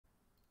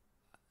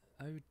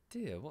Oh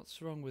dear, what's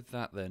wrong with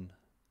that then?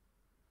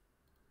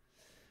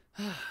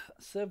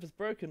 Server's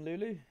broken,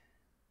 Lulu.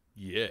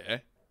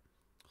 Yeah.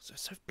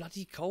 It's so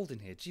bloody cold in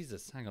here.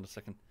 Jesus, hang on a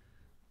second.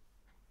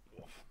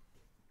 Why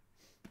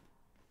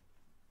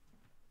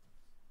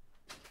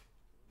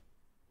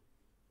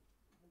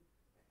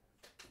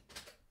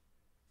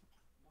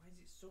is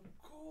it so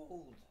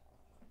cold?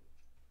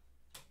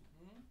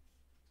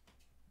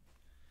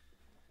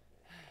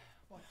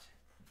 What?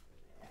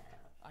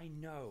 I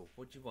know.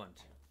 What do you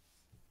want?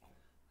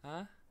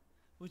 Huh?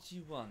 What do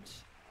you want?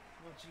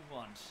 What do you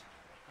want?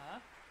 Huh?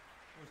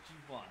 What do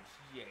you want?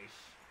 Yes.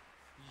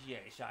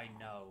 Yes, I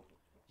know.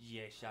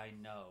 Yes, I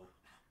know.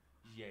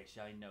 Yes,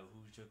 I know.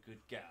 Who's your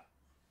good gal?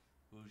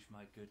 Who's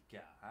my good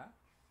gal, huh?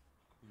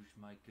 Who's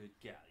my good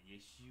gal?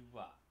 Yes, you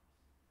are.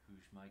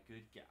 Who's my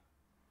good gal?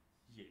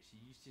 Yes,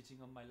 are you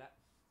sitting on my lap?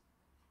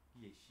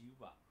 Yes, you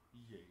are.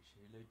 Yes,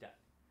 hello,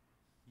 darling.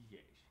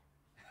 Yes.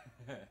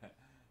 Yeah,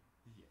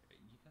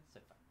 you can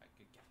sit back, my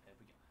good gal. There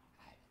we go.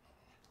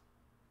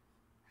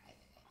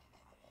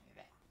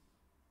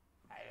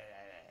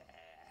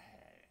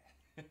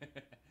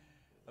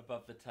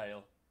 Above the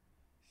tail.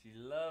 She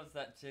loves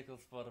that tickle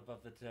spot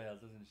above the tail,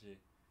 doesn't she?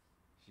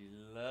 She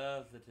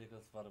loves the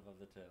tickle spot above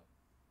the tail.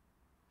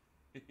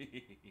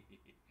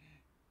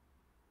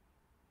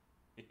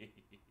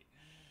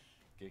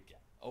 Good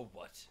cat. Oh,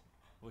 what?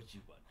 What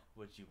you want?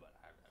 What you want?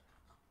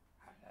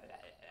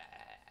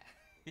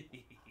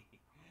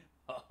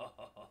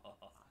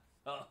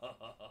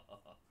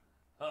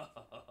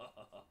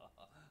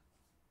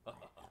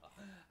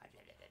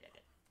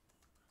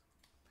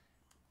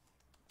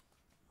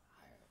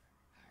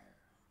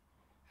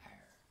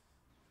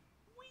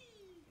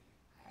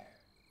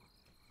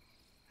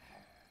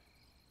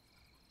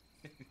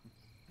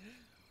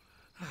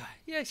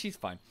 Yeah, she's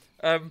fine.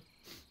 Oh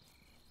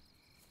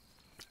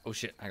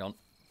shit, hang on.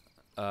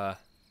 Hang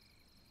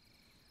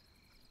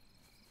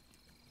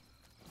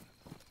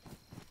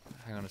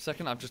on a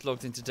second, I've just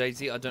logged into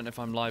DayZ. I don't know if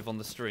I'm live on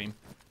the stream.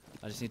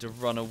 I just need to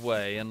run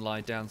away and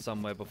lie down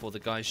somewhere before the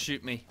guys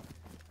shoot me.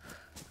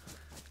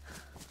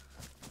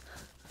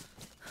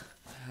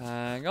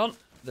 Hang on,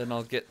 then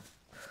I'll get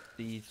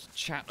the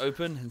chat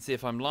open and see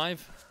if I'm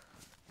live.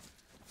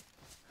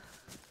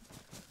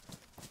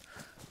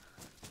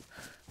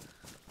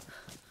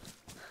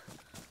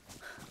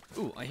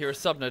 Ooh, I hear a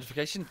sub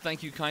notification.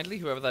 Thank you kindly,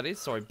 whoever that is.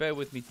 Sorry, bear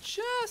with me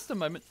just a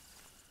moment.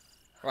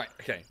 Right,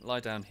 okay, lie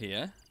down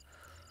here.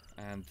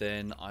 And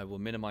then I will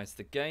minimize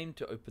the game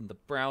to open the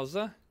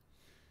browser.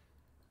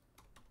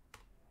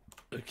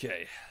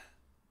 Okay.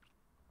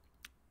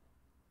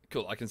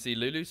 Cool, I can see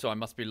Lulu, so I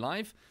must be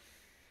live.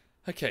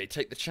 Okay,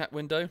 take the chat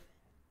window.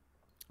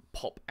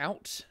 Pop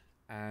out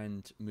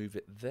and move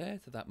it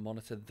there to that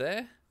monitor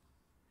there.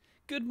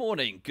 Good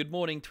morning,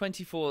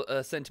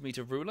 24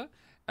 centimeter ruler.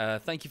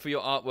 Thank you for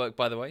your artwork,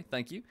 by the way.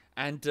 Thank you.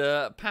 And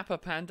Papa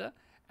Panda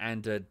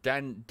and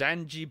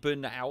Danji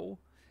Bunau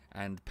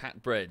and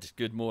Pat Bread.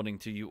 Good morning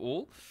to you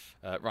all.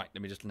 Right,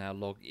 let me just now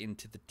log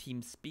into the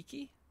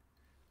TeamSpeaky.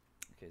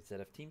 Okay,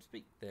 ZF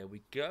TeamSpeak. There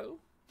we go.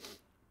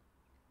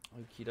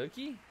 Okie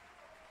dokie.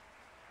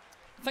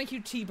 Thank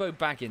you, Tebow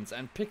Baggins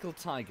and Pickle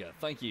Tiger.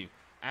 Thank you.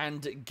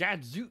 And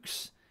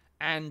Gadzooks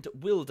and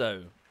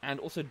Wildo. And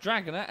also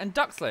Dragoner and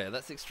Duckslayer.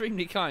 That's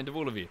extremely kind of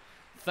all of you.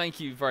 Thank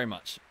you very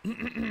much.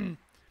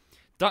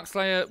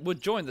 Duckslayer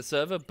would join the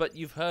server, but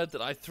you've heard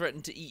that I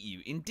threatened to eat you.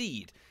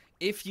 Indeed,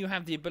 if you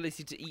have the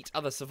ability to eat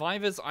other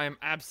survivors, I am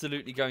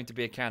absolutely going to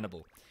be a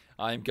cannibal.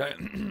 I'm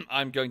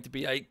going to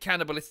be a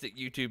cannibalistic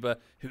YouTuber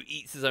who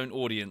eats his own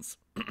audience.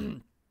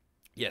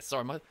 Yeah,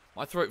 sorry,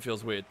 my throat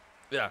feels weird.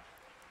 Yeah,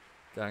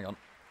 hang on.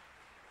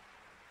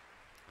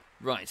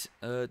 Right,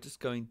 just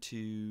going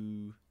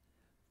to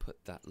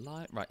put that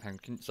light. Right, hang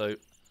on. So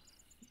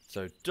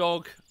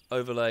dog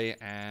overlay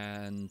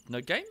and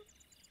no game.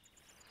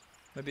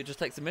 Maybe it just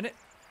takes a minute.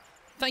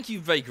 Thank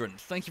you,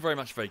 Vagrant. Thank you very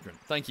much, Vagrant.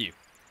 Thank you.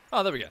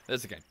 Oh, there we go.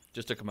 There's the game.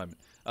 Just took a moment.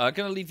 Going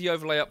to leave the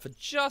overlay up for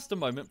just a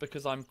moment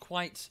because I'm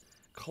quite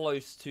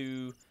close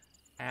to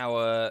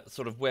our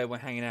sort of where we're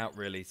hanging out,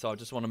 really. So I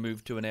just want to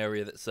move to an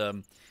area that's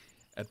a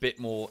bit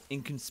more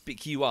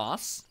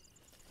inconspicuous.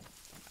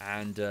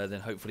 And then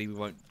hopefully we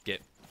won't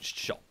get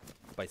shot.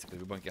 Basically,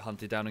 we won't get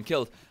hunted down and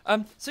killed.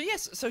 So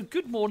yes, so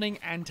good morning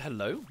and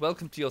hello.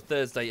 Welcome to your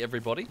Thursday,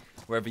 everybody.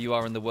 Wherever you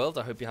are in the world,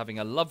 I hope you're having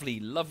a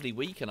lovely, lovely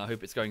week, and I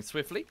hope it's going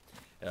swiftly.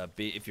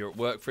 If you're at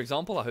work, for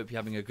example, I hope you're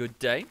having a good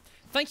day.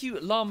 Thank you,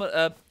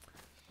 Llama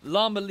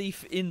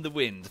Leaf in the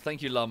Wind.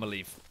 Thank you, Llama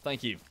Leaf.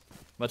 Thank you.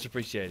 Much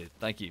appreciated.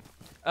 Thank you.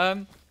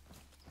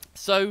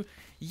 So,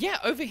 yeah,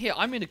 over here,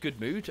 I'm in a good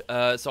mood.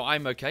 So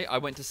I'm okay. I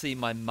went to see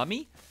my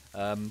mummy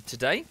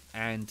today,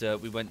 and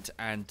we went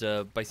and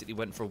basically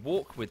went for a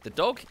walk with the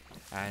dog,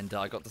 and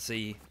I got to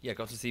see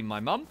my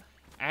mum,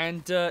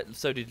 and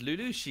so did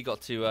Lulu. She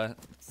got to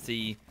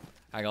see,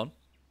 hang on,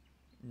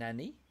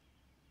 Nanny.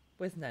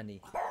 Where's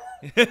Nanny?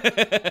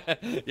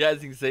 Yeah,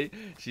 as you can see,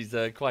 she's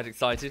quite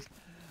excited.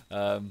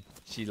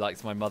 She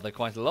likes my mother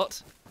quite a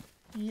lot.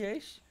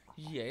 Yes,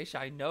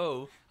 I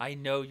know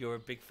you're a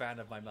big fan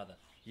of my mother.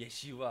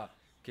 Yes, you are.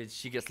 Because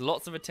she gets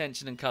lots of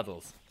attention and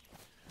cuddles.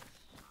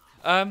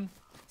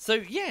 So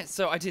yeah,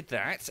 so I did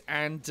that,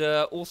 and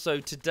also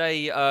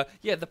today,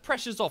 yeah, the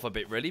pressure's off a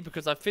bit really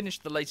because I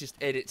finished the latest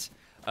edit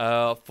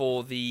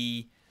for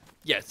the,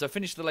 so I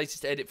finished the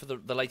latest edit for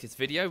the latest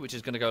video, which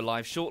is going to go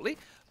live shortly.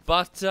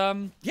 But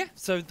yeah,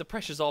 so the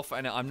pressure's off,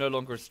 and I'm no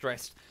longer as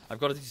stressed. I've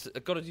got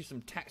to do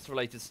some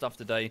tax-related stuff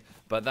today,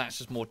 but that's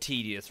just more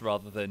tedious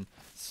rather than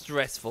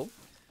stressful.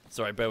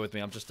 Sorry, bear with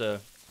me. I'm just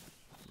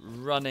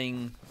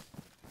running.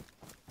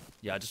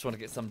 Yeah, I just want to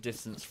get some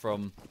distance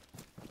from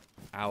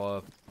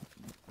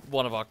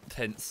one of our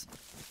tents.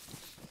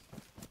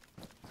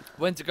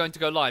 When's it going to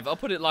go live? I'll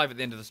put it live at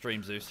the end of the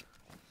stream, Zeus.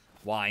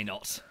 Why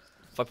not?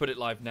 If I put it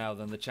live now,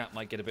 then the chat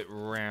might get a bit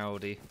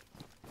rowdy.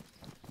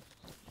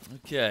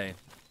 Okay.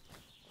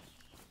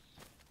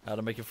 How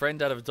to make a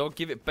friend out of a dog?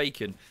 Give it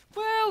bacon.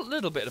 Well, a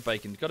little bit of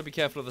bacon. Got to be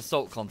careful of the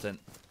salt content.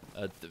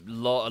 A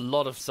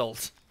lot of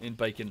salt in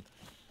bacon.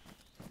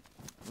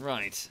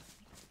 Right.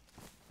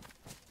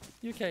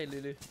 You okay,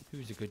 Lulu?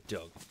 Who's a good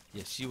dog?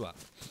 Yes, you are.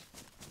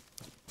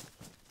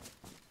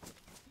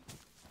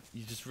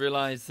 You just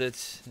realised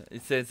that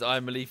it says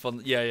I'm a leaf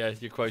on... Yeah,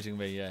 you're quoting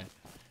me, yeah.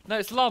 No,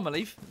 it's llama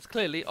leaf. It's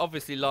clearly,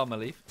 obviously, llama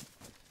leaf.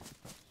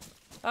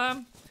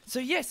 So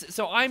yes,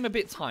 so I'm a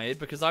bit tired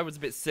because I was a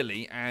bit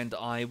silly and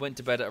I went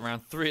to bed at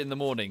around 3 in the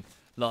morning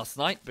last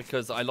night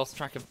because I lost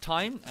track of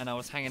time and I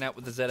was hanging out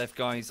with the ZF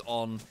guys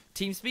on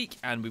TeamSpeak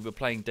and we were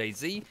playing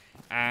DayZ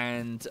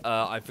and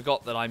I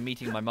forgot that I'm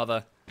meeting my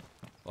mother.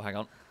 Oh, hang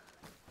on.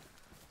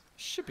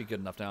 Should be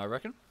good enough now, I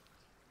reckon.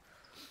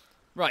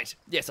 Right,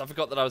 yes, I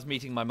forgot that I was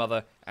meeting my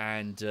mother,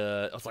 and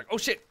I was like, oh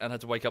shit, and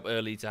had to wake up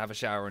early to have a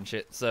shower and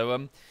shit.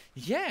 So,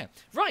 yeah,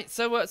 right.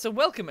 So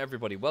welcome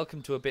everybody.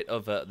 Welcome to a bit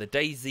of the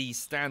DayZ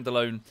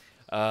standalone.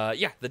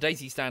 The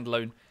DayZ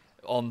standalone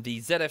on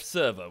the ZF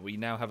server. We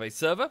now have a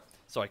server.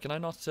 Sorry, can I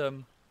not? There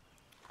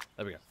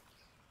we go.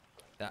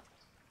 That.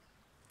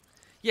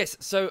 Yes.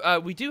 So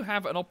we do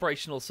have an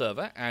operational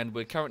server, and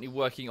we're currently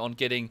working on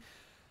getting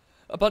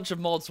a bunch of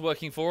mods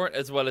working for it,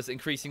 as well as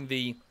increasing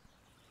the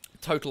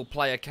total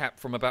player cap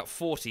from about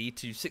 40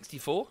 to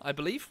 64, I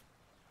believe.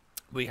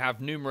 We have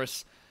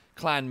numerous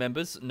clan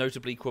members,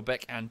 notably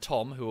Quebec and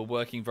Tom, who are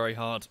working very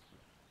hard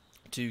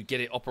to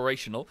get it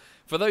operational.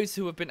 For those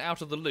who have been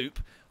out of the loop,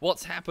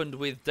 what's happened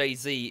with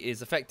DayZ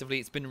is effectively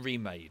it's been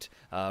remade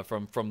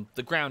from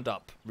the ground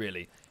up,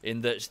 really,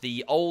 in that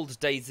the old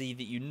DayZ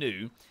that you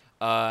knew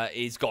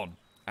is gone,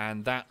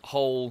 and that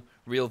whole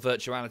real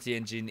virtuality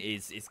engine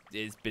is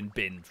been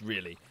binned,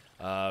 really.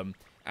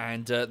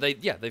 And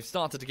they've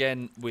started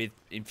again with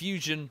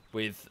Infusion,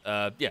 with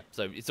so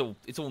it's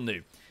all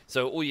new.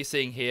 So all you're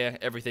seeing here,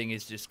 everything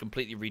is just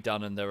completely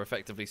redone, and they're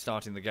effectively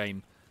starting the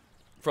game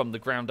from the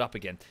ground up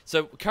again.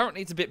 So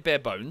currently it's a bit bare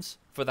bones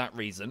for that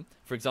reason.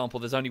 For example,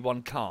 there's only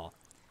one car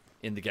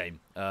in the game.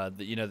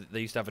 You know,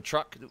 they used to have a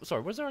truck.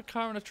 Sorry, was there a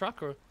car and a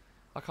truck, or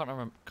I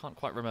can't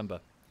quite remember.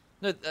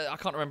 No, I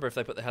can't remember if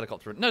they put the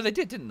helicopter in. No, they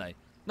did, didn't they?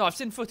 No, I've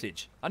seen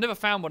footage. I never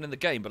found one in the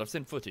game, but I've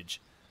seen footage.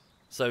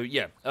 So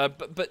yeah,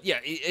 but yeah,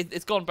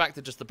 it's gone back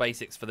to just the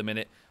basics for the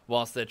minute,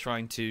 whilst they're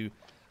trying to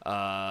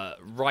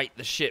right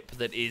the ship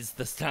that is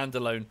the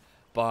standalone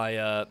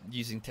by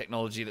using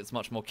technology that's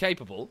much more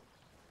capable.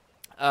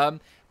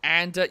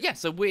 Yeah,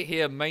 so we're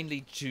here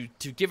mainly to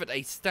give it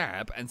a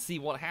stab and see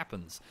what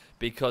happens,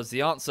 because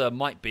the answer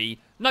might be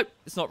nope,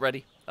 it's not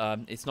ready.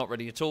 It's not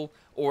ready at all,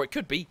 or it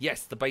could be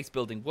yes, the base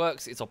building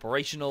works, it's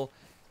operational.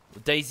 The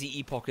DayZ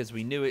Epoch as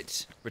we knew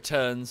it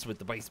returns with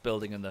the base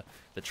building and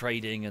the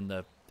trading and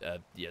the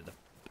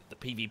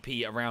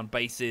PvP around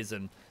bases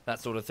and that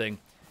sort of thing.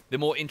 The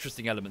more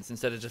interesting elements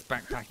instead of just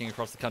backpacking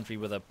across the country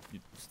with a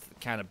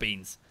can of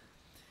beans.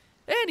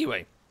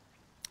 Anyway,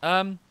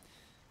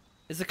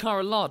 is the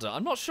car a Lada?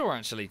 I'm not sure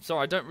actually.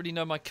 Sorry, I don't really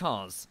know my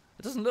cars.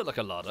 It doesn't look like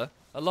a Lada.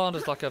 A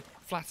Lada's like a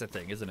flatter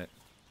thing, isn't it?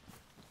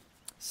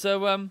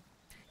 So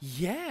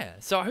yeah.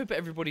 So I hope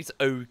everybody's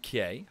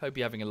okay. Hope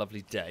you're having a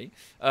lovely day.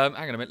 Hang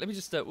on a minute. Let me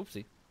just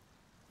whoopsie.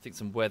 I think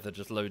some weather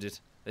just loaded.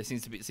 There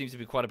seems to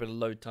be quite a bit of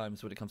load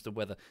times when it comes to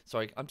weather.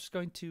 Sorry, I'm just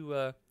going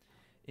to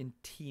in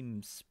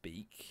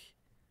TeamSpeak.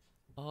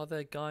 Are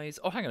there guys?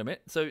 Oh, hang on a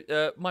minute.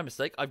 So my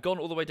mistake. I've gone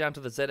all the way down to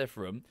the ZF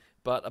room,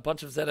 but a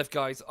bunch of ZF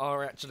guys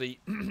are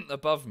actually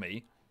above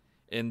me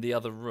in the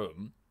other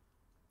room.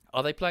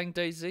 Are they playing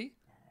DayZ?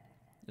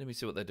 Let me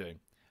see what they're doing.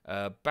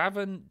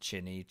 Bavin,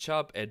 Chinny,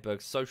 Chubb,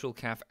 Edberg, Social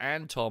Caf,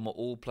 and Tom are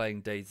all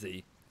playing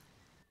DayZ.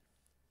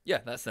 Yeah,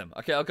 that's them.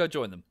 Okay, I'll go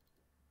join them.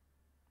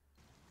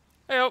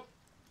 Hey,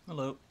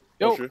 hello.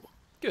 Yo.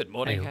 Good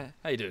morning. Hey.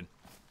 How you doing?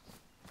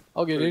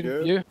 All good,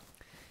 dude. You?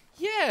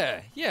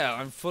 Yeah,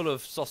 I'm full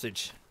of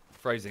sausage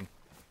phrasing.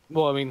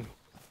 Well, I mean,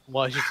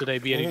 why should today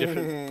be any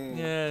different?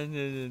 Yeah,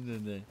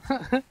 no.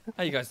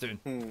 How you guys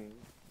doing?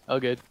 All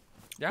good.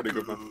 Yeah.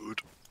 Pretty good.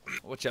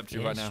 What you up to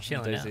Yeah, right now, just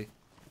chilling DayZ?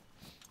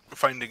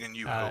 Finding a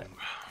new home.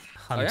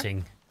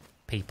 Hunting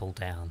people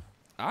down.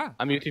 Ah,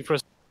 I'm muting for a...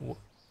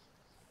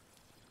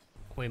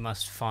 We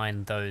must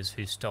find those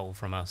who stole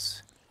from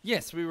us.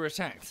 yes, we were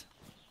attacked.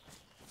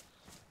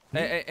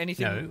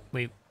 Anything?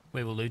 No,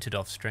 We were looted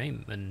off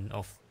stream and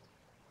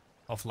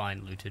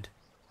offline looted.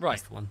 Right.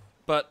 That's the one.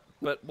 But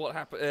what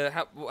happened?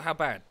 How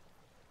bad?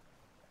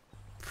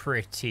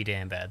 Pretty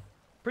damn bad.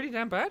 Pretty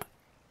damn bad.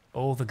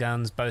 All the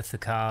guns, both the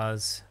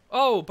cars.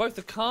 Oh, both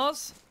the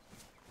cars.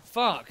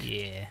 Fuck.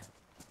 Yeah.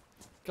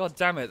 God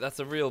damn it, that's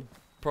a real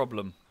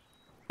problem.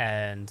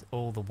 And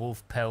all the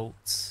wolf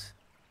pelts.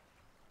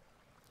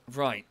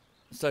 Right.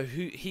 So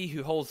he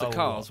who holds the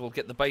cars will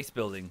get the base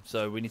building.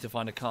 So we need to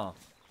find a car.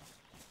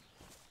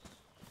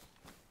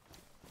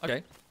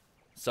 Okay.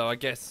 So I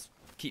guess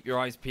keep your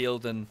eyes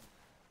peeled and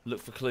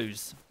look for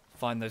clues.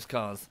 Find those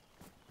cars.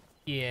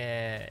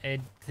 Yeah,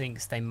 Ed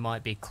thinks they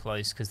might be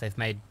close because they've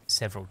made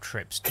several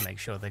trips to make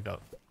sure they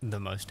got the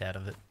most out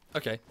of it.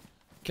 Okay.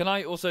 Can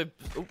I also...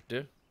 Oh,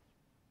 dear.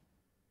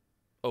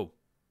 Oh.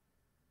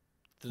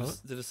 Did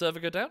the server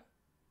go down?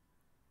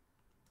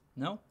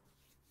 No?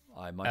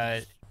 I might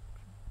have...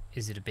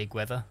 Is it a big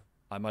weather?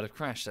 I might have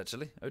crashed,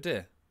 actually. Oh,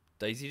 dear.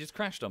 DayZ just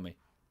crashed on me.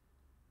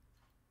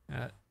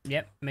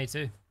 Yep, me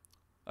too.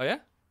 Oh, yeah?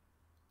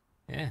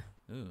 Yeah.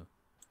 Ooh.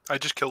 I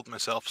just killed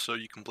myself, so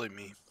you can blame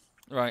me.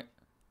 Right.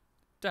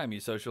 Damn you,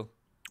 social.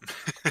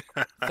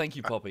 Thank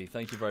you, Poppy.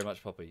 Thank you very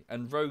much, Poppy.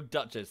 And Rogue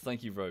Duchess.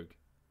 Thank you, Rogue.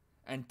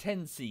 And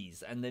 10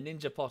 C's and the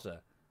Ninja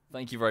Potter.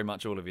 Thank you very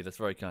much, all of you. That's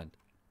very kind.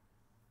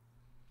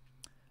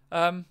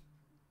 Oh,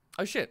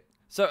 shit.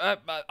 So,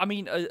 I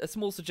mean, a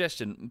small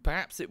suggestion.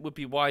 Perhaps it would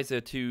be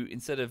wiser to,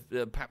 instead of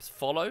perhaps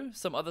follow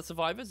some other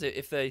survivors,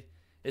 if they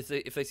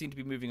seem to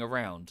be moving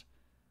around,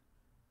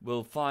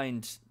 we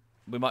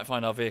might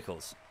find our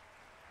vehicles.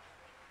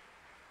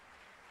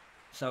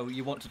 So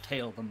you want to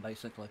tail them,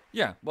 basically?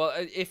 Yeah. Well,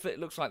 if it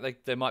looks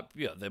like they might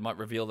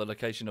reveal the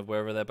location of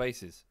wherever their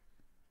base is.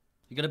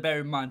 You got to bear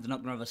in mind they're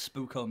not going to have a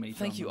spooko meter.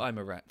 Thank you, I'm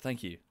a rat.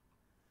 Thank you.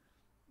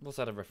 What's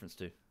that a reference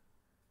to?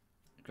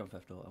 Grand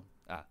Theft Auto.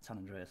 San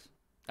Andreas.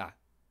 I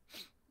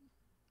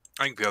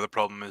think the other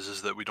problem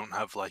is that we don't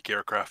have like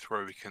aircraft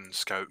where we can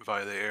scout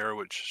via the air,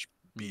 which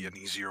be an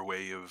easier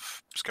way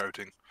of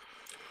scouting.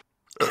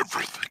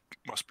 Everything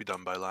must be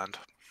done by land.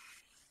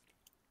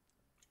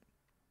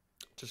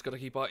 Just got to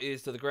keep our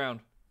ears to the ground.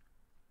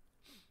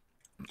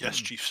 Yes,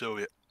 Chief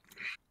Soviet.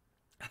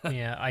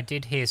 Yeah, I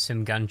did hear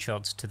some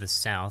gunshots to the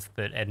south,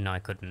 but Ed and I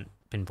couldn't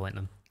pinpoint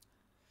them.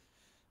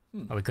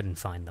 Or we couldn't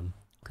find them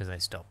because they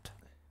stopped.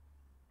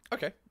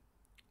 Okay.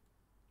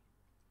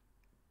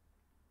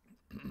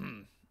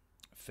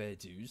 Fair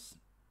dues.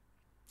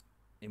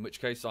 In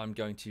which case, I'm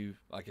going to,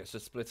 I guess,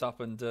 just split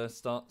up and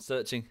start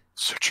searching.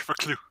 Search for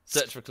clues.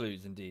 Search for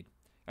clues, indeed.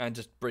 And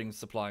just bring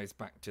supplies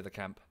back to the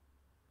camp.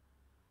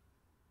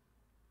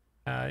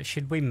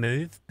 Should we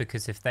move?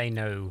 Because if they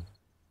know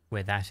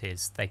where that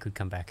is, they could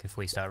come back if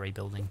we start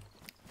rebuilding.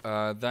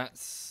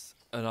 That's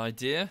an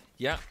idea.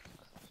 Yeah.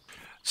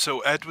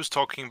 So Ed was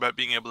talking about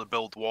being able to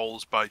build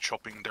walls by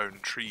chopping down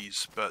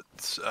trees,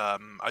 but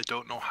I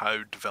don't know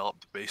how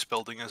developed the base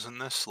building is in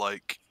this.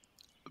 Like,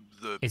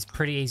 it's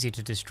pretty easy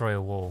to destroy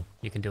a wall.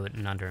 You can do it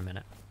in under a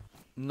minute.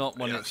 Not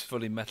when it's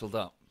fully metalled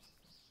up.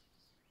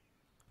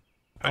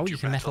 Oh, you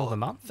can metal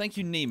them up? Thank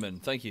you, Neiman.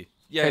 Thank you.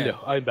 Yeah. Hello,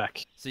 I'm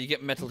back. So you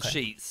get metal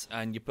sheets,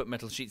 and you put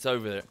metal sheets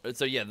over it.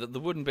 So yeah, the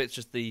wooden bit's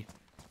just the,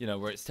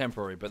 where it's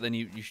temporary. But then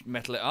you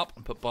metal it up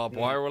and put barbed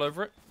wire all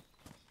over it.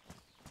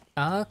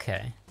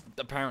 Okay.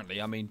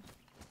 Apparently, I mean.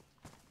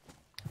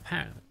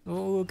 Apparently,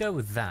 we'll go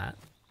with that,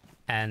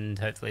 and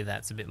hopefully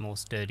that's a bit more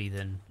sturdy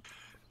than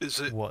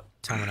what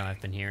Tom and I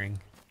have been hearing.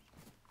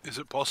 Is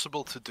it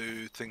possible to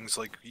do things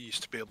like we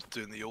used to be able to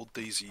do in the old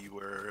DayZ,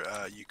 where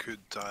you could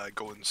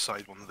go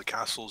inside one of the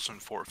castles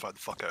and fortify the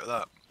fuck out of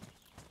that?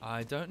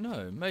 I don't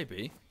know.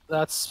 Maybe.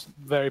 That's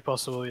very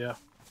possible, yeah.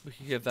 We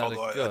could give that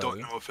Although a go. I don't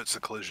know if it's the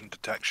collision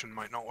detection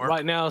might not work.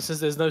 Right now, since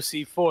there's no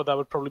C4, that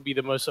would probably be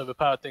the most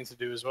overpowered thing to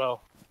do as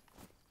well.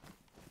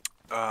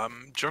 Do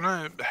you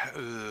wanna,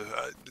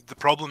 the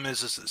problem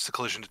is it's the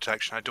collision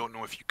detection. I don't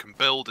know if you can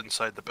build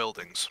inside the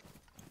buildings.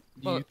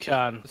 Well, you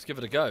can. Let's give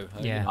it a go.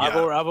 Yeah. I've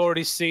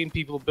already seen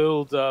people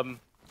build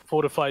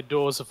fortified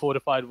doors or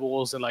fortified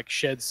walls and like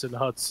sheds and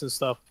huts and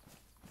stuff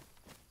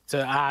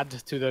to add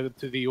to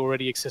the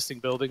already existing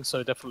building. So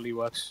it definitely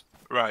works.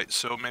 Right.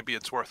 So maybe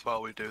it's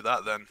worthwhile we do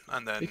that then,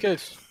 and then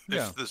Because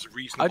if there's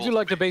reasonable. I do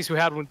like the base we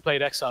had when we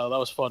played Exile. That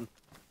was fun.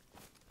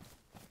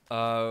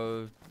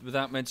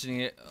 Without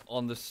mentioning it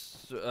on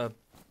this.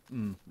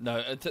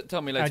 No,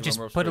 tell me later. Just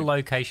when we're put a off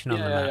location on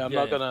the map.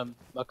 I'm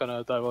not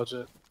gonna divulge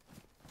it.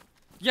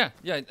 Yeah.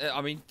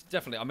 I mean,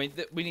 definitely. I mean,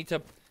 we need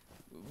to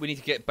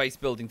get base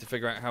building to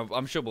figure out how.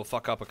 I'm sure we'll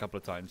fuck up a couple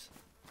of times.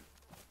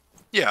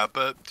 Yeah,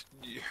 but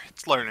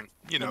it's learning.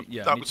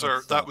 Yeah,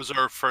 that was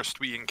our first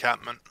wee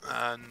encampment,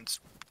 and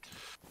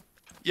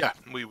yeah,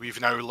 we've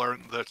now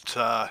learned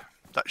that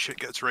that shit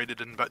gets raided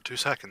in about 2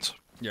 seconds.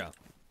 Yeah.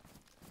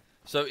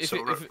 So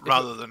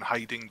rather than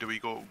hiding, we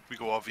go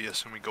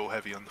obvious and we go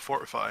heavy on the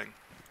fortifying.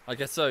 I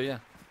guess so. Yeah.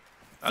 And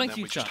Thank then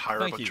you, we just Chuck. hire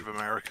Thank a bunch you. of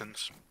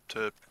Americans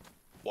to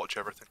watch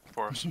everything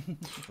for us.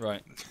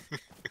 Right.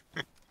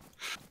 Okay.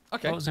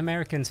 Well, it was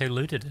Americans who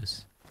looted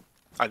us.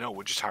 I know,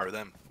 we'll just hire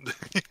them.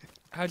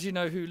 How do you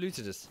know who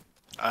looted us?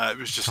 It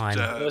was just Time.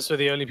 Those were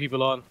the only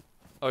people on.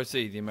 Oh,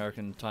 see, the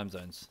American time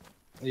zones.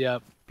 Yeah.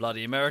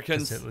 Bloody 'Cause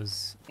Americans. it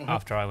was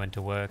after I went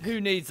to work.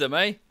 Who needs them,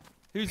 eh?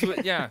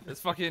 Yeah,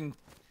 it's fucking...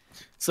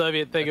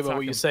 Soviet, think about Attack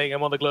what you're 'em. saying.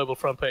 I'm on the global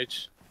front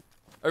page.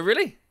 Oh,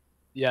 really?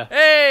 Yeah.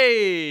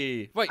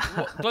 Hey! Wait,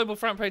 what? Global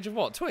front page of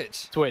what?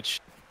 Twitch? Twitch.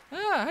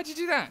 Ah, how'd you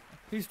do that?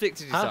 Whose dick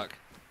did you Huh? suck?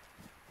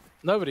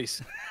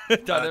 Nobody's. I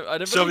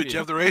don't Sylvie, believe do you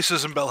have the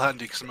racism bell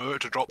handy? Because I'm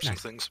about to drop some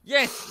things.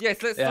 Yes,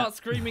 let's Yeah. start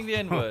screaming the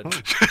N-word.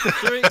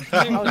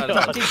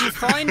 Oh, did you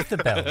find the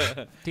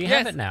bell? Do you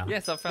have it now?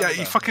 Yes, I found Yeah, it.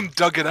 you fucking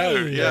dug it out.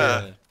 Hey.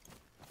 Yeah.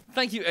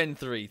 Thank you,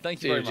 N3.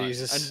 Thank you Dear very much.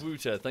 Jesus. And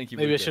Wooter, thank you,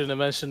 Maybe I Wooter. shouldn't have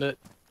mentioned it.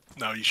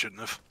 No, you shouldn't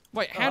have.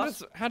 Wait, Oh,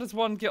 how does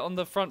one get on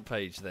the front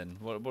page then?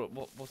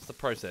 What's the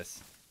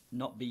process?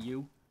 Not be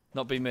you.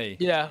 Not be me.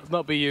 Yeah,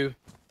 not be you.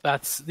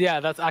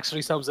 That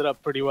actually sums it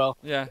up pretty well.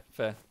 Yeah,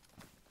 fair.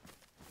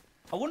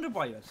 I wonder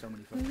why you have so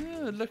many friends.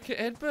 Yeah, look at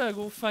Edberg,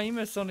 all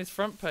famous on his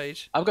front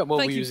page. I've got more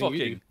Thank you, views than you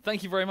fucking. do.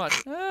 Thank you very much.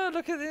 Oh,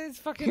 look at this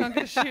fucking. I'm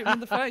gonna shoot him in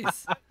the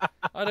face.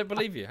 I don't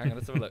believe you. Hang on,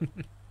 let's have a look.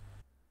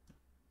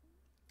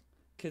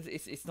 Because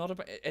it's not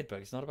about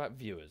Edberg. It's not about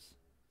viewers.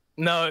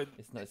 No.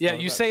 It's Yeah,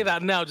 not you about say viewers.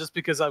 that now just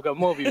because I've got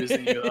more viewers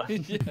than you.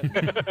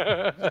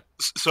 Yeah.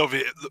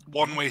 Sylvie,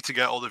 one way to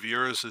get all the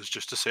viewers is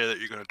just to say that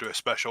you're going to do a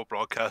special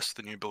broadcast,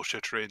 the new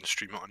bullshittery, and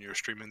stream it on your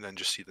stream, and then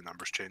just see the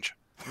numbers change.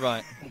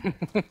 Right.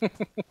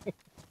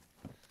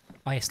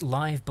 Oh, yes,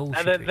 live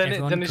bullshit. And then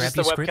Everyone it's grab just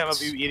a your webcam of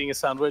scripts. you eating a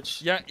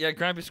sandwich. Yeah.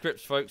 Grab your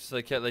scripts, folks.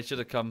 They should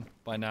have come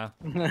by now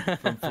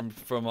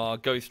from our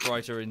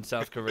ghostwriter in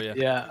South Korea.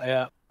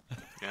 Yeah.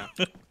 Yeah.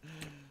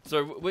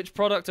 So, which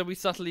product are we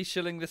subtly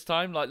shilling this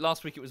time? Like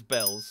last week, it was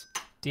bells.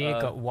 Dear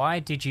God, why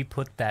did you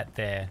put that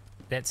there?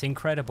 That's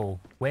incredible.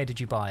 Where did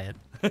you buy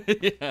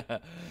it? Yeah.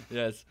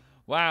 Yes.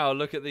 Wow.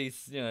 Look at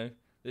these.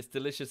 This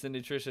delicious and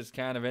nutritious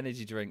can of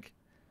energy drink.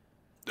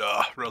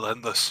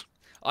 Relentless.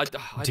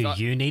 Do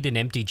you need an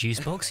empty juice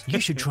box?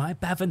 You should try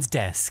Bavin's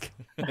desk.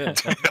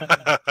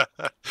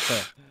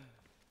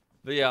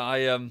 But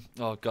yeah,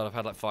 oh god, I've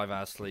had like 5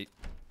 hours sleep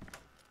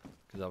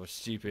because I was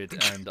stupid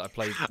and I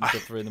played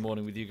until 3 in the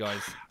morning with you guys.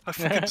 I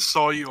fucking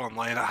saw you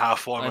online at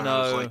 1:30 I and I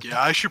was know. like,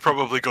 yeah, I should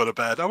probably go to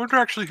bed. I wonder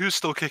actually who's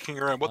still kicking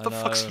around. What I the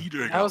fuck's know. he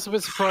doing? I was a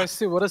bit surprised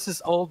too. What is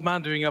this old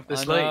man doing up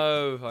this late?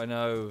 I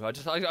know. I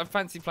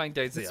fancy playing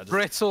DayZ. This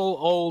brittle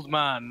old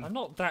man. I'm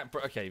not that.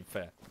 Okay,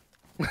 fair.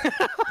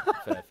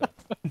 fair.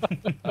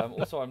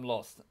 Also, I'm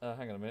lost.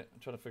 Hang on a minute.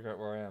 I'm trying to figure out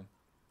where I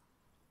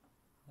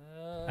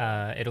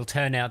am. It'll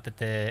turn out that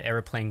the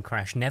aeroplane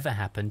crash never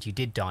happened. You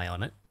did die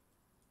on it,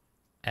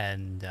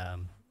 and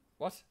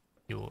What?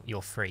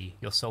 you're free.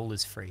 Your soul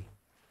is free.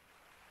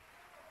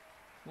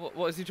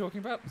 What is he talking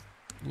about?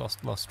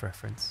 Lost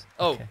reference.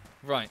 Oh, Okay.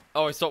 right.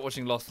 Oh, I stopped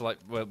watching Lost like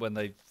when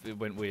it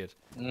went weird.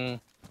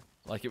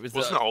 Like it was.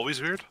 Wasn't it always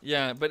weird?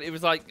 Yeah, but it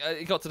was like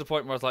it got to the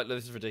point where I was like,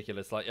 "This is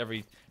ridiculous." Like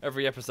every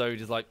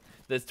episode is like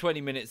there's 20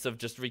 minutes of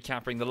just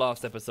recapping the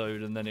last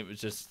episode, and then it was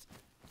just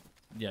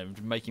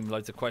making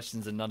loads of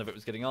questions, and none of it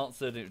was getting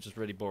answered. It was just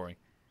really boring.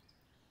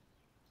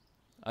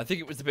 I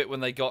think it was the bit when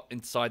they got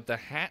inside the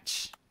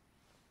hatch,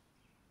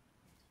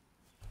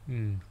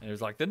 and it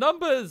was like the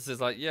numbers.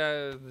 It's like,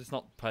 yeah, it's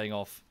not paying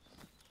off.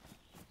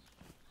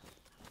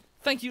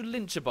 Thank you,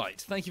 Lynchabyte.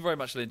 Thank you very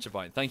much,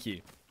 Lynchabyte. Thank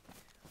you.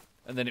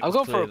 And then it I've was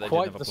gone clear for they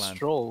quite didn't have the a plan.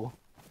 stroll.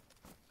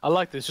 I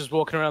like this, just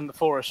walking around the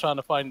forest trying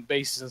to find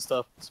bases and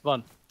stuff. It's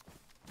fun.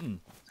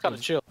 It's kind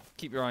of chill.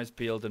 Keep your eyes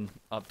peeled and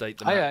update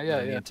the Oh, map yeah,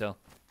 and the yeah. intel.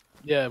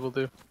 Yeah, we'll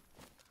do.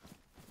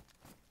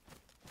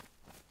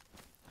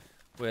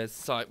 Where's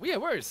Sai? Well, yeah,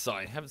 where is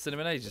Sai? Haven't seen him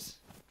in ages.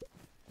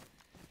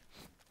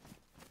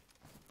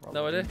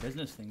 No idea.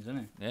 Business things, isn't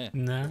it? Yeah.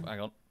 No, Hang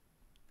on.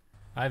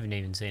 I haven't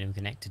even seen him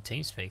connect to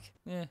TeamSpeak.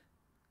 Yeah.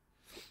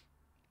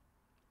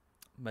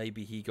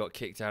 Maybe he got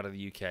kicked out of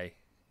the UK.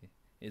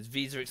 His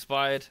visa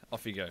expired.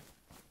 Off you go.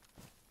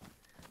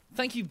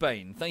 Thank you,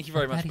 Bane. Thank you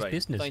very much, His Bane.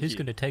 business. Thank Who's you.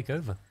 going to take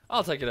over?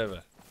 I'll take it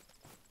over.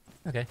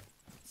 Okay.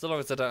 So long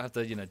as I don't have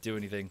to, do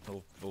anything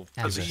or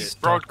As Has give a a he shit.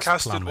 stocks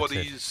broadcasted what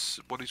plummeted.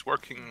 he's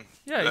working?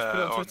 Yeah, he's put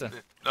it on Twitter.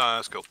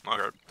 That's cool.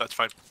 Okay, that's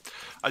fine.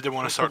 I didn't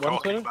want to He's start put what on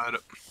talking Twitter?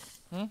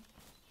 about it.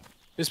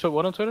 Who's put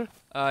what on Twitter?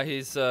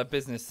 His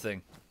business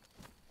thing.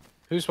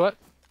 Who's what?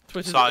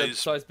 Twitter's Size,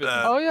 size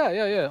business. Oh,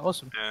 yeah.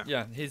 Awesome.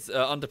 Yeah, his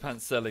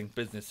underpants selling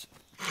business.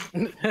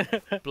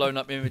 Blown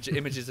up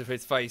images of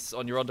his face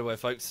on your underwear,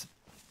 folks.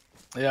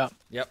 Yeah.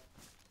 Yep.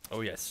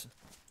 Oh, yes.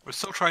 We're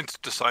still trying to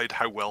decide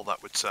how well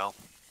that would sell.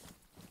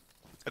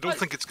 I don't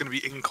think it's going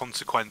to be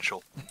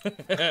inconsequential.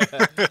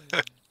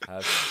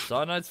 Have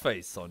Cyanide's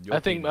face on your I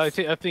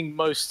think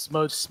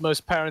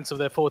most parents of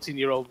their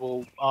 14-year-old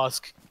will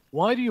ask,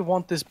 "Why do you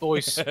want this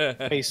boy's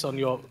face on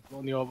your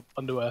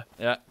underwear?"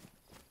 Yeah.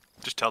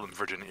 Just tell them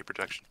virginity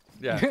protection.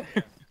 Yeah. Can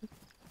you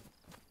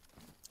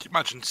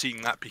imagine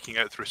seeing that peeking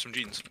out through some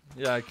jeans?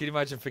 Yeah, can you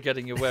imagine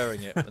forgetting you're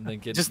wearing it and then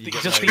getting Just you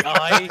the get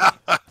laid?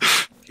 eye.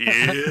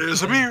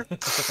 Here's a mirror.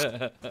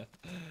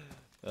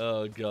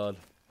 Oh god.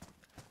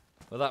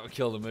 Well, that would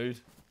kill the mood.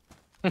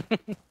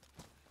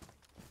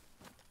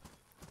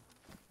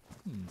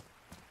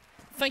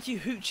 Thank you,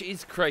 Hooch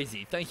is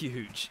crazy. Thank you,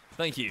 Hooch.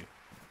 Thank you.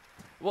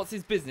 What's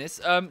his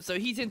business? So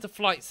he's into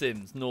flight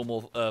sims,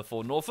 normal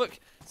for Norfolk.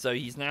 So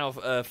he's now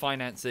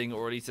financing,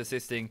 or at least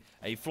assisting,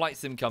 a flight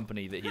sim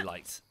company that he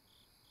likes.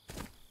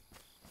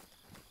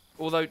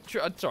 Although,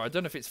 I'm sorry, I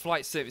don't know if it's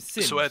flight sim. It's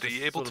sims, So Ed, are just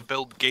you able sort to of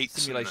build gates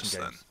in simulation this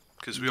then? games.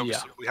 Because we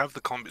obviously we have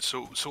the combat.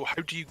 So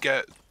how do you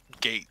get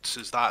gates?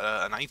 Is that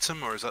an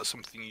item, or is that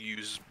something you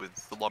use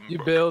with the lumber?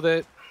 You build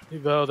it. You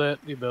build it.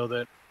 You build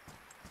it.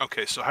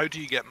 Okay, so how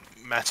do you get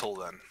metal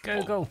then?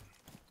 Go, go.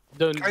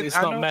 It's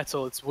I not know.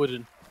 metal. It's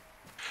wooden.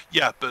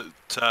 Yeah, but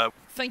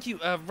Thank you,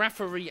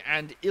 Raffery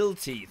and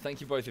Ilti.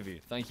 Thank you, both of you.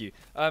 Thank you.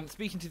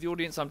 Speaking to the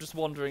audience, I'm just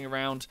wandering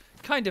around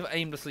kind of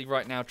aimlessly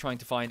right now, trying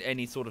to find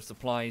any sort of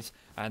supplies,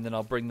 and then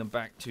I'll bring them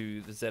back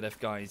to the ZF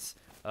guys,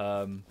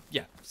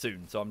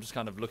 soon. So I'm just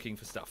kind of looking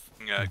for stuff.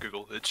 yeah,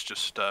 Google. It's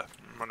just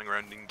running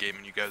around in game,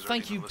 and you guys are.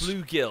 Thank you,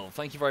 Bluegill.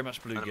 Thank you very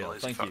much, Bluegill.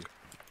 Thank you.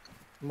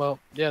 Well,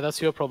 yeah, that's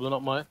your problem,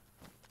 not mine.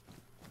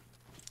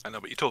 I know,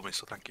 but you told me,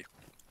 so thank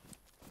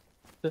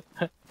you.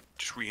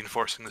 Just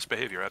reinforcing this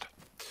behaviour, Ed.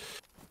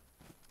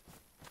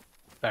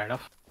 Fair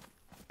enough.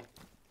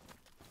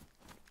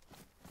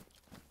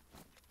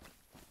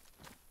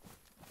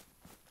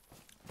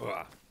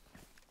 Ugh.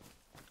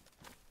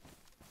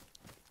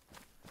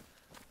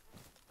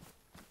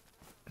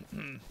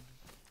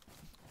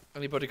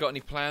 Anybody got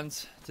any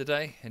plans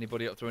today?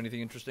 Anybody up to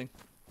anything interesting?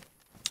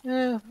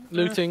 Yeah,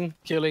 looting,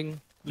 killing,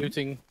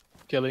 looting,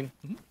 killing.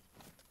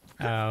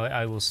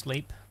 I will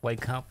sleep,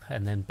 wake up,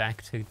 and then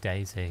back to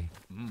DayZ.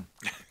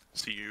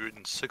 See you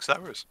in 6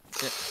 hours.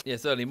 Yeah,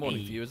 it's early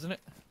morning for you, isn't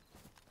it?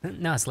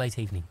 No, it's late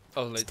evening.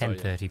 Oh, late. It's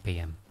 10:30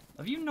 p.m.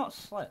 Have you not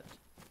slept?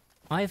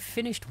 I have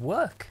finished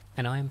work,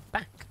 and I am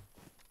back.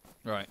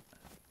 Right.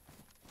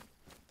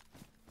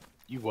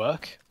 You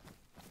work?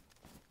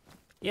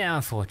 Yeah,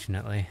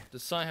 unfortunately.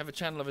 Does Sai have a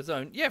channel of his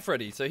own? Yeah,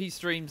 Freddy. So he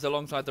streams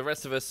alongside the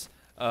rest of us,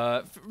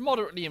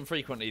 moderately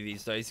infrequently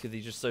these days because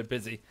he's just so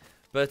busy.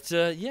 But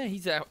yeah,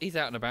 he's out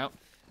and about,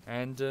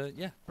 and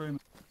yeah.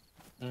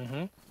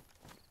 Mm-hmm.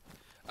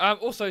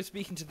 Also,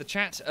 speaking to the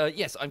chat,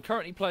 yes, I'm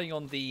currently playing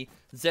on the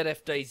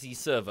ZF DayZ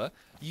server.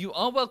 You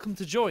are welcome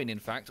to join, in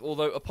fact,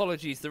 although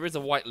apologies, there is a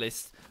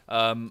whitelist,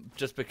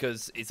 just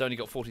because it's only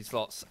got 40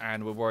 slots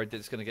and we're worried that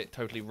it's going to get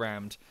totally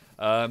rammed.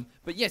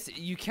 But yes,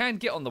 you can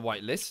get on the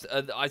whitelist.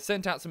 I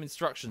sent out some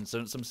instructions,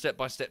 some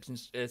step-by-step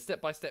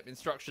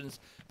instructions,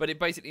 but it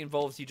basically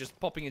involves you just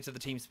popping into the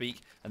TeamSpeak,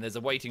 and there's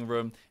a waiting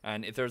room,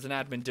 and if there's an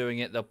admin doing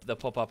it, they'll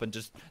pop up and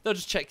they'll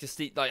just check your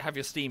Steam, like have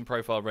your Steam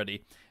profile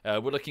ready.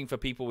 We're looking for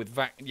people with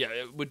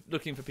we're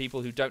looking for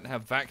people who don't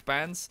have VAC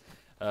bans.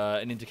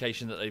 An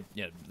indication that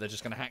they're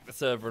just going to hack the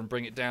server and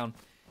bring it down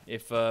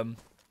if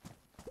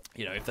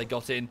if they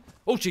got in.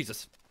 Oh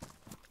Jesus!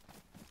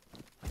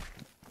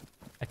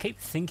 I keep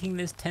thinking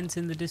there's tents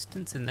in the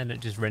distance, and then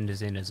it just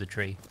renders in as a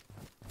tree.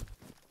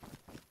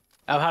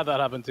 I've had that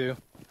happen too.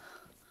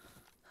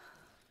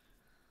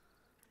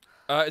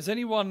 Is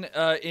anyone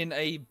in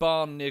a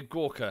barn near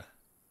Gorka?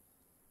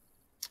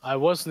 I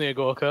was near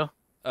Gorka.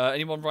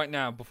 Anyone right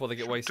now before they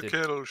get Shoot wasted?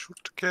 to kill, shoot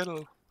to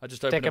kill. I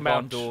just opened Take a him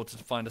barn out. door to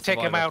find a Take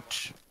survivor. him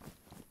out.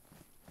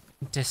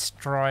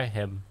 Destroy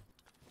him.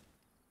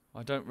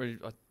 I don't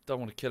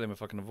want to kill him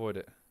if I can avoid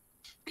it.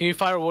 Can you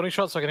fire a warning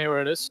shot so I can hear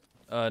where it is?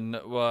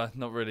 No, well,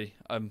 not really.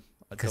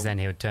 Because then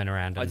he would turn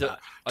around and... To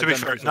be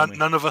fair,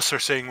 none of us are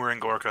saying we're in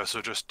Gorka,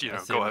 so just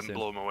go ahead and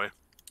blow him away.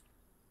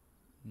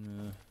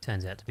 No.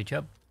 Turns out to be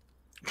Chubb.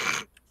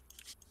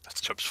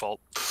 That's Chubb's fault.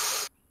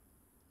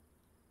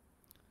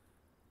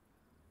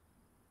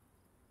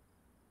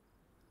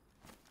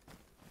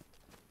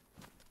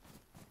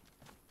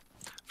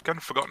 I've kind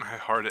of forgotten how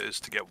hard it is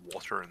to get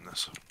water in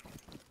this.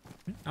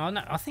 Oh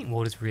no, I think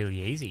water's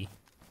really easy.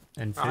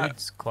 And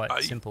food's quite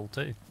simple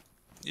too.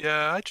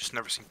 Yeah, I just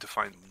never seem to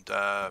find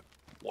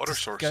water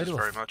Just go sources to a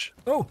very much.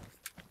 Oh!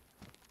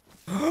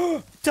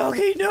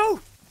 Doggy,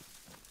 no!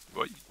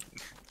 What?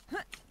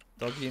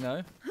 Doggy,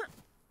 no.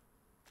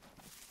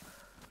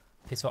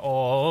 It's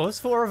oh, there's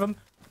 4 of them.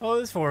 Oh,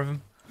 there's 4 of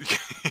them.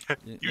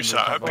 You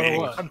sat at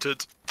being what?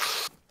 hunted.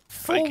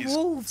 4 Vikings.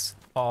 wolves.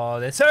 Oh,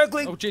 they're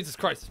circling. Oh Jesus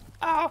Christ!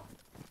 Ah!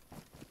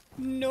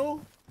 No,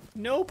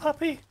 no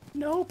puppy,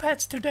 no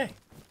pets today.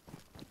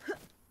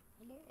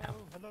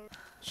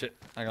 Shit!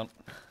 Hang on.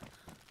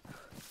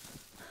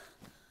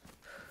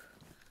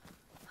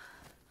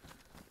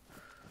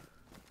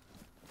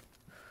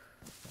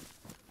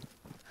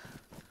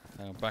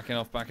 Backing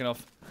off, backing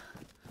off.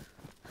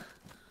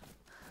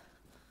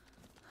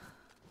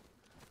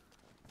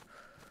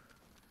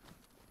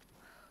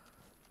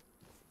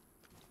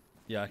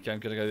 Yeah, okay, I'm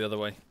gonna go the other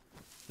way.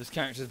 This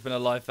character's been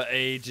alive for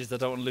ages, I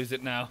don't want to lose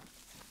it now.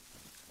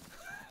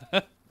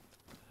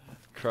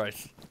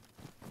 Christ.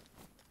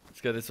 Let's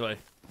go this way.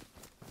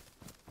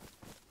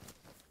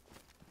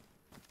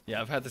 Yeah,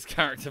 I've had this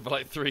character for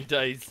like 3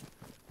 days.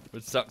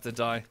 Would suck to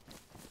die.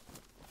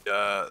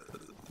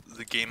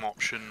 The game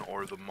option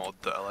or the mod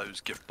that allows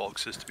gift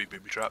boxes to be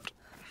booby trapped.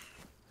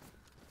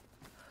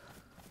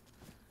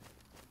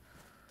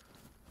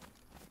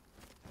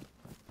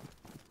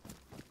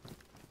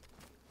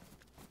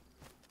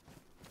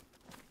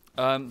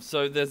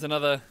 So there's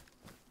a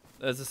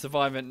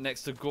survivor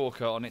next to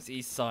Gorka on its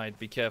east side.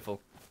 Be careful.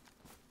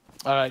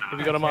 All right, have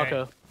you got a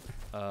marker?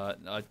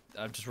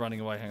 I'm just running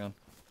away. Hang on.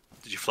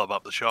 Did you flub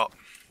up the shot?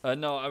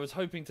 No, I was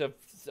hoping to.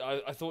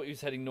 I thought he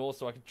was heading north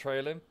so I could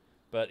trail him,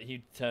 but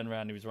he turned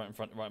around. He was right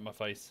in my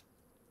face.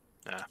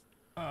 Yeah.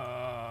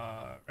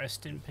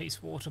 Rest in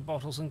peace, water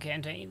bottles and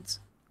canteens.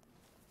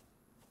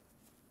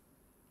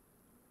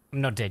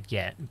 I'm not dead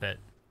yet, but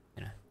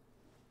you know,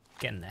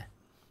 getting there.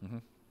 Mm-hmm.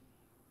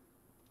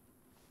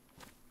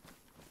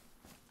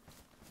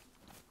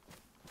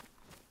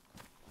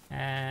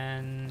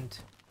 And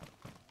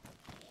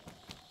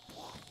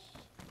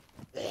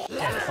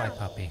death by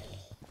puppy.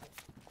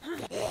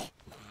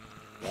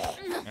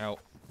 Ow.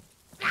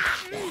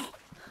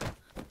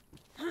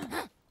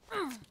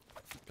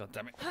 God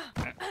damn it.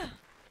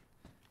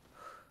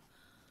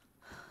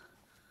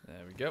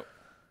 There we go.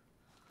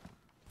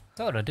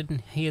 God, I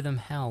didn't hear them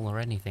howl or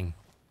anything.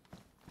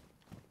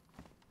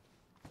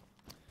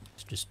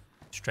 It's just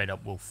straight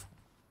up wolf.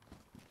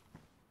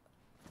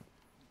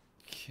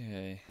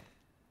 Okay.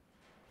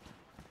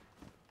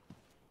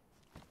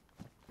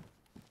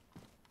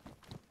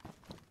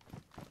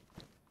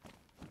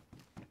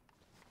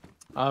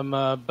 I'm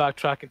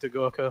backtracking to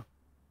Gorka.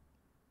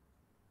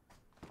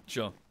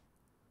 Sure.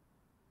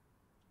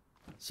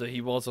 So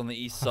he was on the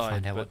east I'll side.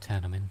 find out but what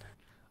town I'm in.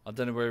 I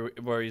don't know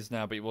where he is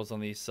now, but he was on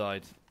the east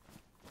side.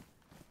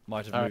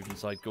 Might have moved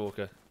inside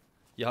Gorka.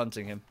 You're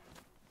hunting him.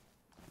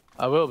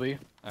 I will be.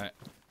 Alright.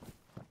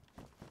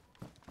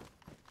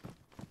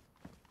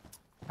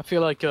 I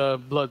feel like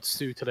blood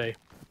stew today.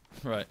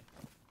 Right.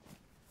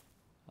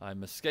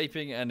 I'm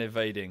escaping and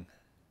evading.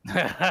 You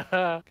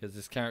Because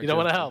this character... don't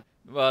want to help.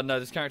 Well, no,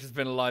 this character's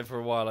been alive for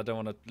a while. I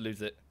don't want to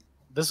lose it.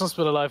 This one's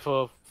been alive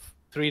for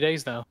 3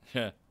 days now.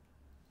 Yeah.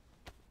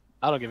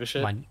 I don't give a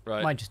shit.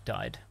 Right. Mine just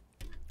died.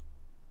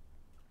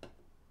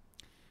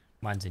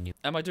 Mine's in you.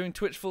 Am I doing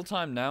Twitch full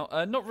time now?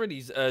 Not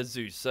really,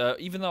 Zeus.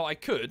 Even though I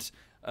could,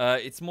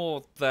 it's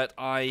more that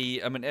I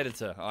am an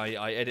editor.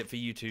 I edit for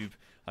YouTube.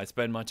 I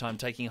spend my time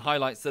taking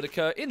highlights that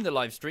occur in the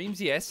live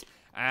streams, yes,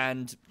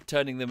 and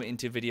turning them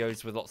into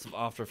videos with lots of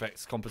After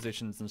Effects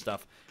compositions and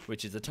stuff,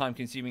 which is a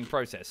time-consuming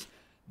process.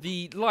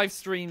 The live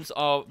streams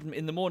are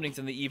in the mornings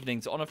and the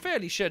evenings on a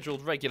fairly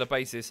scheduled, regular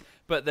basis,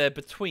 but they're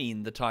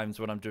between the times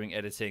when I'm doing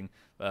editing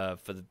for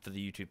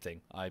the YouTube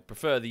thing. I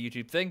prefer the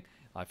YouTube thing.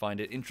 I find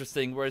it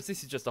interesting, whereas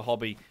this is just a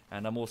hobby,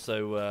 and I'm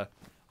also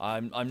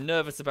I'm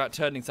nervous about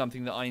turning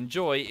something that I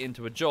enjoy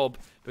into a job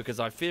because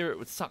I fear it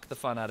would suck the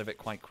fun out of it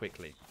quite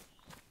quickly.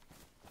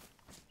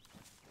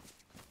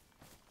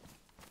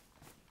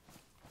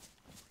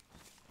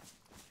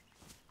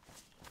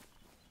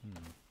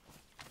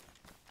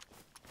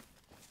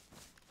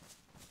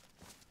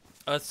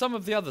 Some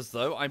of the others,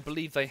 though, I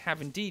believe they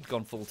have indeed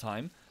gone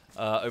full-time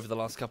over the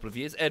last couple of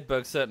years.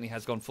 Edberg certainly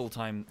has gone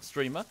full-time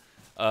streamer.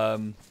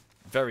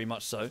 Very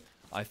much so.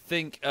 I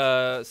think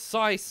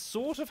Sai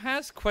sort of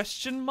has,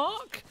 question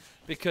mark,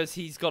 because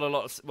he's got a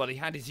lot of... Well, he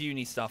had his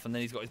uni stuff, and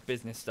then he's got his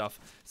business stuff,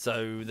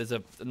 so there's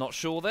a... Not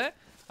sure there.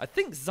 I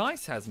think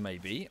Zeiss has,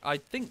 maybe. I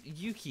think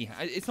Yuki...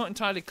 It's not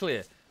entirely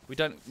clear. We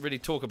don't really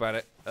talk about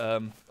it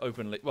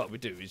openly. Well, we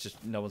do. It's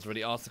just no one's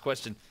really asked the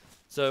question.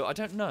 So, I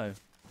don't know.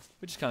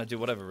 We just kind of do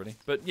whatever, really.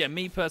 But yeah,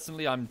 me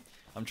personally, I'm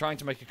trying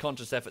to make a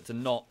conscious effort to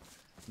not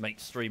make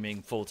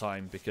streaming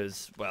full-time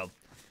because, well,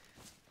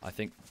 I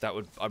think that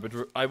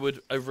I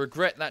would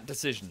regret that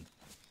decision.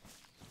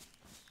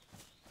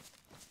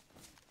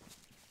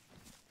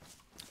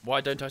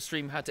 Why don't I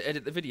stream how to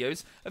edit the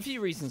videos? A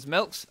few reasons,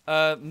 Melks.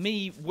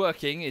 Me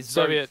working is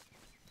Soviet.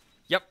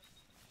 Yep.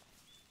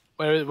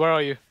 Where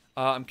are you?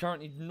 I'm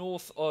currently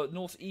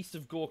northeast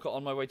of Gorka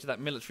on my way to that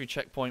military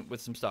checkpoint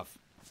with some stuff.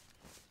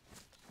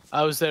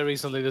 I was there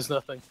recently. There's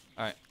nothing.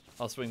 Alright,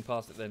 I'll swing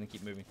past it then and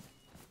keep moving.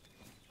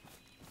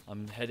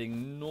 I'm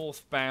heading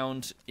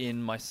northbound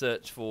in my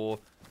search for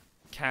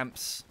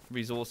camps,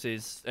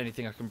 resources,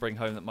 anything I can bring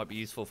home that might be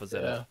useful for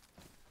Zeta.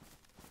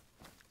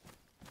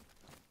 Yeah.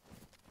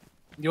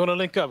 You want to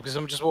link up? Because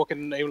I'm just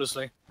walking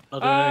aimlessly,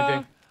 not doing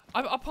anything.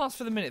 I'll pass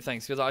for the minute,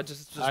 thanks, because I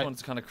just Alright. wanted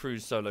to kind of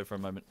cruise solo for a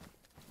moment.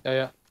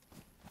 Yeah.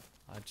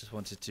 I just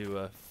wanted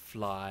to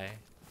fly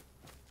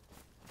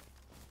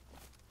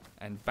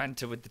and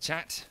banter with the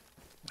chat.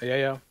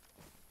 Yeah.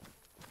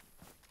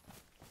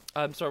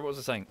 Sorry, what was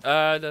I saying?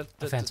 I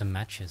found some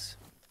matches.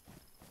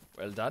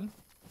 Well done.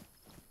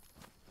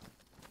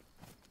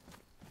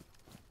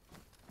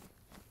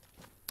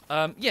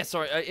 Yeah,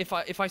 sorry.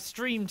 If I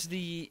streamed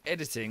the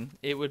editing,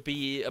 it would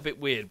be a bit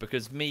weird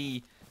because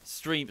me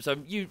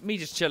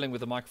just chilling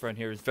with the microphone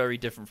here is very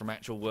different from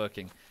actual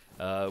working.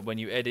 When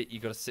you edit, you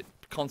got to sit,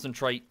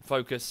 concentrate,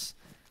 focus.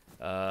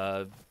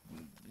 You're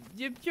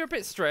a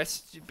bit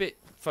stressed, a bit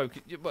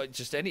focused. Well,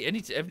 just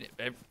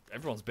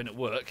everyone's been at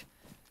work,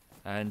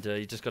 and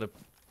you just got to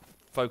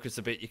focus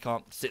a bit. You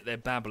can't sit there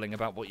babbling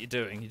about what you're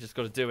doing. You just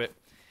got to do it.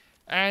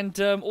 And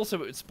also,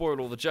 it would spoil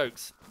all the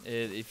jokes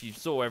if you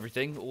saw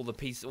everything, all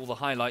the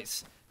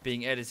highlights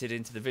being edited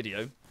into the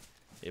video.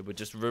 It would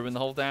just ruin the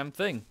whole damn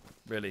thing.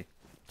 Really,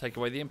 take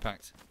away the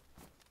impact.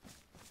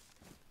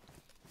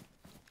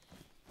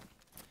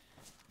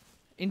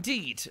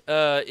 Indeed,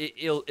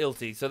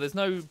 Ilty. So there's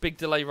no big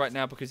delay right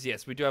now because,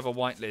 yes, we do have a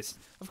whitelist.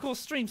 Of course,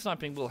 stream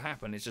sniping will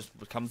happen. It just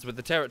comes with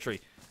the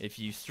territory if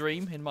you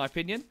stream, in my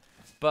opinion.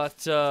 But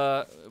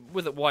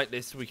with a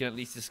whitelist, we can at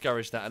least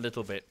discourage that a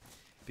little bit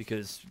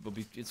because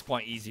it's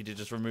quite easy to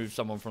just remove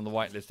someone from the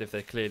whitelist if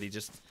they're clearly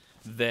just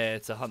there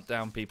to hunt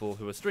down people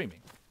who are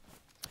streaming.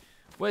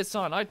 Where's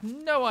Cyanide?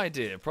 No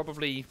idea.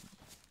 Probably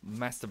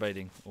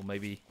masturbating or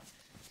maybe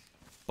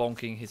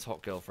bonking his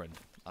hot girlfriend.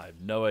 I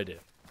have no idea.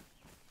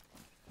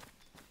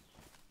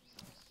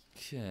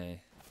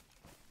 Okay.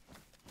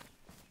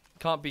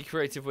 Can't be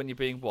creative when you're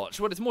being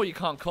watched. Well, it's more you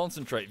can't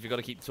concentrate if you've got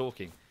to keep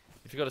talking.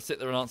 If you've got to sit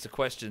there and answer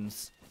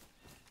questions.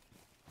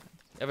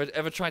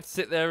 Ever tried to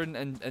sit there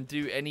and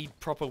do any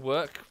proper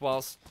work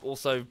whilst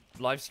also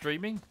live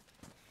streaming?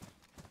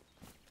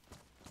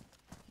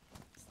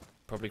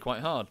 Probably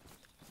quite hard.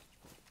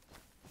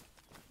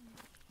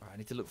 Right, I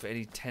need to look for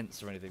any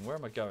tents or anything. Where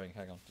am I going?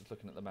 Hang on, just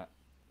looking at the map.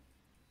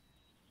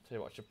 Tell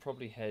you what, I should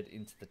probably head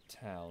into the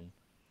town.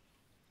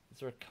 Is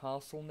there a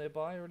castle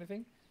nearby or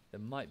anything? There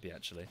might be,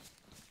 actually.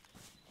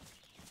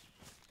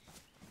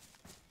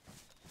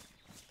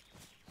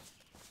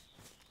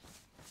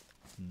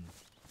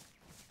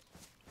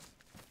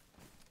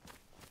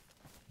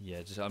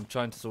 Yeah, I'm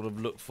trying to sort of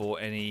look for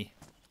any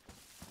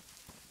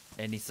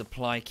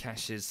supply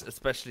caches,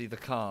 especially the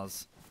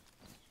cars.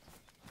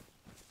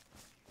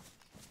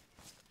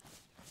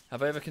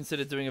 Have I ever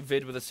considered doing a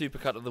vid with a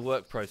supercut of the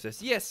work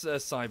process? Yes,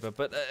 Cyber,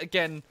 but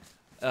again,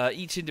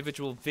 each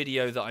individual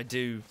video that I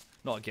do,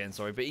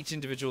 but each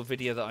individual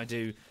video that I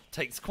do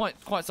takes quite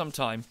some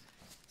time,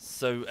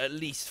 so at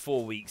least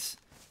 4 weeks.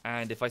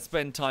 And if I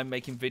spend time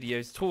making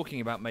videos, talking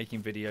about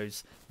making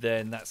videos,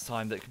 then that's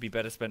time that could be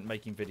better spent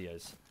making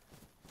videos.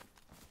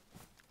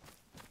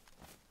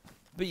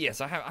 But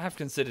yes, I have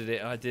considered it,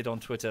 and I did on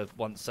Twitter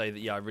once say that,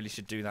 yeah, I really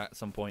should do that at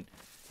some point.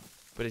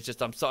 But it's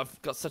just,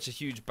 I've got such a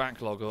huge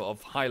backlog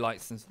of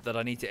highlights that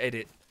I need to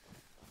edit.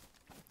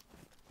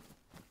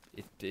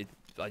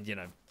 You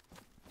know,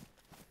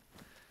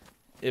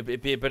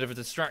 it'd be a bit of a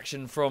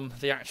distraction from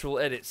the actual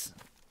edits.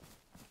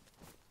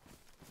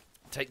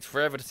 Takes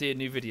forever to see a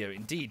new video.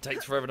 Indeed,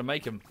 takes forever to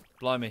make them.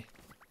 Blimey.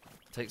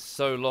 Takes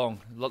so long.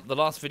 The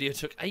last video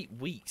took 8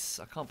 weeks.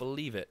 I can't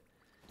believe it.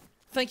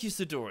 Thank you,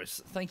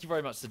 Sidoris. Thank you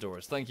very much,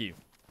 Sidoris. Thank you.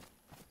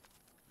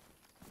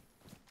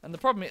 And the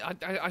problem is,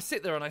 I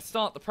sit there and I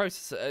start the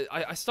process.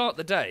 I start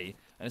the day,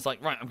 and it's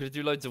like, right, I'm going to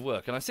do loads of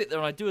work. And I sit there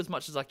and I do as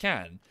much as I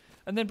can.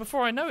 And then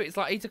before I know it, it's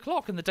like 8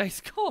 o'clock and the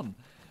day's gone.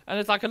 And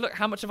it's like, look,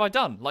 how much have I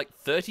done? Like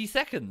 30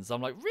 seconds.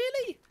 I'm like,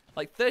 really?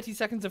 Like 30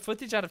 seconds of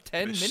footage out of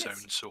 10 minutes? This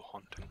sounds so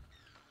haunting.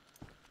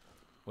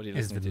 What are you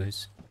Is listening the to?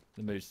 moose.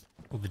 The moose.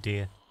 Or the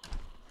deer.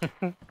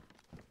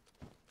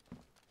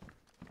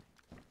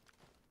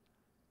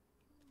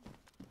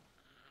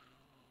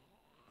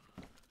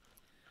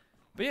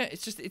 But yeah,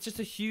 it's just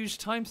a huge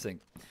time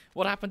sink.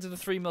 What happened to the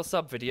 3 mil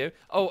sub video?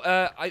 Oh,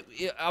 I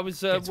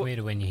was. It's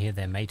weirder when you hear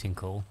their mating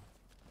call.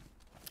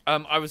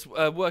 I was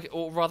working,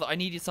 or rather, I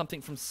needed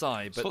something from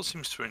Psy, but Slot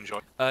seems to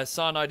enjoy.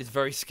 Cyanide is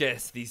very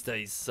scarce these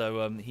days,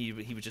 so he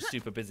was just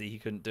super busy. He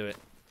couldn't do it.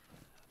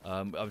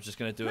 I was just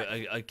gonna do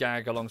a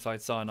gag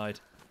alongside Cyanide,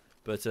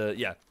 but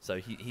yeah. So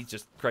he's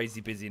just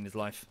crazy busy in his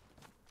life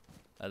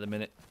at the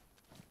minute.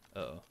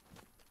 Uh-oh.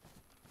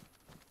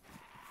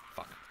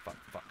 Fuck.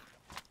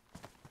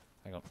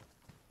 Hang on.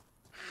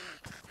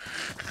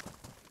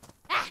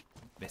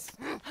 Miss.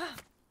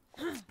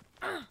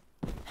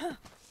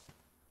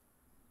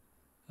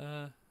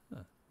 Huh.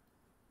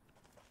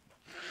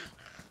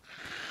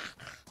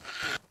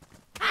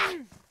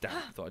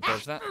 Damn, thought I'd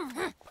dodge that.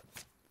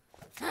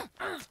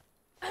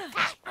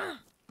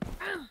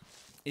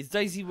 Is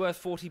DayZ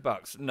worth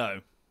 $40?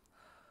 No.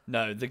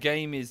 No, the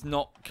game is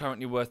not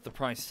currently worth the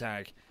price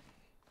tag.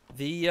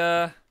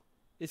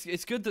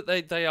 It's good that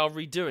they are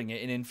redoing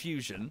it in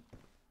Infusion.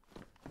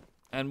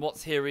 And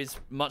what's here is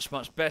much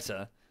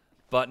better,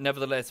 but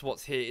nevertheless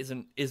what's here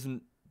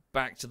isn't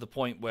back to the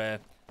point where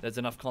there's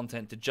enough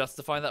content to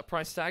justify that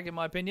price tag, in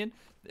my opinion.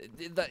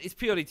 That is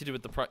purely to do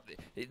with the price.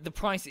 The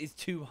price is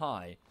too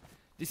high.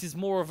 This is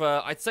more of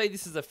a, I'd say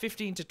this is a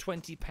 15 to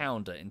 20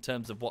 pounder in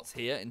terms of what's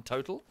here in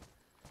total.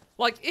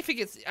 Like, if it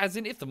gets, as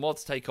in if the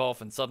mods take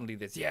off and suddenly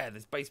there's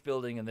base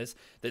building and there's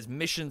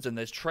missions and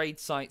there's trade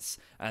sites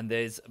and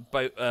there's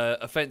both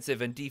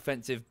offensive and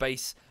defensive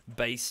based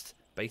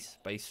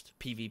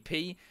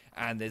PvP,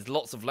 and there's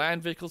lots of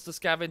land vehicles to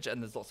scavenge,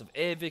 and there's lots of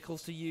air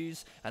vehicles to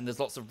use, and there's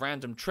lots of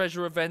random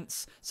treasure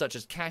events such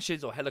as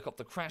caches or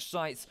helicopter crash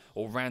sites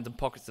or random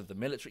pockets of the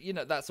military, you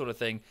know, that sort of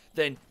thing,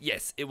 then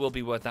yes, it will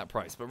be worth that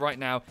price. But right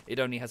now it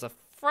only has a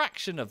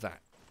fraction of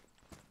that.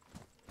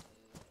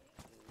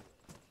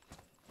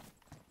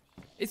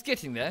 It's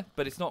getting there,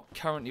 but it's not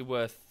currently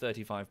worth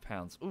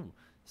 £35. Ooh,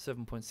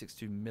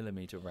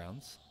 7.62mm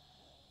rounds.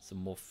 Some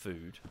more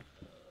food.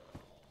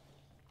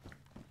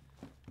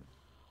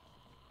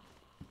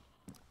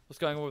 What's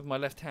going on with my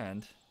left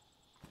hand?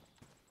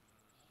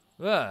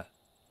 Ah.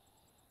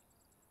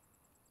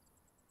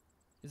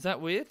 Is that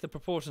weird? The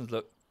proportions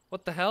look...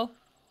 What the hell?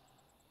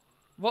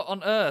 What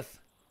on earth?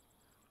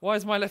 Why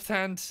is my left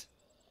hand...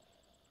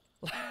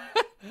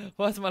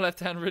 Why is my left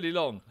hand really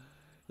long?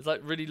 It's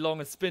like really long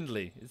and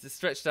spindly. Is it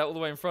stretched out all the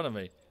way in front of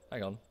me?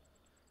 Hang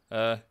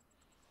on.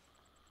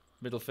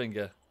 Middle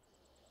finger.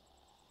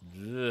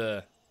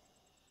 Ugh.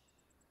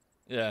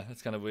 Yeah,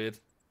 that's kind of weird.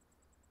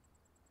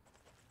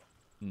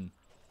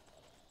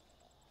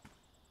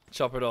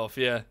 Chop it off,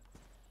 yeah.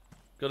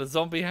 Got a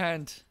zombie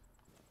hand.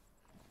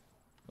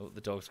 Oh,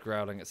 the dog's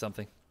growling at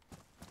something.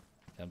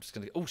 I'm just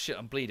gonna... Oh shit,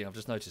 I'm bleeding. I've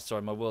just noticed.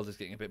 Sorry, my world is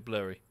getting a bit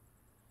blurry.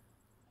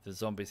 The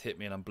zombies hit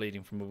me and I'm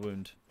bleeding from a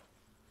wound.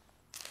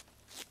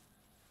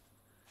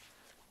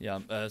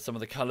 Yeah, some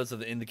of the colours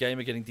in the game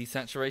are getting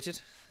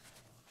desaturated.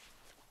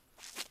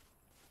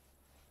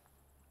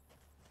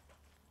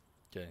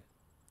 Okay.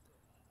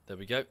 There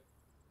we go.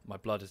 My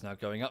blood is now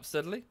going up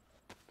steadily.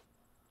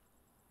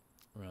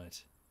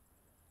 Right.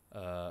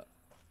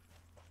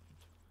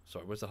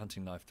 Sorry, where's the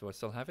hunting knife? Do I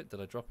still have it?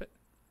 Did I drop it?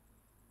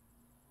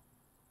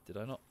 Did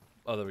I not?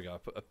 Oh, there we go.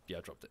 Yeah,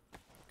 I dropped it.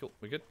 Cool,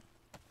 we're good.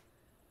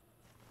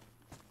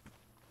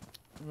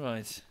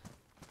 Right.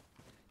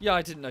 Yeah,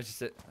 I didn't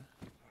notice it.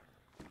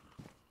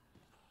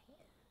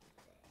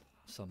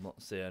 So I'm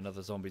not seeing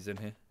another zombies in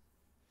here.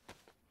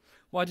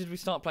 Why did we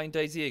start playing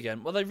DayZ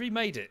again? Well, they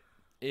remade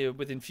it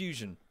with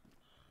Infusion.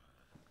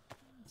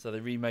 So they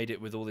remade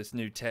it with all this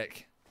new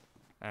tech.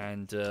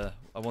 And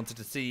I wanted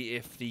to see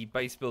if the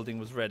base building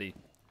was ready.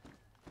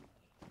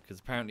 Because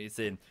apparently it's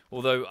in.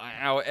 Although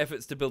our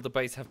efforts to build the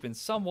base have been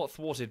somewhat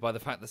thwarted by the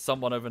fact that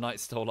someone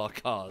overnight stole our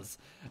cars.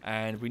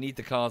 And we need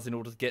the cars in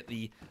order to get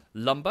the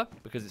lumber,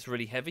 because it's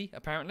really heavy,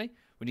 apparently.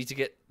 We need to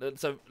get...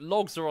 so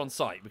logs are on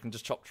site. We can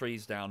just chop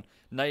trees down.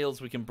 Nails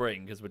we can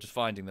bring, because we're just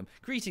finding them.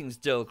 Greetings,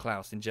 Dill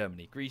Klaus in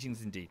Germany.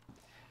 Greetings indeed.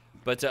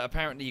 But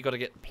apparently you got to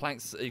get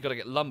planks... you got to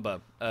get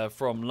lumber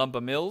from lumber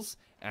mills.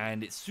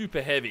 And it's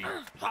super heavy.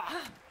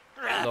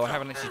 Though I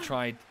haven't actually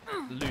tried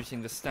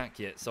looting the stack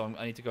yet, so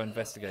I need to go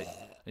investigate.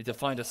 I need to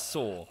find a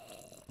saw.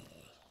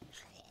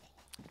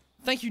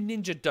 Thank you,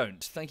 Ninja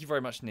Don't. Thank you very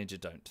much, Ninja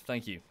Don't.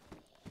 Thank you.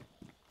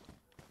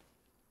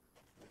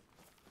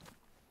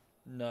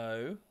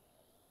 No.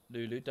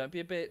 Lulu, don't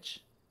be a bitch.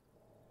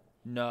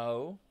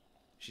 No.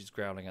 She's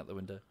growling out the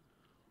window.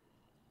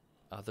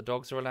 Other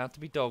dogs are allowed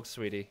to be dogs,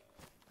 sweetie.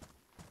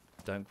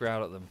 Don't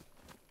growl at them.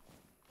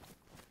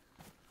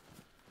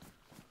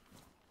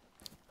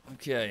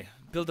 Okay,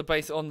 build a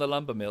base on the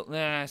lumber mill.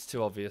 Nah, it's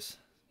too obvious.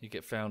 You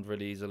get found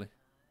really easily.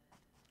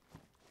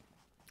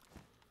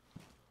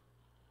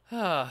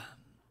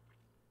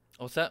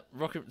 What's that?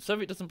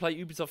 Soviet doesn't play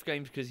Ubisoft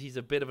games because he's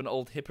a bit of an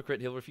old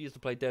hypocrite. He'll refuse to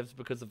play devs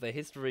because of their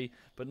history,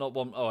 but not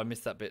one... Oh, I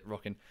missed that bit,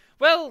 Rockin.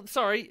 Well,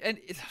 sorry, and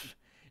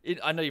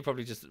I know you're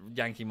probably just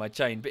yanking my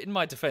chain, but in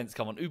my defense,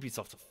 come on,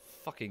 Ubisoft are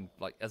fucking,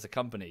 like, as a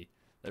company,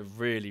 they're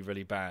really,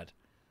 really bad.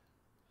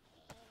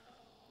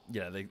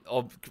 Yeah, they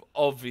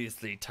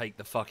obviously take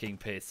the fucking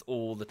piss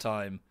all the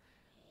time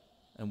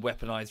and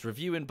weaponize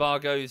review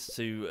embargoes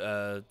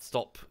to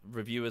stop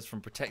reviewers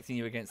from protecting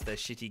you against their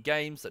shitty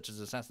games, such as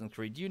Assassin's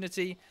Creed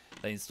Unity.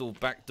 They install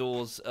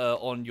backdoors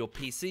on your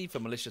PC for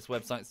malicious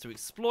websites to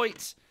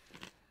exploit.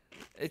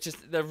 It's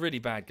just, they're really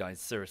bad guys,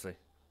 seriously.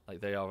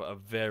 Like, they are a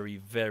very,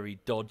 very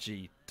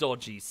dodgy,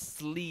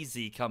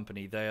 sleazy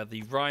company. They are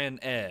the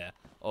Ryanair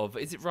of...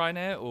 Is it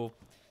Ryanair or...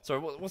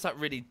 Sorry, what's that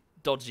really...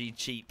 dodgy,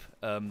 cheap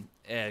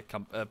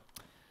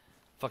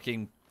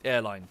fucking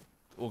airline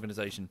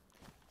organization.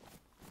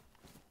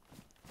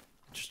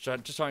 Just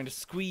trying to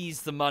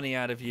squeeze the money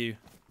out of you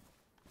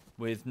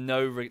with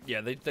no...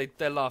 yeah,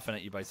 they're laughing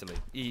at you, basically.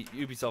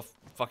 Ubisoft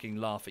fucking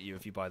laugh at you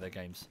if you buy their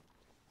games.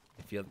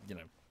 If you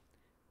know...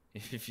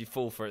 If you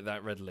fall for it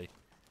that readily.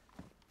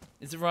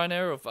 Is it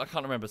Ryanair or... I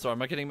can't remember. Sorry,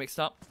 am I getting mixed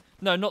up?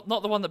 No, not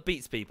the one that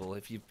beats people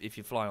if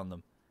you fly on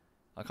them.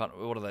 I can't...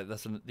 What are they?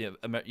 That's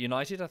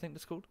United, I think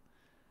that's called.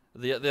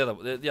 The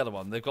other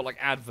one, they've got like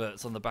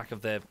adverts on the back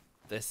of their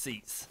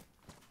seats.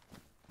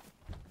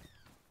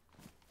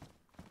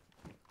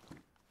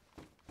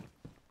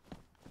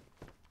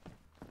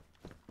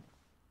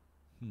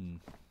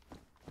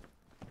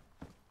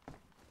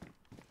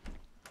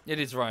 It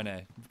is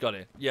Ryanair. Got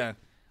it. Yeah,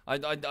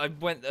 I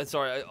went.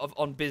 Sorry,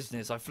 on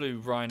business. I flew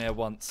Ryanair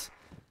once.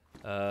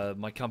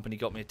 My company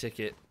got me a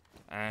ticket,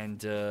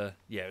 and yeah,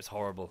 it was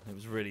horrible. It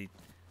was really,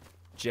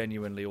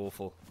 genuinely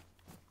awful.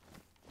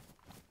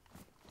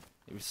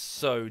 It was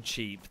so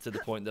cheap to the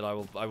point that I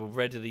will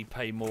readily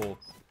pay more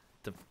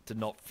to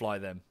not fly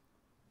them.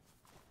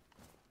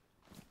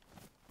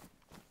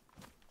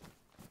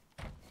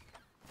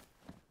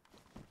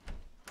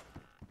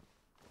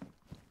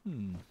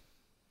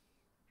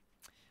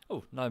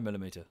 Oh,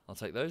 9mm. I'll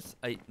take those.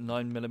 8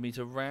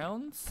 9mm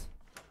rounds.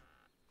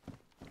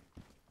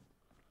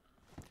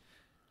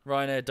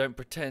 Ryanair don't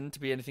pretend to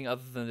be anything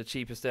other than the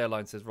cheapest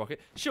airline, says Rocket.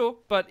 Sure,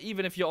 but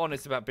even if you're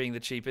honest about being the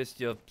cheapest,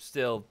 you're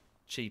still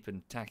cheap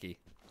and tacky.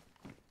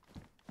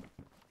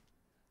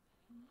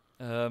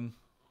 Right,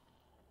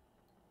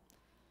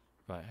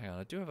 hang on.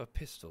 I do have a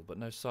pistol, but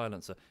no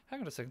silencer.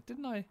 Hang on a second.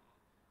 Didn't I?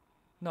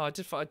 No, I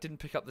didn't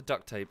pick up the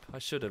duct tape. I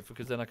should have,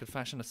 because then I could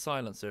fashion a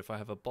silencer if I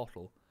have a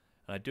bottle.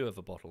 And I do have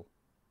a bottle.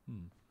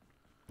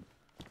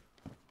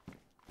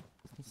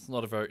 It's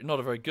not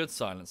a very good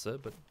silencer,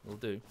 but it'll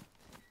do.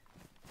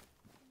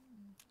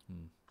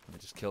 Let me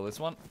just kill this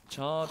one.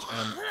 Charge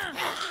and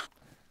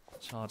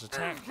charge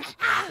attack.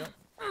 There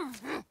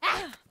we go.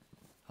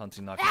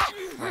 Hunting knife.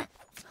 Is crap.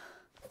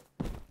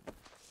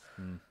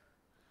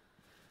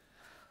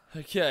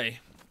 Okay.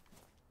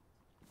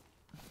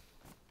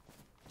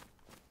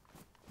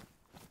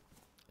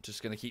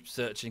 Just gonna keep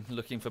searching,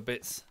 looking for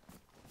bits.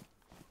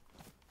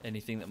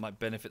 Anything that might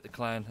benefit the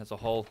clan as a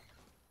whole.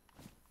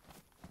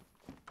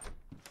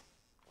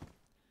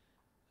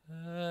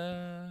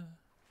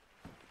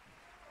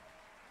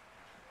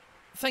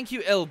 Thank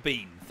you, L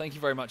Bean. Thank you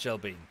very much, L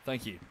Bean.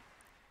 Thank you.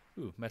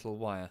 Ooh, metal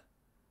wire.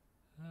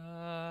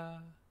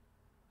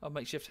 Oh,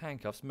 makeshift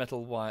handcuffs,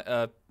 metal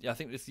wire. Yeah, I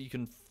think you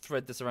can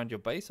thread this around your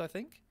base, I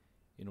think,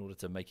 in order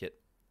to make it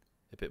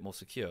a bit more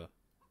secure.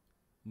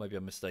 Maybe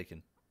I'm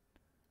mistaken.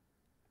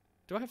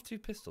 Do I have 2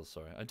 pistols?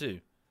 Sorry, I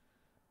do.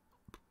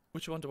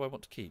 Which one do I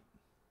want to keep?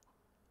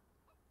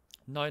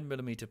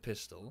 9mm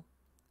pistol.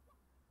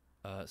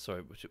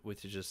 Sorry,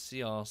 which is just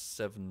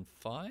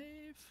CR75?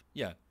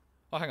 Yeah.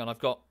 Oh, hang on, I've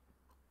got...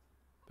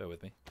 Bear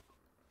with me.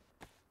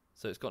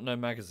 So it's got no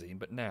magazine,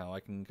 but now I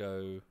can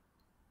go...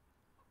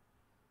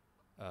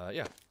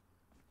 yeah.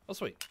 Oh,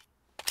 sweet.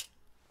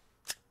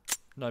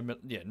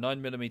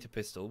 9mm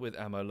pistol with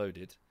ammo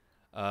loaded.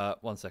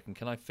 1 second,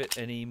 can I fit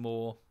any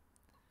more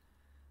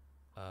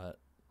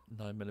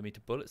 9mm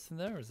bullets in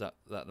there, or is that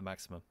the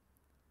maximum?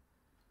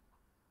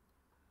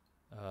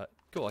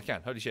 Cool, I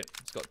can. Holy shit.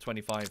 It's got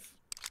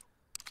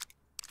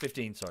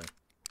 15, sorry.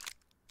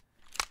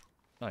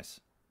 Nice.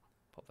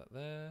 Pop that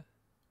there.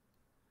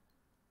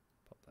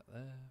 Pop that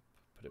there.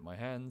 Put it in my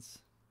hands.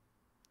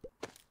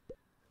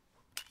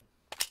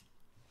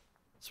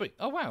 Sweet.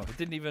 Oh, wow. It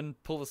didn't even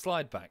pull the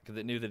slide back because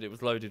it knew that it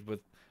was loaded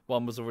with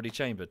one was already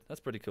chambered. That's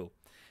pretty cool.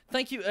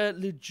 Thank you,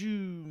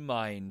 Leju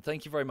Mine.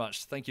 Thank you very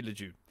much. Thank you,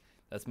 Leju.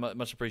 That's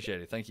much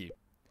appreciated. Thank you.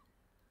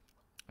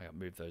 I got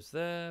move those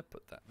there.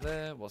 Put that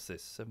there. What's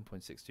this?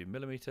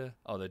 7.62mm.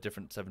 Oh, they're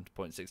different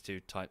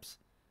 7.62 types.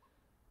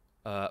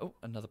 Oh,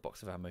 another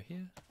box of ammo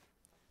here.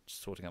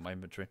 Just sorting out my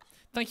inventory.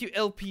 Thank you,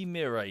 LP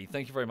Mirai.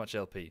 Thank you very much,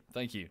 LP.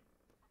 Thank you.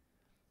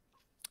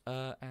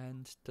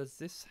 And does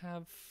this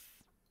have...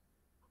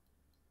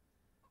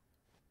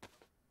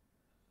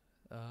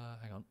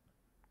 hang on.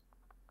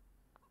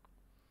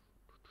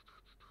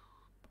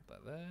 Put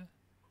that there.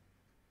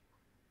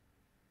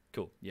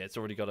 Cool. Yeah, it's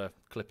already got a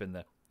clip in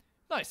there.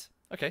 Nice.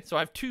 Okay, so I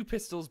have 2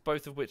 pistols,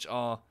 both of which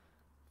are,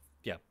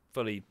 yeah,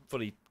 fully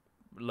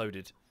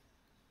loaded.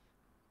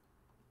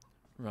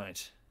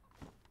 Right.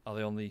 Are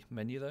they on the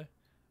menu, though?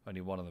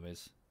 Only one of them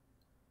is.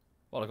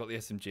 Well, I got the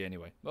SMG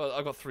anyway. Well,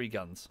 I got 3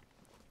 guns.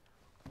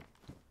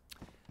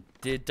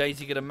 Did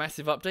DayZ get a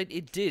massive update?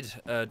 It did,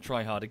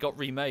 try hard. It got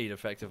remade,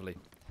 effectively.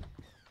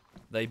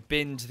 They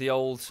binned the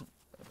old...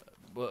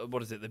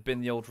 what is it? They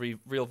binned the old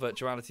real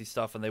virtuality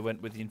stuff, and they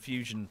went with the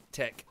infusion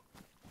tech.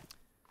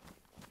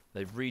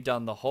 They've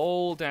redone the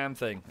whole damn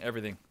thing.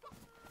 Everything.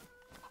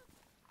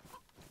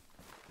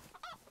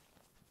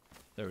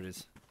 There it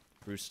is.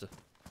 Rooster.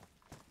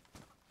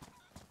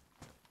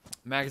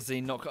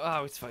 Magazine not...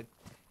 Oh, it's fine.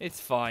 It's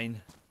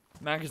fine.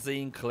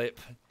 Magazine clip.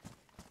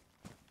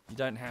 You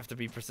don't have to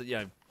be you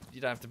know,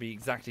 you don't have to be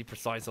exactly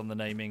precise on the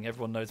naming.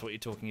 Everyone knows what you're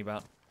talking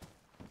about.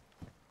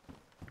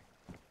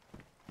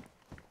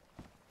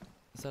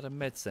 Is that a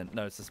med cent?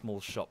 No, it's a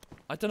small shop.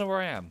 I don't know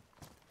where I am.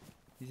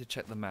 Need to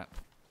check the map.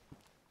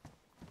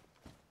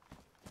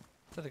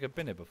 I don't think I've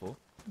been here before.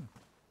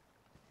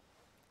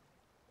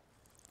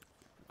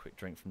 Quick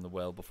drink from the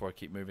well before I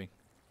keep moving.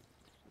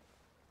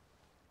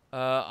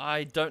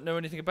 I don't know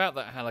anything about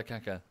that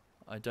Halakaka.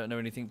 I don't know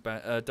anything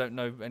about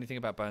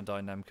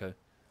Bandai Namco.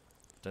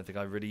 Don't think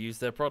I really use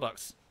their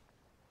products.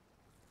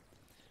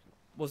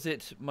 Was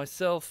it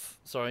myself?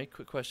 Sorry,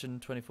 quick question.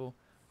 24.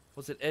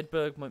 Was it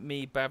Edberg,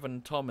 me, Bav,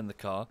 and Tom in the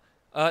car?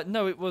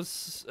 No, it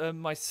was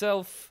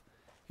myself.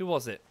 Who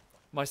was it?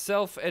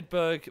 Myself,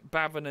 Edberg,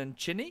 Bavin, and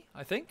Chinny,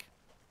 I think.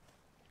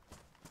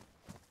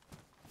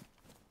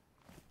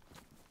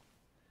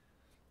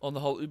 On the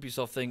whole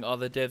Ubisoft thing, are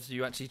there devs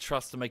you actually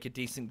trust to make a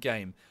decent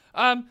game?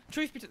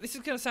 Truth be told, this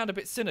is going to sound a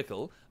bit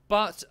cynical,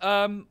 but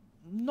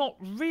not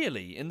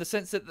really, in the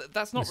sense that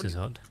that's not... This is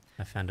odd.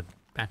 I found a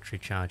battery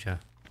charger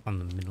on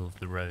the middle of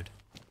the road.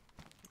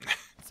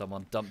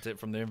 Someone dumped it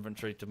from their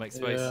inventory to make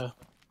space. Yeah.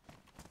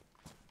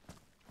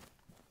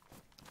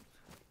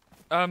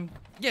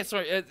 Yeah,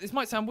 sorry. This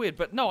might sound weird,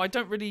 but no, I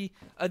don't really.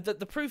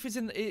 The proof is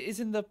in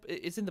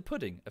the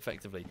pudding.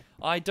 Effectively,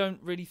 I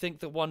don't really think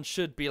that one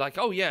should be like,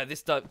 oh yeah,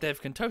 this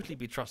dev can totally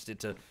be trusted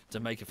to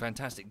make a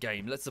fantastic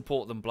game. Let's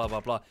support them. Blah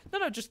blah blah.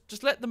 No,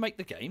 just let them make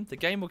the game. The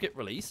game will get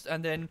released,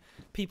 and then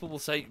people will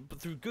say,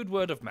 through good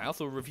word of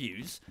mouth or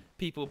reviews,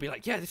 people will be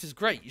like, yeah, this is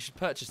great. You should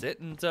purchase it,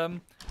 and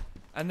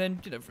then,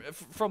 you know,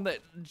 from there,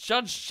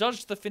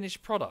 judge the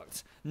finished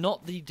product,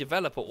 not the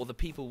developer or the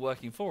people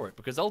working for it,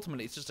 because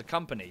ultimately it's just a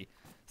company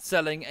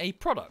selling a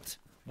product.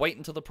 Wait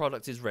until the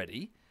product is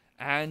ready,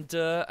 and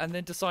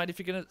then decide if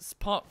you're going to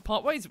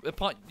part ways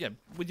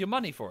with your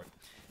money for it.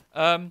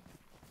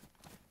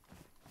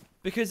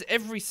 Because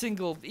every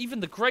single, even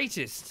the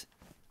greatest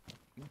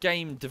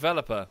game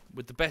developer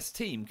with the best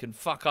team can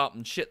fuck up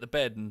and shit the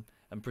bed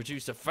and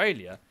produce a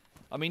failure.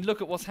 I mean,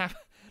 look at what's happened.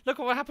 Look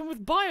at what happened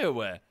with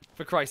BioWare,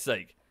 for Christ's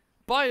sake.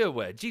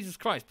 BioWare, Jesus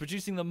Christ,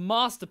 producing the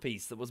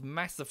masterpiece that was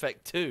Mass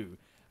Effect 2.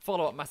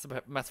 Follow-up Mass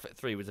Effect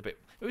 3 was a bit...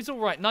 It was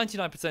alright,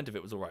 99% of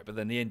it was alright, but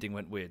then the ending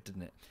went weird,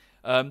 didn't it?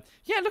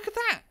 Yeah, look at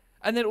that!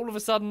 And then all of a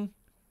sudden,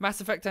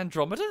 Mass Effect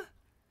Andromeda?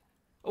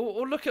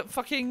 Or look at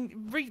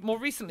fucking... more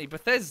recently,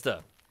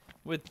 Bethesda.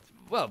 With...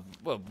 Well,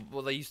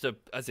 they used to...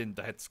 As in,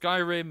 they had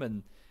Skyrim,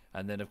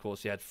 and then, of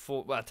course, you had...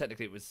 Well,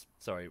 technically it was...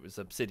 Sorry, it was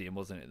Obsidian,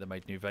 wasn't it, that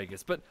made New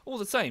Vegas. But all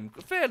the same,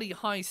 fairly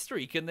high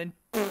streak, and then...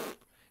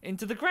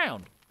 into the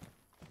ground.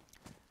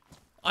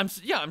 I'm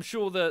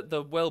sure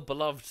the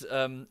well-beloved...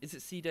 is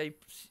it CD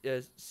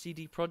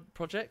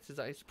Projekt? Is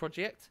that its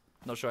project?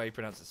 Not sure how you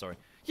pronounce it, sorry.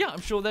 Yeah,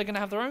 I'm sure they're going to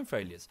have their own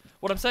failures.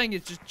 What I'm saying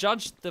is just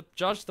judge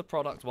the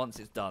product once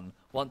it's done,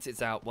 once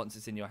it's out, once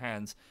it's in your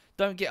hands.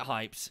 Don't get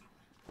hyped.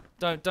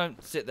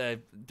 Don't sit there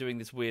doing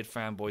this weird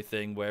fanboy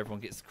thing where everyone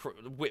gets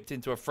whipped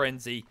into a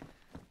frenzy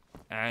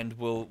and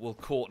will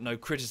court no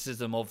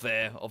criticism of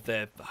their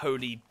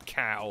holy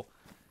cow.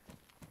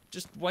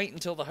 Just wait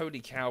until the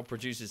holy cow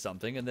produces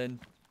something and then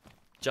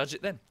judge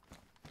it then.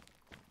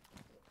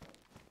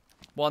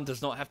 One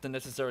does not have to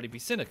necessarily be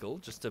cynical,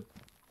 just to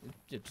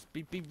just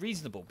be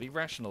reasonable, be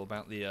rational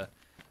about the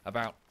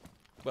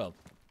well,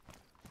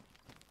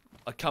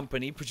 a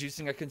company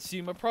producing a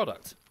consumer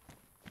product.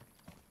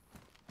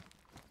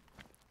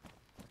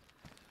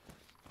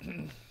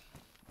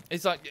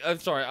 It's like, I'm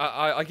sorry,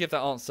 I give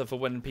that answer for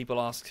when people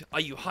ask, are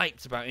you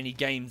hyped about any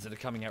games that are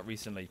coming out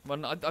recently?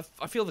 When I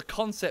feel the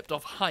concept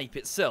of hype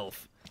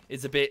itself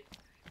is a bit,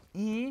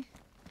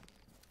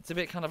 it's a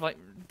bit kind of like,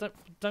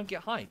 don't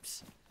get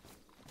hypes.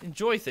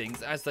 Enjoy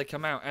things as they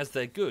come out, as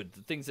they're good,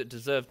 the things that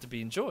deserve to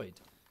be enjoyed.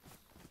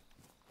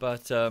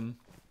 But,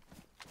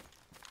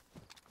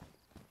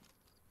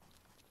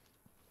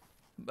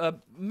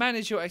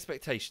 manage your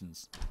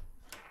expectations.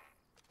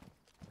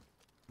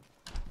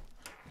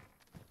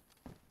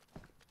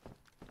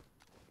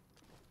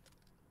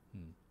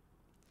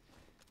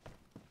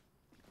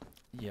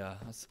 Yeah,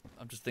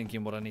 I'm just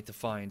thinking what I need to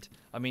find.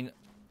 I mean,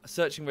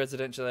 searching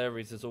residential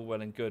areas is all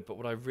well and good, but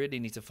what I really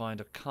need to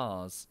find are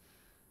cars.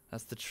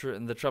 That's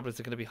and the trouble is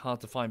they're going to be hard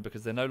to find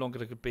because they're no longer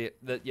going to be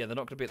they're not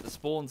going to be at the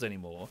spawns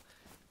anymore.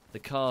 The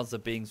cars are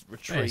being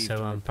retrieved. Yeah,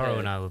 so Paro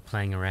and I were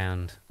playing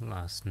around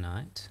last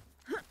night.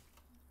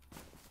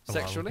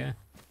 Sexually?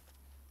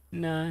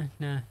 No,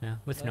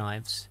 with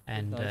knives,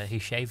 and he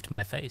shaved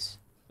my face.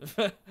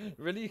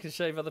 Really? You can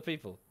shave other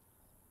people?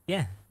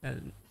 Yeah,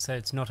 so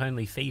it's not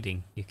only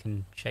feeding, you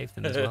can shave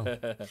them as well.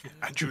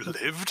 And you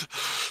lived?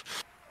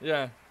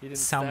 Yeah, he didn't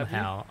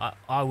Somehow,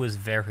 I was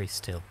very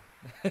still.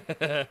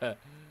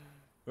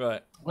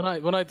 Right.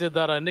 When I did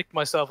that, I nicked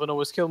myself and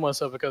almost killed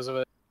myself because of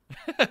it.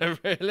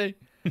 Really?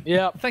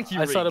 Yeah. Thank you,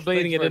 I started Reek.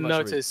 bleeding Thank and you didn't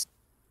very much, notice.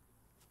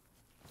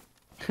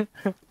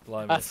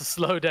 Blimey. That's a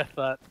slow death,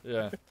 that.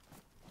 Yeah.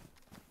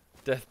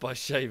 Death by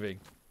shaving.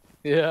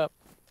 Yeah.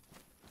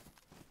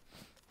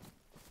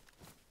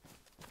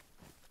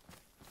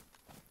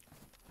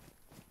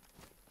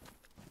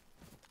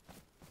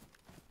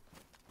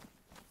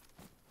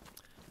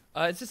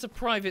 Is this a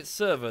private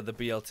server, the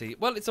BLT?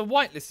 Well, it's a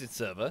whitelisted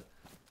server,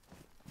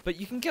 but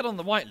you can get on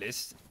the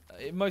whitelist.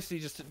 It mostly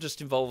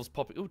just involves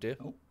popping. Oh dear.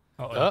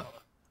 Oh,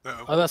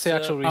 that's the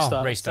actual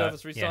restart. Restart.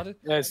 Server's restarted.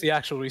 Yeah, it's the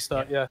actual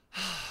restart. Yeah.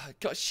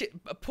 God, shit.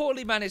 A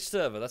poorly managed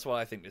server. That's what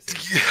I think this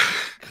is.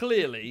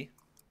 Clearly,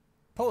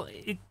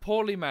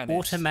 poorly managed.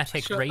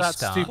 Automatic Shut that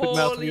restart. stupid mouth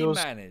of Poorly yours.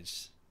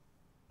 managed.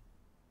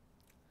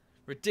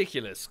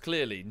 Ridiculous.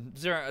 Clearly,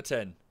 0 out of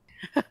 10.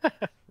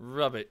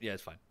 Rub it. Yeah,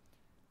 it's fine.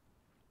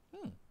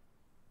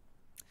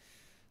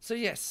 So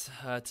yes,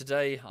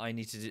 today I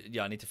need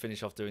to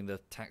finish off doing the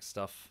tax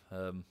stuff.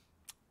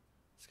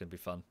 It's gonna be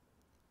fun,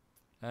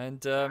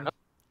 and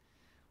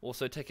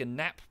also take a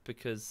nap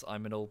because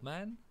I'm an old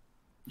man.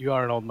 You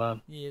are an old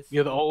man. Yes.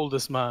 You're the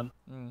oldest man.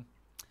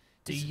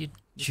 Do your Need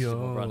to do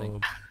more running.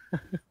 job.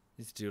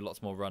 Need to do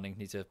lots more running.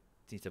 Need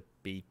to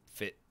be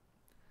fit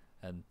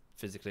and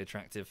physically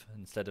attractive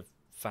instead of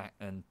fat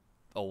and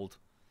old.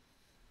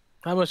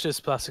 How much is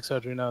plastic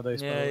surgery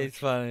nowadays? Yeah, it's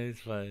fine. It's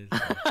fine.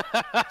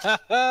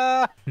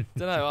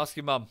 Don't know. Ask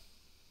your mum.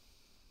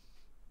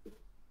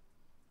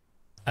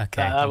 Okay.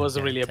 That I'm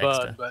wasn't gonna really a text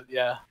burn, her. but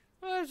yeah.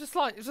 Well, it's just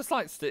like you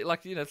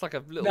know, it's like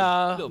a little.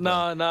 No. little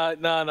burn.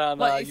 No.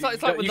 Like, it's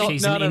like when the-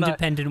 She's an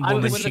independent I'm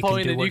woman. She can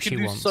disappointed. do You what can she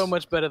do wants. so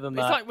much better than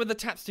It's that. like when the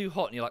tap's too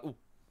hot and you're like, ooh.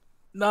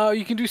 No,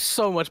 you can do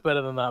so much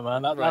better than that,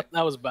 man. Right.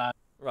 That was bad.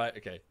 Right.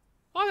 Okay.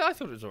 I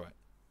thought it was alright.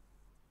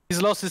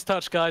 He's lost his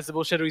touch, guys. The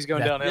bullshittery's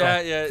going That- downhill.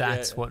 Yeah.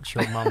 That's what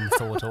your mum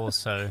thought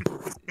also.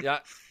 Yeah.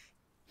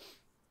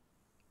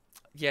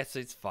 Yes,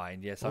 it's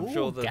fine. Yes, I'm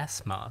sure Ooh, the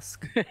gas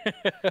mask.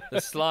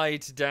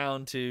 slide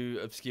down to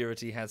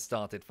obscurity has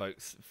started,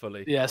 folks.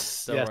 Fully.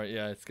 Yes. Don't yes. worry.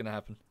 Yeah, it's gonna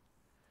happen.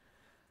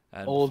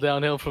 And All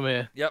downhill from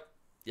here. Yep.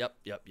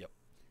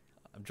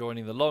 I'm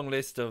joining the long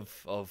list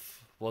of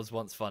was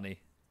once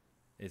funny.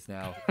 is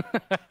now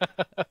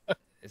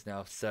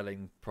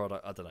selling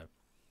product. I don't know.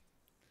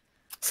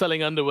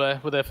 Selling underwear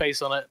with their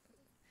face on it.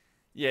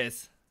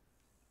 Yes.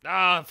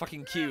 Ah,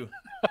 fucking Q.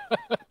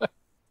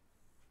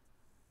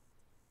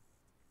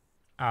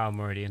 Ah,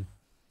 Meridian.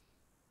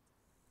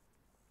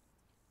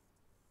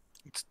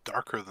 It's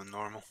darker than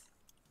normal.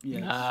 Yeah.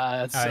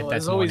 Nah, it's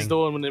that's always morning.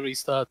 dawn when it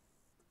restarts.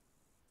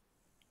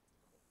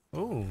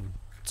 Ooh,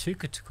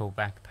 Tukatical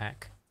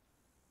backpack.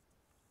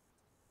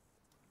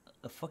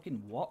 A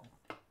fucking what?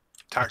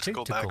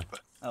 Tactical tactical. backpack.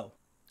 Oh.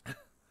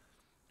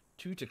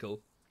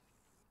 Tuticle.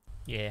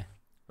 Yeah,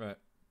 Right.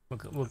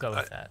 we'll go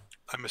with that.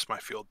 I miss my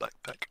field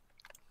backpack.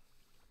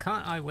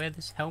 Can't I wear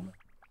this helmet?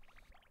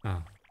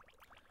 Oh,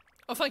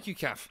 Oh, thank you,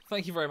 Caf.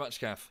 Thank you very much,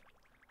 Caf.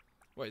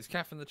 Wait, is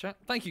Caf in the chat?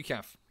 Thank you,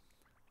 Caf.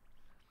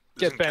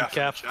 Get Isn't bent, Calf on the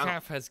Calf. channel?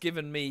 Caf has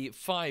given me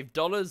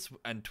 $5,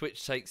 and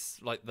Twitch takes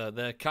like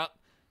their cut.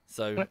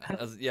 So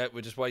yeah,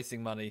 we're just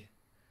wasting money,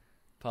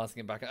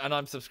 passing it back. And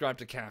I'm subscribed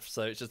to Caf,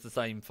 so it's just the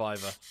same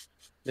 $5.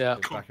 Yeah.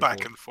 Goes Go back back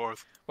and and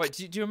forth. Wait,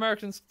 do you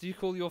Americans? Do you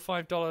call your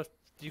 $5?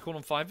 Do you call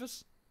them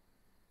fivers?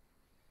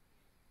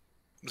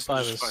 It's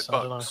Fivers, just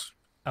I don't know. $5.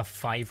 a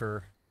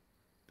fiver.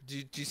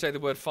 Do you say the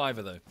word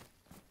fiver though?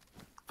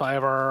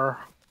 Fiverr.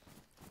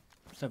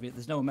 Soviet,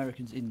 there's no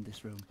Americans in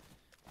this room.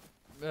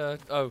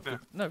 Oh Yeah.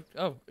 no.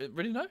 Oh,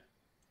 really no?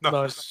 No,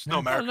 No, it's no no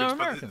Americans, but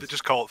Americans. they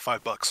just call it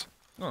 $5.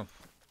 Oh.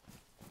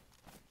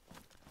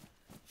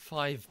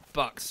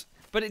 $5.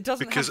 But it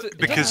doesn't Because have to, it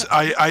because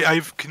doesn't have-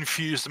 I've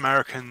confused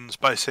Americans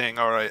by saying,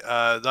 all right,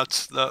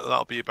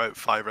 that'll be about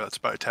 $5, that's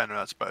about a 10, or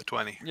that's about a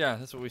 20. Yeah,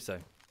 that's what we say.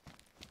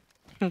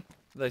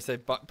 They say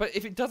but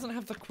if it doesn't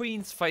have the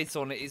Queen's face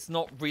on it, it's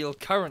not real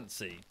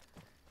currency.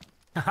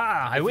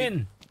 Haha, I you-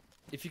 win!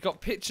 If you've got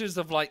pictures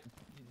of like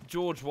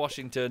George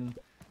Washington,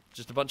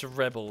 just a bunch of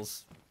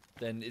rebels,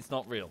 then it's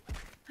not real.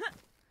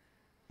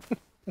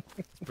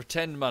 It's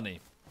pretend money.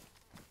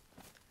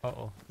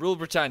 Uh-oh. Rule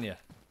Britannia.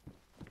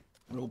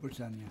 Rule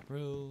Britannia.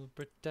 Rule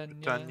Britannia.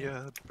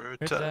 Britannia,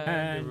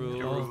 Britannia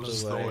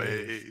rules the way.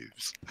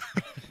 waves.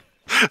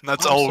 And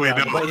that's all we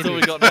Amsterdam, know. That's all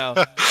we got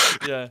now.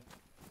 Yeah.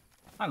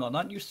 Hang on,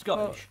 aren't you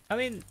Scottish? I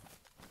mean,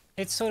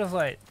 it's sort of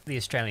like the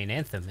Australian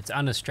anthem. It's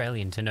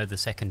un-Australian to know the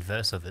second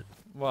verse of it,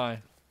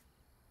 Why?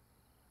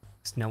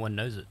 'cause no one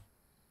knows it.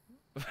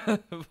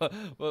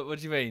 what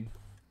do you mean?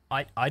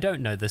 I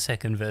don't know the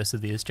second verse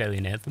of the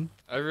Australian anthem.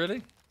 Oh,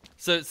 really?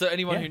 So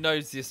anyone Yeah. who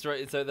knows the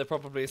Australian, so they're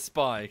probably a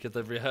spy because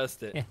they've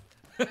rehearsed it. Yeah.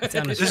 It's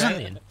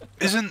un-Australian.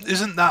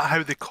 Isn't that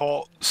how they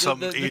caught some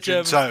the German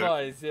agents out?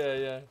 spies,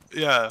 yeah.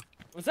 Yeah.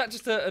 Was that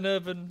just an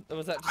urban? Or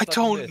was that? Just I like a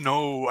don't myth?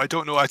 know. I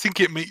don't know. I think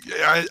it may.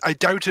 I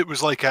doubt it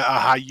was like a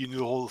aha, you know,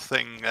 the whole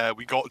thing.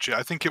 We got you.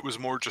 I think it was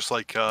more just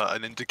like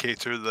an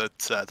indicator that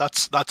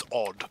that's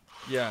odd.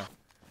 Yeah.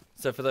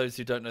 So for those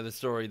who don't know the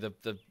story, the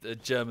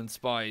German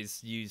spies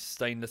used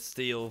stainless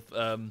steel,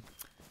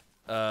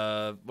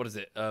 what is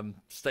it?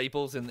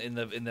 Staples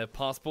in their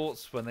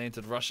passports when they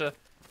entered Russia,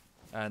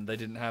 and they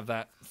didn't have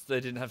that. They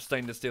didn't have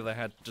stainless steel. They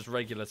had just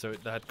regular. So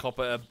they had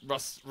copper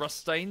rust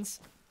stains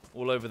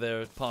all over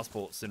their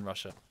passports in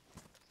Russia.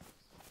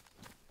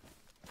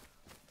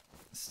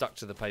 Stuck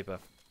to the paper.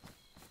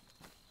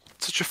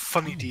 Such a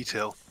funny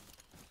detail.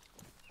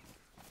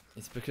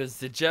 It's because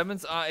the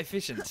Germans are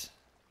efficient.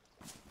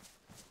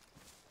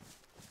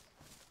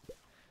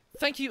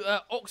 Thank you,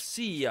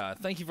 Oxia.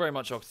 Thank you very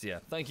much,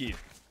 Oxia. Thank you.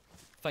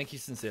 Thank you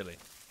sincerely.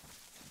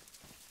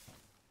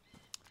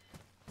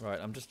 Right,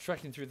 I'm just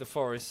trekking through the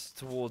forest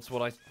towards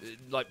what I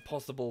like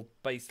possible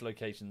base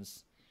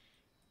locations.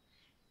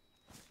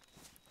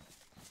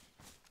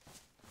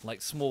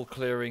 Like small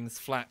clearings,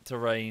 flat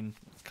terrain,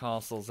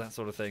 castles, that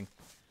sort of thing.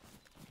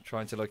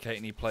 Trying to locate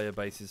any player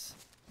bases.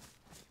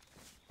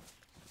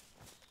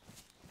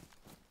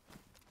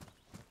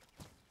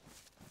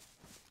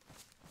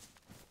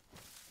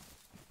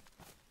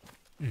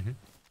 Mm-hmm.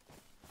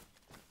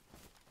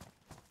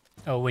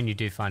 Oh, when you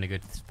do find a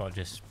good spot,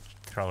 just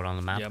throw it on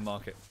the map. Yeah,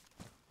 mark it.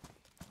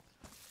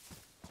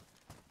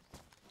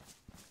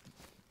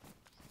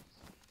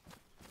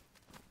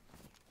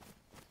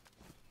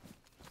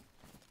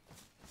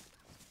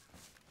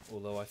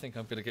 Although I think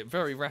I'm going to get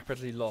very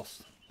rapidly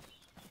lost.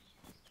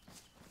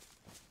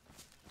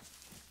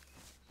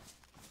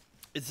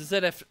 Is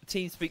the ZF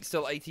TeamSpeak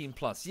still 18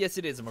 plus? Yes,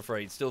 it is. I'm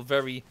afraid still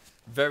very,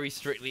 very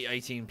strictly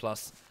 18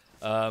 plus.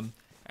 Sorry,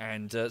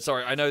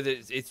 I know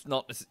that it's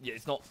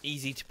not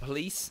easy to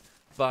police,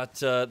 but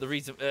the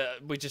reason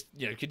we just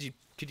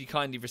could you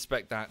kindly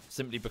respect that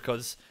simply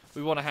because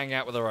we want to hang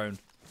out with our own.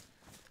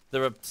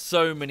 There are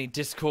so many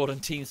Discord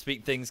and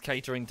TeamSpeak things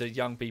catering to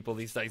young people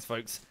these days,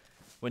 folks.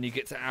 When you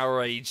get to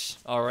our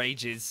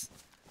ages,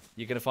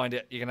 you're gonna find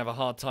it. You're gonna have a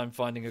hard time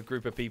finding a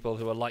group of people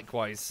who are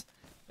likewise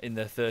in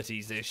their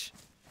 30s-ish.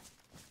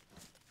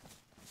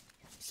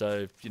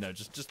 So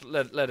just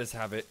let us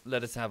have it.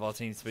 Let us have our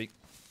TeamSpeak.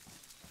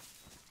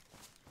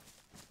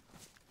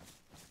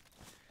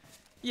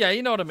 Yeah,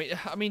 you know what I mean.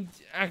 I mean,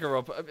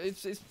 Agarob,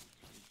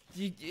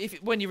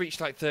 when you reach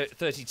like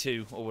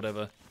 32 or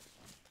whatever,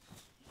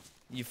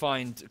 you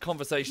find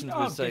conversations You know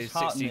with, how say,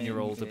 disheartening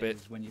 16-year-olds a it bit.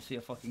 is when you see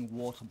a fucking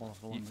water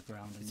bottle on the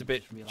ground. And it's you a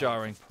bit just realise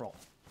jarring. It's a prop.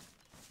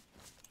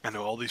 I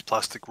know all these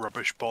plastic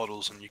rubbish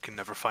bottles, and you can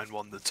never find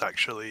one that's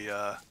actually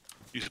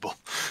usable.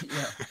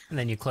 Yeah. And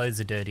then your clothes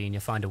are dirty and you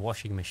find a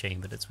washing machine,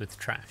 but it's with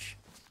trash.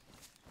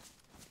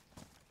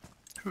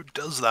 Who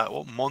does that?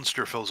 What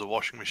monster fills a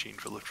washing machine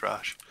full of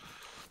trash?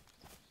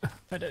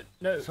 I don't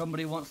know.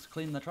 Somebody wants to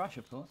clean the trash,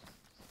 of course.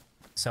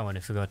 Someone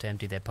who forgot to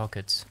empty their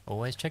pockets.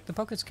 Always check the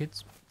pockets,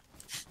 kids.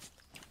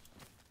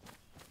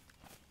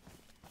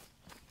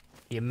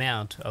 The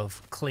amount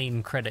of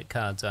clean credit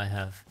cards I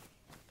have.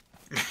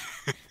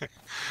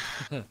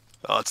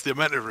 Oh, it's the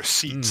amount of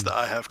receipts that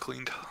I have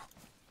cleaned.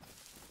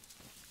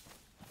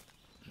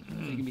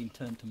 They can be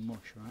turned to mush,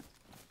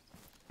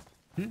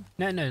 right?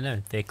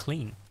 No. They're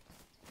clean.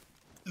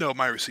 No,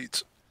 my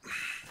receipts.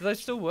 Do they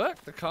still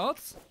work, the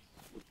cards?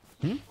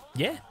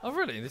 Yeah. Oh,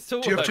 really? They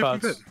still Do you have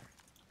work? chip and pin?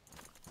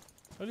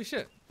 Holy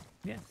shit.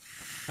 Yeah.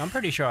 I'm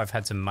pretty sure I've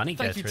had some money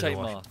Thank go you, through the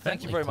wash. Tamar.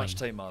 Thank you very much,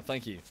 Clean. Tamar.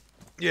 Thank you.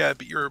 Yeah,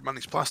 but your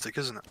money's plastic,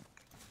 isn't it?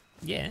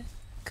 Yeah.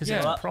 Because Yeah.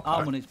 it's Well, proper.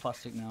 our money's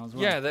plastic now as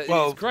well. Yeah,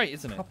 Well- it's great,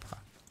 isn't it? proper.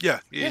 Yeah.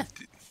 Yeah.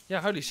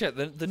 Yeah, holy shit.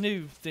 The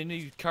new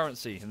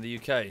currency in the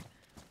UK.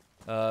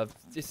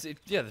 It's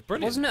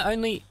brilliant. Wasn't it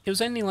only? It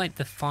was only like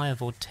the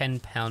 £5 or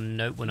 £10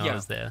 note when I Yeah.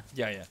 was there.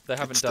 Yeah. They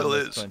haven't still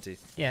done the is. 20.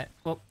 Yeah.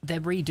 Well,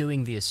 they're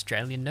redoing the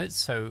Australian notes,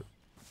 so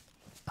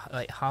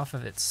like half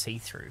of it's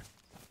see-through.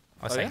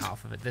 I Oh, say yeah?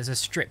 half of it. There's a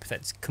strip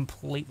that's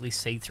completely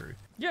see-through.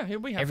 Yeah, here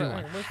we have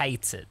Everyone that.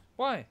 hates it.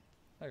 Why?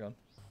 Hang on.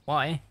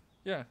 Why?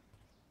 Yeah.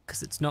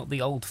 Because it's not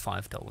the old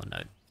 $5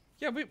 note.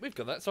 Yeah, we've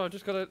got that. So I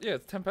just got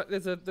it's 10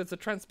 there's a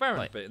transparent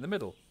Right. bit in the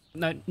middle.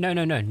 No,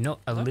 not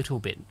a little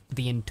bit.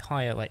 The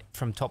entire, like,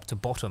 from top to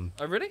bottom,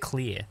 Oh, really?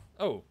 clear.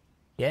 Oh,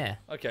 Yeah.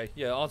 okay.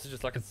 Yeah, ours is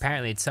just like a...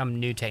 Apparently it's some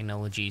new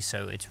technology,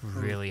 so it's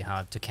really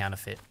hard to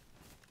counterfeit.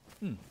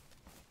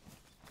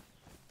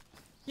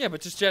 Yeah,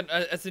 but just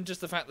as in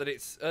just the fact that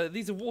it's...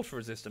 these are water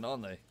resistant,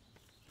 aren't they?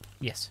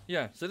 Yes.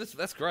 Yeah, so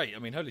that's great. I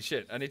mean, holy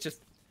shit. And it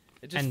just...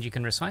 And you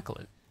can recycle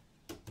it.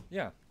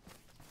 Yeah.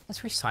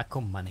 Let's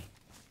recycle money.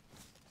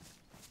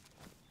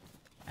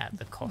 At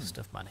the cost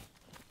of money.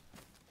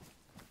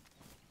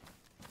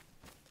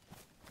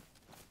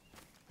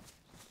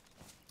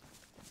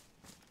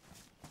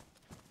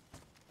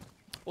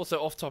 Also,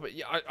 off topic,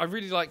 yeah, I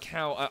really like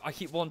how I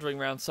keep wandering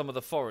around some of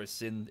the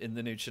forests in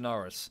the new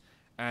Chinaris,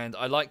 and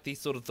I like these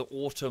sort of the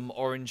autumn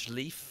orange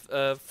leaf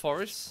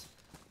forests.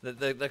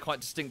 They're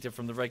quite distinctive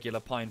from the regular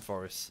pine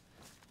forests.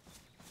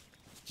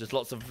 Just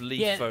lots of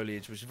leaf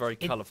foliage, which is very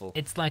colourful.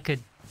 It's like a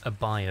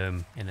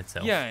biome in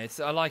itself. Yeah,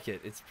 I like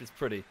it. It's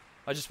pretty.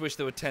 I just wish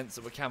there were tents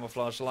that were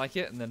camouflaged like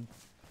it, and then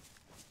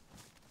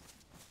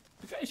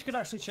You could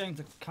actually change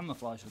the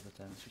camouflage of the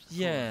tents. Which is cool,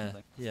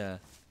 yeah.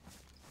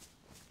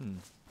 something.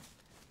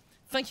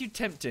 Thank you,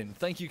 Temptin.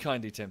 Thank you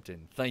kindly, Temptin.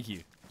 Thank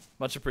you.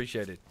 Much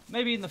appreciated.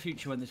 Maybe in the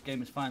future when this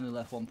game is finally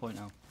left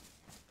 1.0.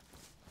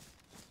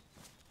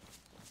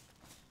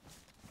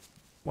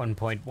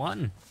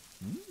 1.1.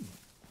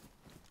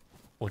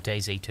 Or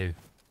DayZ 2.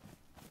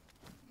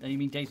 You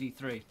mean DayZ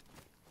 3?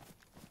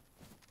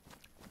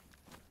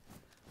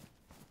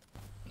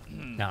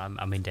 No,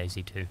 I'm in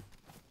DayZ 2.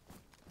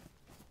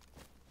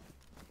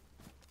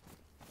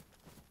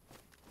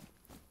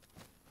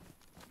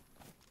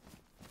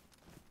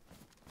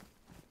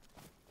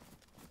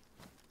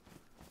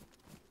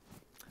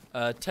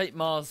 Tate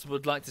Mars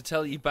would like to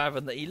tell you,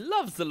 Bavin, that he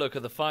loves the look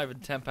of the £5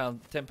 and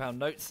 £10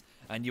 notes,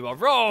 and you are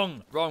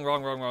wrong.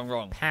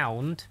 Wrong.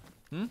 Pound?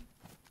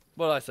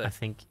 What did I say? I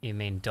think you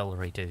mean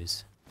dollary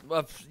dues.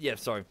 Yeah,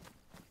 sorry.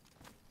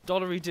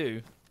 Dollary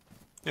do.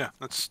 Yeah,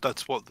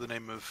 that's what the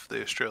name of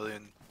the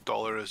Australian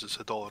dollar is. It's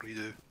a dollary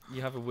do.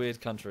 You have a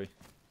weird country.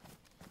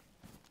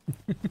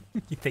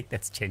 You think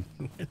that's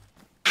genuine?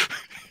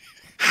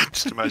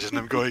 Just imagine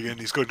him going in.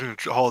 He's going on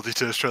a holiday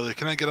to Australia.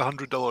 Can I get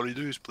 $100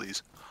 dues,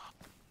 please?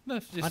 No,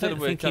 it's I still a don't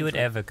weird think country. you would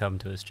ever come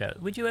to Australia.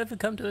 Would you ever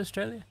come to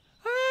Australia?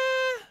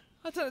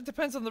 I don't. It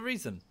depends on the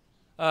reason.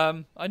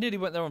 I nearly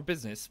went there on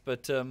business,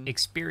 but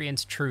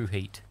Experience true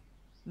heat.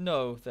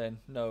 no.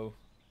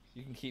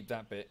 You can keep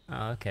that bit.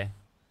 Oh, okay.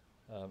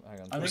 Hang on. I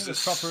think Was the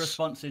this- proper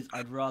response is,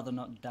 I'd rather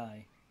not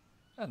die.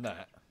 And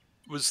that.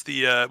 Was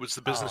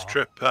the business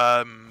trip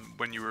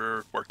when you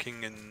were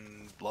working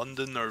in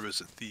London, or was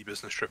it the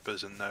business trip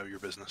as in now your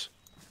business?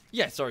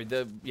 Yeah, sorry.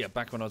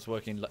 Back when I was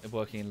working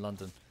in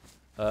London.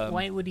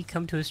 Why would he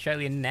come to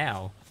Australia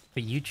now for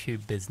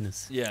YouTube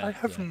business? Yeah. I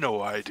have yeah.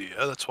 no idea.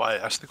 That's why I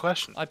asked the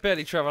question. I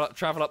barely travel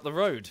up the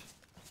road.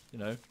 You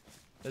know,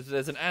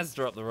 there's an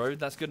Asda up the road.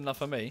 That's good enough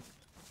for me.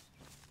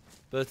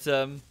 But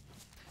no.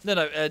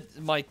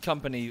 My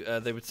company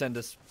they would send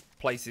us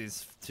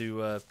places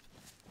to.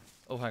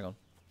 Oh, hang on.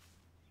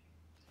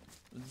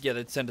 Yeah,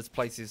 they'd send us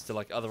places to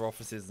like other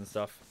offices and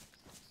stuff.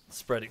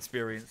 Spread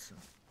experience.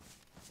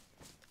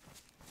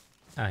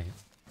 Oh,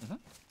 yeah.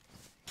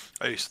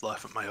 I used to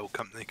laugh at my old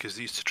company because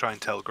they used to try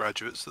and tell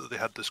graduates that they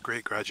had this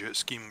great graduate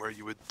scheme where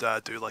you would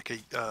do like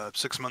a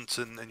 6 months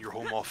in your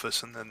home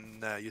office, and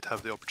then you'd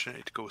have the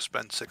opportunity to go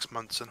spend 6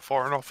 months in a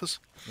foreign office.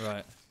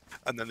 Right.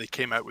 And then they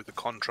came out with a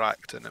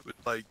contract, and it was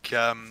like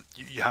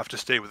you have to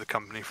stay with the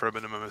company for a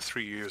minimum of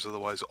 3 years,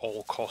 otherwise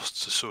all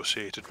costs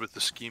associated with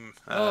the scheme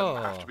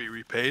have to be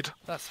repaid.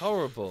 That's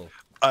horrible.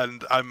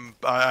 And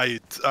I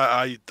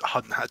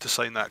hadn't had to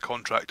sign that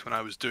contract when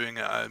I was doing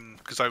it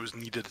because I was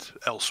needed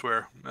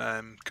elsewhere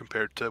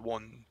compared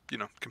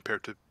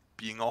to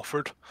being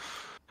offered.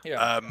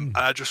 Yeah. And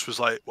I just was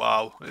like,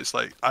 wow, it's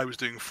like I was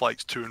doing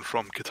flights to and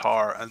from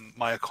Qatar, and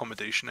my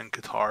accommodation in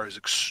Qatar is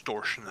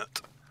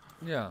extortionate.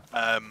 Yeah.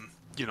 I'm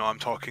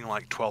talking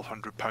like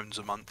 £1,200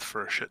 a month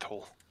for a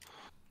shithole.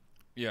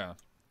 Yeah.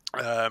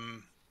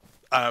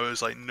 I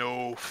was like,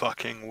 no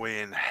fucking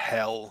way in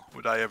hell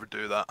would I ever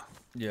do that.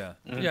 Yeah.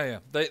 Yeah.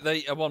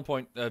 They at one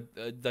point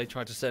they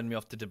tried to send me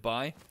off to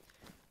Dubai.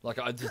 Like,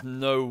 there's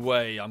no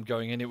way I'm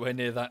going anywhere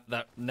near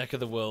that neck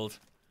of the world.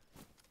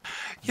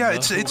 Yeah, No.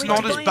 it's Wait,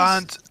 not as Dubai's-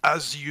 bad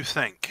as you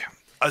think.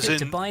 As in,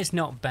 Dubai's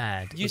not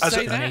bad. You It's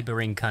say the that?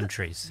 neighbouring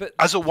countries. But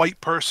as a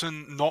white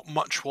person, not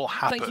much will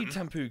happen thank you,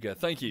 Tampuga.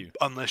 Thank you.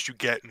 unless you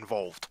get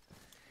involved.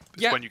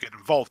 It's Yeah. when you get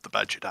involved, the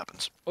bad shit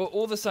happens.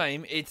 All the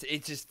same, it's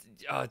just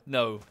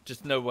no,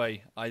 just no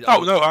way.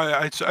 No,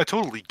 I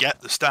totally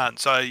get the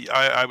stance.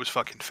 I was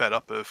fucking fed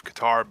up of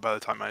Qatar by the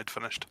time I had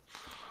finished.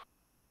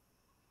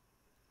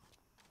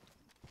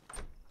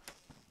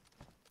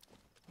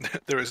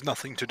 There is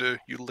nothing to do.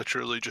 You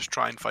literally just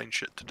try and find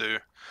shit to do,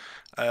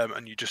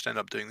 and you just end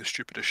up doing the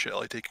stupidest shit,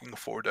 like taking a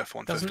Ford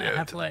F-150 Doesn't it out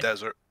have, into like- the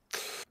desert.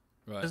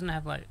 Right. Doesn't it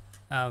have like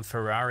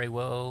Ferrari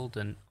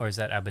World or is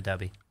that Abu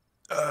Dhabi?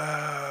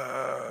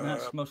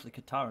 That's mostly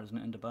Qatar, isn't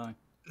it, in Dubai?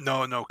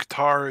 No,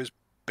 Qatar is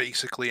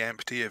basically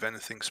empty of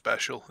anything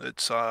special.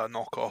 It's a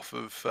knockoff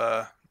of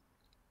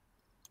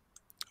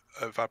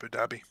Abu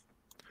Dhabi.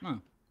 Hmm.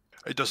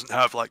 It doesn't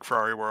have like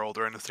Ferrari World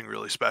or anything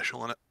really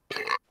special in it.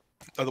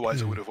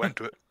 Otherwise, I would have went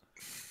to it.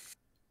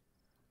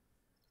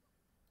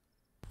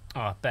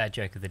 Oh, bad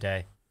joke of the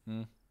day.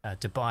 Hmm.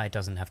 Dubai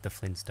doesn't have the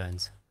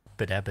Flintstones,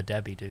 but Abu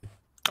Dhabi do.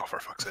 Oh, for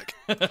fuck's sake!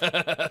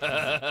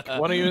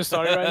 One of you in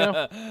Starry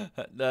right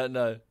now?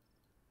 No.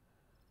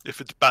 If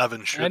it's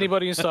Bavin, shoot him.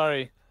 Anybody in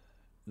Starry?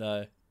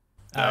 No.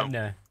 No.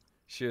 No.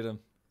 Shoot him.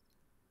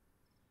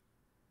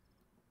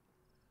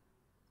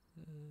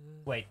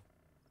 Wait.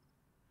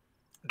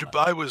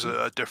 Dubai was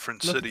a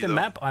different Look city, at the though.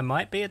 map. I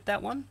might be at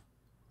that one.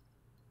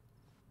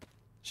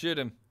 Shoot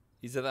him.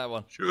 He's at that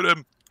one. Shoot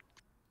him!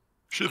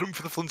 Shoot him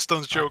for the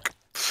Flintstones joke.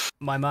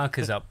 My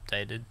marker's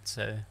updated,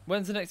 so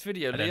When's the next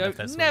video, I don't know Leo? if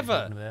that's what you're Never.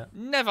 talking about.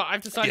 Never.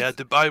 I've decided. Yeah,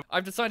 Dubai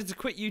I've decided to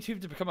quit YouTube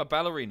to become a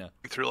ballerina.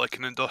 went through like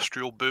an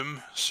industrial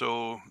boom,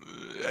 so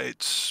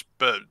it's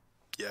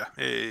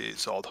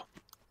odd.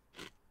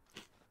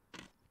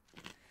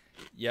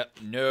 Yep.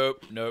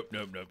 Nope.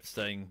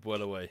 Staying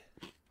well away.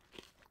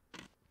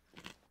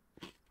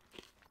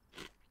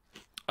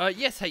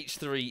 Yes,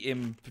 H3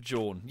 Imp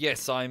Jawn.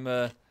 Yes, I'm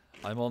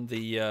on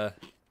the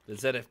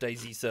ZF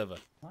DayZ server.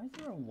 Why is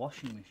there a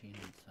washing machine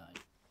inside?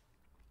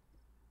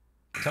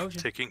 told you.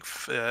 Taking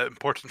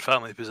important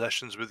family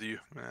possessions with you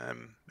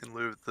in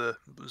lieu of the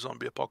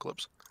zombie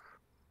apocalypse.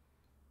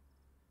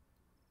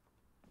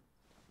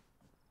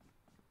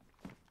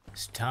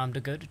 It's time to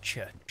go to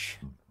church.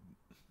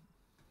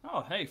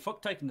 Oh, hey,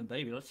 fuck taking the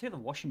baby. Let's hear the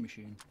washing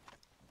machine.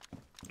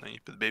 And you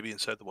put the baby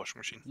inside the washing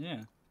machine.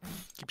 Yeah.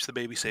 Keeps the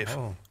baby safe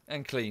Oh,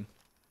 And clean.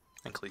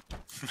 and clean.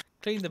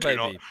 Clean the Do baby.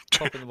 not-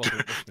 Pop in the washing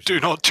Do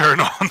machine. not turn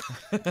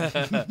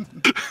on.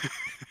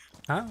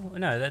 huh?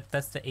 No,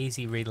 that's the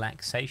easy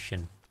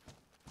relaxation.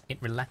 It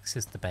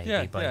relaxes the baby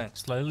Yeah, by yeah.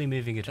 slowly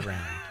moving it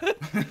around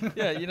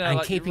Yeah, you know, and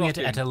like keeping it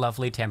rocking. at a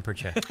lovely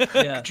temperature.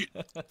 Yeah.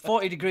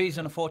 40 degrees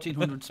and a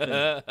 1400 spin.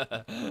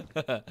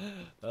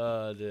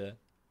 Oh dear.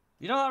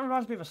 You know, that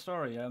reminds me of a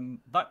story.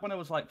 Back when I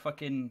was like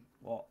fucking,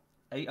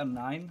 8 or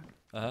 9?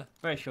 Uh-huh.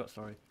 Very short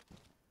story.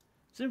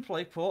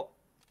 Simply put,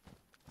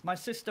 my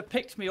sister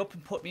picked me up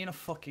and put me in a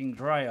fucking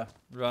dryer.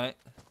 Right.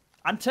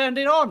 And turned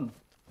it on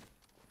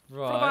for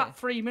Right. about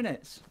 3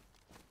 minutes.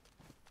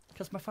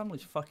 Because my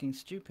family's fucking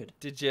stupid.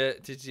 Did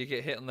you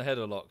get hit on the head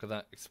a lot? Because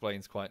that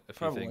explains quite a few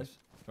Probably. things.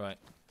 Right.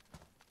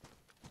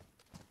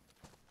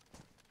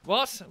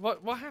 What?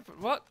 What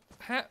happened? What?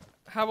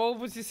 How old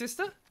was your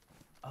sister?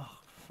 Oh,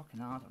 fucking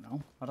hell, I don't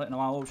know. I don't know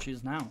how old she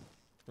is now.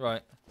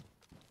 Right.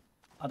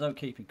 I don't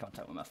keep in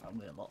contact with my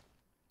family a lot.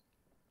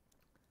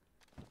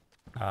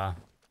 Ah,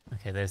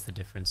 okay, there's the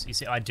difference. You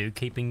see, I do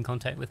keep in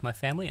contact with my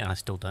family, and I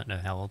still don't know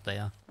how old they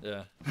are.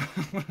 Yeah.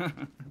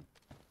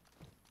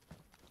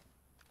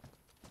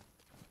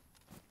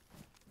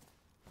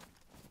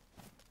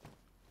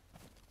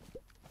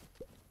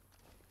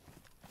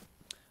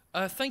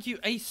 Thank you,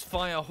 Ace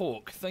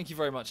Firehawk. Thank you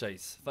very much,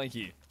 Ace. Thank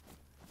you.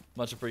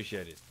 Much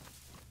appreciated.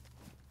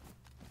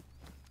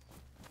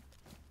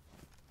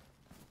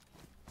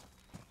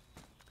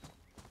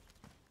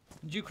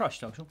 Did you crash,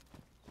 Social?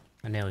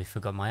 I nearly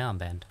forgot my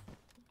armband.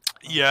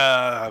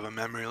 Yeah, I have a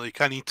memory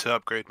leak. I need to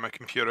upgrade my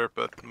computer,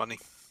 but money.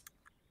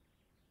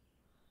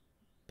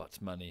 But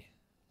money.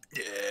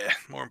 Yeah,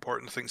 more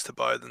important things to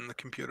buy than the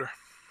computer.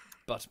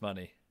 But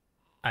money.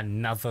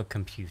 Another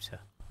computer.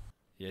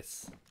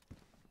 Yes.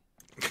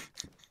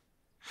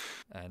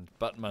 And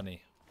but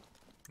money.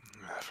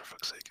 For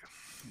fuck's sake.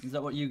 Is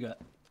that what you get?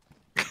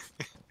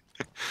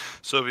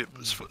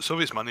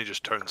 Soviet's money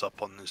just turns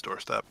up on his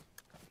doorstep.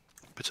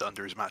 Puts it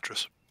under his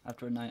mattress.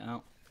 After a night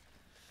out.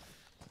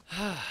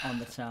 On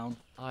the town.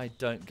 I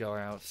don't go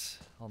out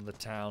on the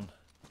town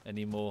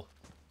anymore.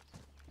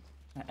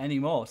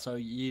 Anymore, so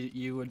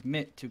you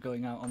admit to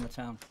going out on the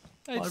town.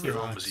 It's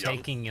everyone You're was young.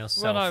 taking When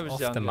yourself I was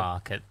off younger. the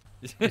market.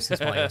 This is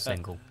why you're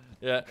single.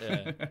 Yeah,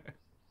 yeah.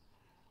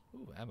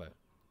 Ooh, ammo.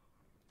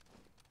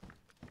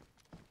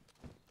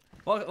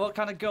 What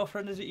kind of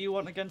girlfriend is it you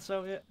want again,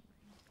 Soviet?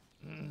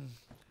 No,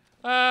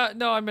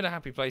 I'm in a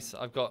happy place.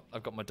 I've got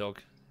my dog.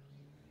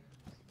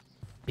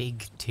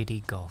 Big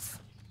titty goth.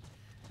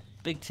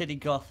 Big titty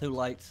goth who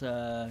likes,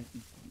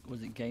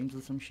 was it games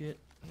or some shit?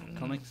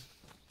 Comics?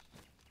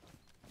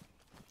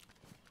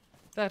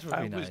 That would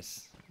I be was-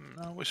 nice.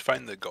 I always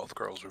find that goth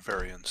girls are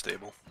very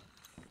unstable.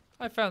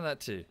 I found that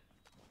too.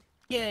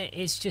 Yeah,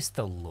 it's just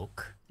the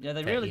look. Yeah,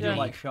 they That really you do need.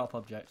 like sharp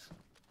objects.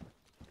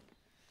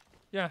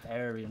 Yeah,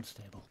 Very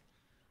unstable.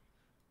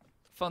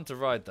 fun to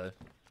ride though.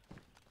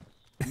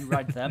 You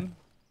ride them?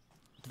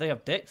 Do they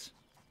have dicks?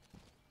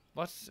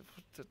 What's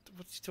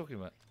he talking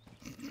about?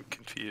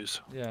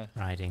 Confused. Yeah.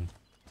 Riding.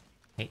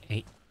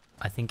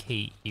 I think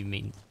he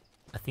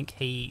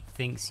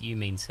thinks you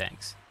mean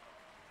sex.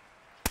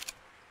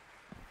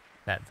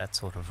 That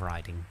sort of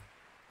riding.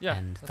 Yeah.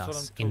 And that's what I'm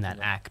thus, talking in that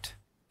about. act,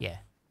 yeah,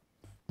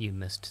 you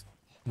must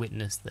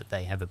witness that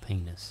they have a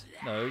penis.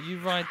 No, you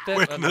ride them.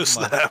 Witness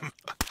them.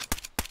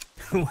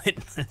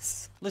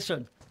 Witness.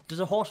 Listen, does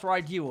a horse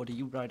ride you or do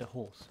you ride a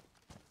horse?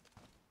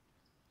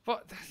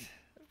 What?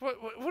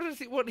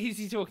 What is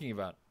he talking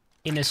about?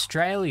 In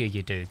Australia,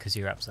 you do because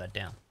you're upside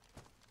down.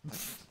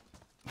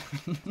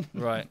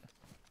 Right.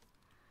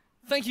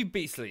 Thank you,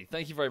 Beasley.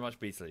 Thank you very much,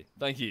 Beasley.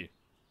 Thank you.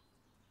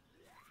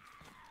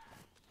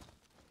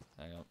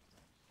 Hang on.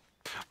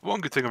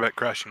 One good thing about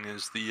crashing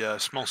is the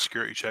small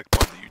security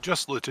checkpoint that you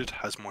just looted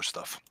has more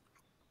stuff.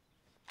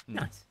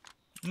 Nice.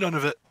 None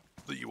of it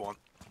that you want.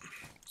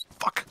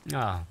 Fuck.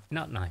 Oh,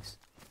 not nice.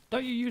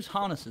 Don't you use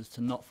harnesses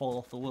to not fall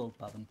off the world,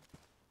 Babin?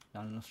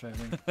 Down in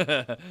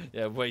Australia.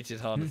 Yeah, weighted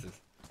harnesses.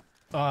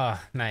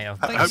 Oh, mate, I've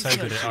Thank been you so so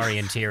good at much.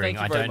 orienteering, Thank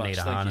you I very don't much, need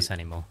a thank harness you.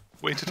 anymore.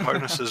 Weighted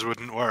harnesses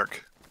wouldn't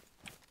work.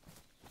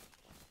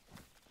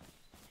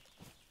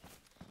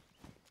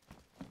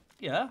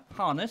 Yeah,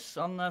 harness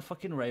on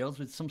fucking rails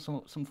with some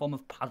form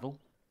of paddle.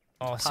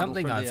 Oh, Paddle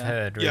something for the I've air.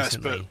 heard Yes,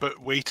 recently.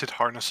 but weighted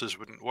harnesses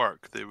wouldn't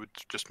work. They would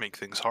just make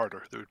things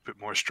harder. They would put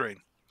more strain.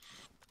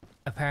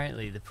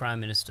 Apparently, the Prime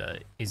Minister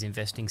is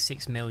investing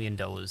 $6 million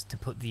to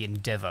put the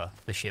Endeavour,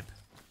 the ship,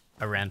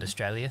 around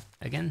Australia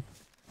again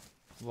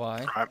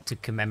Why? Right. to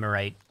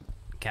commemorate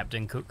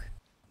Captain Cook.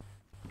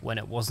 When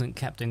it wasn't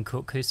Captain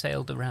Cook who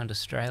sailed around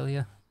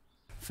Australia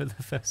for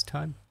the first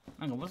time.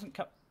 Hang on, was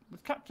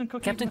Captain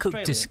Cook Captain in Cook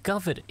Australia?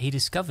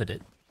 discovered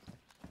it,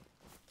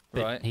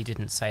 but Right. he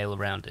didn't sail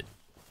around it.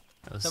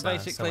 It was, So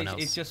basically, someone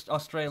else. it's just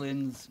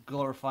Australians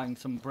glorifying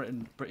some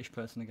British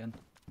person again,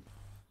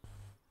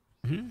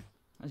 Hmm?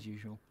 as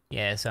usual.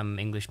 Yeah, some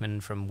Englishman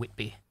from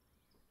Whitby.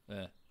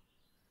 Yeah.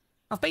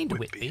 I've been to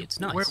Whitby. It's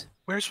nice.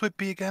 Where's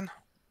Whitby again?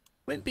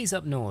 Whitby's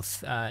up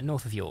north,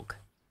 north of York.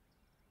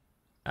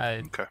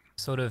 Okay.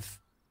 Sort of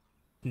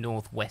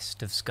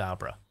northwest of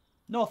Scarborough.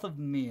 North of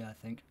me, I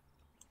think.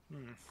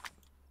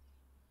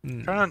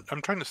 Mm.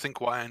 I'm trying to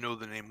think why I know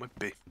the name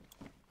Whitby.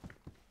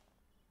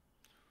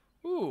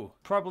 Ooh.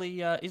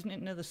 Probably, isn't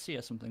it near the sea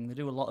or something? They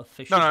do a lot of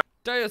fishing. No, no.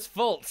 Deus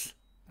Vult.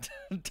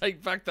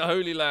 Take back the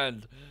Holy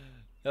Land.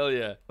 Hell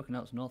yeah. Fucking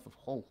hell, it's north of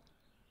Hull.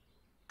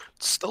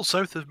 It's still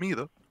south of me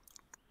though.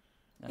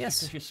 That's Yes.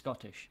 because you're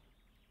Scottish.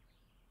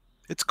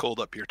 It's cold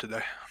up here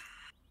today.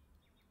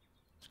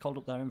 It's cold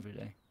up there every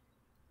day.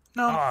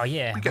 No. Oh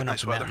yeah, we get went up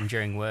nice the weather. mountain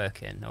during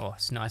work, and oh,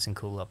 it's nice and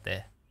cool up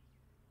there.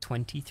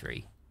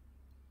 23.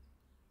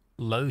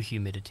 Low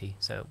humidity,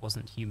 so it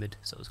wasn't humid,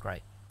 so it was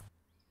great.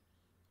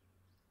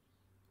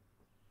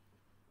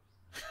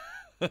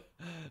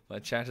 My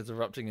chat is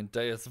erupting in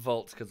Deus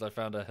Vult because I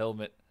found a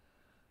helmet.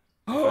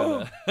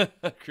 I found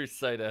a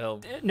Crusader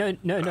helmet. No,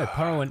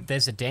 Porrowan,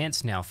 there's a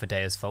dance now for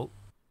Deus Vult.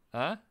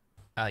 Huh?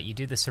 You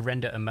do the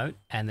surrender emote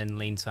and then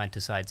lean side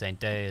to side saying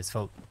Deus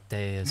Vult,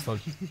 Deus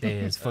Vult,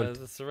 Deus Vult.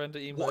 The surrender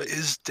emote. What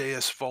is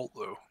Deus Vult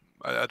though?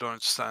 I don't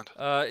understand.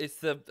 It's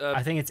the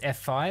I think it's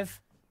F5.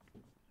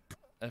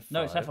 F5.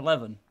 No, it's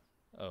F11.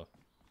 Oh,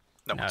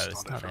 No, it's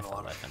it's not not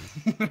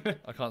F11. F11.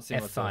 I can't see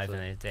myself. F5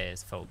 there. and then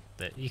Deus Vult.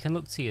 But you can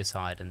look to your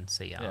side and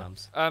see Yeah.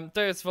 arms.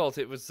 Deus Vult.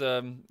 It was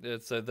so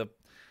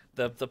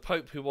the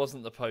Pope who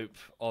wasn't the Pope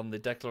on the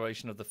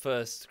declaration of the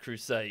First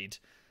Crusade,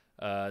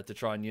 to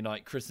try and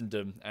unite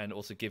Christendom and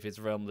also give his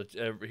reign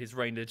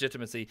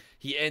legitimacy.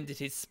 He ended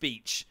his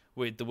speech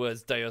with the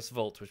words Deus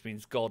Vult, which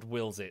means God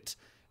wills it,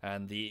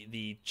 and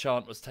the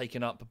chant was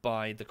taken up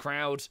by the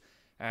crowd,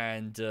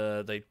 and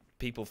they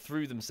people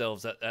threw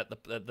themselves at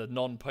the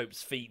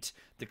non-pope's feet,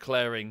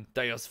 declaring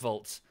Deus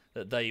Vult,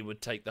 that they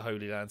would take the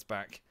Holy Lands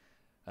back,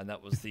 and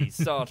that was the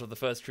start of the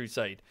First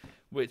Crusade.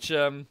 Which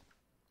the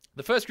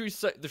First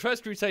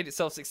Crusade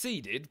itself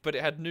succeeded, but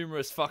it had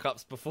numerous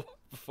fuck-ups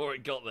before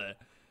it got there.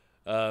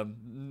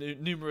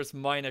 Numerous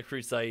minor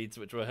crusades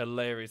which were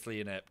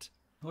hilariously inept.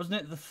 Wasn't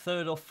it the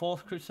third or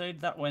fourth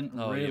crusade that went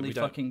Oh, yeah, really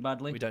fucking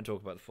badly? We don't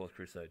talk about the Fourth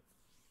Crusade.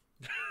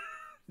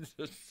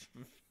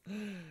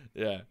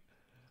 Yeah.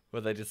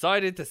 Where they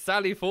decided to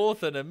sally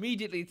forth and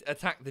immediately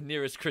attack the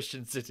nearest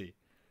Christian city.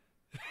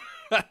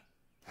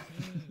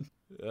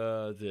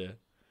 Oh dear.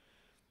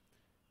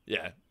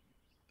 Yeah.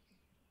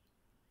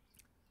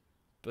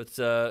 But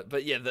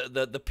yeah,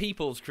 the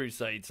People's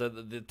Crusade. So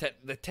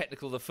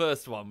the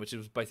first one, which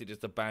was basically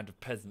just a band of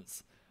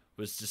peasants,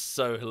 was just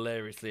so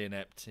hilariously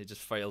inept. It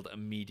just failed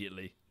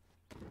immediately.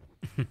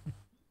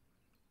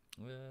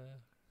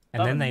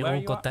 And then they where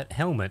all you got at? that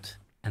helmet,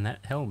 and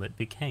that helmet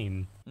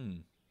became Hmm.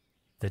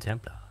 the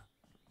Templar.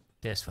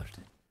 Desford.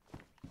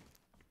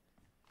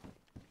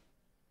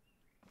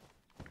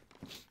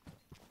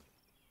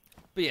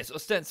 But yes,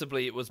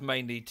 ostensibly it was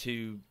mainly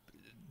to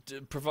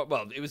provide.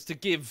 Well, it was to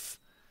give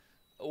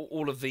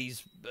all of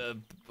these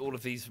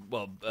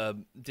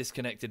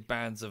disconnected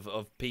bands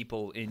of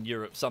people in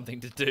Europe something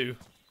to do.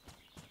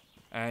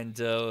 And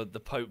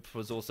the Pope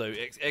was also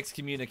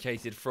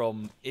excommunicated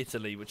from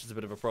Italy, which is a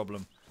bit of a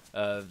problem.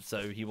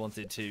 So he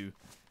wanted to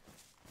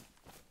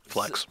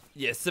Flex.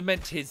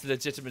 cement his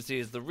legitimacy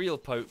as the real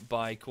Pope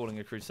by calling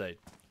a crusade.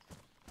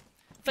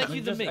 Thank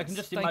you, the I can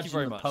just Thank imagine you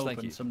very the much. Pope Thank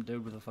and you. some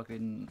dude with a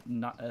fucking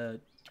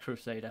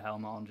Crusader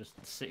helmet on, just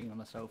sitting on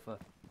the sofa.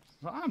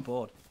 Like, I'm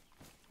bored.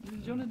 Do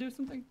you want to do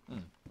something?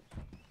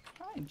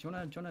 Fine. Do you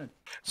want to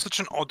Such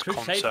an odd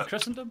crusade for concept.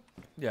 Christendom?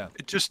 Yeah.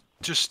 It just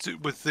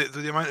with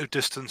the amount of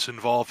distance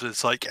involved,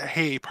 it's like,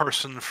 hey,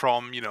 person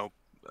from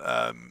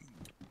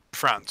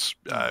France,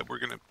 we're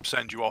going to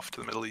send you off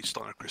to the Middle East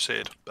on a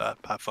crusade.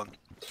 Have fun.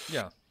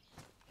 Yeah.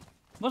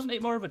 Wasn't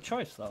it more of a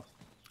choice though?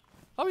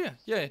 Oh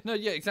yeah, no,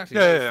 yeah, exactly.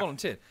 Yeah, It was yeah.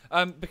 volunteer.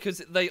 Because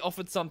they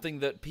offered something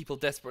that people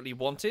desperately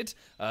wanted,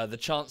 the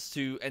chance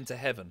to enter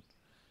heaven.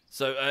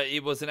 So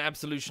it was an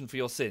absolution for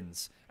your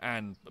sins,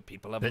 and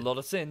people have a But- lot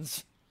of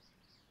sins.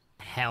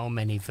 How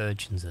many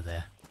virgins are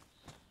there?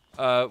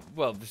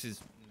 Well, this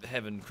is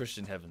heaven,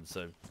 Christian heaven,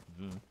 so.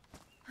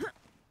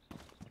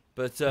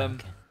 But Okay.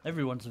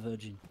 Everyone's a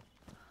virgin.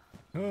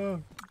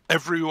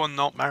 Everyone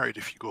not married,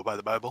 if you go by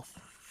the Bible.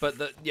 But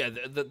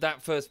that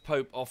first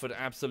pope offered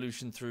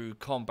absolution through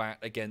combat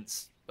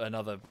against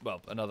another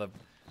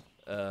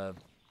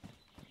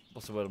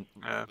what's the word?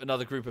 Yeah.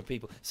 Another group of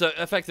people. So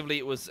effectively,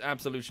 it was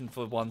absolution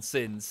for one's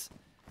sins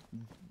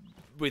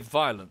with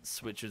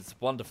violence, which is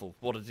wonderful.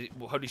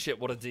 Holy shit!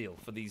 What a deal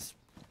for these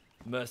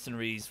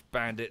mercenaries,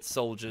 bandits,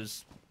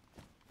 soldiers.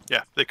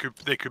 Yeah, they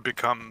could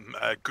become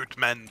good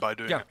men by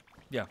doing it.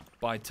 Yeah,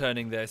 by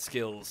turning their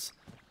skills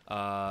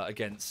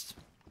against,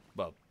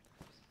 well,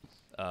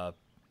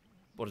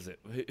 what is it?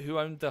 Who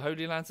owned the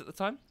Holy Lands at the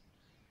time?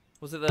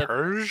 Was it the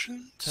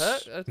Persians?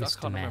 Turk? I Mr.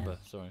 can't Man. remember.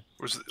 Sorry.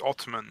 Was it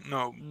Ottoman?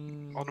 No,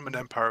 Ottoman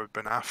Empire would have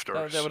been after.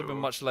 That would have been so-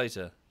 much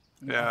later.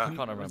 Yeah. I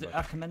can't Was it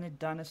remember. Achaemenid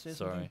dynasty? or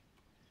something? Sorry.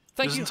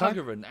 Thank you, Isn't it?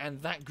 Hungaran,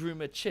 and that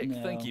groomer chick.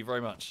 No. Thank you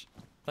very much.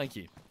 Thank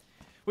you.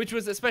 Which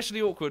was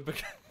especially awkward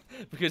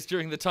because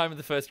during the time of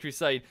the First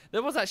Crusade,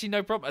 there was actually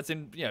no problem. As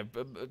in,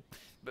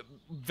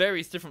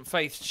 various different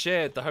faiths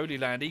shared the Holy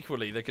Land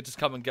equally. They could just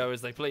come and go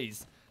as they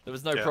please. There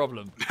was no Yeah.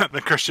 problem.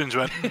 The Christians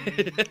went,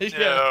 Yeah.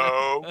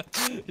 no.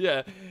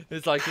 Yeah,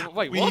 it's like,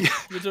 wait, We- what?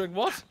 You're doing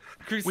what?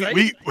 Crusade?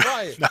 we-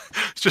 Why? No,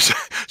 it's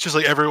just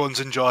like everyone's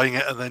enjoying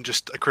it, and then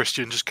just a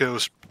Christian just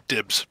goes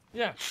dibs.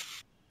 Yeah.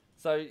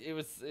 So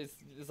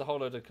it's a whole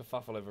load of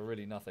kerfuffle over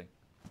really nothing.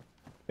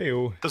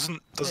 Ew.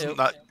 Isn't Yeah.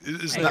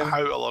 that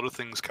how a lot of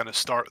things kind of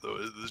start though?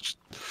 There's just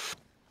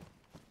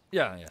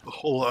Yeah. a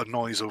whole lot of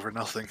noise over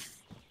nothing.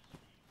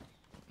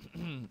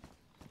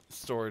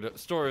 Story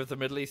of the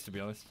Middle East, to be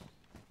honest.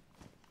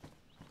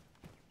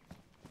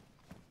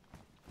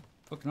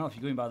 Fucking hell, if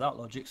you're going by that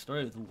logic,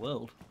 story of the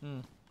world.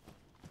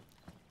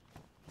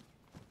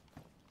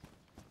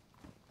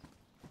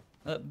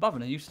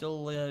 Bavin, are you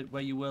still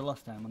where you were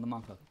last time on the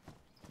marker?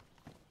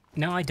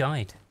 No, I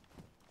died.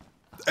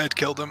 Ed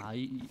killed him.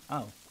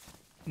 Oh.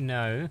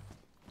 No.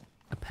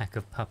 A pack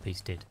of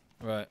puppies did.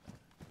 Right.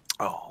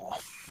 Oh,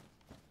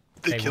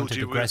 they They killed wanted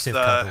you with aggressive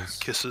cuddles.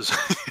 kisses.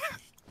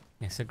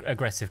 Yes,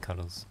 aggressive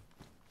cuddles.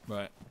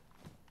 Right.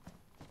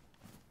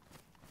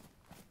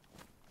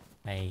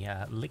 They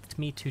licked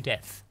me to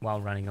death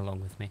while running along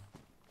with me.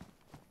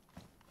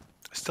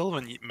 I still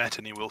haven't met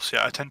any wolves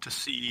yet. I tend to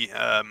see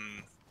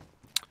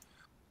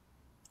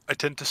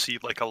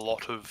like a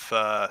lot of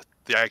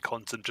the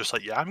icons and just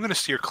like, yeah, I'm going to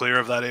steer clear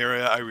of that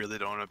area. I really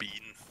don't want to be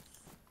eaten.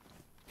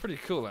 Pretty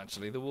cool,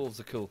 actually. The wolves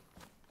are cool.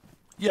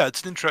 Yeah,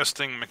 it's an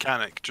interesting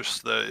mechanic.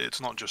 Just that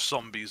it's not just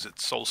zombies;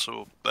 it's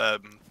also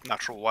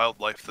natural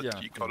wildlife that Yeah,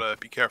 you gotta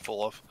be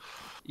careful of.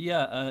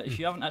 Yeah, if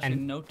you haven't actually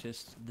And-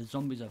 noticed, the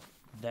zombies are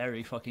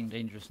very fucking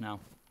dangerous now.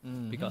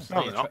 Because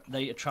No, they're not.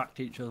 they attract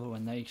each other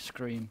when they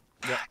scream.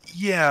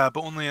 Yeah,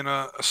 but only in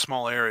a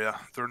small area.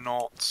 They're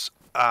not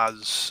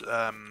as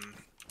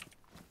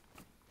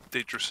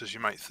dangerous as you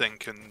might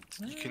think, and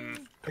you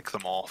can pick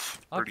them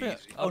off pretty easy.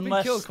 I've been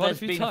Unless killed quite a there's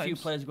few been a few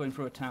times. players going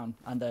through a town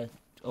and they're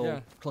all Yeah.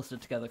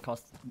 clustered together,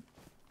 cause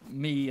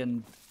me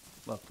and,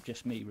 well,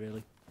 just me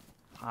really,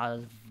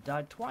 have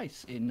died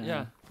twice in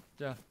Yeah.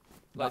 Like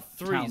that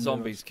 3 town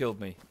zombies killed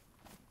me.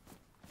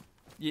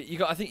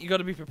 I think you got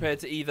to be prepared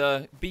to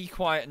either be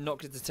quiet and not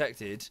get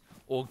detected,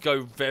 or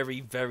go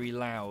very, very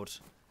loud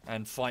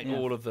and fight Yeah.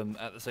 all of them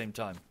at the same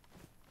time.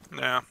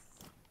 Yeah.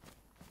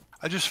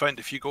 I just find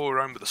if you go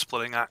around with a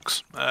splitting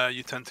axe,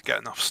 you tend to get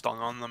enough stun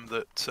on them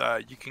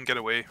that you can get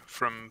away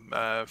from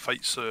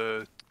fights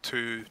 2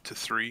 to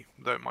 3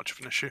 without much of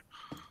an issue.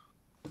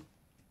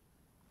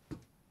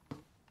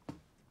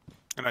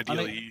 And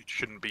ideally, you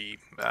shouldn't be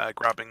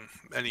grabbing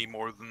any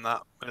more than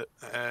that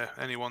at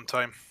any one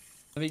time.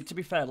 I mean, to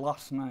be fair,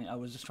 last night I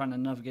was just trying to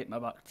navigate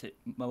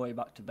my way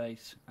back to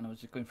base, and I was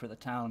just going through the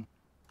town,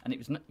 and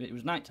it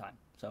was night time,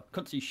 so I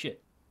couldn't see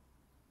shit.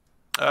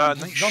 Night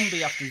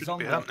Zombie after shouldn't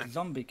zombie be after happening.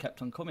 zombie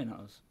kept on coming at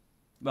us.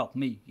 Well,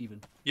 me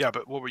even. Yeah,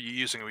 but what were you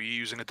using? Were you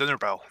using a dinner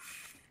bell?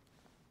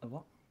 A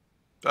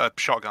what?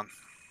 Shotgun.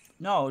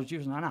 No, I was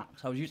using an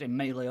axe. I was using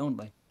melee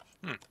only.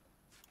 Hmm.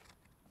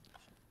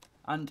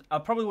 And I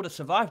probably would have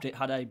survived it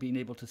had I been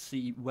able to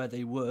see where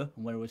they were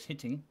and where I was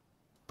hitting,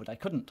 but I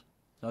couldn't.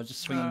 So I was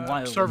just swinging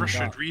wild. in Server the should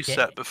dark.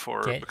 reset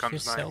before it Get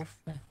becomes night. yourself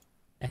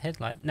a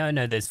headlight.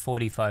 No, there's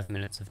 45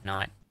 minutes of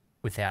night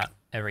without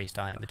a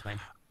restart in between.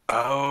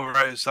 Oh,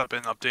 right, has that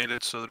been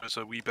updated so there's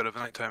a wee bit of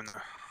nighttime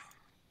there?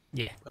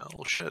 Yeah.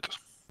 Well, shit.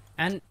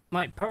 And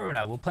my Pro and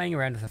I were playing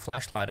around with a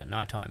flashlight at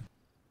night time.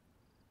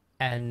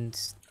 And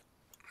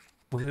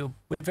we're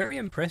very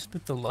impressed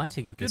with the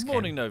lighting. of this Good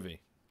morning, game. Novi.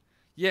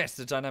 Yes,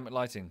 the dynamic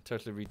lighting,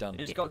 totally redone.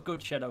 It's got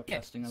good shadow Yeah,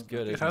 casting. it's as good,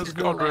 well. It isn't has it?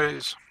 God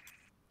rays.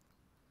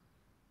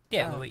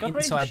 Yeah, Oh, we God,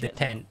 raise the inside the shit,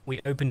 tent,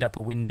 we opened up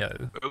a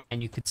window, Oh.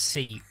 and you could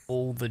see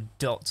all the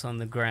dots on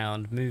the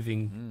ground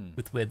moving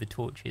with where the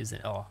torch is.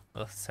 And,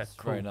 that's so It's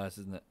cool. very nice,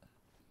 isn't it?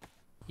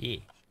 Yeah.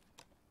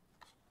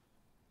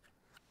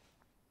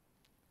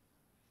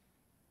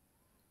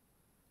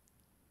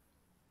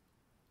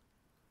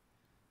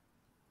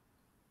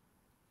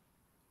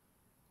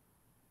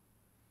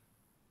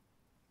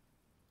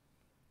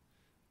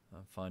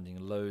 I'm finding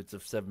loads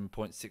of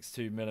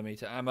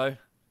 7.62mm ammo.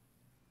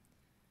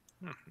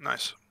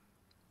 Nice.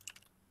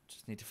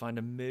 Just need to find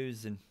a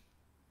Mosin.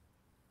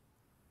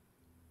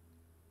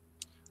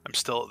 I'm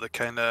still at the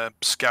kind of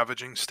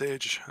scavenging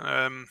stage.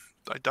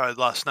 I died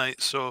last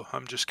night, so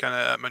I'm just kind of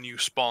at my new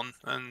spawn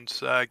and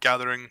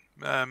gathering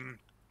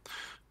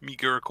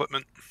meager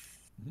equipment.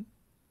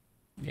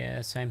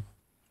 Yeah, same.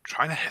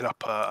 Trying to hit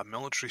up a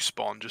military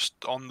spawn just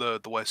on the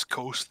west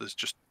coast. There's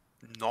just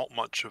not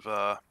much of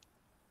a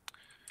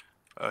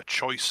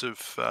choice of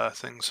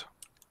things.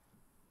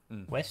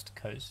 West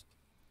Coast.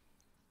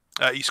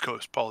 East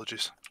coast,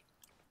 apologies.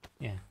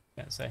 Yeah,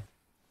 gotta say.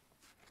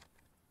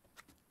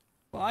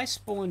 Well, I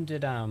spawned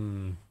at,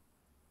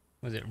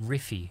 was it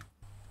Riffy?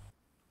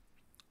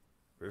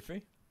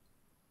 Roofy?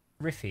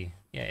 Riffy.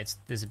 Yeah,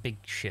 there's a big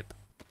ship.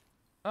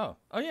 Oh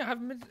yeah, I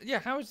haven't been. Yeah,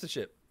 how is the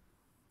ship?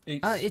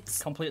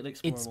 It's completely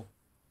it's-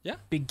 explorable.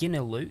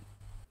 Beginner loot.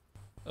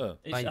 Oh,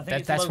 I think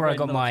it's That's where I low-grade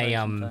got my, military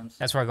sometimes.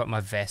 that's where I got my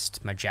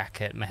vest, my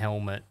jacket, my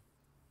helmet,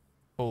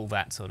 all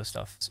that sort of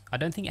stuff. I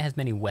don't think it has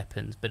many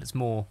weapons, but it's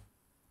more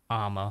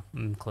armor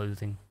and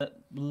clothing.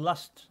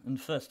 Last and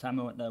first time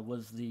I went there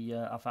was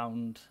I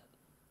found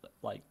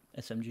like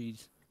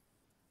SMGs,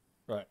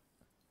 right.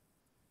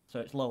 so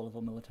it's low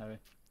level military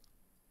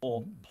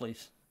or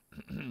police.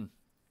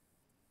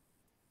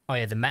 Oh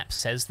yeah, the map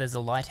says there's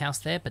a lighthouse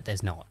there, but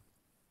there's not.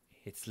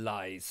 It's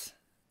lies.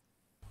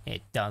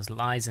 It does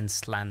lies and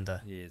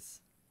slander.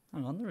 Yes.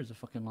 Hang on, there is a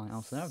fucking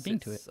lighthouse there. I've been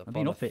to it. Sits I've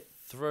been upon up a it.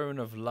 Throne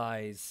of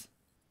lies.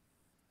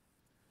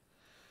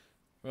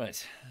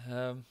 Right.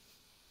 Yeah.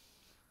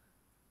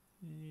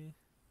 I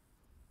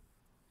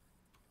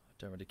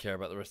don't really care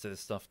about the rest of this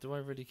stuff. Do I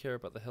really care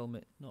about the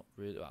helmet? Not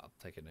really. Well, I'll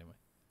take it anyway.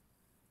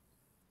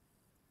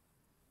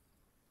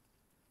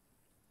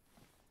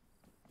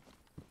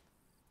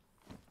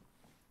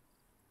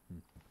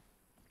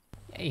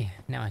 Hey,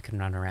 now I can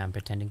run around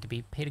pretending to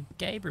be Peter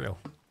Gabriel.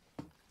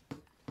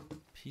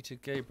 Peter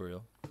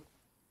Gabriel.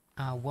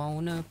 I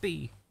wanna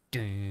be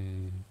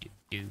boom,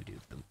 your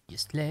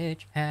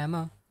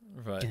sledgehammer.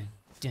 Right. Dun,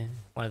 dun.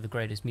 One of the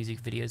greatest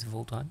music videos of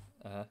all time.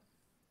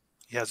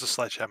 He has a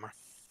sledgehammer.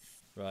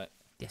 Right.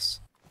 Yes.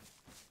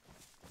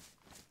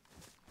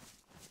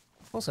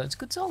 Also, it's a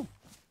good song.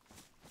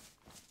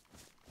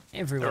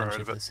 Everyone Never heard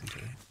should of it. listen to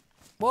it.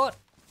 What?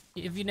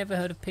 Have you never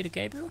heard of Peter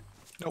Gabriel?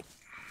 Nope.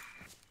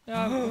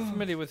 Yeah, I'm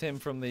familiar with him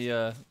from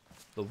the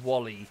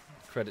Wally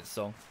credit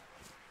song.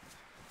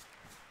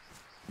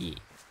 Yeah.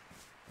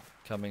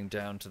 Coming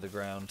down to the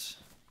ground.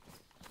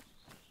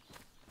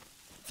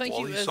 Thank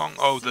Wally you. song?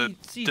 Oh, the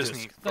Sea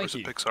Disney Disc. Thank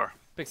versus you. Pixar.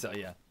 Pixar,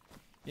 yeah.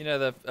 You know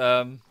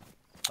the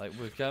like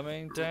we're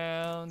coming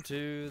down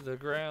to the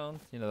ground.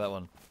 You know that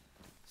one.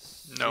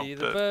 No, See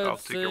the but birds I'll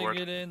take your word.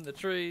 singing in the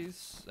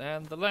trees,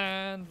 and the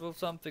land will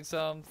something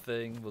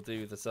something will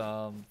do the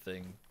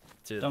something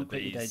to Don't the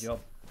quit your day bees. job.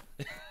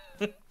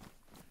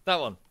 That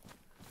one.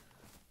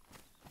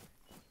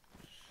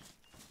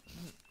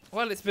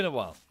 Well, it's been a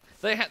while.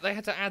 They had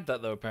to add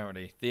that though,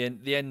 apparently. The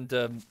end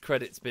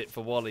credits bit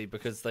for Wally,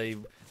 because they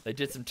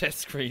did some test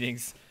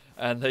screenings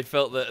and they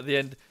felt that at the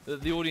end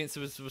the audience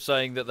was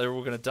saying that they were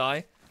all going to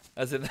die,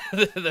 as in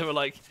they were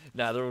like,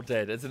 nah, they're all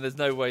dead. As in, there's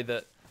no way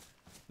that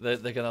they're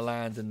going to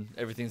land and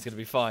everything's going to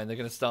be fine. They're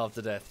going to starve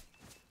to death.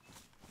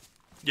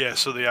 Yeah,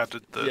 so they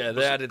added the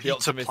They added the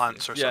pizza optimistic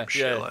plants or some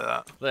shit like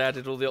that. They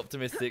added all the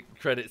optimistic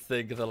credits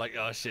thing because they're like,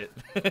 oh shit.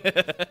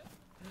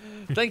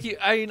 Thank you,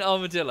 Ayn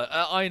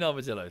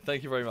Armadillo.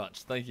 Thank you very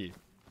much. Thank you.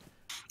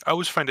 I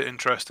always find it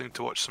interesting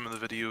to watch some of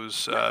the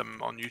videos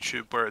on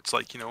YouTube where it's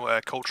like,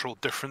 cultural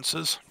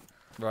differences.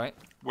 Right.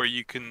 Where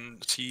you can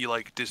see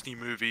like Disney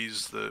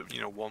movies that,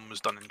 one was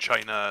done in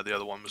China, the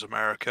other one was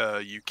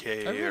America, UK,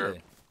 Oh, or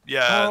really?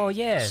 yeah, Oh, and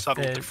yeah,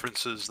 subtle the-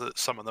 differences that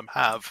some of them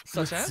have.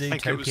 Such as?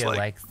 think it was Zootopia,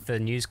 like- the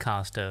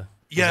newscaster.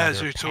 was Yeah,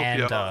 either a Zootopia.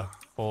 Panda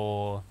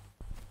or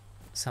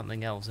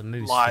something else, a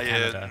moose for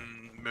Canada.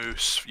 Lion,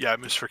 moose, yeah,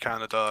 moose for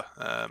Canada.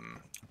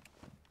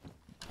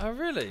 Oh,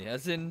 really?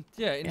 As in,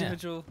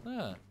 individual.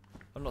 Ah,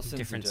 I'm not seeing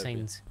Different Zootopia.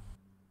 scenes.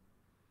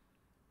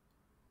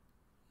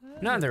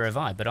 Neither have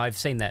I, but I've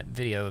seen that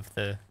video of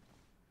the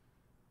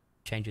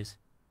changes.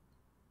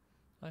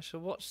 I shall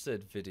watch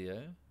said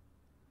video.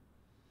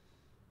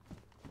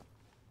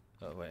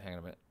 Oh wait, hang on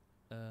a minute.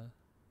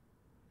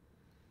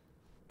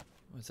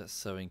 Where's that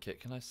sewing kit?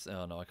 Can I?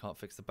 Oh no, I can't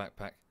fix the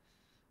backpack.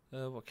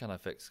 What can I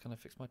fix? Can I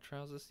fix my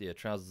trousers? Yeah,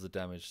 trousers are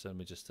damaged. So let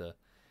me just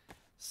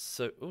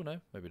so. Oh no,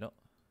 maybe not.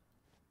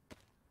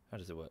 How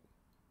does it work?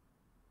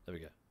 There we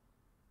go.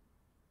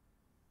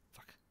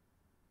 Fuck.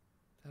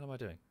 What the hell am I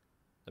doing?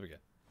 There we go.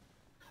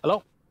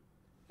 Hello?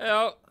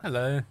 Hello.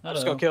 Hello. I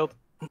just got killed.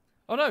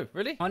 Oh no,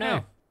 really? Oh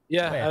no.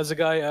 Yeah, Where? as a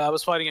guy, I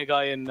was fighting a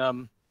guy in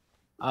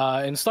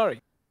Starry.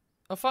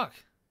 Oh fuck.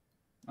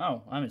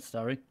 Oh, I'm in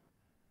Starry.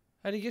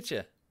 How did he get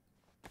you?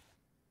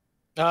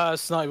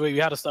 We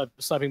had a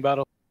sniping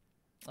battle.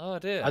 Oh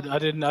dear. I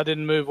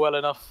didn't move well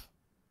enough.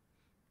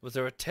 Was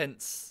there a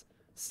tense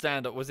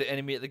stand-up? Was it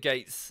enemy at the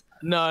gates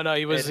No,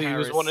 he was Ed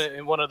Harris.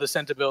 in one of the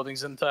center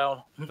buildings in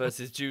town.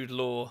 versus Jude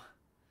Law?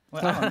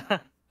 Wait, hang on.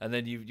 And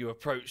then you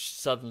approached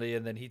suddenly,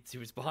 and then he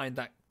was behind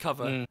that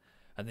cover, and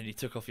then he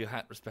took off your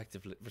hat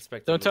respectively.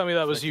 Don't tell me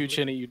that was you,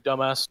 Chinny, you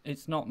dumbass.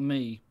 It's not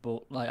me,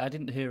 but like I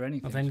didn't hear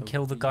anything. Well, then so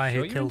kill the are you guy sure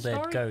who you're killed in Ed.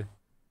 Starry? Go.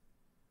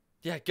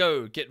 Yeah,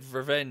 go get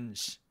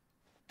revenge.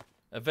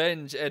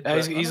 Avenge Ed.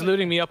 He's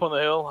looting me up on the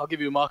hill. I'll give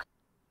you a mark.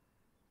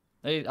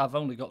 Hey, I've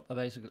only got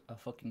a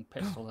fucking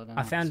pistol.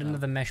 I found so.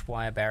 another mesh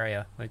wire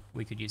barrier.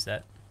 We could use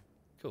that.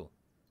 Cool.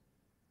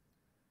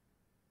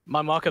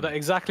 My marker,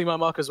 exactly my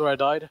marker is where I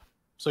died.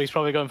 So he's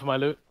probably going for my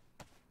loot.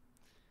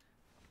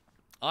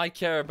 I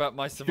care about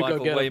my go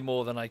survival get way him.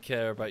 more than I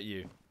care about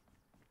you.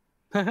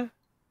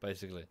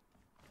 Basically.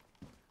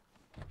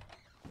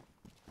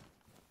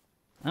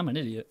 I'm an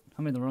idiot.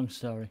 I'm in the wrong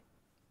story.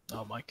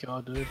 Oh my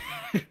god, dude.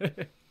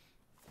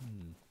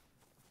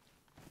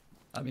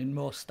 I'm in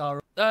more Star.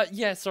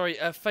 Yeah, sorry,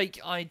 fake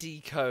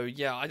ID code.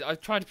 Yeah, I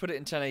tried to put it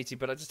in 1080,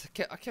 but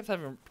I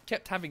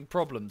kept having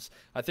problems.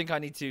 I think I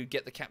need to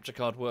get the capture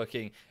card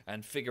working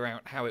and figure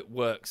out how it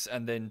works,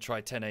 and then try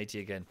 1080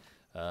 again.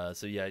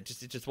 So yeah, it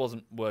just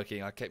wasn't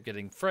working. I kept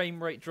getting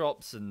frame rate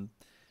drops and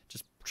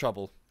just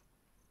trouble.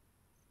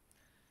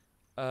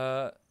 You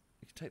can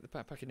take the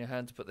backpack in your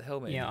hand to put the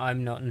helmet in. Yeah,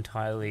 I'm not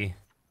entirely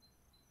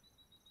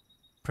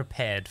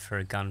prepared for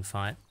a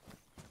gunfight,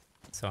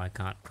 so I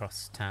can't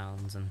cross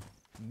towns and.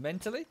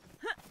 Mentally?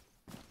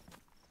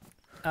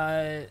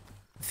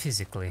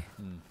 Physically.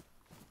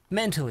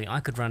 Mentally, I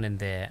could run in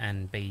there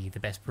and be the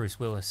best Bruce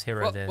Willis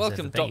hero there's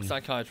welcome, ever Doc been,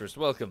 Psychiatrist.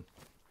 Welcome.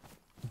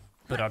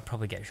 but I'd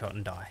probably get shot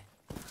and die.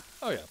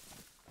 Oh yeah.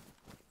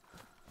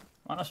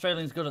 Aren't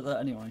Australians good at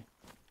that anyway?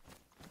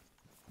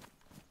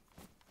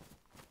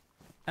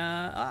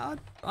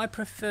 I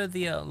prefer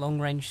the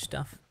long-range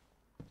stuff.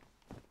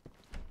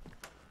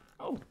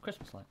 Oh,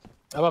 Christmas lights.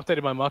 I've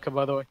updated my marker,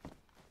 by the way.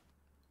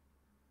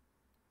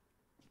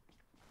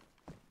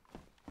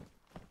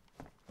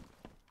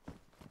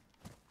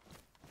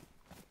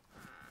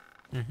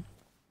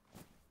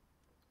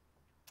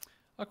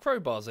 Are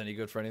crowbars any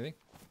good for anything?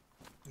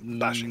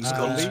 Bashing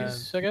skulls.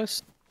 Zombies, I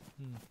guess.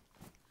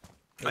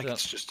 I think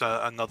it's just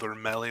another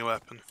melee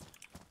weapon.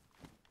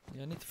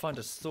 Yeah, I need to find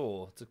a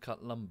saw to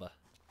cut lumber.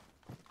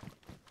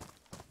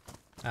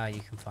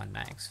 You can find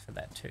mags for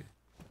that too.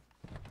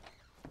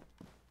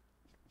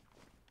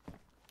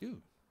 Ooh.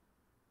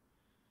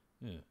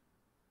 Yeah.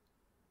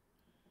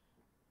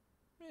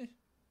 Eh.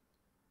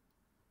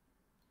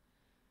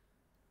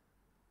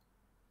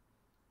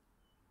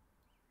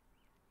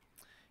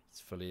 It's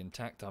fully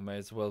intact. I may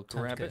as well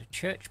Time to grab go it. to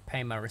church,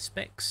 pay my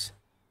respects.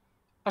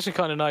 Actually,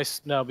 kind of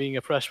nice now being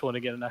a fresh one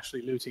again and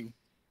actually looting.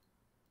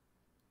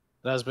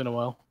 It has been a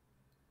while.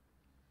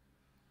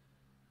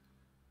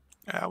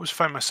 I always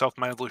find myself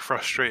mildly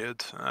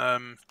frustrated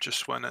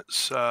just when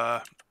it's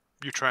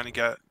you're trying to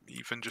get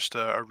even just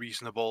a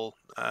reasonable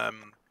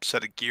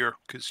set of gear,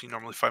 because you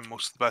normally find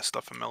most of the best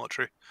stuff in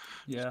military.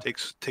 Yeah,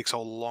 Takes a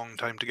long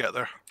time to get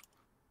there.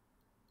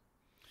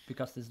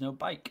 because there's no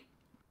bike.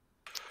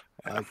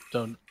 I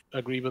don't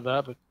agree with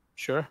that, but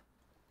sure.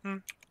 Hmm.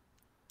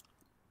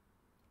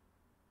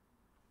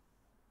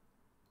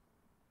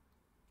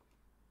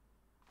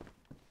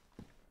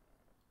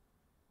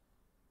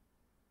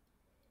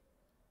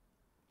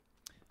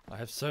 I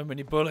have so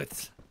many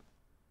bullets.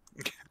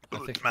 I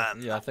think,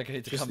 Man. yeah, I think I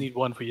need to Just come. need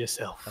one for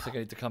yourself. I think I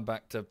need to come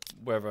back to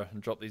wherever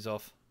and drop these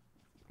off.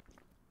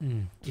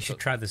 You should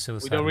try the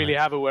suicide. We don't really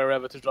mode. have a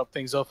wherever to drop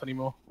things off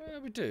anymore. Yeah,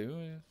 we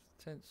do.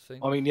 Tense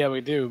thing. I mean, yeah, we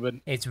do, but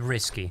It's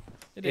risky.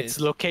 its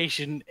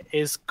location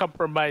is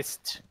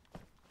compromised.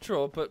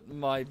 Sure, but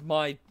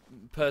my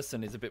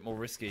person is a bit more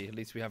risky. At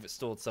least we have it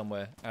stored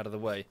somewhere out of the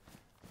way,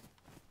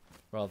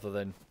 rather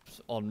than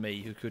on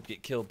me, who could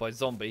get killed by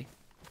zombie.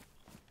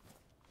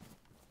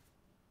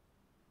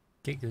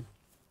 Get good.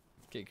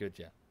 Get good,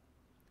 yeah.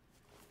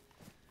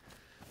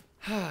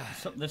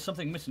 There's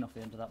something missing off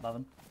the end of that,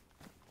 Bavin.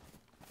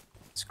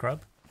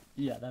 Scrub.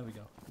 Yeah, there we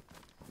go.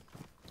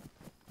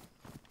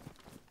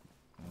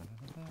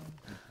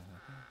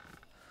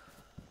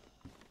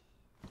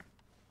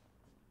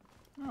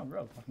 Oh,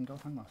 rope. I can go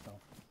hang myself.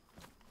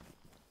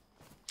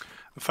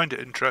 I find it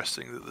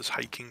interesting that there's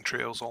hiking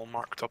trails all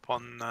marked up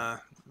on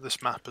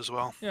this map as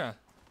well. Yeah.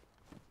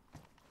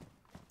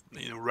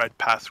 You know, red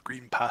path,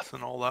 green path,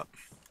 and all that.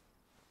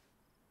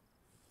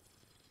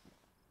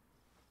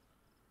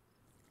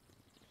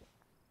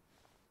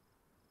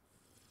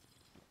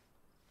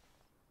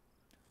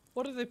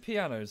 What are the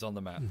pianos on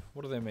the map?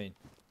 What do they mean?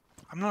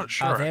 I'm not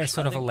sure. They're actually.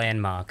 sort of a think-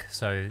 landmark,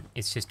 so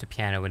it's just a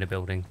piano in a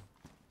building.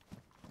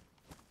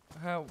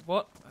 How?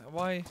 What?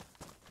 Why?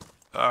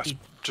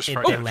 Just They're for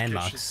identification.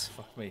 landmarks.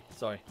 Fuck me.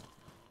 Sorry.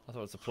 I thought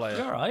it was a player.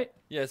 You alright?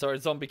 Yeah, sorry. A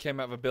zombie came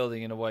out of a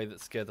building in a way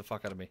that scared the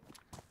fuck out of me.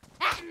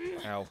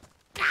 Ow.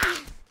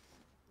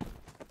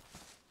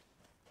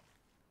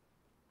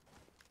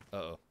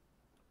 Uh-oh.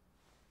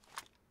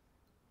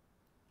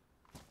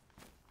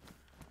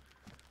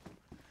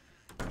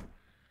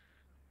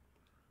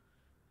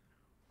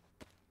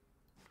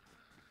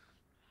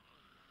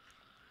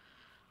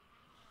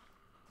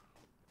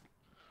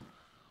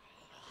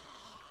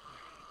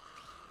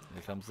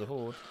 Here comes the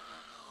horde.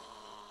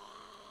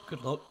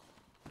 Good luck.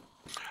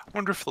 I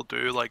wonder if they'll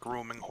do like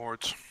roaming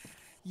hordes.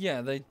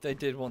 Yeah, they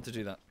did want to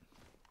do that.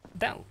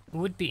 That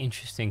would be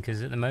interesting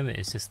because at the moment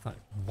it's just like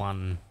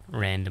one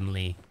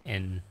randomly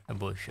in a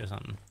bush or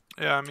something.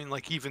 Yeah, I mean,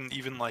 like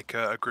even like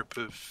a group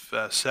of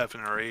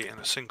 7 or 8 in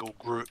a single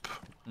group,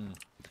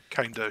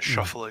 kind of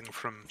shuffling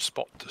from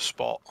spot to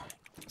spot.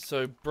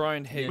 So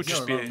Brian Yeah, Hicks. Would if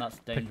just you're be- alone, that's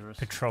dangerous.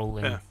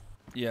 Patrolling. Yeah.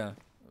 Yeah.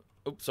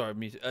 Oops,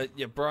 sorry.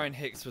 Yeah, Brian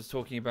Hicks was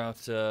talking about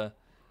the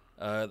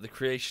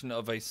creation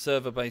of a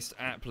server-based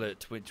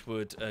applet which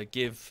would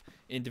give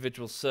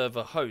individual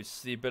server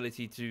hosts the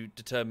ability to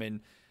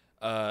determine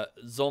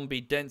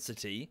zombie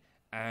density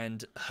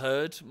and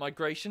herd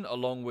migration,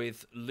 along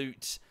with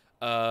loot,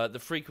 the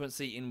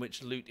frequency in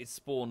which loot is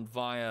spawned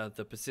via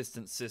the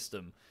persistence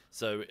system.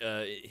 So,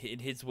 in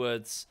his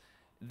words,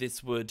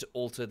 this would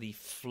alter the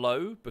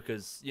flow,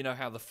 because you know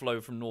how the flow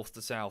from north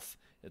to south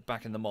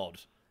back in the mod.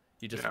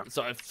 You just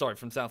sorry,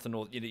 from south to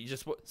north. You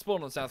just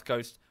spawned on the south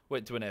coast,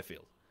 went to an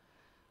airfield.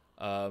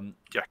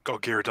 Yeah,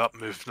 got geared up,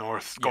 moved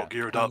north. Got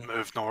geared up,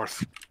 moved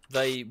north.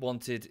 They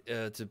wanted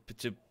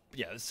to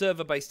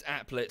server-based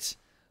applet,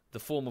 the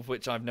form of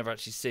which I've never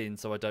actually seen,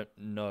 so I don't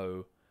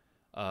know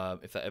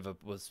if that ever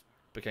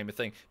became a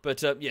thing.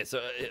 But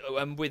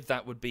and with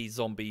that would be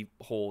zombie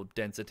horde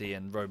density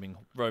and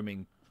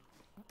roaming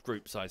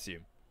groups, I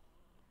assume.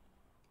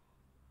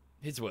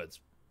 His words: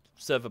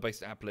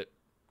 server-based applet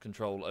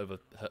control over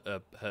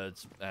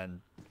herds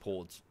and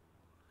hordes.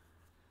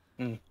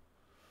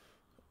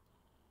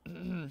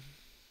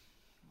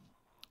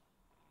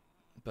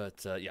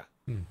 But yeah.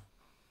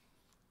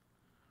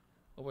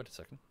 Oh, wait a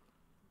second.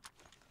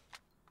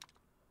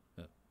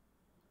 Oh.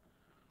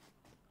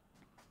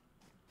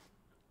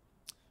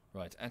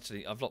 Right,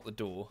 actually, I've locked the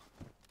door.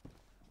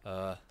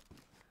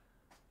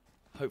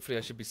 Hopefully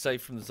I should be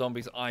safe from the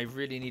zombies. I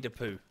really need a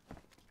poo.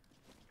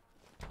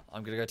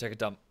 I'm gonna go take a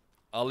dump.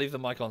 I'll leave the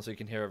mic on so you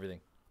can hear everything.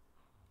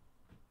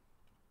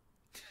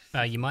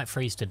 You might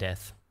freeze to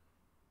death.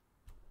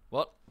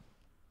 What?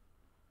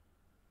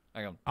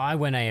 Hang on. I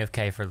went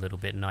AFK for a little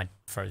bit and I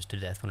froze to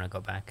death when I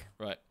got back.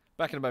 Right.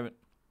 Back in a moment.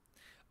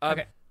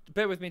 Okay.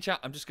 Bear with me, chat.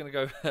 I'm just going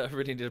to go. I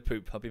really need a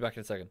poop. I'll be back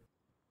in a second.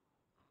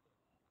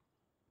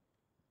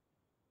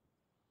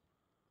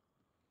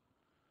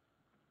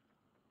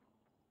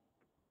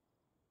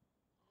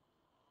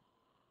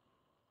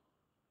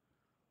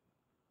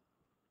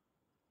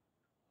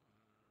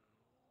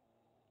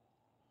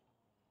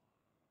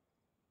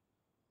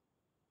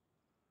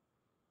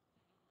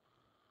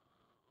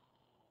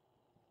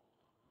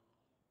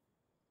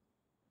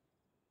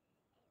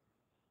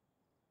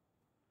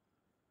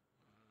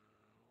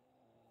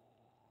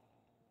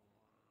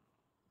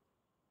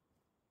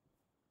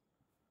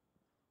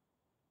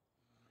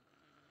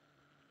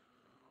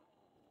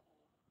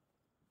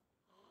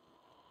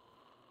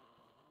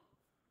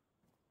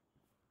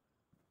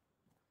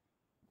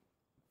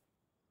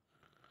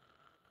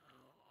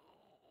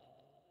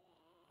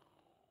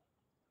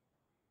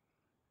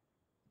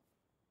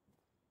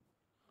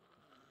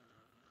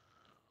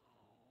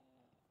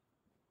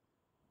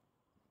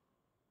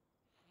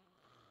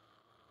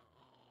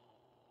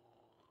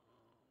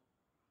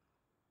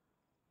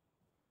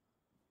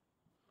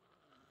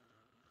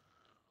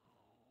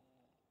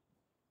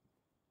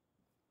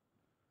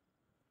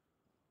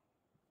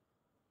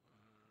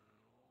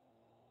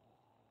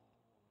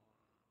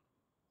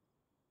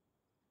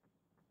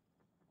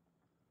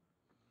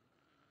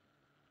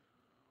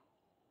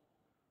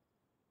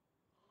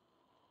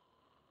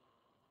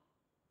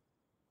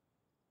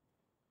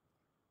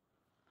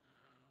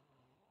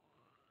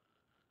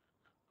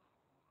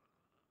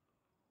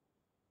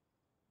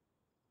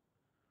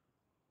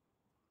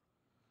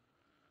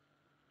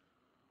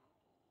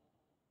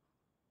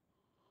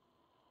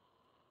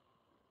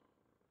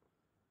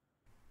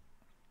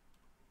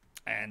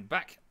 And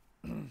back.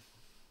 Fucking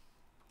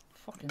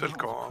Good hell,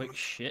 that was call. quick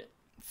shit.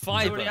 Did you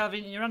Fiber. already have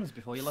it in your hands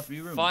before you left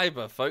your room?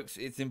 Fiber, folks.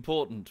 It's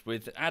important.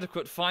 With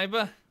adequate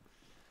fiber,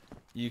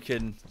 you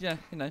can, yeah,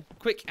 you know,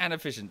 quick and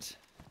efficient.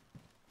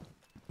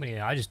 Well,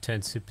 yeah, I just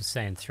turned Super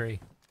Saiyan 3.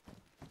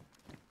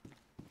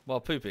 While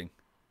pooping.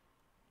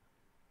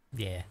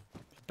 Yeah.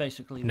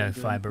 Basically, No what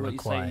you're doing- fibre what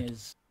required. you're saying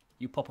is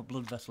you pop a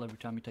blood vessel every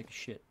time you take a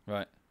shit.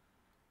 Right.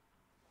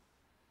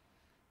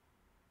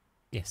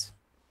 Yes.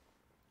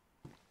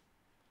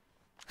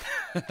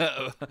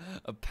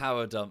 A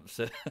power dump,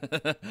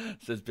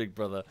 says Big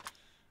Brother.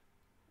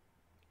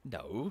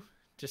 No,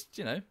 just,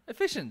 you know,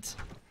 efficient.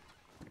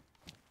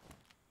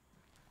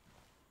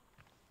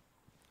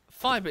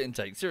 Fiber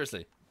intake,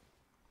 seriously.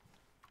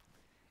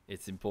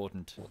 It's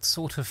important. What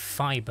sort of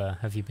fibre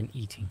have you been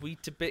eating?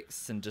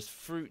 Weetabix and just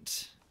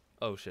fruit.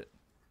 Oh, shit.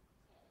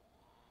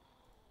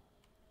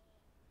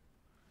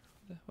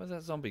 Where's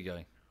that zombie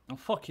going? Oh,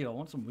 fuck you, I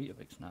want some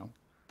Weetabix now.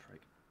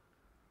 Prick.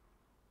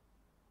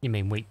 You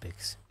mean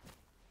Weet-Bix?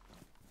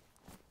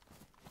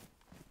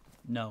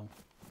 No.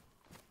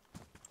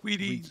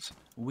 Wheaties.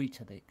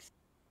 Weetabix.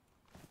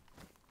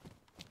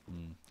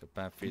 A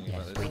bad feeling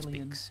Yes, about this.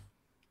 Weet-Bix.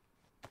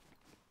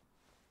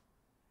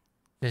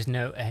 There's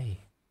no A.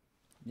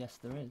 Yes,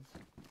 there is.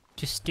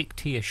 Just stick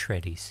to your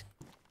shreddies.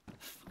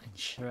 Fucking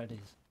shreddies.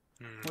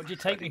 What'd you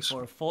take me Shreddies.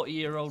 for? A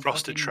 40-year-old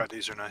Frosted fucking...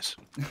 shreddies are nice.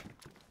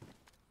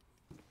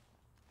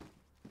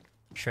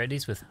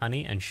 Shreddies with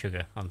honey and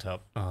sugar on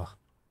top. Oh,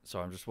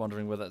 Sorry, I'm just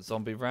wondering where that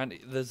zombie ran.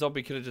 The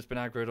zombie could have just been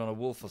aggroed on a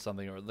wolf or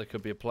something, or there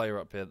could be a player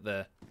up here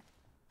there.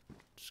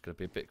 Just gotta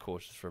be a bit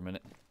cautious for a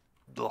minute.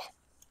 Ugh.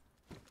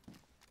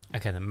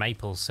 okay, the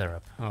maple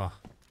syrup. Oh,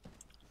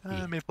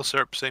 Maple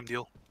syrup, same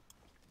deal.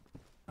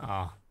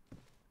 ah.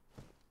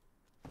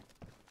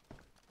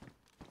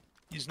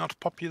 He's not a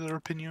popular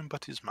opinion,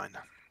 but he's mine.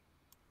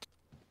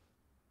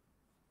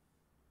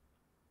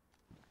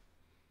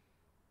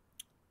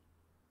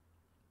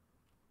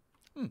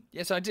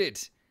 Yes, I did.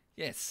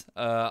 Yes,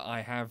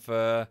 I have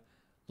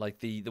like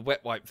the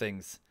wet wipe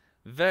things.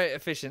 Very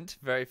efficient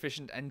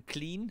and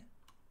clean.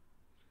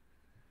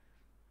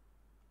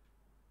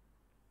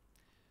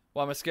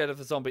 Why am I scared of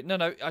the zombie?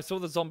 No, I saw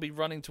the zombie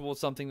running towards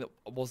something that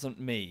wasn't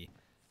me,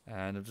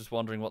 and I'm just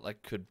wondering what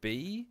that could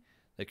be.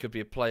 There could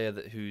be a player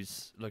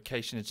whose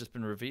location has just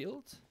been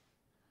revealed,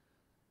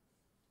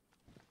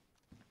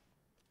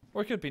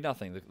 or it could be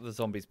nothing. The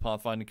zombie's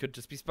pathfinding could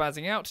just be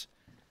spazzing out.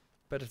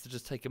 Better to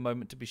just take a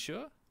moment to be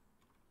sure.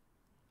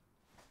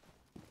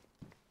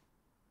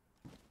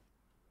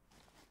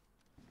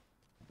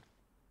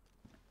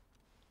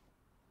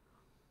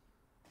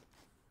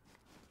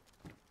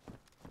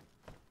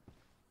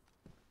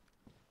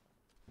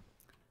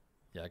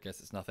 Yeah, I guess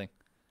it's nothing.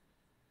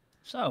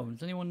 So,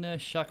 is anyone near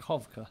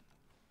Shakhovka?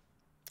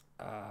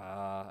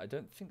 I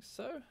don't think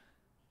so.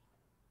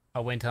 I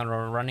went on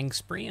a running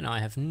spree and I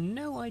have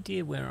no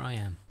idea where I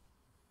am.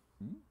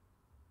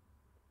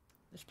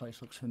 This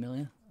place looks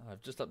familiar.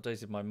 I've just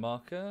updated my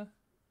marker.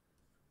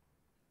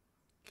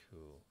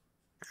 Cool.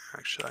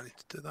 Actually, I need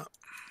to do that.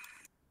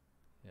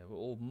 Yeah, we're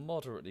all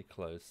moderately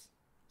close,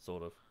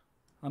 sort of.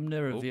 I'm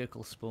near a Oh.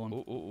 vehicle spawn.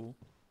 Ooh.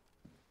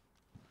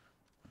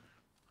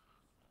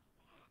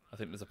 I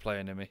think there's a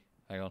player near me.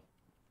 Hang on.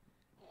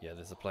 Yeah,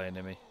 there's a player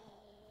near me.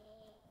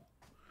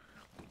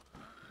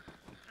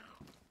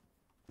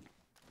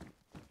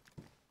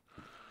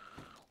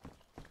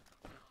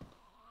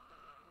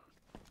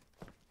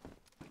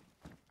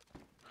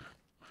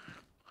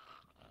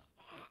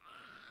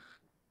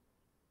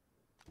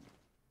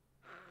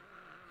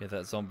 Yeah,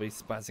 that zombie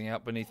spazzing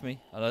out beneath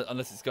me.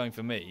 Unless it's going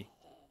for me.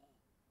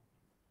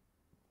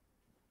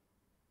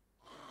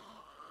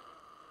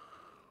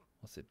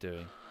 What's it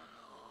doing?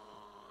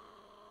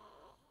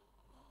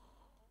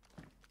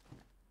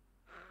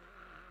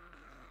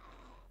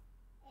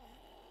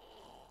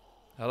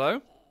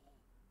 Hello?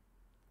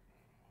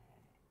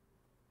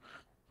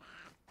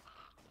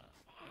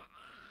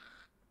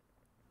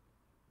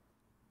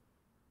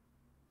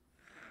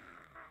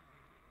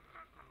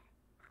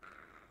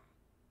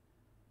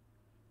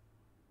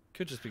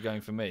 Could just be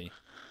going for me.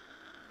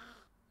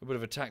 It would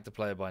have attacked the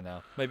player by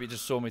now. Maybe it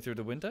just saw me through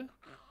the window?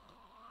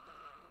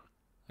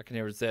 I can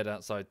hear a Z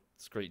outside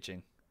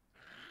screeching.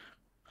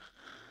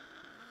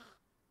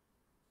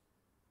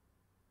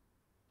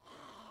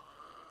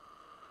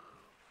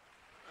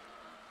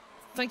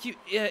 Thank you,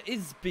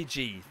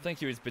 Izbg.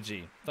 Thank you,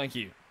 Izbg. Thank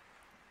you.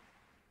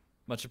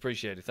 Much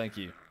appreciated. Thank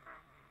you.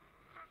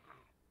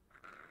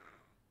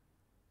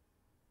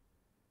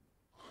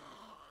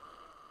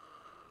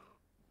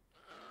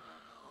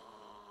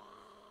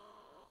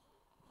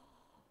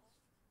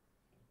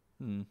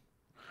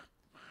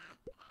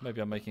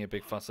 Maybe I'm making a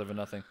big fuss over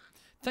nothing.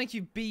 Thank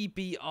you,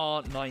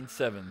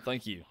 BBR97.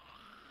 Thank you.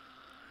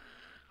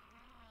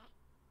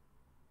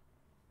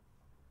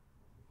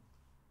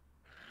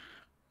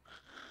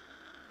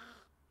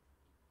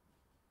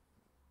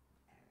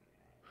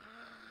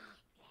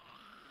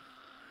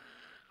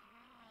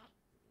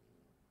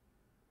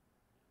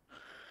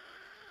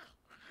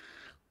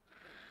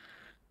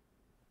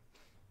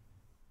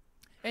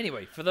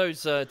 Anyway, for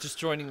those just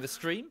joining the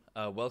stream,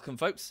 welcome,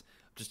 folks.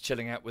 Just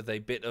chilling out with a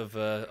bit of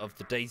the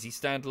DayZ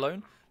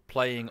standalone,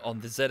 playing on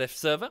the ZF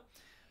server.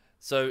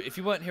 So if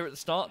you weren't here at the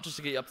start, just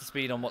to get you up to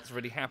speed on what's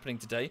really happening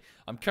today,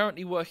 I'm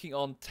currently working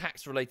on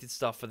tax-related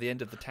stuff for the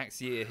end of the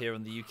tax year here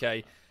in the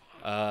UK.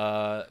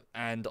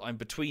 And I'm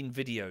between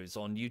videos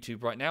on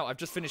YouTube right now. I've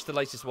just finished the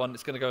latest one.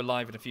 It's going to go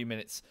live in a few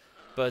minutes.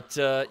 But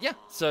yeah,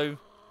 so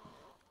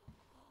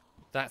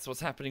that's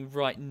what's happening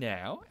right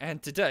now.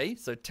 And today,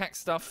 so tax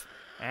stuff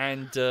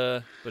and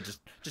but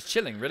just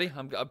chilling, really.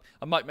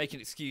 I might make an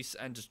excuse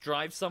and just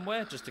drive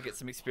somewhere just to get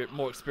some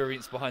more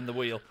experience behind the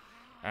wheel.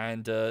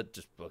 And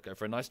just go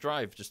for a nice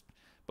drive just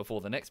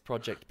before the next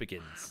project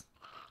begins.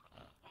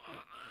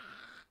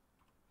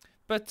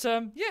 But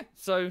yeah,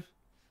 so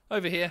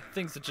over here,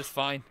 things are just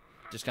fine.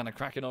 Just kind of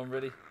cracking on,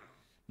 really.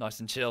 Nice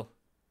and chill.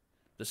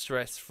 The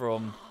stress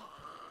from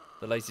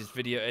the latest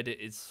video edit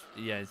is,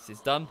 yeah,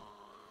 it's done.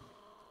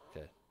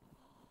 Okay.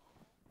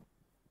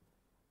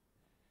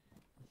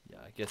 Yeah,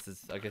 I guess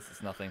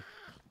it's nothing.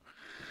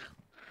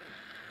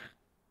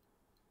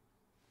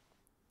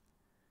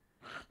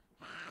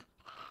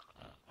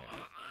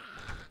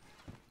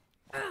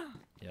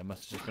 Yeah, it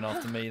must have just been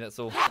after me, that's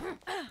all.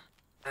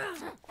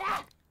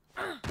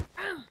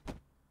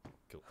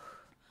 Cool.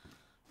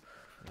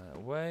 That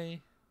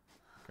away.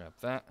 Grab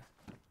that.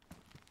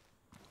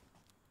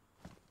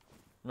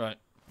 Right.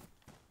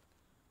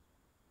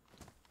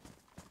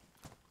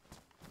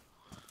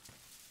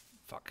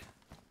 Fuck.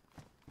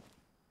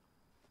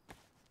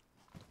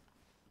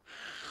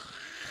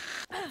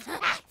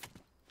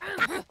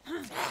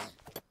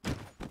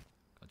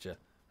 Gotcha.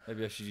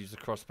 Maybe I should use the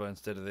crossbow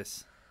instead of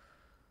this.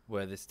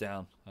 Wear this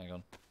down. Hang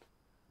on.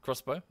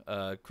 Crossbow?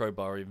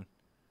 Crowbar even.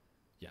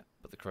 Yeah,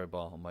 put the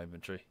crowbar on my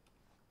inventory.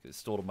 It's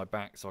stored on my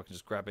back so I can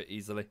just grab it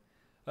easily.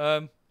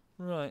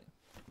 Right.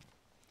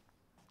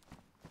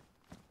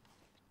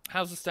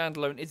 How's the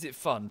standalone? Is it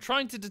fun?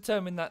 Trying to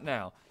determine that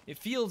now. It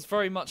feels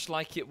very much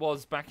like it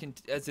was back in,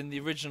 as in the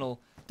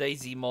original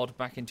DayZ mod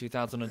back in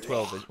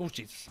 2012. Oh,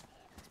 jeez. It's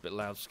a bit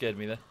loud. Scared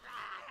me there.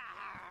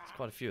 There's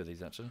quite a few of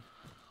these, actually.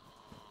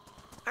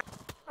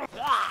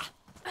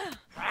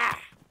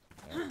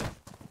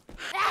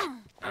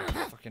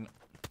 Fucking.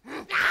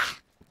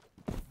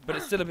 But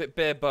it's still a bit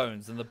bare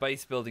bones, and the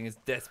base building is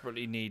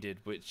desperately needed,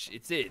 which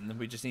it's in.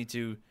 We just need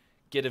to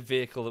get a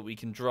vehicle that we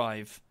can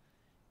drive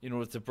in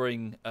order to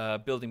bring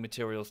building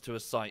materials to a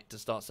site to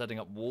start setting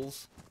up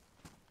walls.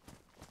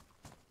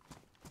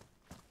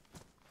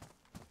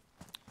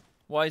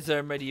 Why is there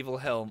a medieval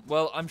helm?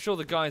 Well, I'm sure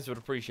the guys would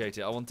appreciate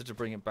it. I wanted to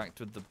bring it back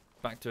to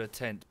a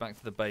tent, back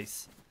to the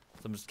base.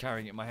 So I'm just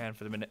carrying it in my hand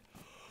for the minute.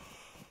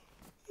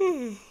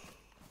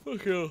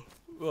 Okay.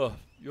 Oh,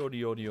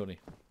 yawny.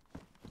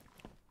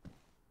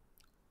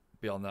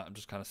 Beyond that, I'm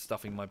just kind of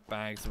stuffing my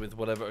bags with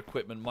whatever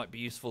equipment might be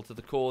useful to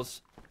the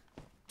cause,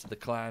 to the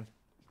clan.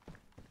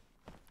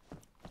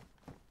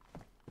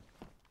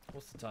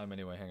 What's the time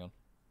anyway? Hang on.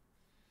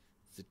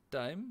 Is it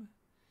time?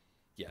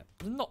 Yeah,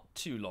 not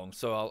too long.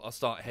 So I'll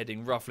start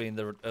heading roughly in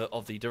the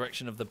of the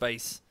direction of the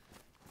base,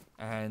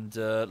 and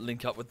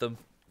link up with them,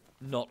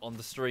 not on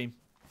the stream.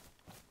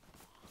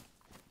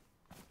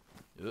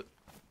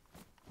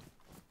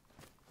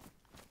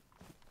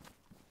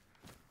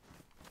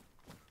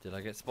 Did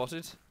I get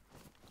spotted?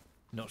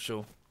 Not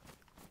sure.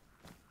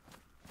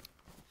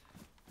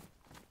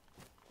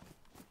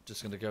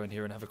 Just going to go in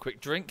here and have a quick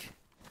drink.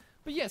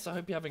 But yes, I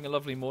hope you're having a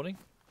lovely morning.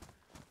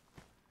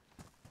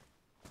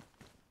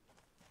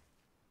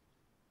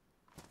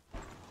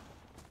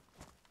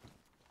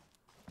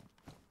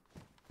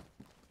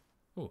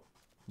 Oh,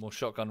 more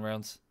shotgun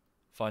rounds.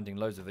 Finding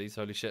loads of these,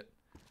 holy shit.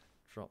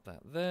 Drop that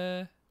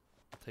there.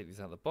 Take these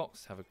out of the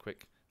box, have a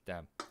quick...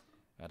 Damn,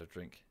 out of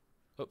drink.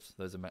 Oops,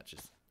 those are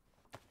matches.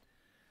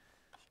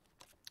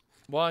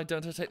 Why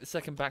don't I take the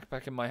second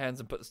backpack in my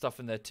hands and put the stuff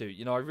in there too?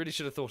 You know, I really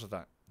should have thought of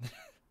that.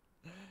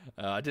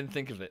 I didn't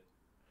think of it.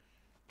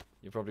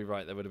 You're probably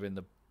right. That would have been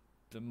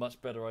the much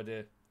better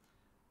idea.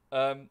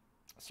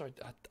 Sorry,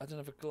 I don't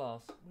have a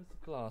glass. Where's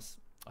the glass?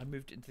 I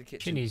moved it into the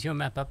kitchen. Ginny, is your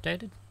map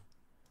updated?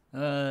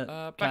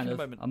 Back in a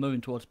moment. I'm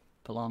moving towards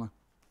Polana.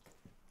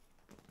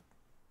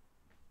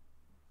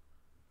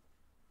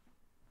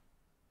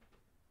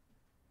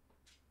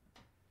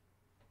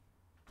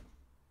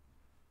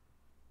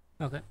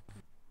 Okay.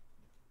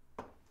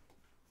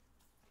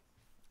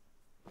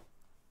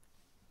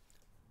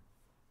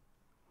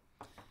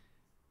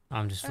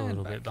 I'm just a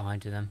little bit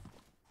behind you then.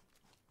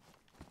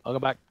 I'll go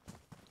back.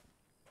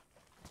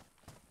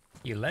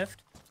 You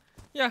left?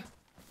 Yeah.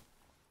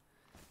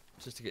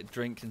 Just to get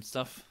drink and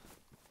stuff.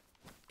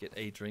 Get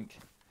a drink.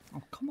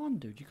 Oh, come on,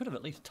 dude. You could have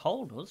at least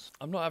told us.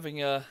 I'm not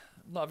having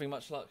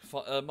much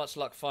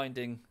luck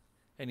finding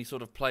any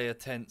sort of player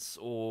tents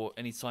or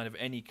any sign of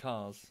any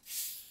cars.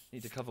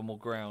 Need to cover more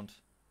ground.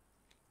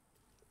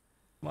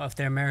 Well, if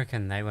they're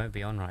American, they won't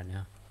be on right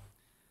now.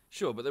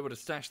 Sure, but they would have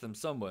stashed them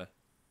somewhere.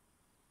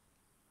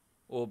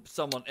 Or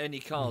any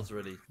cars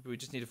really. We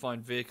just need to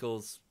find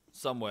vehicles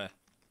somewhere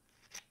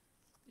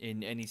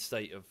in any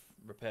state of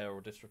repair or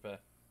disrepair.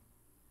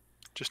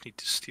 Just need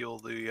to steal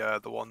the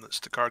one that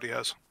Staccardi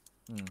has.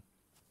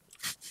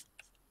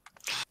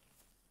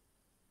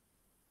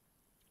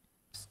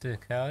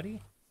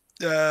 Staccardi?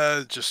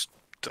 Just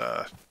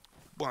I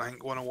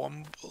think one of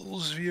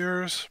Womble's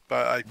viewers,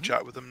 but I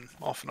chat with him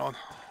off and on.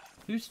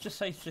 Who's to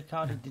say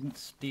Staccardi didn't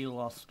steal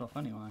our stuff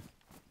anyway?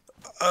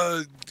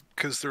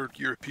 Because they're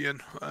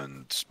European,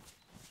 and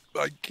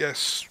I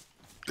guess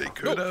they Oh,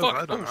 could have. fuck!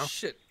 I don't Oh, know.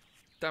 shit.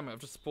 Damn it, I've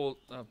just spoiled...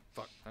 Oh,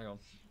 fuck. Hang on.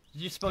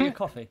 Did you spill your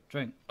coffee?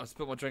 Drink. I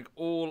spilled my drink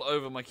all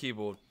over my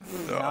keyboard.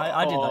 Yeah,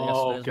 I did that yesterday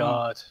Oh as well.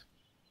 god.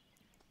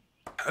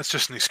 That's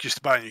just an excuse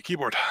to buy a new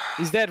keyboard.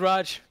 He's dead,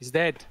 Raj. He's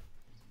dead.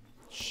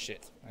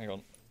 Shit. Hang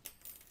on.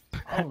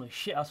 Holy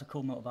shit, that's a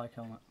cool motorbike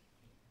helmet.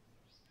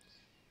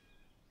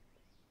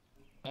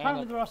 And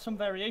Apparently there are some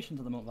variations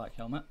of the motorbike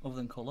helmet, other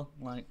than colour.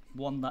 Like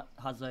one that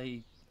has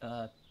a,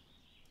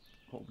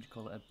 what would you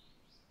call it, a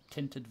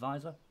tinted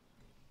visor?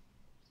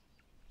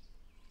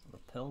 Or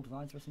a pearled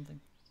visor or something?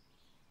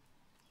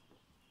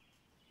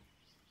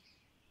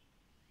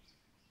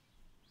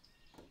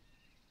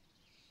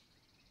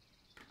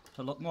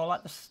 To look more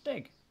like the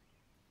Stig.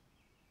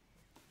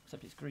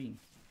 Except it's green.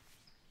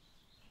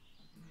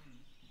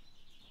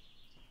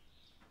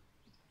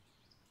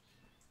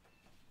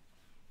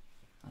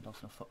 I'd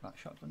also fuck that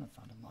shotgun and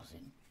found a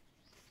Mosin.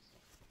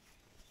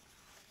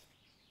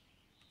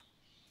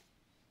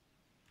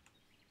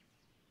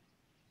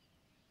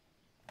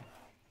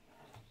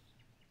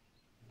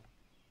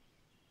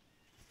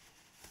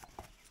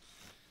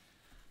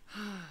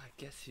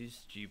 Guess who's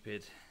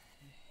stupid?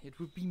 It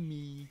would be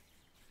me.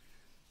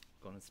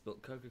 Gone and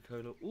spilt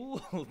Coca-Cola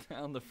all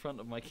down the front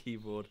of my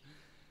keyboard.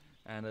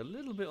 And a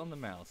little bit on the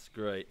mouse.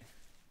 Great.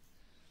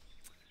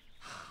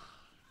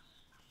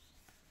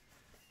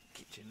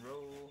 Kitchen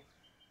roll.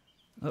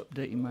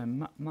 Updating my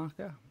map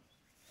marker.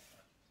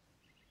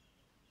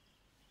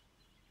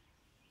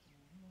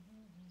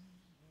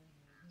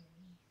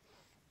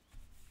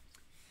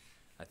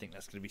 I think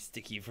that's going to be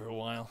sticky for a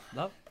while.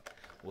 No,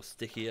 Or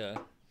stickier.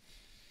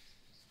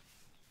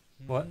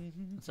 What?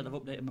 instead of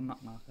updating my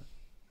map marker.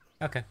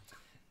 Okay.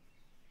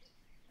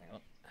 Hang on.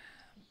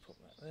 Put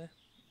that there.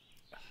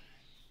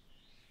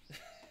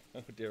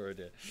 Oh dear, oh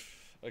dear.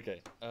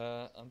 Okay,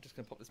 I'm just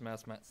going to pop this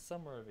mouse mat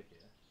somewhere over here.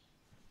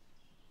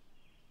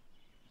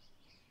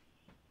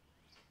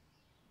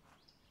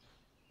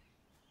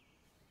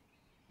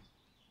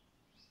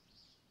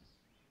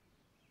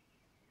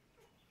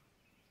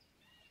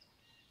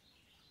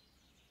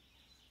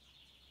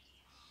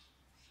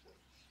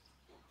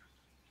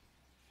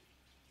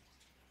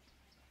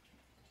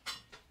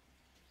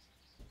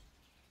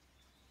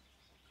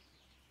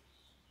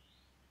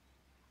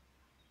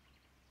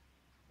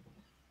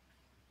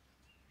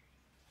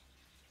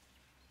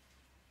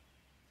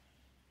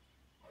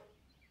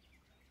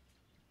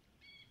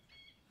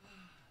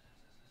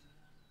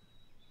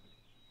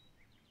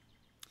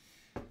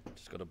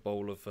 Just got a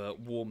bowl of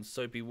warm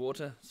soapy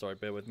water. Sorry,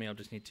 bear with me. I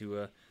just need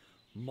to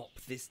mop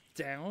this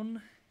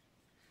down.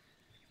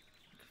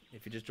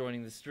 If you're just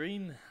joining the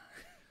stream,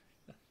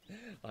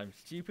 I'm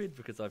stupid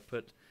because I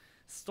put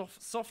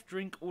soft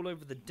drink all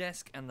over the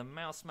desk and the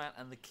mouse mat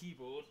and the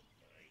keyboard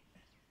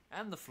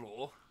and the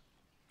floor.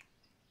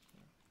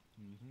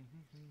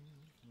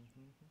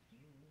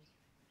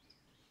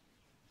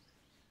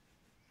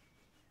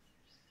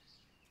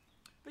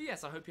 But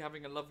yes, I hope you're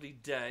having a lovely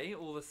day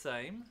all the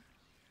same.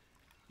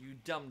 You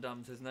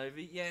dum-dum, says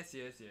Novi. Yes,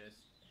 yes, yes.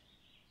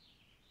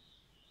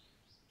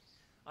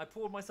 I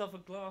poured myself a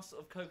glass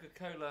of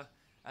Coca-Cola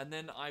and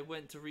then I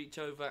went to reach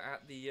over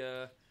at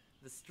the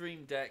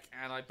stream deck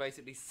and I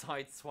basically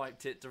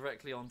sideswiped it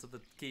directly onto the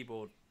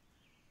keyboard.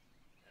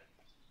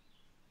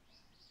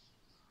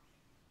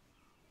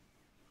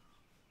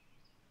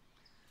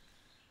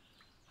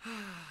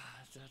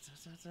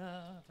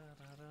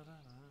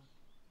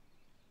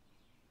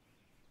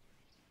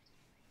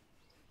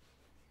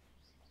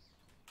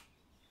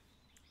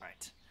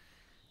 Right,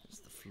 that's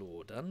the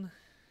floor done.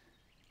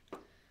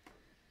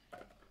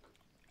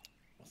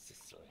 What's this?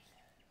 Sorry.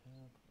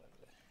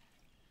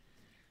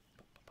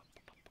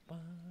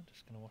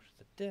 Just gonna wash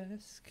the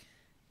desk.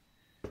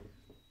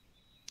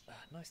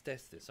 Nice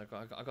desk. This I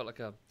got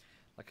like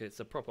it's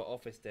a proper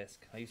office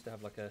desk. I used to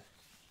have like a.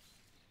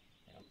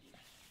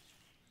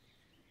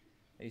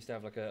 I used to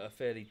have like a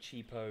fairly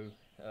cheapo,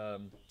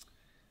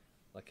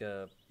 like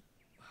a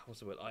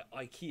what's the word?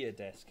 IKEA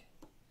desk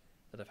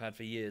that I've had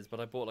for years. But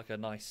I bought like a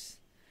nice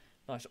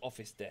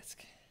office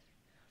desk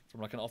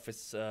from like an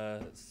office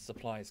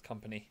supplies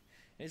company.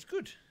 And it's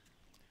good.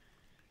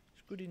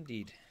 It's good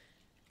indeed.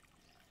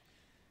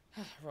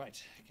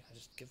 Right, can I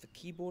just give the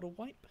keyboard a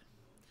wipe?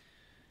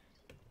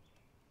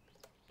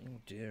 Oh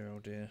dear, oh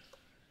dear.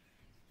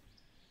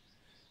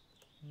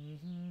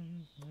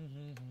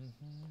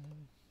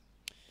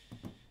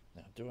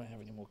 Now, do I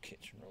have any more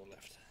kitchen roll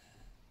left?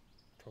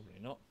 Probably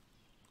not.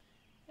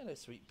 Hello,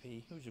 Sweet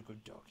Pea. Who's a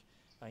good dog?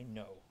 I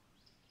know.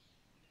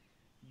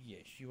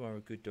 Yes, you are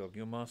a good dog.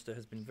 Your master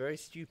has been very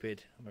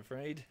stupid, I'm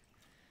afraid.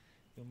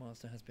 Your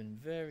master has been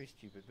very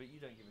stupid, but you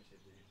don't give a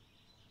shit, do you?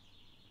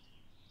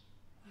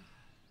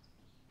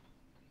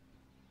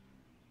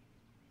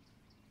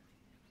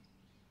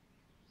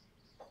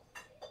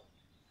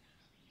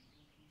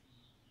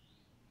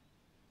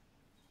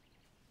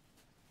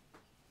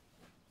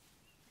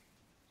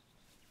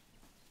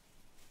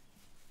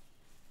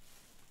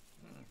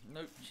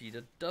 She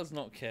does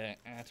not care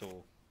at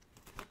all.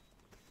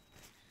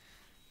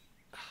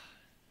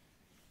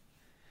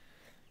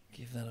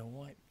 Give that a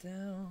wipe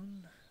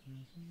down.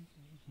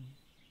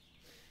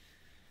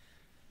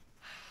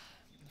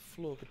 The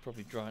floor could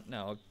probably dry it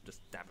now. I'll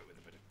just dab it with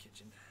a bit of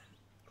kitchen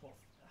cloth.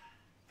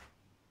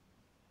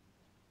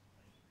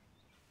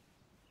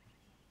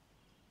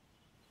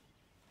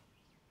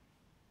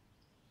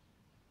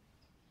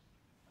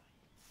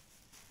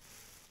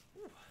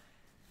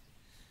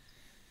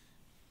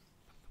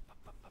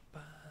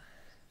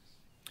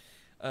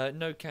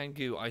 No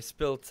Kangoo. I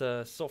spilt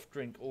soft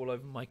drink all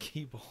over my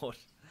keyboard,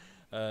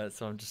 so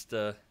I'm just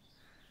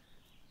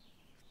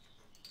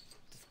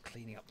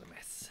cleaning up the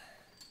mess.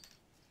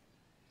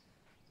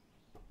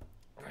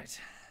 Right.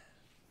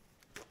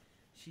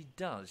 She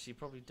does. She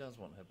probably does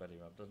want her belly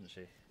rub, doesn't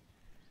she?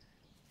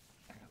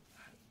 Hang on.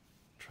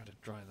 Try to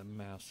dry the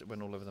mouse. It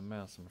went all over the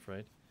mouse, I'm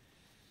afraid.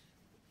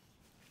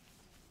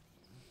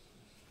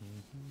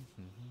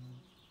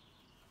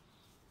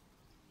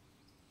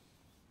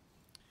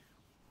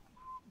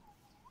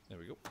 There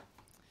we go.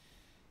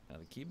 Now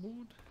the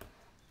keyboard.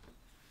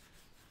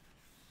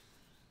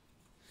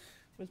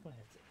 Where's my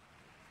headset?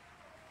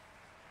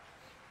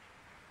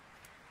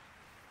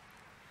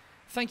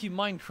 Thank you,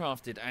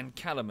 Minecrafted and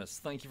Calamus.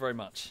 Thank you very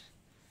much.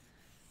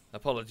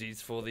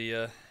 Apologies for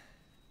the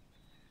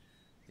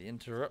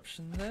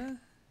interruption there.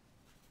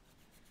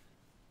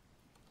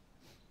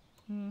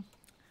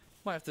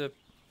 Might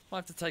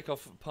have to take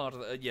off part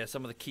of the,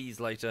 some of the keys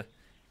later,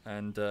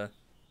 and no,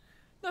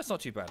 it's not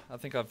too bad. I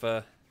think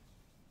I've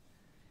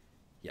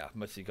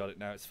mostly got it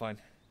now. It's fine.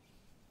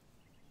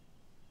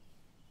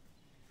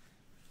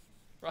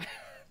 Right.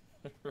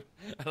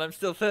 And I'm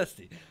still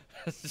thirsty.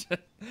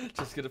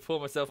 Just going to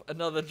pour myself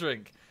another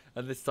drink.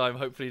 And this time,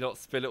 hopefully not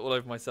spill it all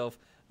over myself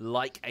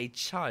like a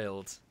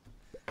child.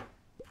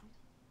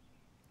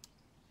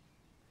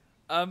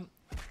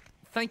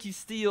 Thank you,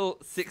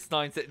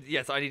 Steel696.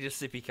 Yes, I need a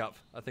sippy cup.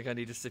 I think I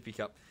need a sippy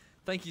cup.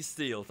 Thank you,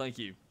 Steel. Thank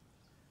you.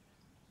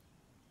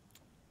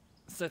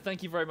 So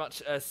thank you very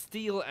much,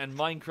 Steel and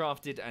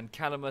Minecrafted and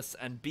Calamus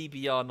and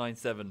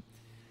BBR97.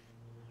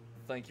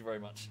 Thank you very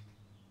much.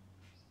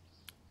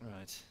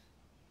 Right.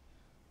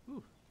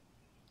 Ooh.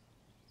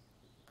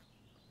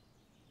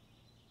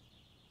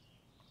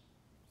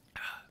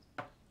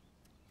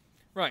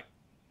 Right.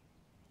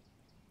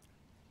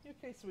 You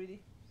okay,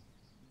 sweetie?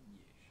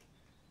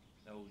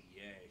 Yes. Oh,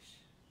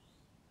 yes.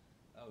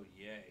 Oh,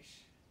 yes.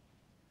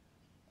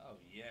 Oh,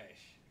 yes.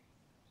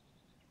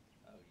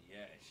 Oh,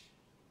 yes.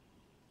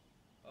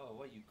 Oh,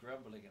 what are you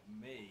grumbling at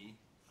me?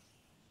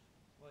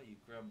 What are you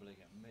grumbling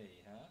at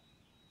me, huh?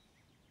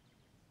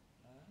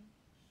 Huh?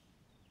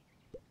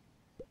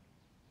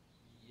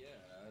 Yeah,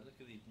 look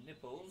at these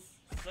nipples.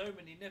 So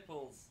many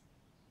nipples.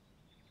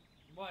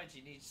 Why do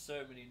you need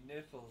so many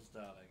nipples,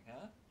 darling,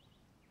 huh?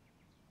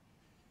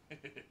 I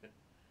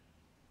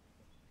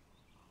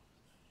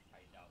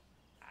know.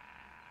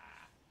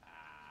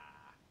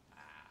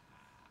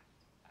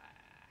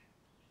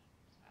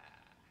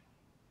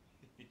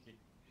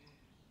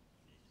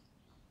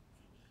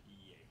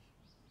 Yay.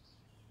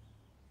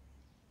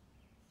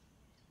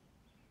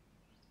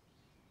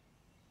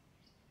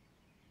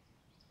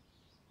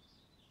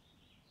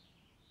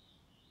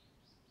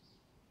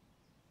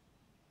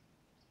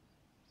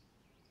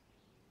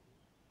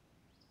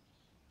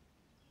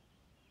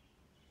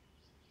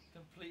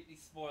 Completely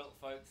spoilt,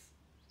 folks.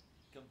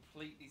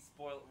 Completely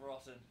spoilt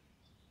rotten.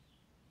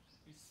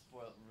 Who's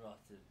spoilt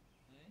rotten?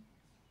 Eh?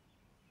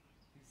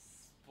 Who's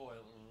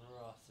spoilt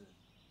rotten?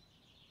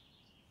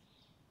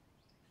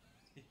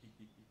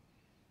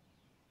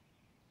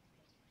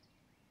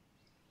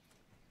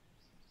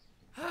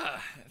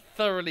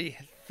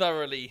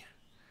 Thoroughly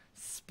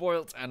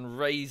spoilt and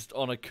raised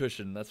on a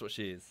cushion. That's what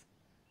she is.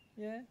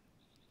 Yeah?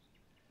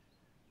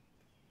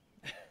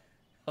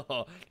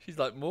 Oh, she's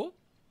like, more?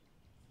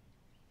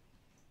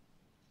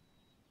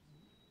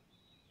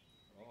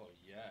 Oh,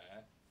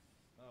 yeah.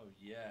 Oh,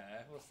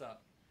 yeah. What's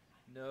that?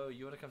 No,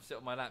 you want to come sit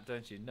on my lap,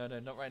 don't you? No,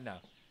 not right now.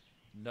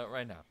 Not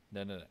right now.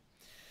 No.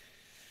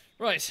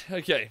 Right,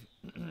 okay.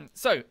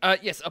 So,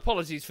 yes,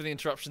 apologies for the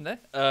interruption there.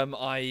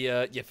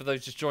 For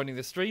those just joining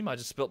the stream, I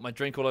just spilt my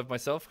drink all over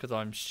myself because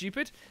I'm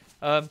stupid.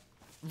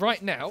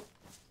 Right now,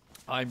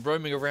 I'm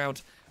roaming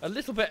around a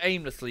little bit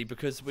aimlessly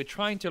because we're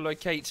trying to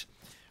locate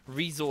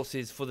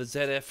resources for the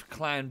ZF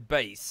clan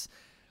base.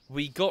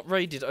 We got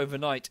raided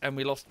overnight and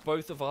we lost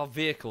both of our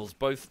vehicles,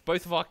 both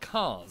of our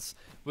cars,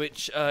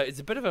 which is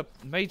a bit of a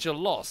major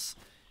loss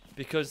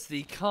because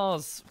the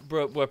cars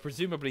were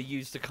presumably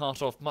used to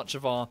cart off much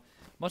of our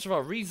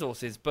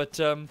resources, but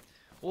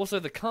also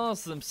the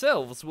cars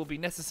themselves will be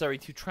necessary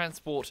to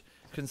transport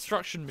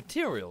construction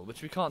material,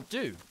 which we can't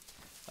do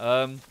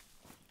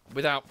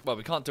we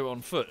can't do it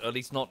on foot, at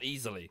least not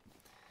easily.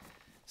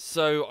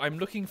 So I'm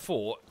looking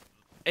for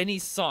any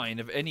sign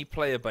of any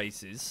player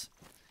bases,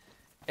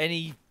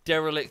 any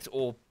derelict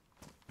or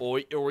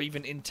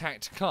even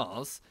intact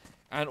cars,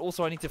 and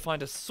also I need to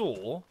find a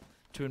saw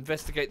to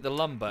investigate the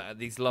lumber at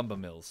these lumber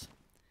mills.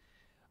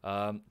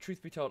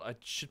 Truth be told, I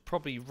should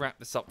probably wrap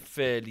this up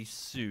fairly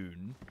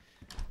soon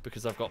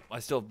because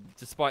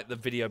despite the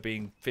video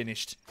being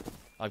finished,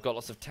 I've got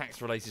lots of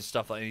tax-related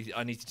stuff that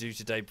I need to do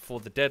today before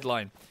the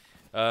deadline.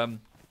 I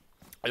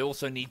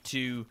also need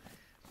to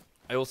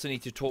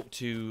talk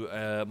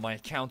to my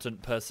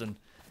accountant person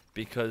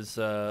because,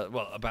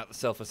 about the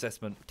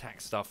self-assessment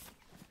tax stuff.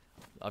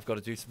 I've got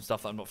to do some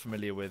stuff that I'm not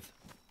familiar with.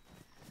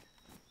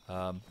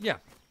 Yeah.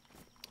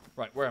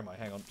 Right, where am I?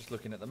 Hang on, just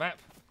looking at the map.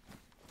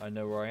 I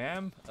know where I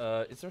am.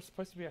 Is there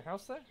supposed to be a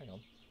house there? Hang on.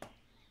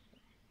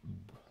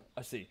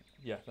 I see.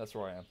 Yeah, that's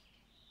where I am.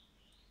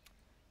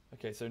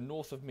 Okay, so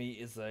north of me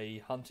is a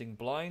hunting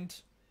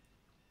blind.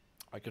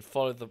 I could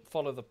follow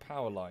the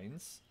power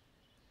lines.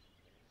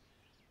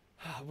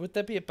 Would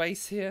there be a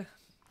base here?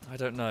 I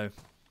don't know.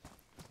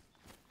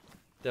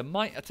 There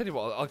might. I tell you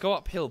what, I'll go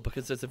uphill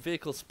because there's a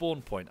vehicle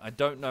spawn point. I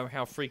don't know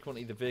how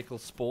frequently the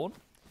vehicles spawn,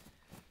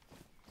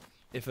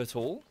 if at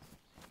all.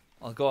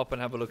 I'll go up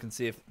and have a look and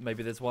see if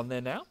maybe there's one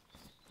there now.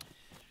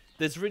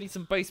 There's really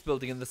some base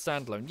building in the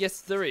standalone.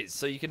 Yes, there is.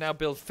 So you can now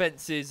build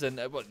fences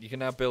and you can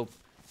now build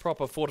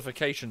proper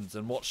fortifications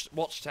and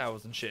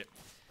watchtowers and shit.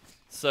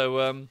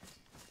 So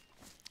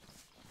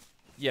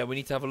yeah, we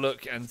need to have a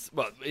look and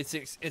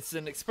it's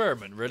an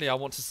experiment really. I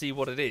want to see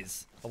what it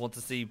is. I want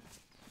to see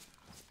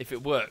if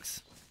it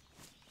works.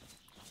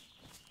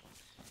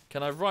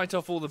 Can I write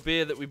off all the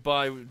beer that we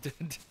buy?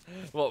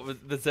 What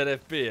with the ZF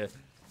beer?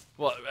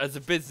 What, as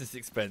a business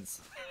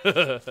expense?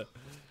 No,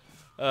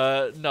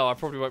 I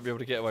probably won't be able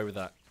to get away with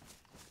that.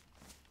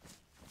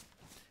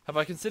 Have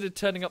I considered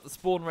turning up the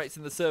spawn rates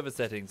in the server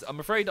settings? I'm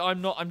afraid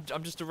I'm not.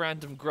 I'm just a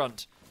random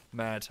grunt,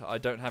 Mad. I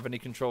don't have any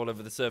control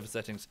over the server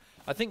settings.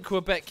 I think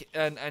Quebec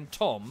and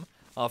Tom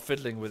are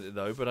fiddling with it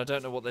though, but I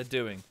don't know what they're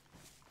doing.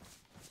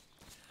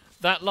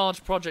 That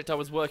large project I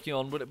was working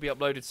on, will it be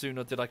uploaded soon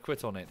or did I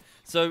quit on it?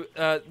 So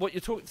what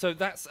you're talking, so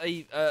that's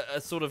a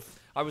sort of,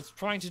 I was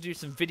trying to do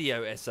some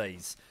video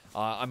essays.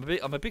 I'm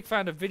a big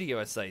fan of video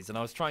essays, and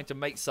I was trying to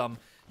make some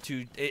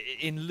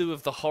in lieu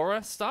of the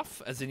horror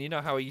stuff, as in, you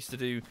know how I used to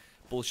do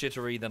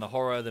bullshittery, then a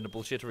horror, then a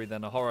bullshittery,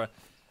 then a horror.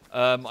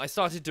 I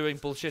started doing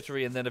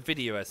bullshittery and then a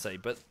video essay,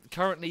 but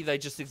currently they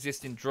just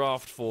exist in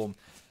draft form.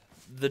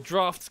 The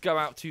drafts go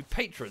out to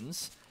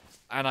patrons,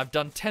 and I've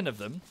done 10 of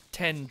them,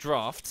 10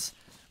 drafts,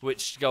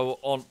 which go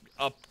on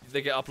up.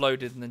 They get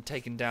uploaded and then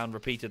taken down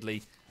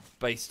repeatedly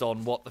based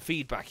on what the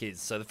feedback is.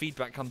 So the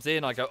feedback comes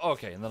in, I go, oh,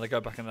 okay, and then I go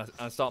back and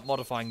I start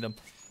modifying them.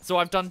 So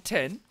I've done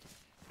 10,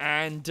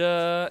 and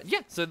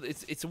yeah, so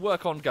it's a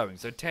work ongoing.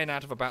 So 10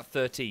 out of about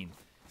 13.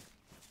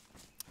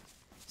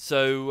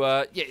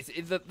 So yeah,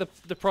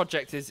 the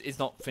project is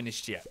not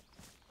finished yet.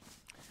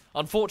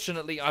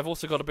 Unfortunately, I've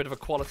also got a bit of a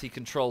quality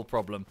control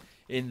problem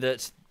in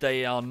that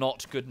they are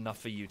not good enough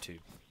for YouTube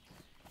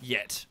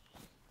yet.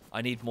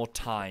 I need more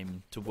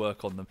time to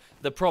work on them.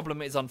 The problem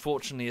is,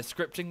 unfortunately, a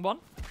scripting one.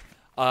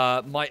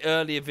 My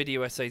earlier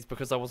video essays,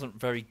 because I wasn't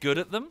very good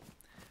at them,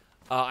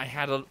 I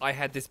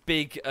had this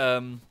big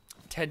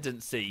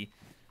tendency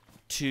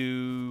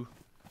to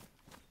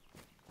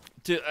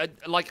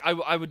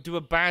I would do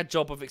a bad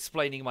job of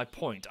explaining my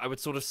point. I would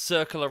sort of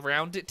circle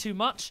around it too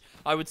much.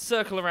 I would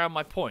circle around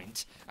my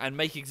point and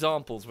make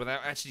examples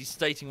without actually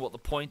stating what the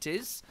point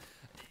is.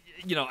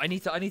 You know, I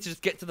need to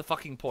just get to the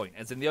fucking point.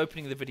 As in the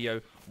opening of the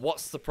video,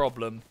 what's the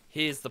problem?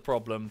 Here's the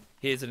problem.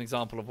 Here's an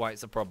example of why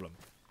it's a problem.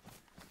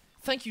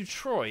 Thank you,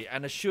 Troy,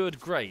 and Assured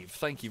Grave.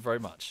 Thank you very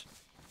much.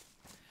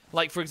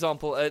 Like, for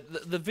example,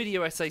 the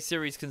video essay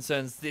series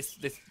concerns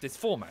this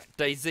format,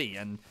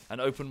 DayZ,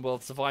 and open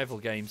world survival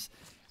games.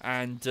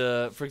 And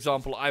for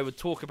example, I would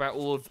talk about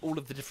all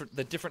of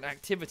the different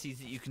activities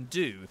that you can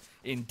do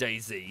in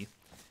DayZ,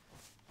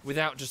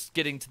 without just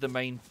getting to the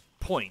main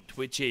point,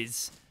 which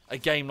is a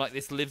game like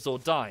this lives or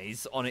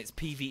dies on its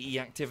PvE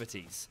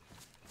activities,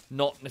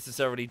 not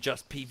necessarily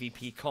just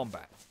PvP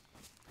combat.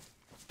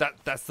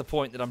 That's the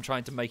point that I'm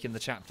trying to make in the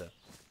chapter.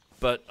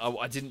 But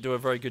I didn't do a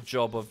very good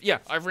job of... Yeah,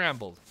 I've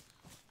rambled.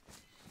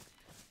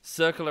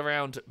 Circle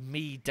around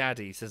me,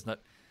 daddy, says no...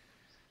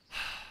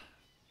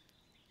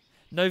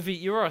 Novi,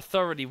 you are a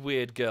thoroughly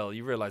weird girl.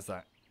 You realise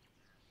that?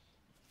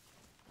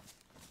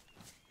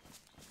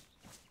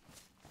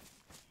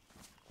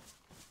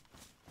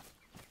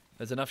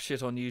 There's enough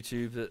shit on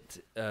YouTube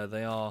that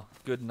they are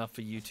good enough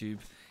for YouTube.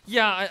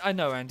 Yeah, I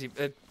know, Andy.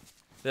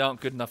 They aren't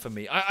good enough for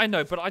me. I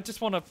know, but I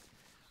just want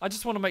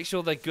to make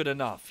sure they're good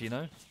enough. You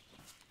know.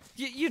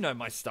 You know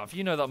my stuff.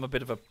 You know that I'm a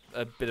bit of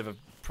a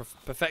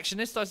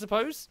perfectionist, I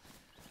suppose.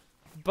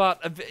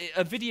 But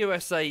a video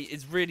essay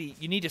is really,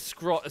 you need a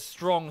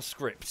strong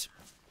script,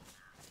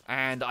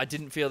 and I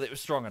didn't feel that it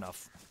was strong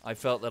enough. I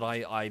felt that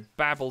I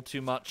babbled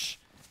too much,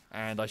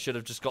 and I should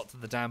have just got to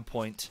the damn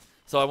point.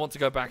 So I want to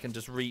go back and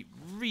just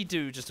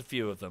redo just a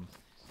few of them,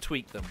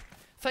 tweak them.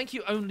 Thank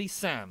you, Only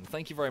Sam.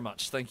 Thank you very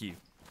much. Thank you.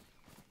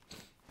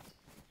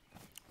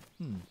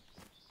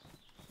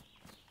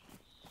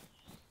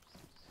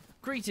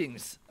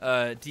 Greetings,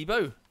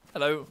 Debo.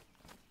 Hello.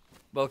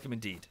 Welcome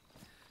indeed.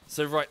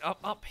 So right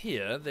up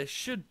here, there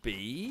should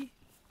be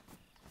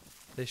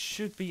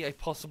a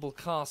possible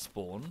car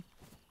spawn.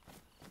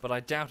 but I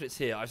doubt it's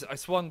here. I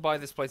swung by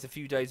this place a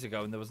few days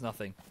ago and there was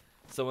nothing.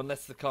 So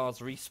unless the cars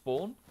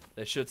respawn,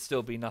 there should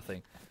still be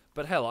nothing.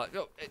 But hell,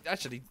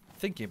 actually,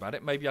 thinking about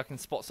it, maybe I can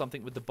spot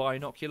something with the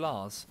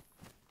binoculars.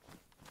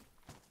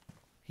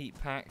 Heat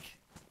pack.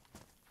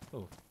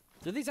 Oh,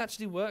 do these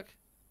actually work?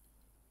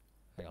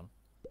 Hang on.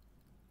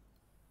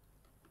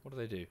 What do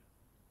they do?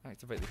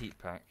 Activate the heat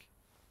pack.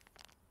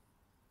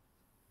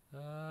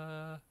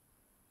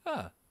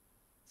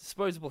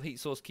 Disposable heat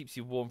source keeps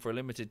you warm for a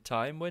limited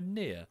time when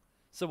near.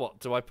 So what?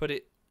 Do I put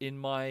it in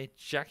my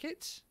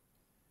jacket?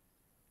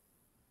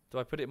 Do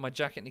I put it in my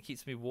jacket and it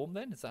keeps me warm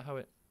then? Is that how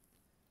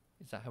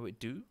it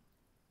do?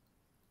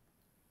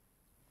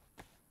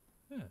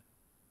 Yeah.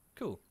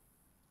 Cool.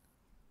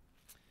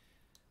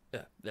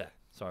 Yeah.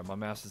 Sorry, my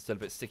mouse is still a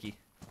bit sticky.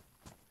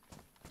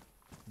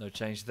 No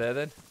change there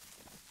then.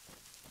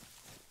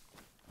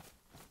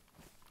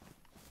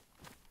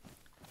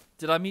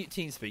 Did I mute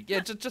TeamSpeak?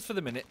 Yeah, just for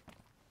the minute.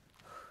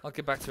 I'll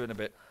get back to it in a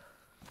bit.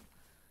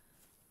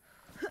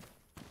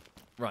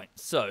 Right,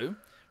 so,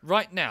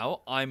 right now,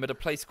 I'm at a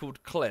place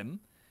called Clem.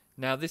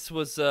 Now, this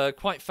was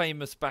quite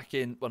famous back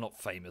in... Well, not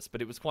famous,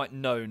 but it was quite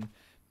known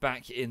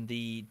back in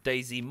the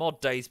DayZ mod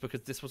days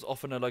because this was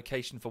often a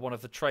location for one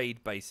of the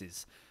trade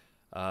bases.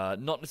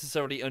 Not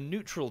necessarily a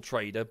neutral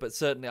trader, but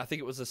certainly I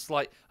think it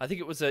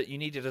was you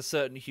needed a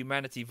certain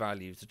humanity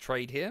value to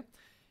trade here.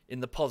 In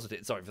the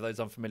positive, sorry, for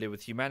those unfamiliar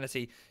with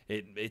humanity,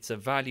 it's a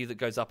value that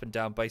goes up and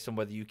down based on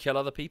whether you kill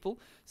other people.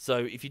 So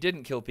if you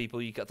didn't kill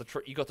people, you got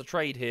to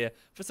trade here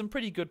for some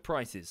pretty good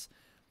prices.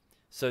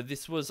 So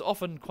this was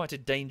often quite a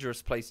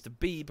dangerous place to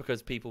be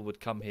because people would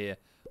come here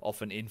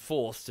often in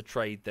force to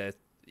trade their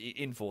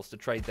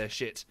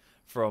shit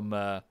from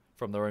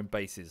their own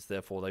bases.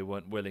 Therefore, they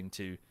weren't willing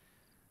to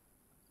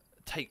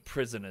take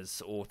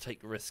prisoners or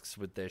take risks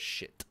with their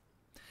shit.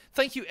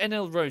 Thank you,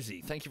 NL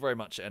Rosie. Thank you very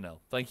much, NL.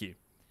 Thank you.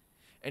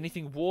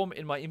 Anything warm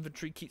in my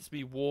inventory keeps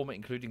me warm,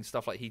 including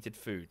stuff like heated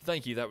food.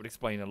 Thank you, that would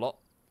explain a lot.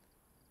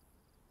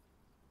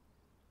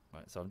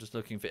 Right, so I'm just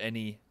looking for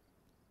anything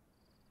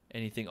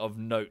of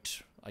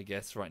note, I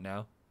guess, right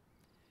now.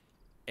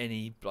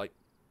 Anything.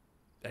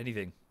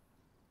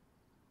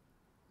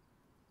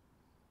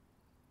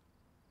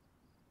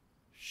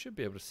 Should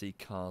be able to see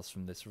cars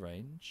from this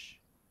range.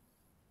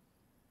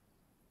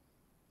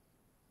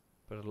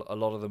 But a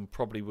lot of them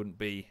probably wouldn't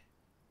be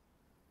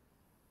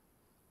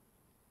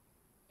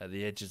at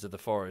the edges of the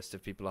forest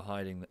if people are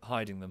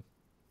hiding them.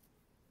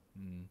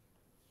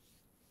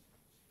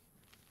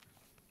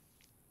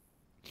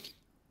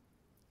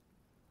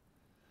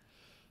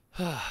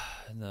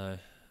 No.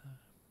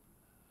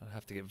 I'd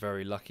have to get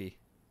very lucky.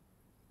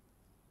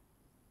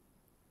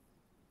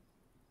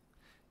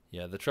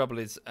 Yeah, the trouble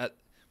is,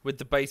 with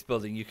the base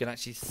building, you can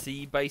actually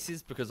see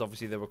bases because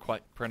obviously they were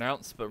quite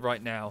pronounced, but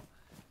right now,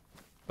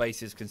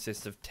 bases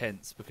consist of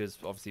tents because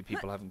obviously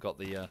people haven't got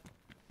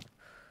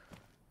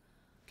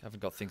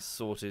things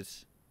sorted.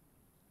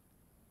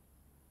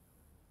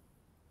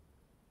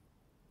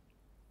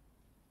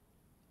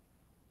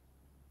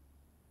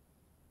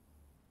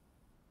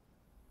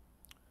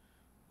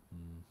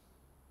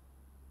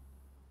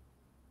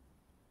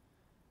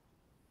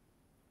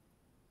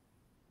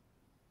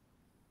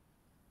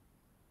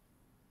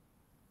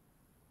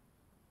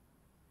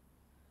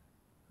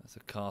 There's a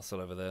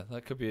castle over there.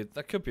 That could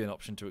be an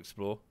option to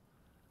explore.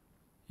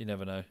 You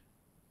never know.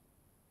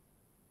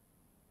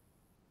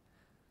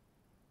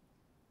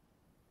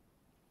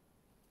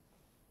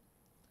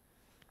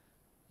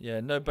 Yeah,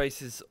 no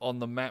bases on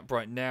the map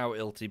right now,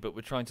 Ilty, but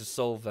we're trying to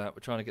solve that. We're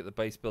trying to get the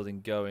base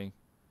building going.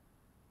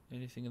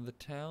 Anything in the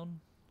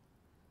town?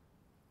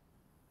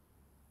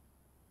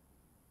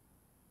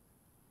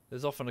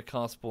 There's often a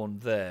car spawn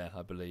there,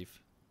 I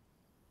believe.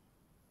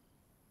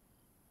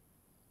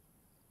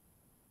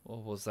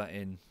 Or was that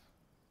in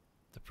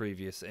the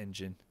previous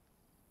engine?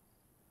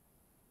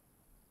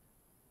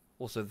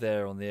 Also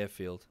there on the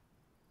airfield.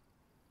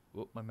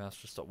 Whoop, my mouse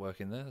just stopped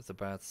working there. That's a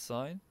bad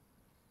sign.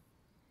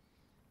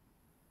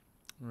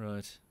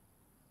 Right.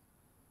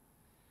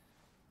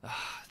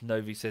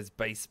 Novi says,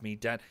 base me,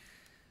 Dad.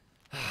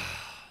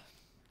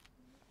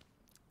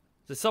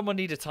 Does someone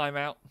need a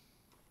timeout?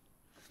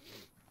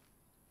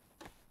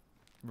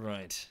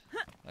 Right.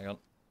 Hang on.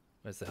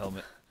 Where's the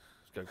helmet?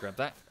 Let's go grab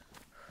that.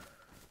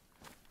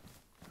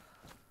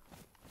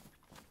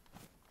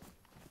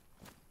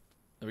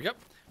 There we go.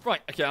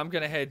 Right, okay, I'm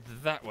going to head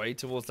that way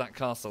towards that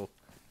castle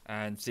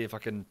and see if I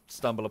can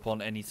stumble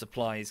upon any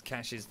supplies,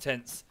 caches,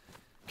 tents,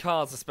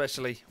 cars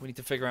especially. We need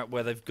to figure out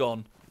where they've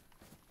gone.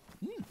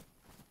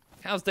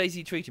 How's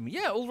DayZ treating me?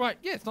 Yeah, all right.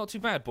 Yeah, it's not too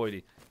bad,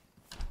 Boydie.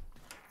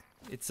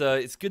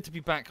 It's good to be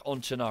back on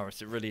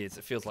Chernarus. It really is.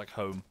 It feels like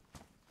home.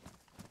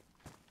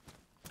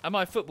 Am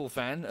I a football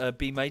fan?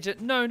 B major?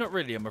 No, not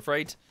really, I'm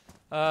afraid.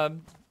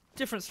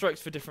 Different strokes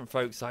for different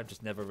folks. I've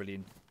just never really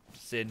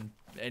seen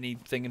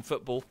anything in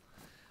football.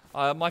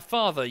 My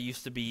father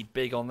used to be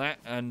big on that,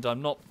 and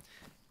I'm not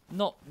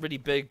really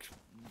big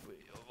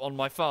on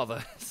my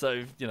father,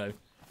 so, you know,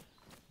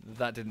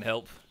 that didn't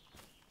help.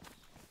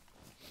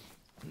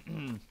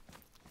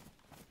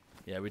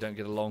 Yeah, we don't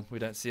get along. We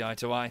don't see eye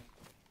to eye.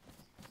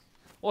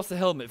 What's the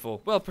helmet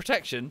for? Well,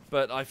 protection,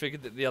 but I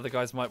figured that the other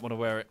guys might want to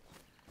wear it.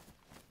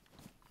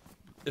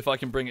 If I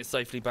can bring it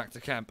safely back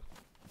to camp.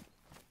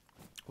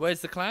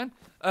 Where's the clan?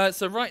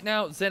 So right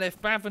now,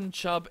 ZF Bavin,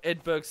 Chubb,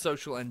 Edberg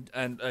Social,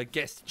 and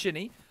Guest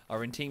Chinny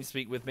are in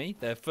TeamSpeak with me.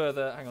 They're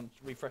further... Hang on,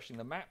 refreshing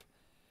the map.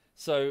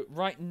 So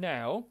right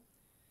now...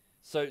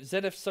 So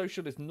ZF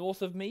Social is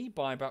north of me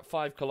by about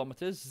 5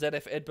 kilometers.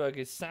 ZF Edberg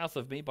is south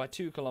of me by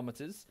 2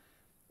 kilometers.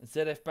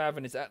 ZF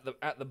Bavin is at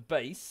the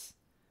base,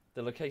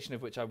 the location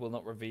of which I will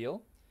not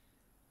reveal.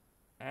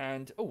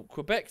 And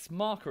Quebec's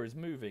marker is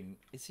moving.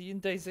 Is he in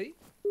DayZ?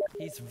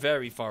 He's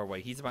very far away.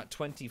 He's about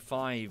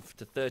 25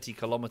 to 30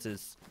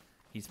 kilometers.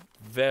 He's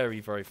very,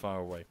 very far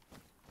away.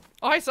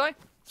 Oh, hi, Si.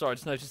 Sorry, I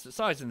just noticed that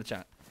Si's in the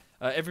chat.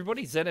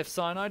 Everybody, ZF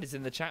Cyanide is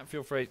in the chat.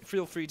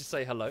 Feel free to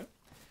say hello.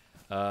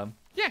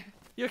 Yeah.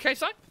 You okay,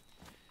 Si?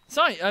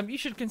 Si, you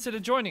should consider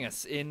joining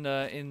us in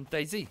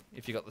DayZ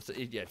if you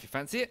if you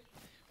fancy it.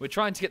 We're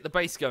trying to get the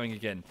base going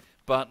again,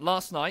 but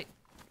last night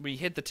we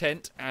hid the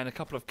tent and a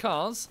couple of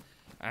cars,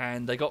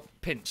 and they got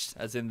pinched.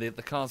 As in the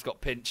cars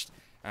got pinched,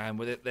 and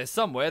they're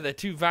somewhere. They're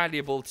too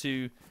valuable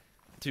to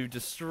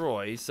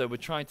destroy, so we're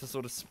trying to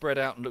sort of spread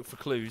out and look for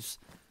clues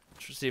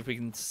to see if we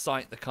can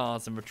sight the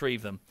cars and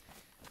retrieve them.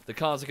 The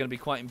cars are going to be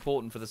quite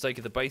important for the sake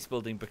of the base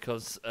building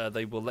because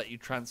they will let you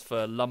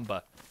transfer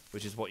lumber,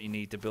 which is what you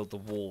need to build the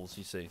walls,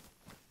 you see.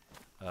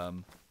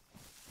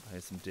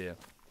 Here's some deer.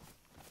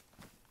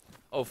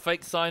 Oh,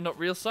 fake Si, not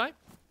real Si?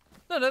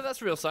 No,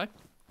 that's real Si.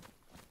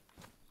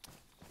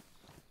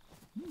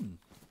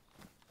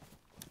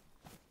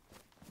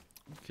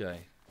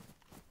 Okay.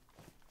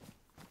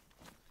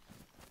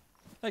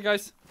 Hey,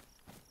 guys.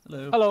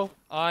 Hello.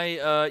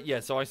 Hello.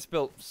 So I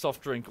spilt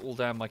soft drink all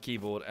down my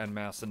keyboard and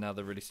mouse, and now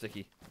they're really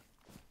sticky.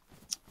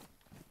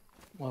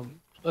 Well,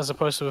 as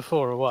opposed to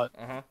before, or what?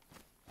 Uh-huh.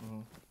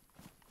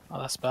 Oh,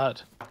 that's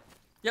bad.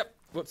 Yep.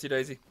 Whoopsie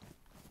daisy.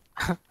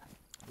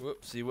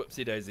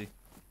 Whoopsie daisy.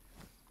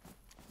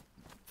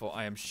 For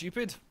I am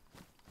stupid.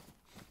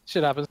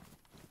 Shit happens.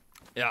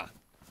 Yeah.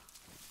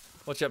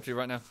 What you up to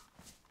right now?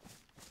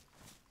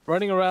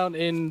 Running around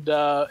in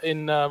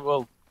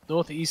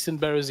northeastern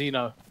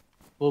Berezino.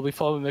 We'll be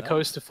following the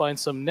coast to find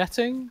some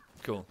netting.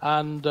 Cool.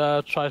 And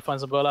try to find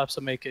some burlaps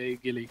and make a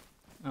ghillie.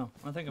 Oh,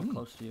 I think I'm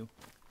close to you.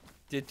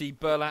 Did the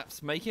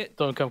burlaps make it?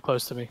 Don't come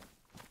close to me.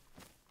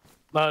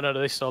 No,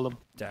 they stole them.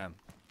 Damn.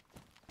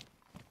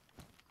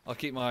 I'll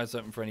keep my eyes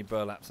open for any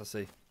burlaps I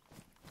see.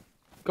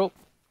 Cool.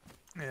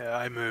 Yeah,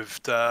 I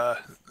moved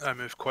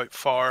quite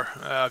far.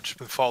 I've just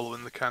been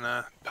following the kind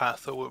of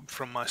path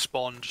from my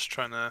spawn, just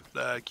trying to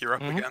gear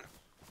up again.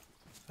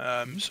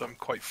 So I'm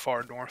quite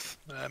far north.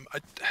 I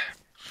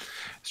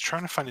was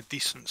trying to find a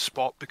decent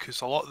spot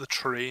because a lot of the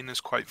terrain is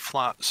quite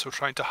flat, so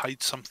trying to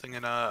hide something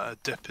in a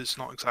dip is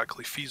not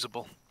exactly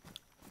feasible.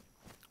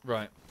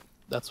 Right.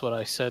 That's what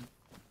I said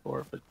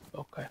before, but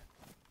okay.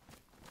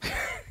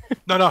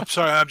 No,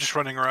 sorry, I'm just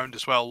running around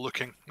as well,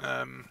 looking.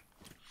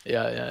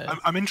 Yeah.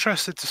 I'm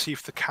interested to see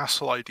if the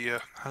castle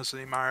idea has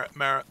any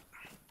merit.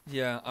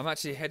 Yeah, I'm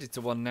actually headed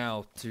to one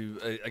now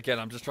to... again,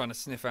 I'm just trying to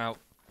sniff out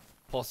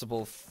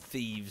possible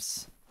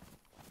thieves.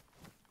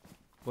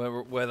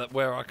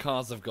 Where our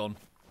cars have gone.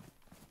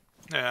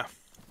 Yeah.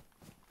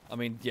 I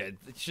mean, yeah,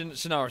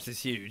 Chernarus is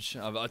huge.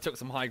 I took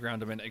some high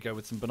ground a minute ago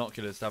with some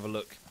binoculars to have a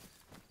look.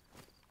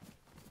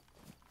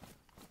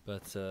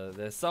 But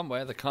they're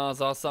somewhere. The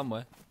cars are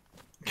somewhere.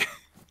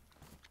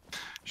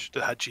 Should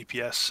have had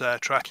GPS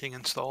tracking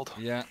installed.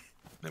 Yeah.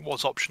 It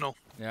was optional.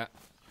 Yeah.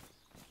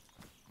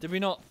 Did we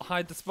not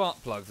hide the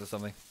spark plugs or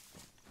something?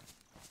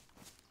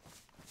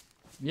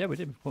 Yeah, we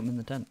did. We put them in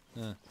the tent.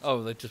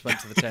 Oh, they just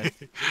went to the tent.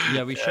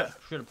 Yeah, we should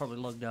have probably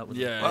logged out with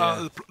them. Yeah.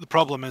 Well, the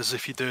problem is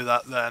if you do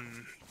that,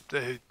 then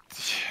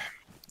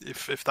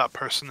if that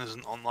person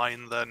isn't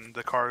online, then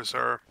the cars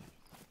are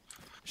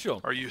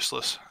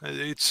useless.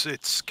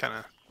 It's kind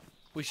of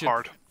We should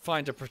hard.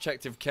 find a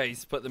protective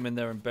case, put them in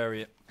there, and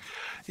bury it.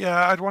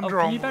 Yeah, I'd wonder Can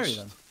almost. you bury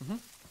them? Mhm.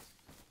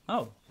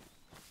 Oh.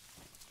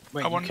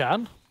 Wait, I you wonder-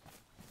 can?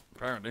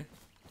 Apparently.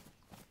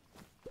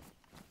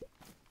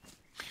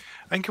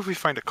 I think if we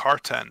find a car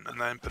tent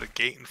and then put a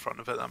gate in front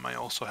of it, that might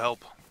also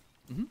help.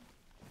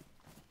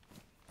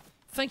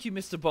 Thank you,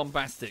 Mr.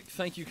 Bombastic.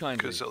 Thank you kindly.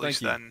 Because at Thank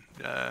least you. then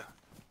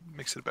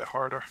makes it a bit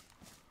harder.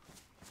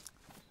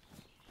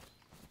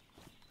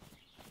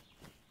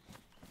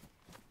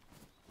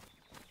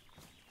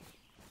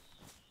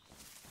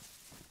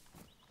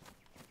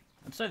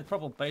 I'd say the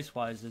problem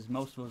base-wise is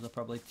most of us are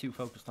probably too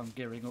focused on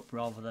gearing up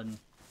rather than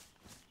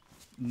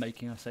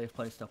making a safe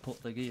place to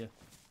put the gear.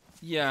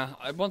 Yeah,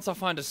 once I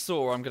find a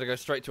saw, I'm going to go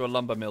straight to a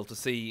lumber mill to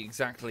see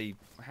exactly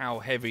how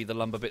heavy the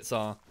lumber bits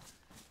are.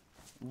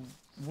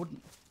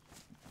 Wouldn't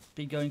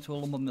be going to a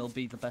lumber mill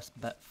be the best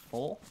bet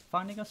for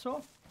finding a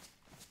saw?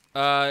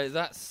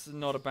 That's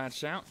not a bad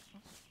shout.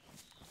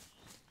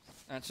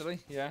 Actually,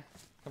 yeah,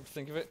 come to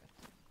think of it.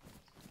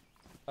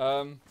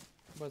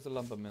 Where's the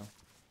lumber mill?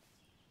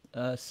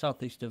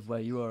 Southeast of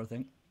where you are, I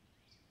think.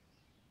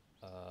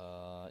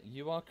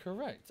 You are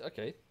correct.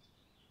 Okay.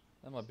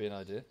 That might be an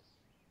idea.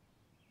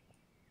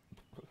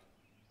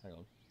 Hang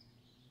on.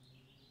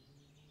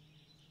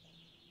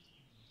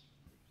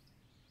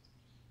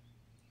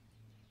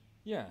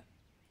 Yeah.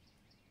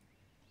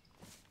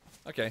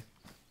 Okay.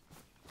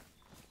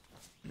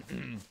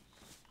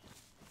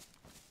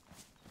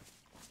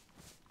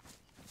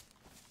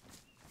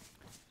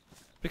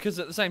 Because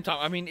at the same time,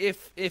 I mean,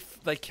 if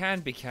they can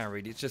be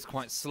carried, it's just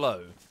quite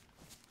slow.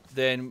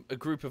 Then a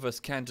group of us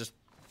can just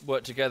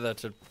work together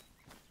to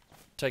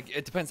take.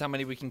 It depends how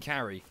many we can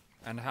carry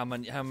and how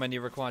many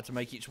are required to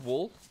make each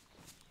wall.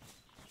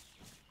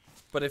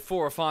 But if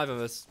 4 or 5 of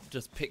us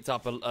just picked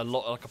up a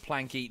lot, like a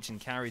plank each, and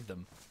carried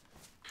them.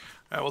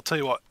 I will tell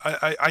you what.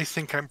 I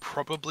think I'm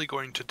probably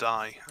going to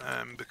die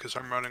because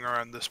I'm running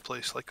around this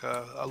place like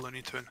a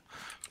Looney Tune.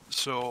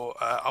 So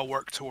I'll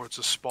work towards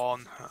a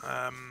spawn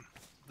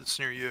that's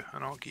near you,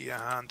 and I'll give you a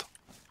hand.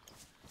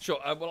 Sure.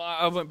 Well,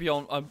 I won't be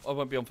on. I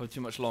won't be on for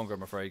too much longer,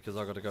 I'm afraid, because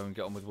I've got to go and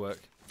get on with work.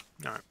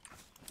 All right.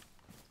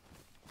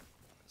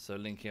 So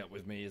linking up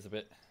with me is a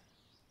bit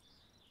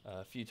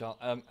futile.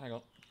 Hang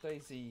on,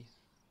 DayZ.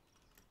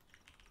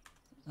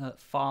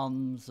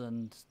 Farms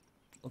and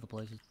other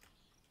places.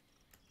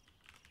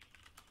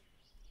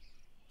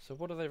 So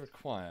what do they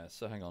require?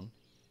 So hang on.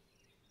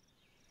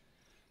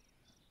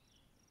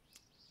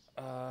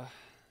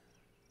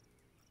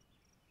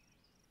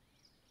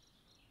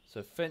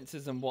 So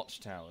fences and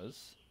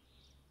watchtowers.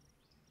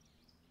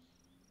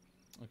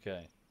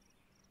 Okay.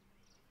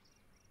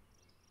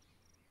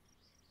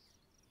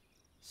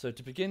 So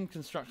to begin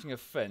constructing a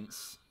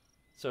fence,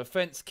 so a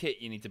fence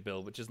kit you need to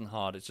build, which isn't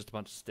hard, it's just a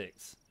bunch of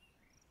sticks.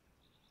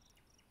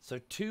 So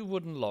 2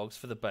 wooden logs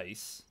for the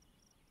base.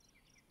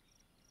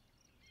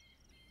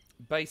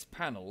 Base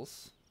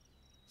panels.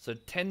 So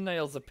 10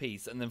 nails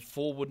apiece, and then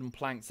 4 wooden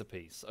planks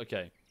apiece.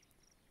 Okay.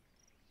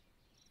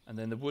 And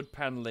then the wood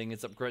paneling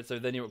is upgraded. So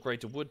then you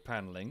upgrade to wood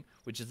paneling,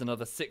 which is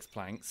another 6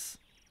 planks.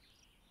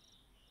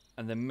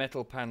 And then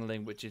metal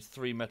paneling, which is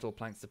 3 metal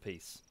planks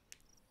apiece.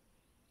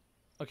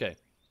 Okay.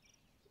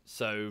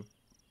 So,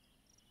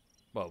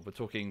 well, we're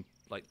talking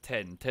like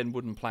 10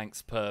 wooden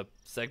planks per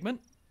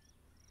segment.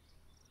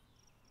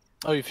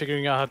 Oh, you're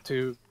figuring out how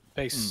to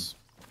base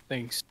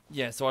things.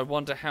 Yeah, so I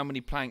wonder how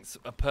many planks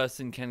a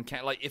person can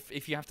like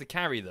if you have to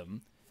carry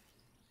them,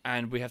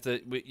 and we have to,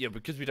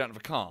 because we don't have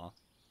a car.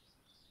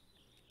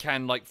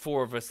 Can like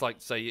 4 of us, like,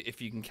 say, if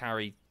you can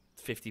carry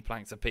 50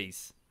 planks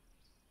apiece?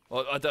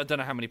 Well, I don't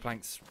know how many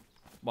planks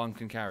one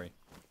can carry.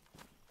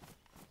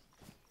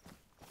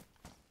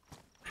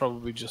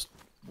 Probably just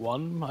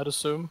 1, I'd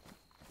assume.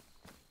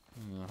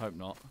 I hope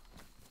not.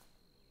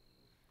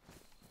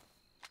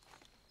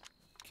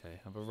 Okay,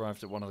 I've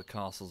arrived at one of the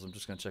castles. I'm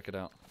just going to check it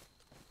out.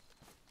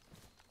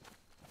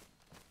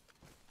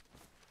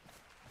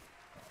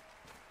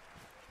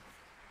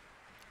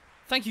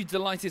 Thank you,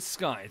 Delighted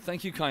Sky.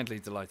 Thank you kindly,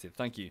 Delighted.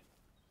 Thank you.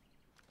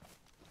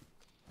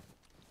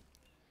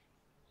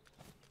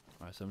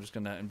 Alright, so I'm just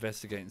going to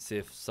investigate and see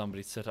if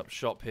somebody set up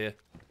shop here.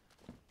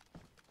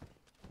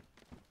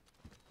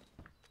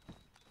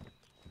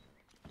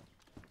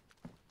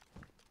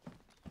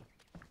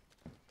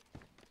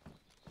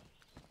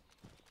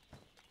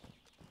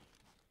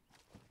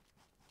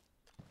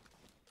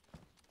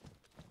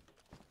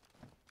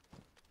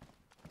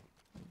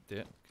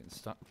 Dear, getting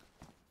stuck.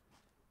 You're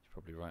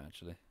probably right,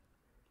 actually.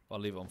 I'll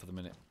leave it on for the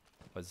minute.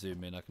 If I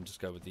zoom in, I can just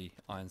go with the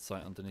iron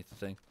sight underneath the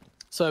thing.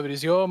 So, but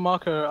is your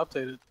marker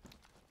updated?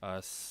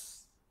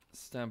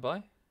 Stand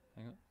by.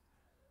 Hang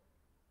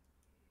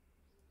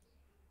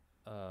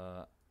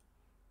on.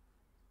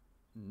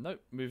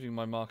 Nope. Moving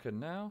my marker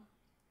now.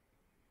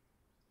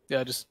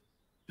 Yeah, just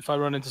if I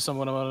run into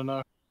someone I want to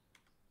know.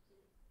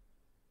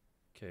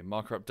 Okay,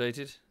 marker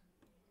updated.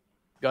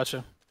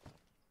 Gotcha.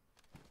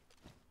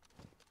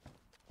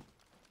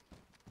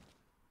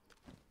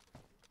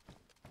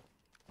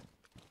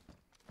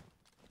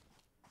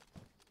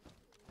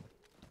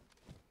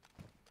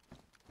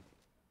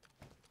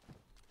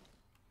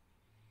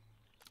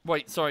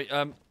 Wait, sorry,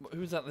 who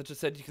was that just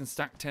said you can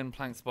stack 10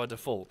 planks by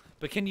default?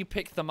 But can you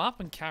pick them up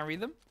and carry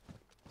them?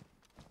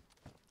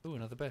 Ooh,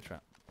 another bear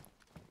trap.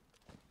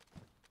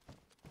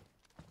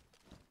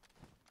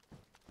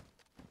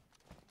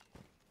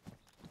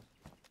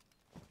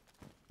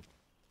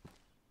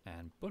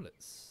 And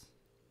bullets.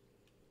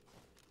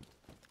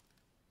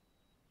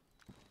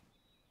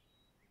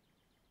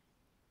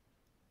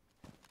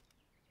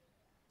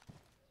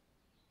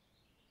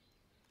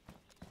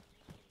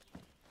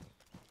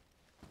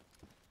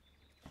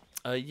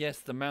 Yes,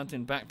 the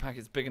mountain backpack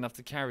is big enough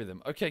to carry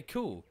them. Okay,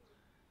 cool.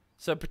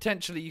 So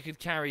potentially you could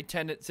carry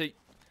 10 so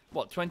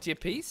what, 20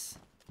 apiece?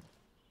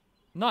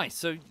 Nice.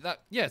 So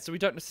that, yeah, so we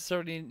don't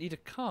necessarily need a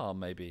car,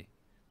 maybe.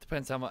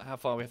 Depends how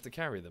far we have to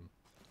carry them.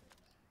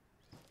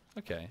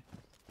 Okay.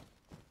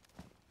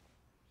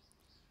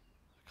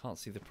 I can't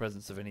see the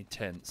presence of any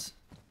tents.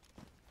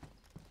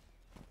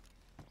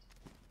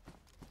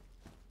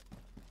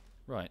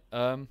 Right,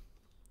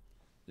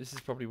 this is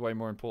probably way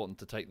more important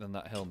to take than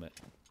that helmet.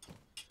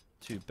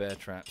 2 bear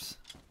traps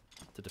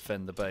to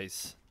defend the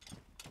base.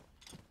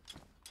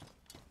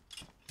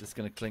 Just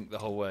gonna clink the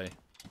whole way.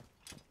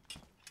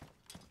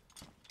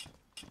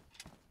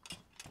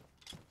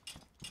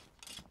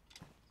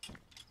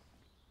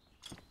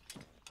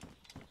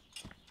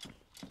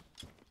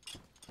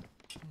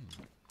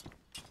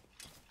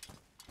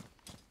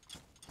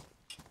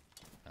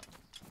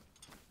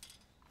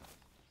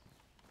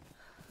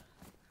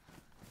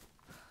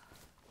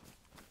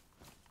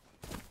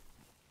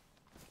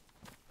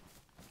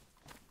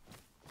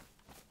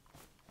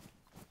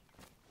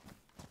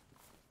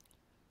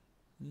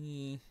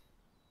 Yeah.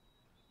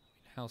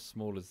 How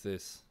small is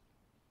this?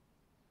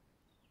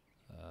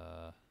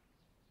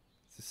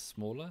 Is this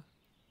smaller?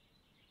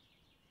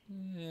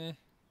 Yeah.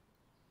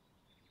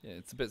 Yeah,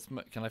 it's a bit.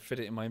 Can I fit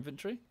it in my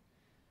inventory?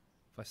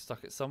 If I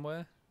stuck it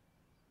somewhere.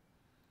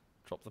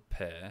 Drop the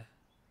pear.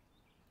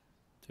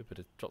 Do a bit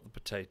of drop the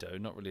potato.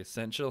 Not really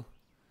essential.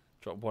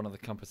 Drop one of the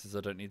compasses.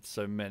 I don't need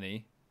so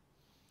many.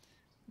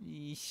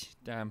 Eesh,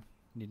 damn.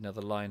 Need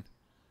another line.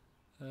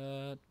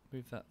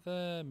 Move that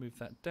there, move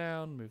that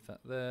down, move that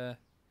there.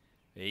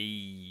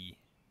 Hey.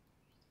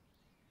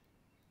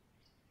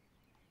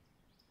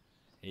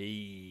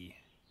 Hey.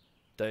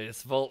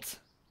 Deus Vault.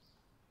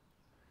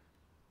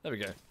 There we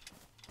go.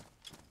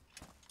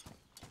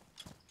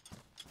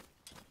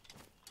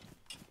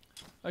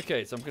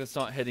 Okay, so I'm going to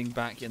start heading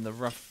back in the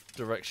rough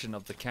direction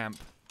of the camp.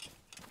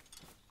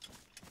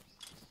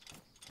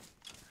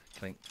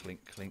 Clink, clink,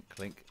 clink,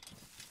 clink.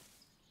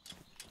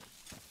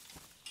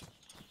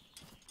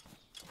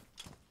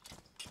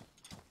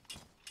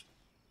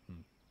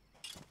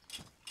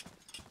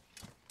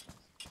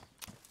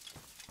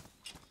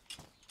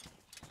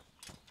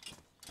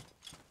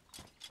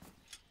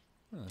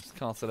 Oh,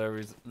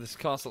 this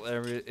castle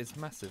area is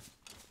massive.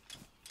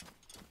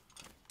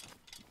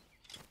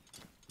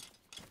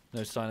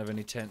 No sign of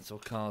any tents or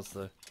cars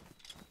though.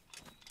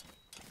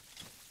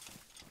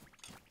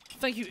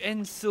 Thank you,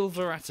 N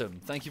Silver Atom.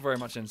 Thank you very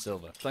much, N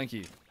Silver. Thank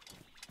you.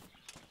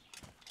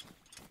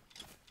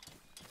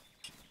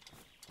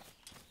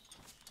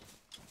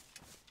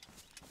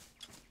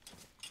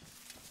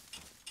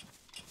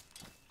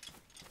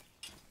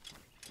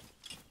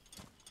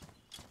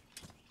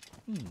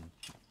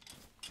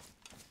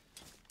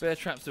 Bear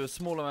traps do a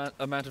small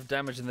amount of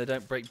damage and they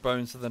don't break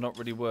bones, so they're not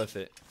really worth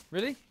it.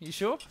 Really? You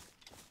sure?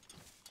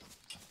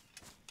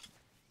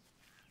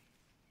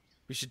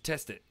 We should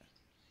test it.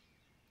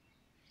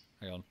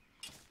 Hang on.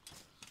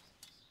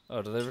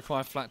 Oh, do they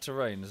require flat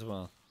terrain as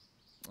well?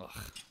 Ugh.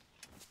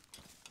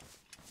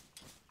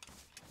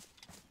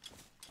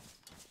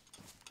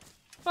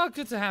 Well,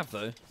 good to have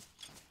though.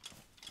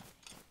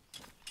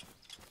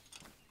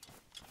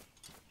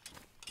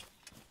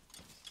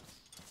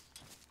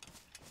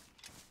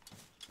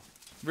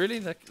 Really?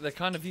 They're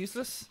kind of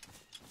useless?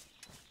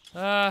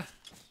 You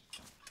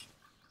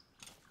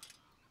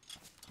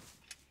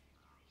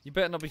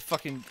better not be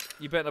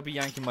you better not be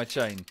yanking my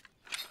chain.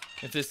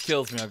 If this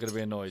kills me, I'm gonna be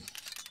annoyed.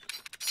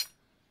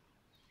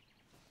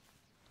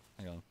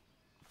 Hang on.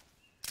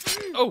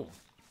 Oh!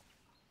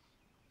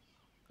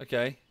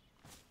 Okay.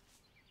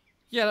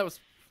 Yeah, that was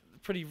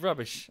pretty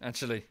rubbish,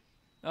 actually.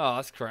 Oh,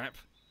 that's crap.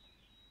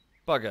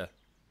 Bugger.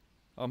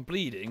 I'm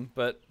bleeding,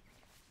 but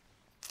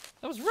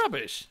that was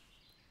rubbish.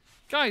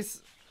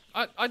 Guys,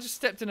 I just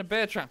stepped in a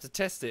bear trap to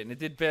test it, and it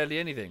did barely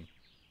anything.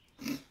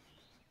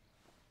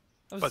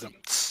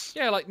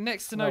 Yeah, like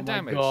next to no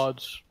damage. Oh my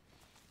god.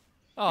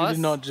 Oh, You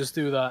did not just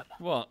do that.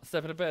 What?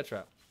 Step in a bear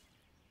trap?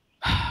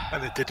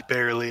 And it did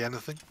barely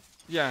anything.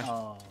 Yeah.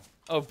 Oh.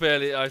 Oh,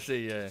 barely. I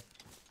see, yeah.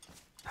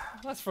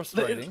 That's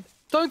frustrating.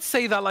 Don't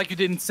say that like you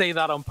didn't say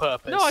that on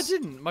purpose. No, I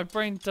didn't. My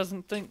brain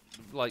doesn't think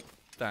like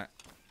that.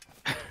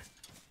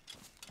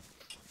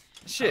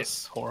 Shit.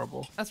 That's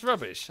horrible. That's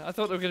rubbish. I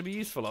thought they were going to be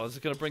useful. I was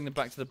going to bring them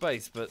back to the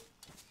base, but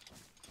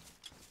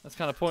that's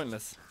kind of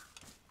pointless.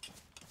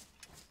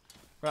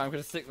 Right, I'm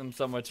going to stick them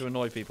somewhere to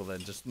annoy people then,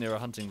 just near a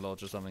hunting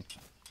lodge or something.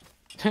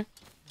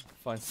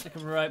 Fine. Stick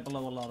them right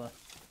below a ladder.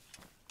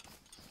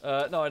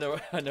 No,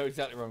 I know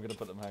exactly where I'm going to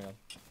put them. Hang on.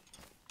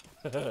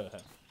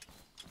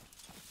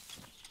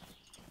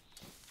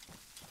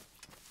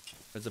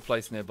 There's a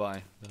place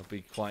nearby that'll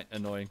be quite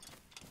annoying.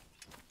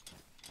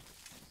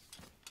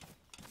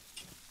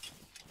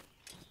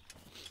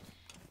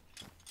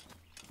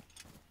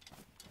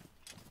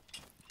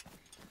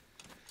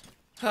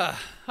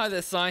 Hi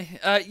there, Sai.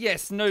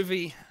 Yes,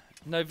 Novi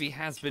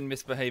has been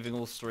misbehaving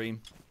all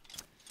stream.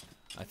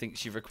 I think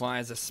she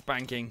requires a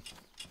spanking.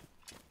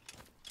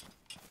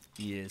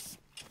 Yes.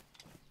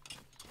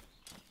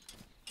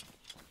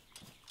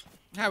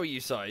 How are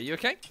you, Sai? Are you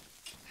okay?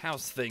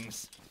 How's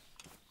things?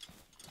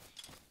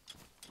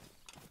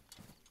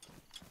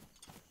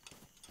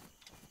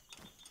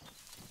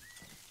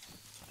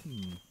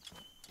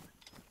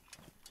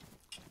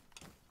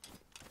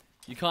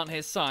 You can't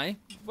hear Sai?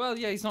 Well,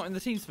 yeah, he's not in the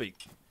TeamSpeak.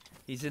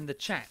 He's in the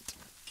chat.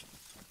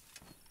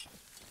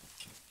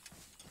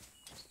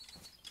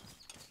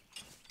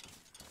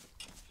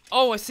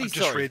 Oh, I see. I've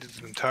just Sorry. raided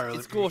an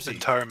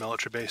entire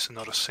military base and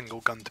not a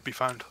single gun to be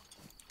found.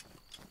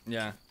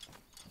 Yeah.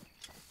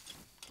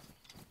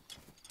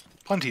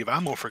 Plenty of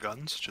ammo for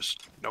guns,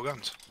 just no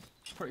guns.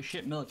 pretty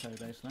shit military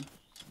base then.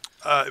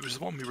 It was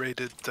the one we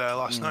raided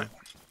last night.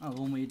 Oh,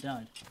 the one where you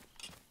died.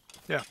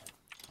 Yeah.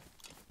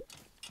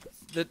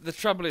 The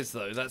trouble is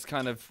though, that's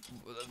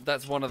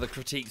one of the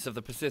critiques of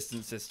the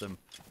persistence system,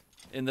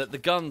 in that the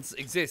guns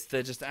exist,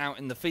 they're just out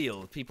in the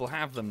field. People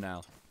have them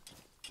now.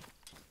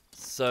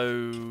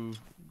 So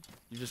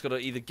you've just got to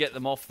either get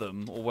them off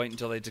them or wait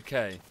until they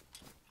decay.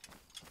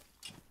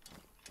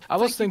 I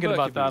was Thank you, thinking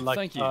about that, Berkeboo. like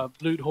Thank you.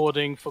 loot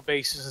hoarding for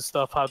bases and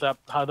stuff. How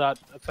that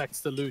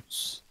affects the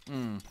loot's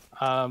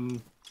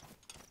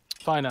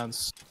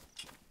finance.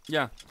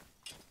 Yeah.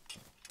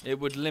 It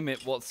would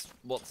limit what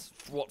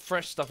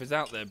fresh stuff is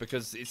out there,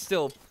 because it's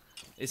still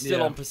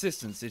Yeah. on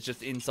persistence. It's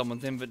just in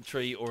someone's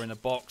inventory or in a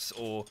box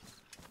or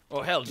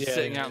hell, just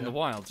sitting out in the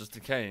wild, just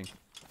decaying.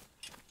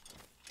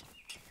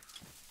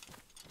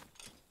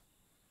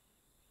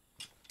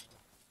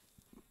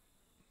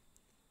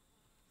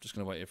 Just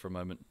gonna wait here for a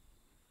moment.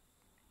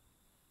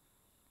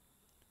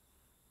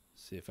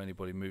 See if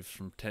anybody moves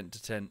from tent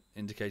to tent,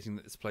 indicating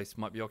that this place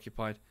might be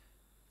occupied.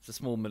 It's a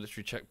small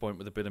military checkpoint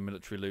with a bit of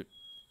military loot.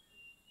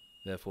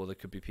 Therefore, there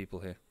could be people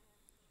here.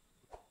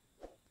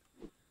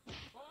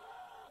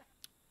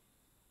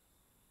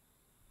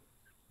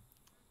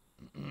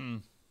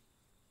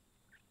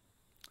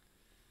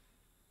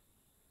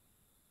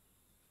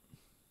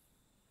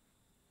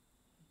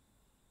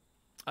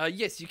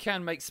 Yes, you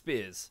can make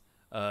spears,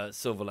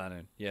 Silver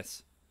Lantern,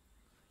 yes.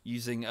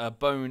 Using a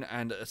bone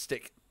and a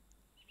stick.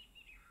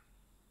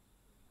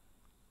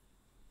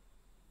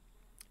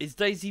 Is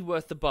DayZ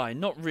worth the buy?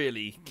 Not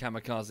really,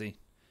 Kamikaze.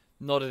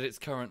 Not at its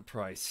current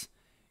price.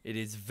 It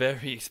is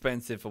very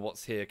expensive for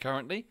what's here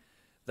currently.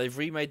 They've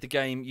remade the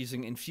game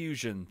using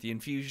Infusion, the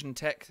Infusion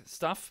tech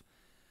stuff.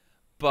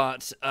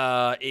 But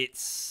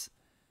it's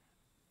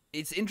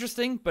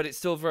interesting, but it's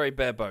still very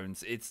bare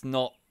bones. It's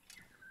not...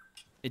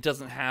 It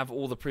doesn't have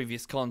all the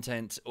previous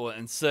content,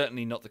 and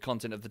certainly not the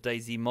content of the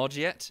DayZ mod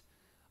yet.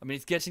 I mean,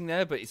 it's getting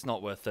there, but it's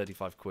not worth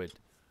 35 quid.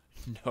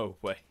 No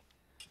way.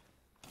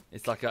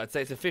 It's like, I'd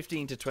say it's a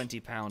 15 to 20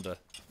 pounder.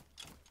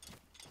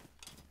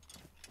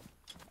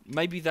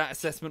 Maybe that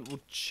assessment will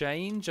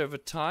change over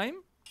time,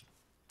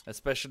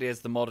 especially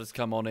as the modders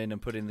come on in and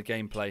put in the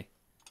gameplay.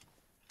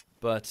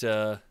 But,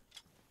 yeah,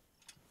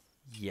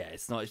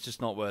 it's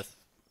just not worth...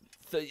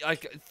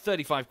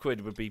 35 quid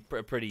would be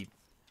pretty...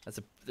 That's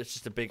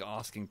just a big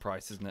asking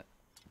price, isn't it?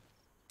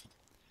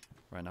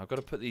 Right, now I've got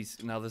to put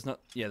these... Now, there's not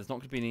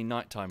going to be any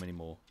nighttime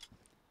anymore.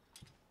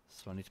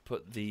 So I need to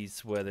put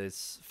these where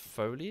there's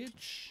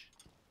foliage.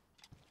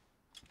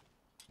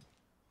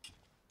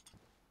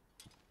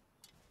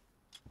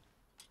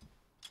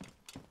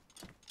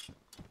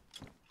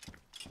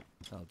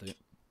 That'll do.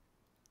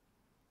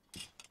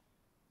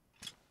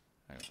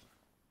 Hang on.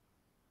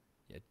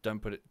 Yeah, don't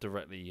put it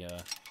directly... There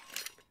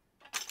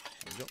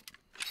we go.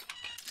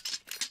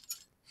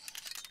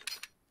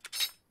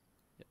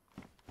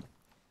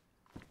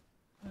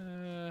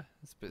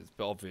 It's a bit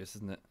obvious,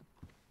 isn't it?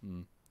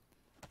 Hmm.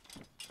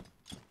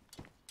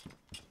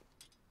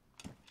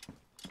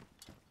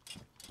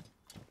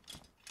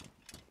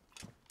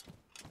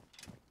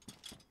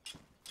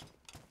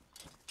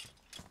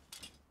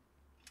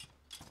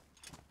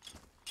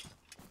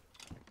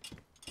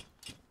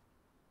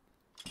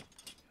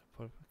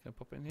 Can I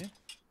pop it in here?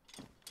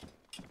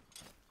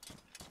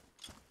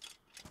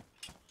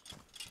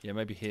 Yeah,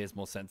 maybe here's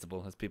more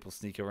sensible as people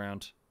sneak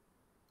around.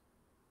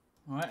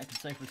 Alright, I can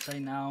safely say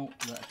now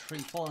that a tree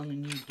falling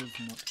on you does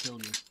not kill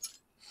you.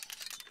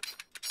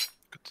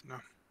 Good to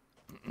know.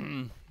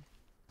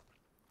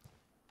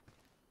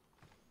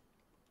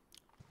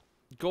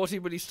 Gorty,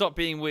 will you stop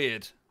being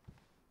weird?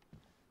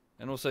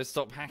 And also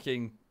stop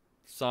hacking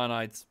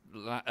Cyanide's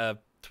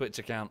Twitch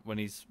account when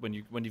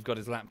you've got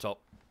his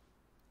laptop.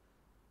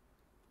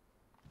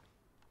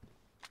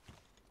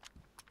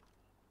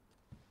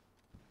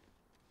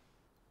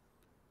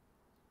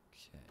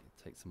 Okay,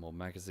 take some more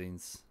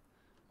magazines.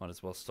 Might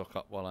as well stock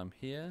up while I'm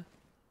here.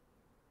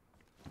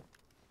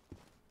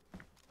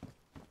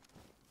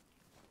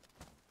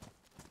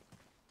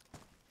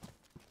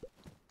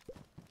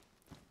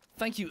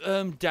 Thank you,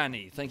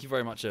 Danny. Thank you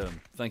very much,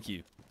 Thank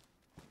you.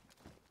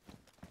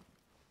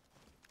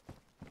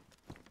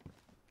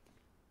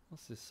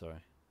 What's this? Sorry.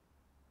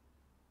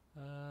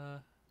 Oh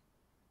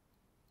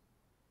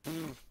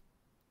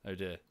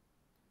dear.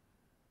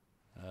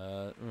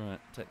 Right.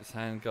 Take this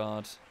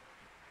handguard.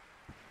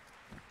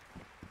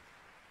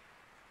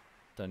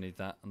 Don't need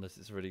that unless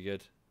it's really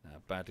good. No,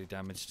 badly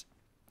damaged.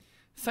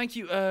 Thank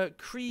you,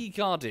 Krieg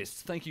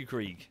Artist. Thank you,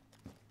 Krieg.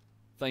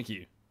 Thank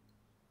you.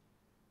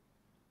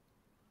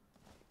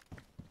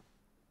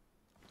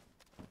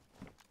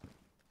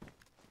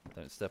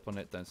 Don't step on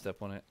it, don't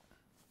step on it.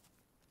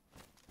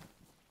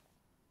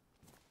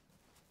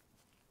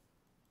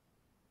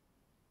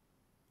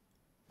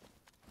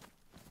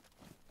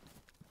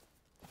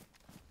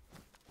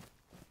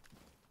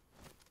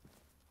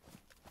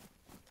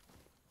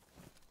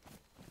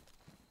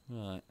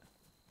 Right.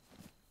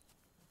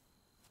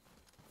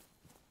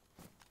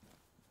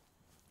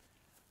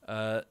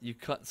 You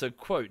can't. So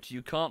quote,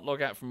 you can't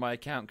log out from my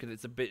account because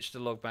it's a bitch to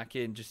log back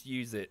in. Just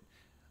use it.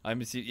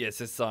 I'm assuming. Yeah, it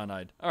says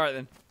cyanide. All right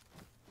then.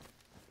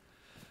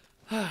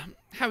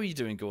 How are you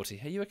doing,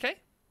 Gorty? Are you okay?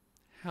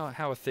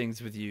 How are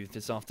things with you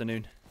this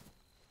afternoon?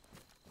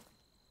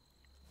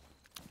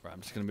 Right,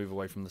 I'm just going to move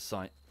away from the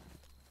site.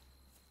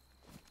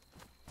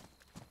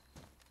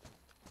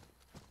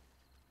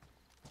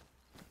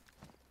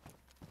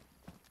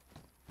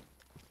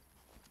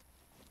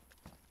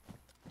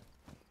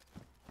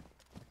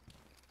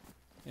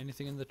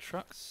 Anything in the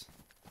trucks?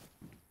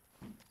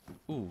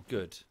 Ooh,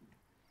 good.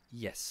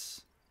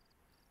 Yes.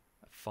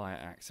 A fire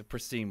axe, a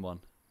pristine one.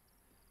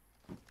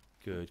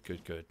 Good,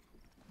 good, good.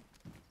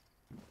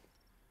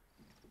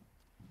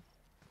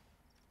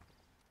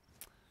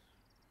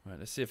 Right,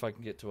 let's see if I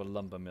can get to a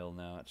lumber mill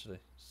now, actually.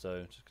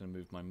 So, just going to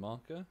move my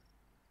marker.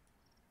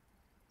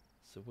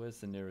 So, where's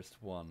the nearest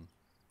one?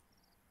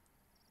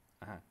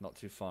 Aha, not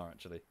too far,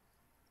 actually.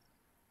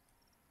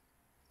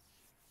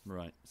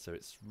 Right, so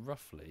it's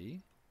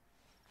roughly...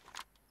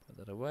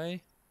 Put that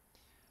away.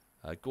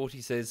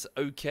 Gorty says,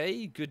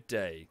 okay, good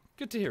day.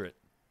 Good to hear it.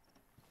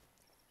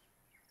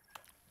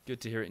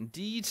 Good to hear it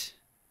indeed.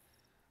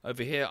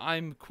 Over here,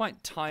 I'm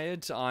quite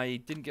tired. I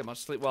didn't get much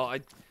sleep. Well,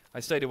 I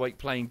stayed awake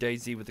playing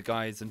DayZ with the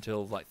guys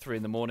until like 3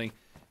 in the morning.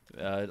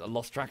 I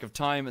lost track of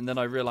time, and then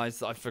I realised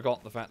that I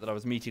forgot the fact that I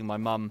was meeting my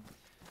mum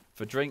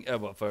for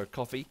for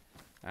coffee.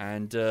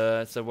 And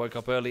so woke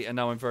up early, and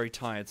now I'm very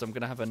tired. So I'm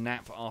going to have a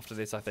nap after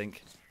this, I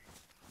think.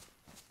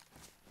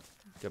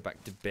 Go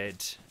back to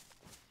bed.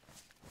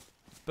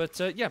 But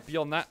yeah,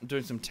 beyond that, I'm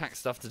doing some tax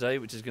stuff today,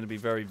 which is going to be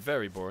very,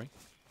 very boring.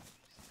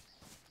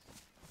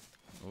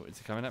 Oh, is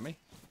it coming at me?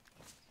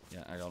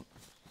 Yeah, hang on.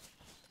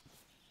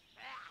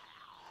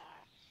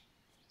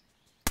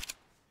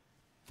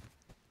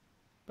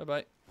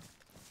 Bye-bye.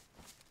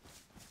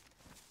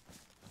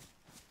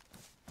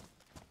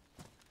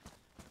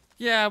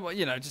 Yeah, well,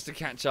 you know, just to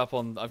catch up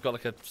on... I've got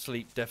like a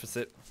sleep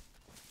deficit.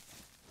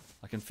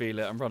 I can feel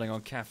it. I'm running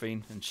on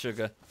caffeine and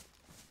sugar.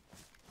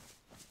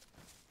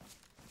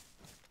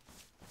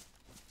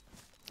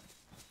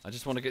 I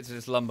just want to get to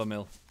this lumber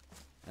mill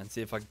and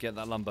see if I can get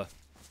that lumber.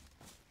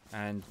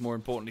 And more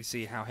importantly,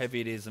 see how heavy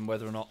it is and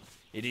whether or not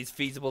it is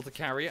feasible to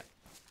carry it.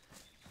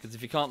 Because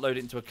if you can't load it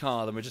into a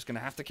car, then we're just going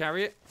to have to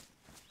carry it.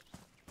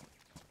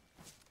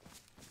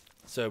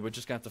 So we're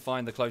just going to have to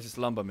find the closest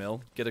lumber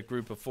mill, get a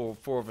group of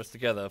four of us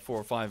together, 4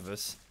 or 5 of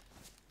us.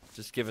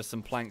 Just give us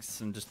some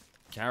planks and just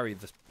carry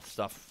the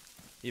stuff,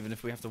 even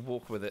if we have to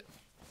walk with it.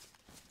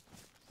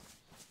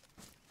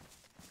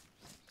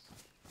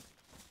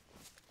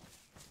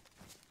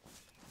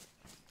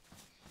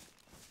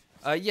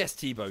 Yes,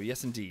 Tebow.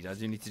 Yes, indeed. I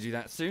do need to do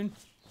that soon.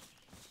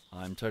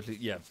 I'm totally...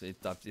 Yeah,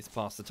 it's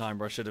past the time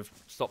where I should have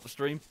stopped the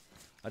stream.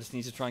 I just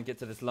need to try and get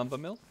to this lumber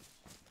mill.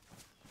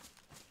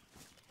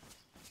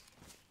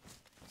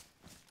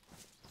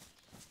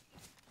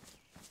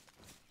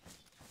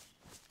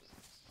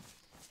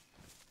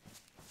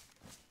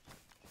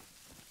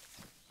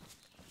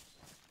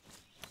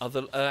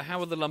 How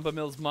are the lumber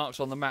mills marked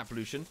on the map,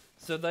 Lucian?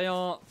 So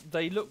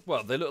they look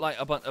like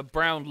a bunch of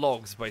brown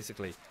logs,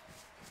 basically.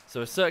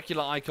 So a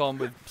circular icon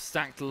with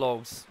stacked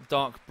logs,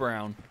 dark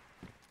brown.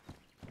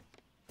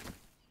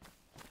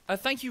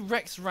 Thank you,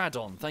 Rex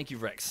Radon. Thank you,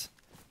 Rex.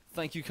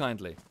 Thank you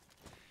kindly.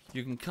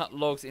 You can cut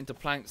logs into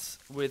planks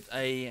with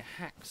a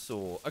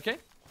hacksaw. Okay.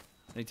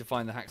 I need to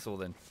find the hacksaw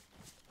then.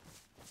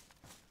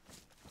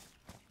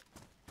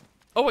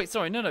 Oh, wait,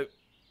 sorry. No.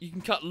 You can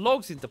cut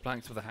logs into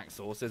planks with a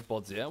hacksaw, says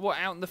Bodzia. What,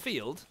 out in the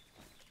field?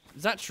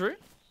 Is that true?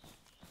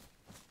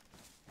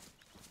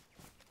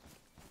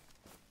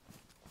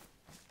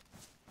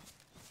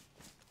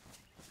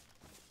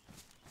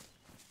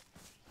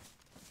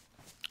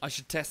 I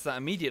should test that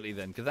immediately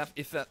then, because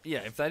if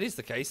that is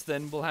the case,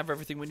 then we'll have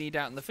everything we need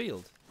out in the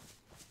field.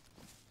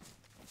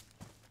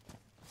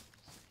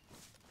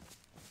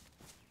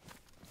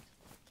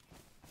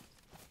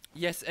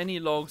 Yes, any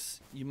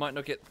logs, you might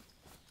not get...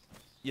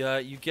 Yeah,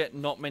 you get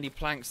not many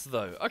planks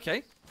though.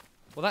 Okay,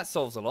 well that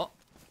solves a lot.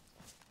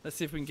 Let's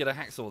see if we can get a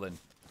hacksaw then.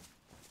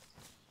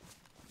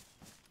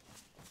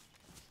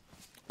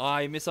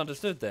 I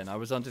misunderstood then. I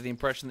was under the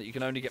impression that you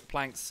can only get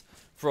planks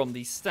from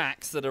the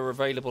stacks that are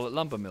available at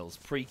lumber mills,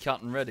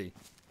 pre-cut and ready.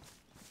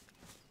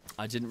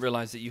 I didn't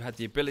realise that you had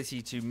the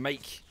ability to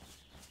make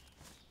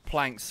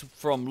planks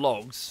from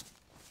logs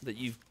that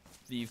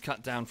you've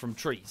cut down from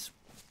trees.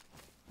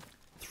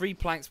 3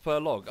 planks per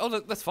log. Oh,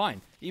 look, that's fine.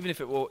 Even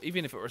if it were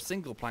a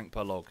single plank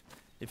per log,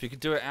 if you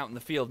could do it out in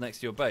the field next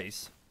to your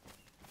base,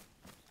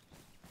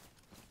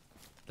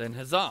 then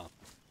huzzah!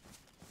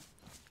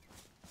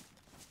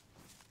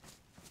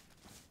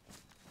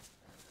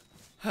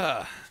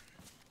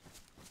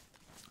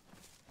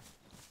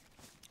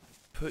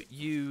 Put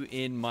you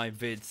in my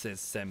vid, says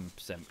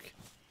Semk.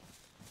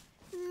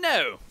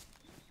 No,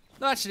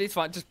 actually, it's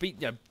fine. Just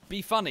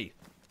be funny.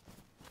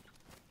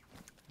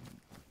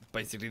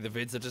 Basically, the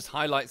vids are just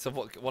highlights of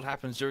what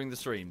happens during the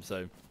stream.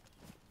 So,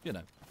 you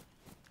know.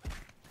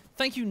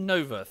 Thank you,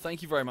 Nova.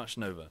 Thank you very much,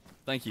 Nova.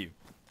 Thank you.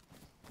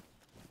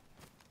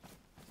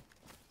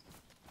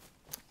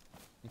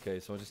 Okay,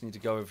 so I just need to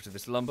go over to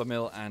this lumber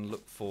mill and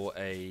look for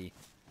a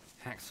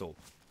hacksaw.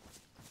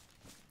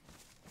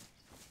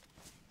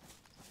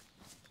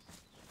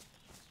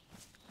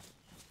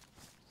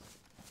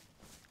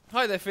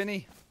 Hi there,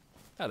 Finny.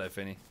 Hello,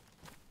 Finny.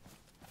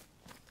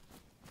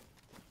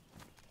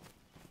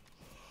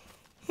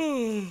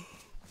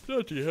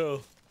 Bloody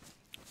hell.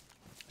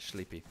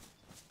 Sleepy.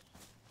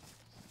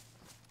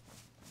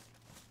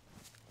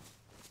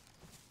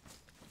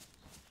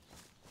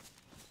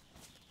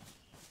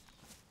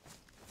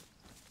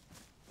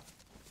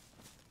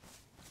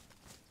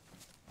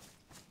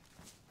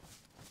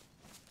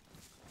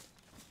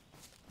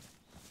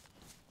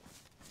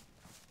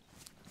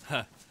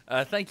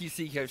 Thank you,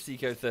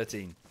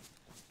 Seiko13.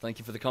 Thank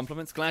you for the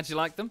compliments. Glad you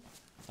like them.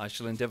 I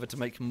shall endeavour to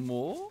make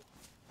more.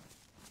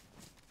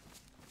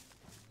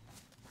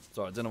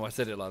 Sorry, I don't know why I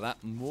said it like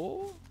that.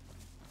 More?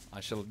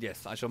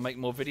 Yes, I shall make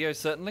more videos,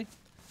 certainly.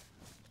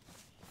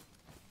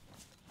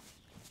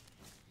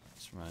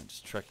 That's right,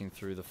 just trekking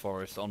through the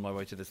forest on my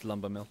way to this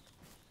lumber mill.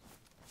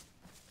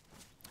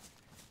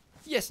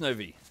 Yes,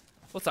 Novi.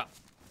 What's up?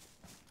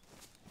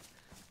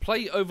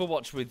 Play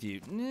Overwatch with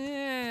you.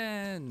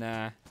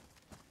 Nah.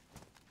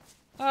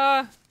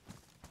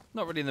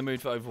 Not really in the mood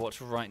for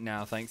Overwatch right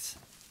now, thanks.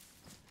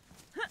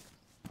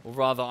 Or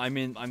rather,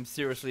 I'm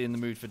seriously in the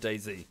mood for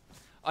DayZ.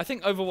 I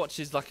think Overwatch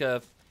is like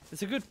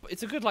it's a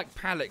good like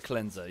palate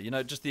cleanser, you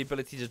know, just the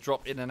ability to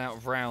drop in and out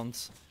of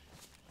rounds.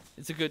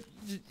 It's a good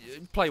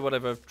play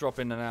whatever, drop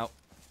in and out,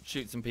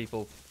 shoot some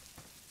people.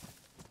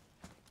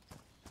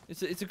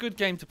 It's a good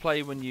game to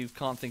play when you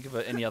can't think of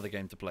any other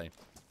game to play.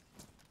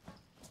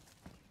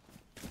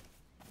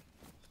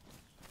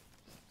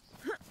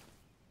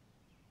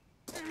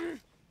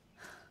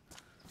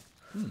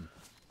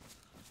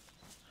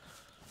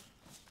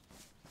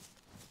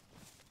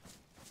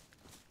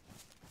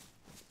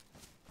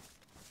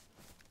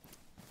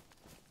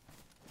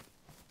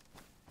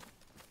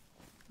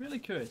 Really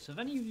curious. Have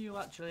any of you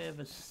actually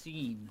ever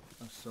seen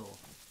a saw?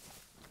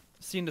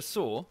 Seen a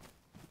saw?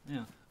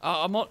 Yeah.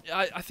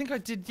 I think I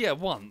did, yeah,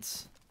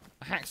 once.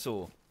 A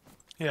hacksaw.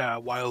 Yeah, a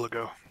while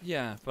ago.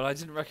 Yeah, but I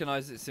didn't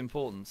recognise its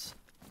importance.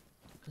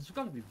 Because it's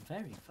got to be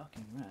very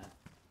fucking rare.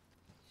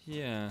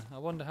 Yeah, I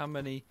wonder how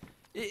many.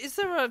 Is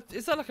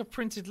there like a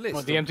printed list?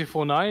 What, the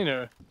M249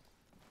 or?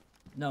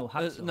 No,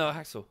 hacksaw. No, a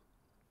hacksaw.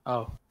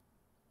 Oh.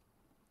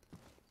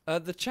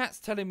 The chat's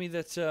telling me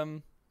that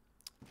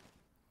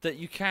that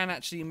you can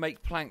actually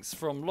make planks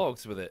from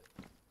logs with it.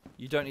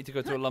 You don't need to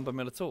go to a lumber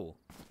mill at all.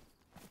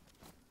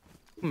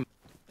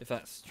 If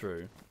that's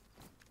true.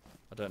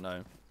 I don't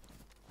know.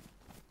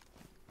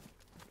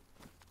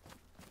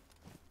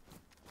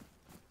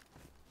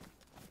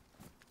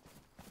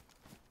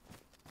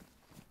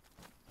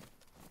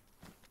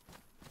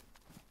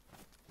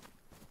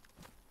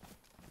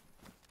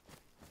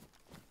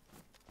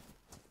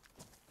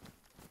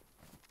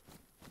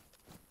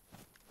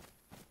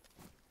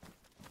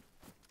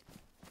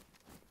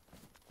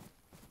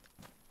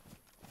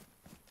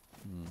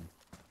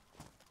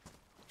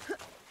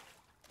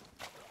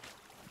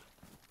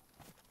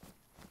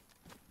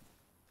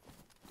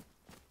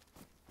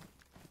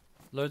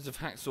 Loads of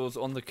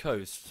hacksaws on the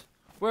coast.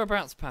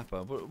 Whereabouts,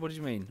 Papa? What do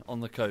you mean,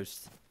 on the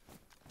coast?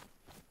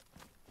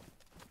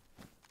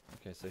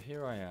 Okay, so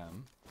here I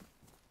am.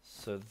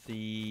 So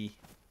the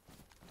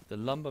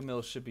lumber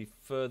mill should be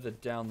further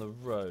down the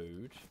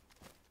road.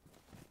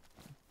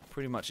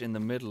 Pretty much in the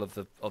middle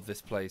of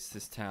this place,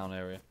 this town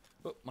area.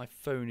 Oh, my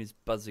phone is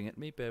buzzing at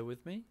me. Bear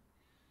with me.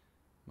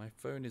 My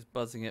phone is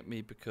buzzing at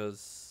me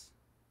because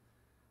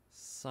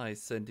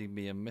Sai's sending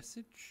me a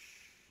message.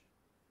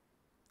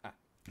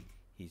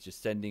 He's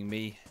just sending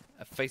me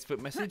a Facebook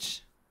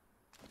message.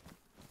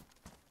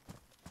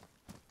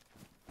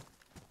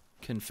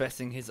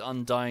 Confessing his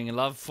undying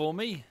love for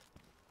me.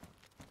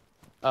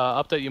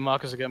 Update your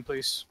markers again,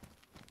 please.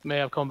 May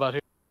have combat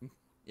here.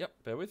 Yep,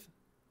 bear with.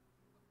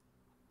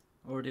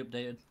 Already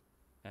updated.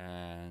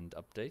 And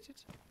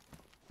updated.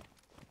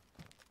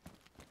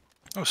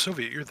 Oh,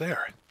 Soviet, you're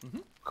there.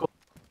 Cool.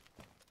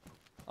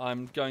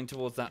 I'm going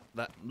towards that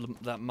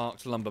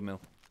marked lumber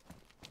mill.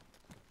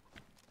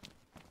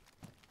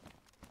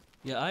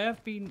 Yeah, I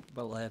have been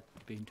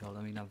told,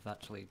 I mean, I've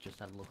actually just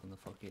had a look on the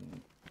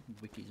fucking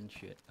wikis and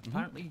shit.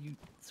 Apparently,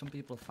 some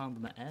people have found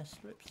them at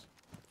airstrips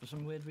for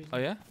some weird reason. Oh,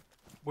 yeah?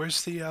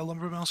 Where's the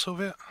lumber mill,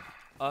 Soviet?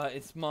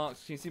 It's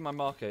marked. Can you see my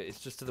marker?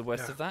 It's just to the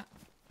west of that.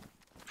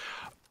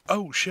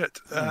 Oh, shit.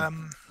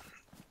 I'm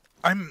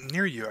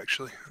near you,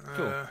 actually.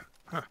 Cool.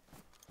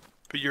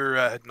 But you're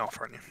heading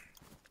off, aren't you?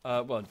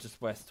 Well,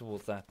 just west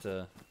towards that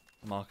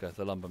marker,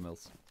 the lumber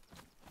mills.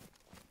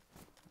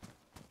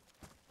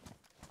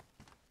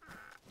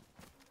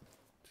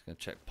 Just gonna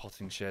check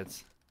potting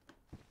sheds.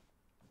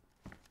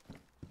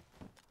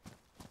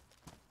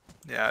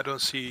 Yeah, I don't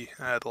see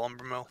the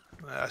lumber mill.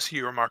 I see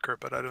your marker,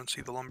 but I don't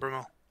see the lumber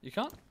mill. You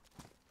can't?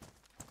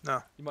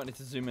 No. You might need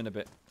to zoom in a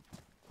bit.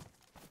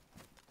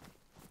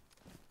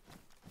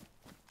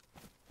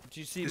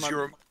 Do you see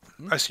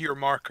I see your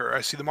marker.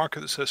 I see the marker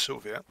that says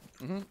Soviet.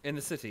 in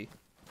the city?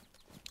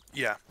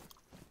 Yeah.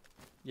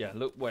 Yeah,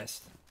 look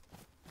west.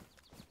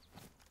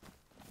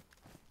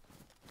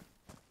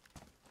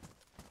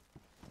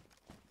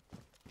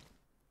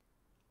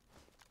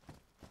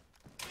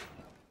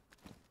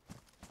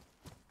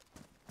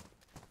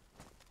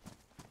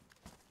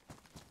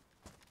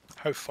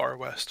 How far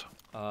west?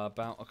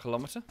 About a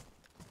kilometre.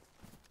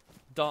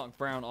 Dark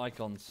brown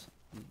icons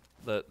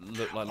that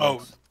look like Oh,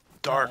 logs.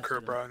 darker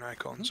them. brown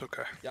icons.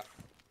 Okay. Yeah.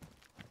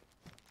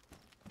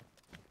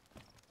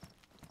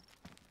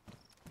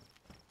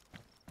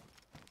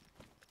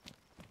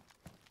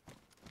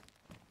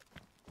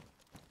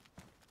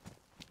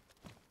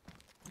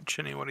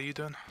 Chinny, what are you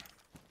doing?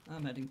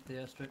 I'm heading to the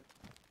airstrip.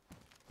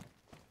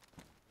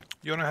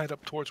 You want to head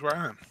up towards where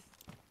I am?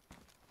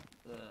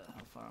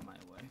 How far am I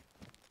away?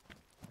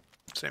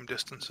 Same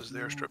distance as the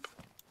airstrip.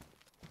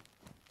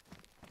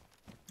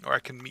 Or I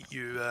can meet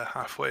you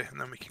halfway and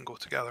then we can go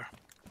together.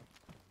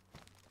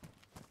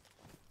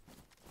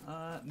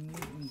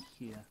 Meet me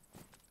here.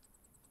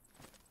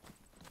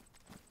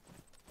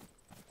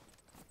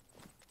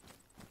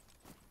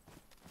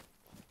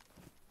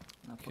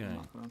 I'll put the Okay.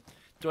 marker on.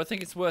 Do I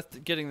think it's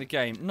worth getting the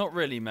game? Not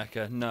really,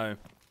 Mecca. No.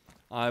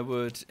 I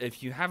would,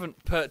 if you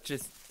haven't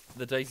purchased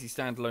the DayZ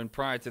standalone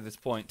prior to this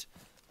point,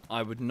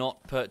 I would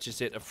not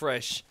purchase it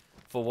afresh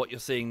for what you're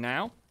seeing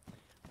now.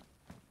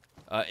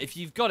 If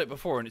you've got it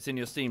before and it's in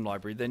your Steam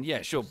library, then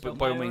yeah, sure. So But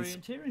by all my means,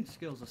 orienteering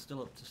skills are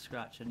still up to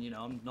scratch, and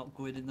I'm not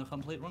going in the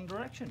complete wrong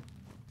direction.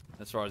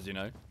 as far as you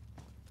know.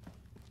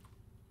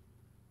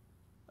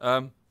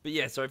 But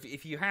yeah, so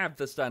if you have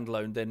the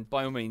standalone, then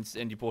by all means,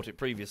 and you bought it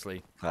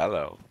previously,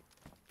 Hello.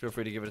 feel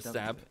free to give it a Don't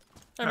stab. do it.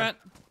 Hey, Matt.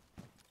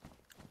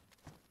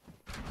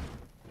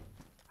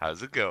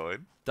 How's it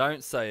going?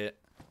 Don't say it.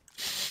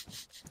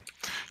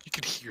 You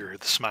could hear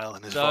the smile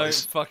in his Don't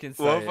voice. fucking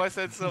say What it. if I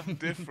said something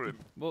different?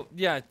 Well,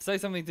 yeah, say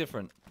something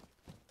different.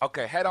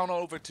 Okay, head on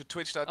over to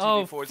twitch.tv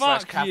Oh,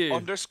 fuck /cap you.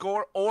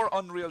 _ or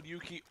Unreal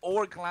Yuki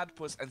or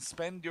Gladpuss and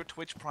spend your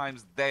Twitch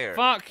primes there.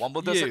 Fuck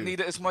Womble doesn't you. need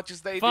it as much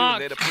as they do, Fuck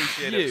and they'd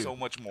appreciate you. it so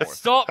much more.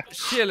 Stop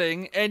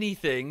shilling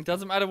anything.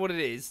 Doesn't matter what it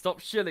is. Stop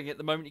shilling it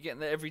the moment you get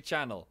into every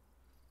channel.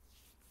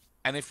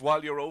 And if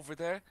while you're over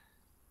there,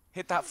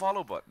 hit that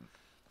follow button.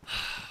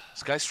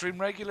 This guy stream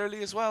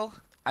regularly as well,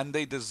 and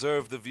they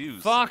deserve the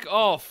views. Fuck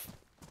off.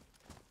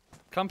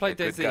 Come play Yeah,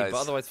 good DayZ, guys.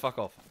 but otherwise fuck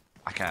off.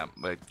 I can't.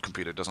 My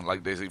computer doesn't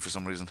like DayZ for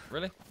some reason.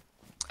 Really?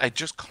 It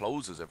just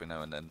closes every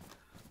now and then.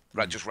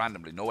 Right, just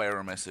randomly. No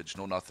error message,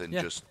 no nothing.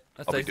 Yeah, Just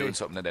that's I'll be DayZ. doing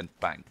something and then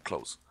bang,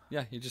 close.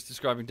 Yeah, you're just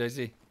describing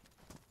DayZ.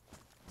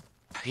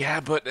 Yeah,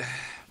 but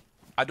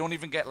I don't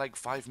even get like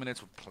 5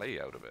 minutes of play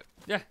out of it.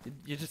 Yeah,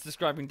 you're just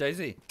describing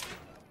DayZ.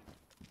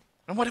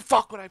 And why the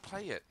fuck would I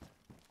play it?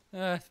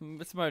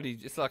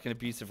 It's like an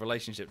abusive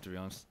relationship, to be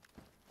honest.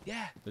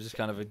 Yeah, We're just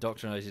kind of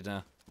indoctrinated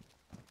now.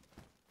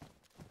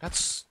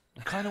 that's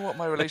kind of what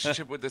my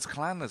relationship with this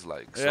clan is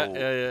like. So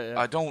Yeah.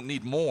 I don't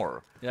need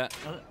more. Yeah.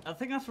 I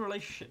think that's a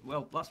relationship.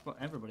 Well, that's what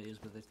everybody is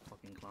with this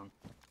fucking clan.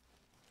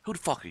 Who the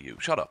fuck are you?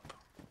 Shut up.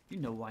 You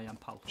know why I'm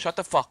pal. Shut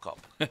the fuck up.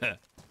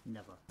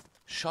 Never.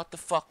 Shut the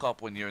fuck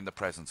up when you're in the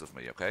presence of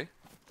me, okay?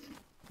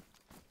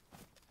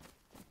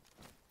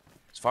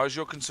 As far as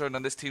you're concerned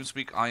on this team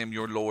speak, I am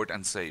your lord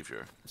and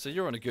savior. So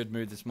you're on a good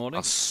mood this morning.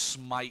 I'll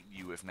smite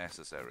you if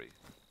necessary.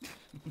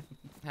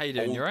 How you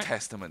doing? Old You alright?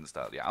 Testament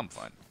style. Yeah, I'm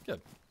fine.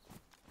 Good.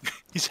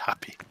 He's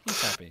happy.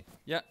 He's happy.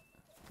 Yeah.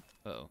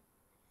 Uh-oh.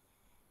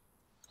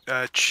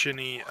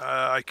 Chinny,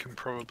 I can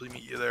probably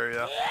meet you there,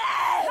 yeah.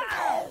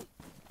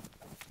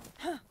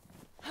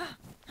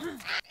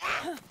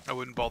 I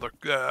wouldn't bother.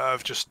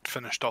 I've just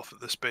finished off at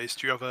this base.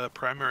 Do you have a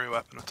primary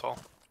weapon at all?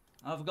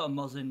 I've got a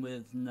Mosin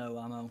with no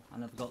ammo,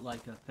 and I've got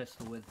like a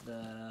pistol with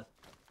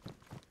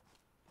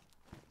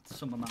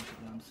some amount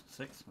of rounds.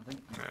 6, I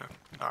think. Yeah,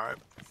 alright.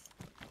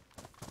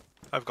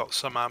 I've got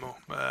some ammo.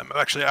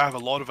 Actually, I have a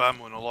lot of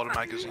ammo and a lot of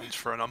magazines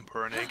for an UMP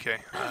or an AK.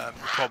 The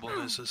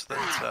problem is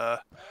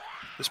that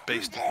this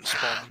base didn't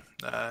spawn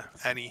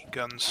any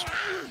guns.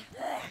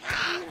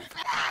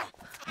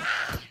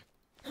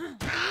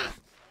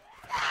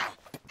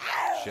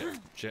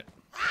 Shit.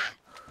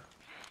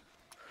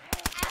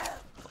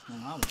 No,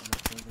 I won't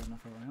look further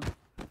enough around.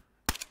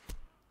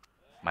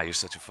 Man, you're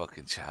such a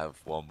fucking chav,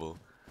 Womble.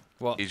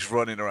 What? He's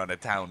running around a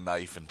town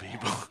knifing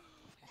people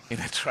in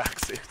a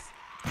tracksuit.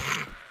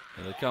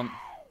 Here they come.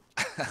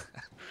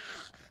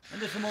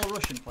 And there's some more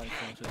Russian players,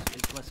 so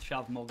it's less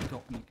Shav, more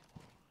Gopnik.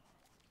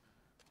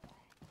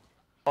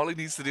 All he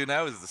needs to do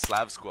now is the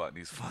Slav squat, and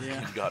he's fucking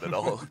Yeah. got it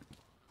all.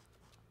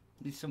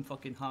 There's some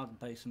fucking hard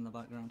bass in the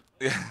background.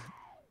 Yeah.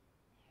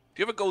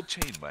 Do you have a gold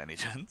chain by any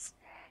chance?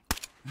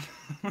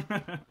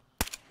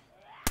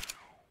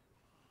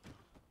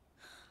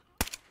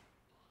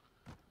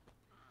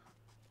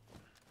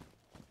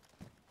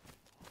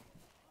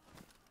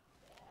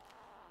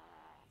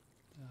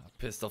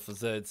 Pissed off the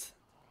Zeds.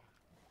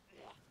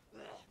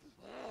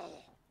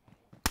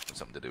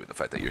 Something to do with the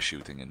fact that you're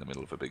shooting in the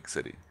middle of a big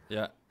city.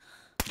 Yeah.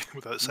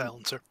 Without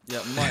silencer.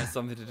 Yeah, might have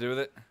something to do with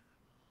it.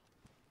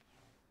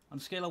 On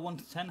a scale of 1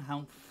 to 10,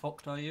 how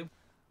fucked are you?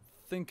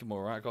 Think I'm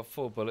alright. I got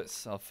 4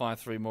 bullets. I'll fire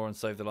 3 more and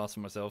save the last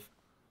one myself.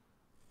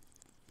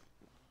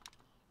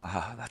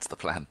 Ah, that's the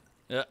plan.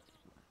 Yeah.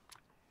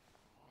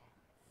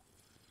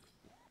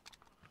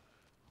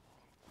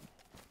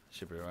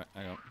 Should be alright.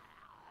 Hang on.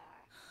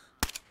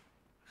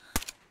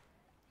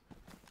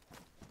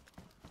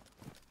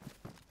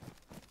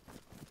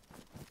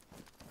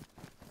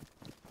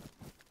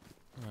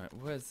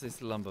 Right, where's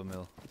this lumber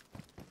mill?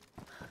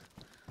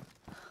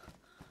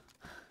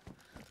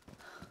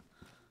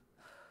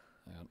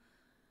 Hang on.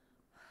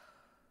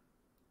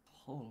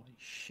 Holy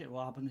shit,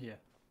 what happened here?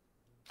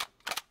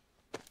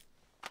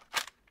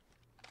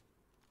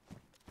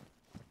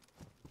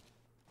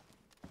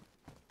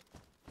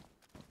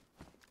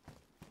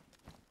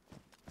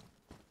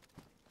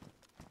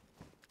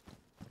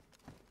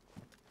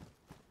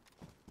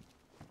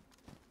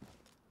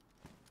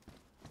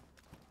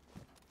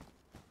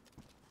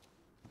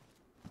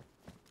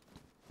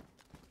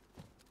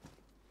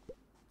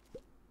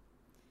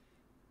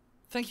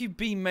 Thank you,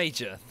 B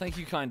Major. Thank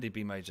you kindly,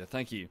 B Major.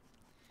 Thank you.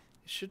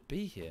 It should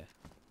be here.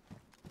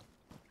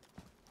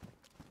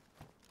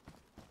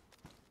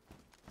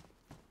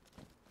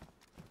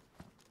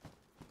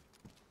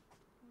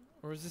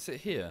 Or is this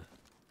it here?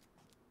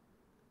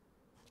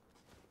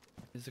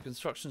 Is the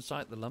construction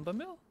site the lumber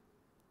mill?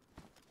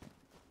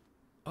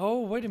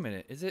 Oh, wait a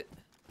minute. Is it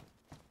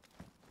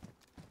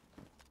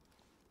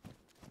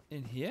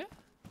in here?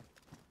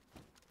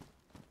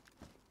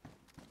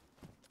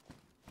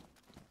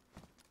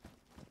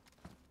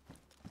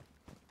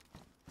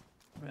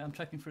 Right, I'm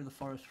checking through the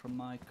forest from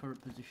my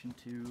current position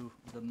to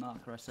the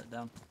marker I set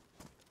down.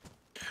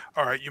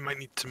 Alright, you might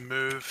need to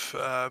move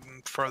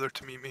further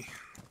to meet me.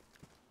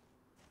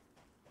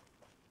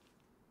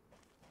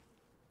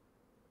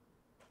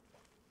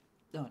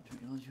 Oh, I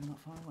didn't realise you were not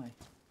far away.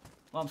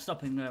 Well, I'm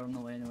stopping there on the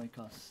way anyway,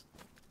 cause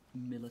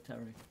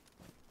military.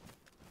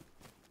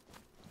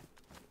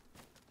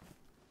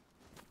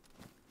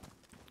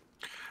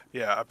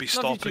 Yeah, I'd be Love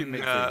you too, stopping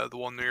Mickey. the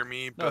one near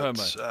me, No but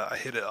homo. I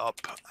hit it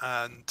up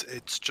and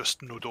it's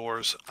just no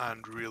doors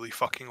and really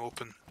fucking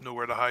open,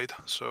 nowhere to hide.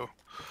 So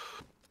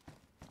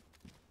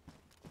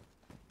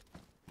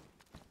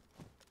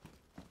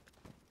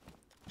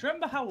Do you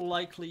remember how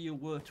likely you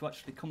were to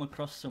actually come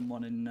across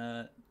someone in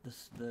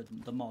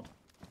the mod?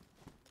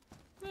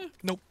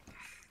 nope.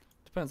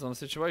 Depends on the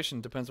situation.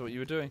 Depends on what you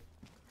were doing.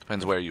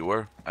 Depends where you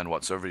were and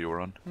what server you were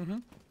on.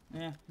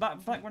 Yeah,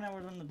 back when I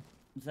was on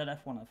the ZF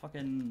one,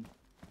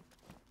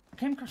 I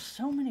came across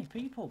so many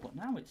people, but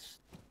now it's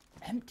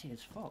empty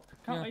as fuck.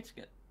 Can't Yeah. wait to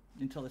get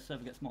until this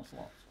server gets more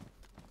slots.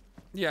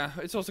 Yeah,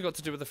 it's also got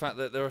to do with the fact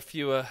that there are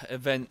fewer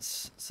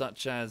events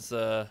such as,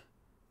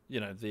 you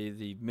know,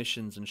 the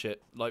missions and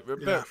shit. Like,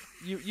 Yeah.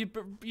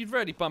 you'd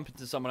rarely bump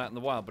into someone out in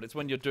the wild, but it's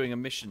when you're doing a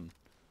mission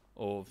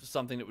or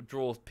something that would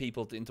draw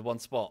people into one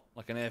spot,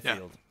 like an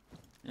airfield.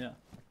 Yeah.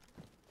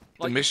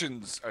 The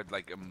missions are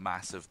like a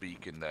massive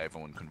beacon that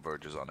everyone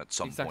converges on at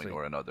some Exactly. point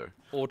or another.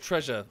 Or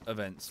treasure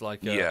events like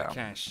Yeah.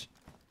 cache.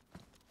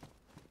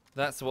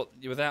 That's what.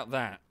 Without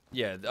that,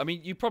 yeah. I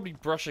mean, you probably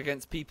brush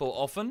against people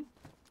often,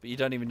 but you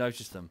don't even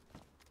notice them.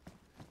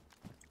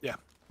 Yeah. I mean,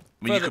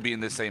 you Further- could be in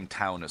the same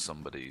town as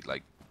somebody,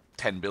 like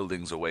 10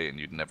 buildings away, and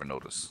you'd never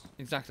notice.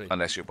 Exactly.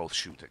 Unless you're both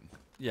shooting.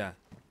 Yeah.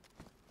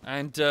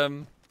 And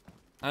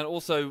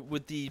also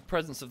with the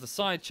presence of the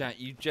side chat,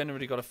 you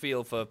generally got a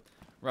feel for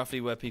roughly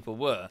where people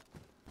were,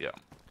 Yeah.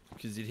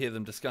 because you'd hear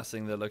them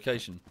discussing their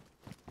location.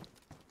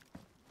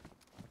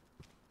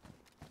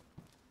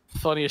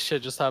 Funniest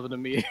shit just happened to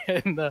me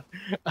in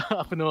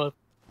up north.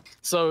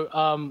 So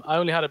I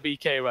only had a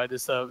BK, right?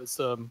 It's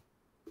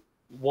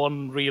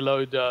one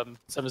reload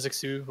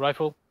 7.62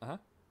 rifle.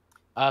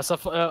 So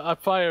I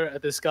fire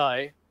at this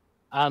guy,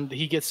 and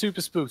he gets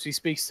super spooked. He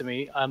speaks to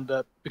me, and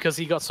because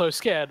he got so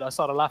scared, I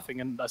started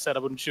laughing, and I said I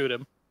wouldn't shoot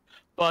him.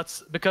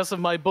 But because of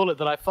my bullet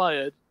that I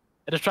fired,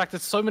 it attracted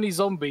so many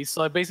zombies,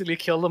 so I basically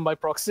killed them by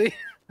proxy.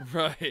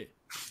 Right.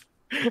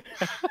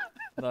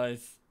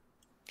 Nice.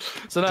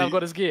 So now I've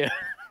got his gear.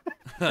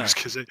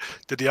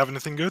 Did he have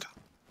anything good?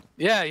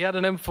 Yeah, he had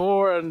an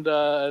M4 and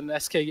an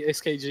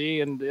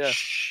SKG, and yeah,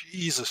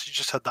 Jesus, you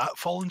just had that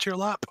fall into your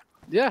lap?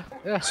 yeah.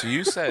 So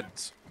you said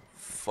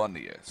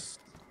funniest.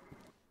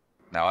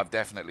 Now, I've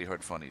definitely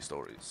heard funny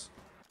stories.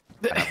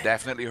 And I've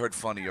definitely heard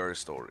funnier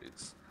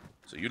stories.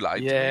 So you lied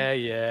to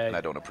me, and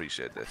I don't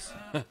appreciate this.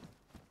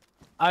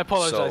 I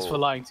apologize So, for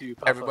lying to you,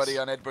 Paphos. Everybody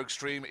on Edberg's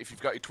stream, if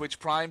you've got your Twitch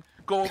Prime,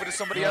 go over to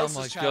somebody Oh else's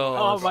my channel.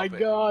 God. Oh my Sub it.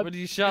 god. Would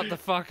you shut the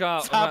fuck up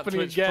It's about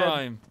happening Twitch again.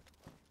 Prime?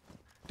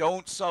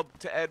 Don't sub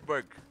to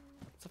Edberg.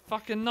 It's a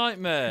fucking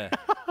nightmare.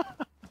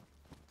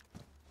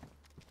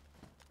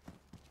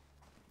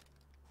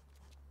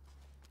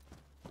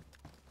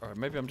 Alright,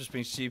 maybe I'm just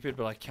being stupid,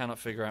 but I cannot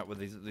figure out where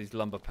these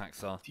lumber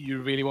packs are. Do you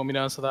really want me to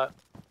answer that?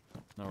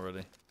 Not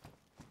really.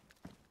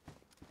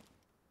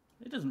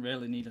 It doesn't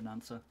really need an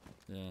answer.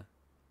 Yeah.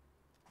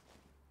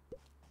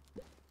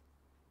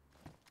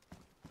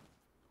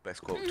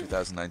 Best quote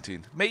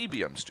 2019.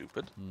 Maybe I'm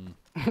stupid.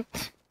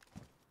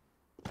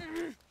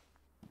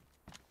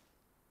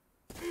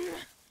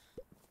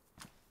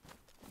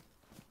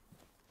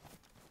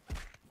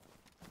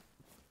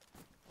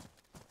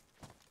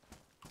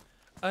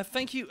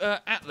 Thank you,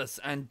 Atlas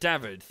and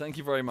David. Thank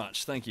you very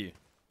much. Thank you.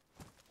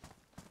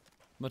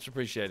 Much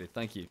appreciated.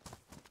 Thank you.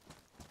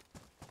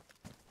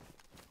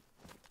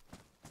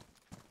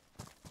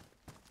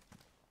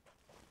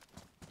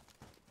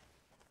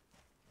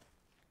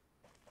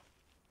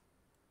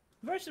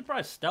 I'm very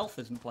surprised Stealth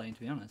isn't playing, to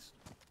be honest.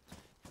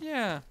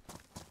 Yeah.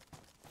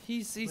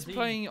 He's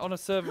playing on a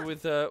server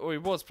with, or he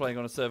was playing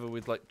on a server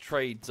with like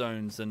trade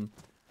zones and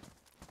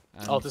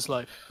Altus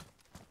Life,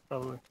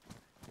 probably.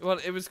 Well,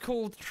 it was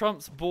called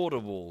Trump's Border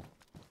Wall.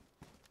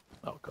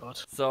 Oh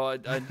God. So I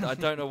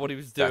don't know what he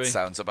was doing. That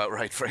sounds about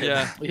right for him.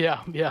 Yeah.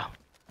 Yeah, yeah.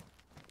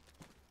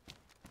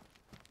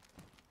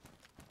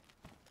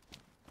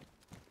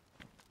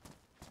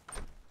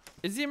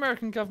 Is the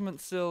American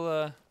government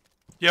still?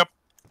 Yep.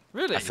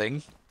 Really? A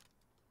thing?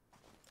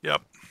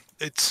 Yep.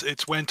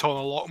 It's went on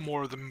a lot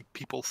more than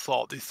people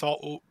thought. They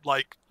thought, oh,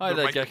 like, Hi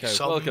there, might be Gecko.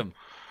 some Welcome.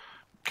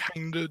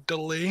 kind of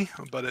delay,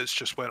 but it's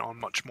just went on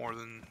much more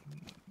than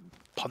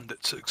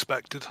pundits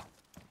expected.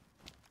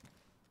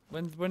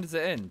 When does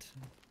it end?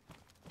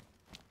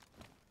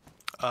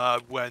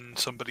 When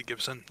somebody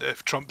gives in.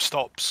 If Trump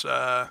stops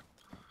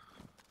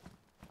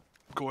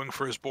going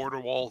for his border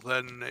wall,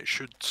 then it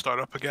should start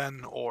up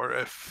again. Or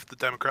if the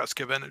Democrats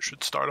give in, it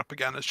should start up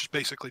again. It's just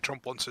basically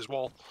Trump wants his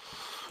wall.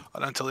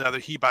 And until either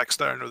he backs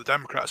down or the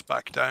Democrats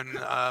back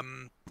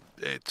down,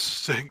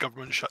 it's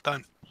government shut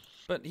down.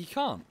 But he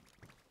can't.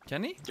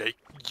 Can he? Yeah,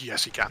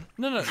 yes, he can.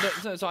 No.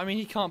 So I mean,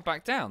 he can't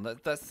back down.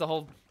 That's the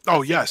whole.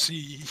 Oh yes,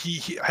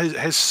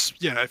 his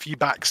if he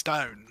backs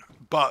down,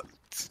 but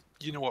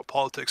you know what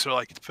politics are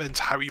like. It depends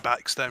how he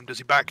backs down. Does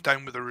he back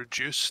down with a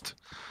reduced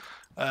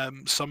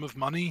sum of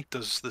money?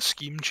 Does the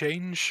scheme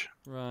change?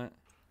 Right.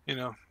 You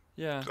know.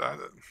 Yeah.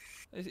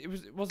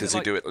 Does he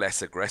do it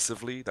less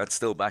aggressively? That's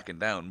still backing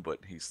down,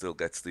 but he still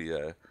gets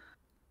the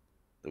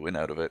win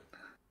out of it.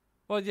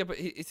 Well, yeah, but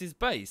it's his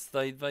base.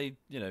 They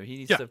he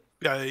needs to.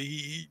 Yeah,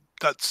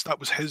 that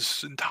was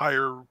his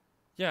entire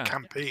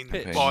campaign.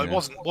 Well, it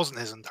wasn't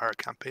his entire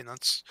campaign.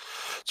 It's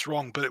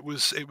wrong, but it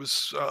was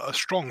a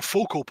strong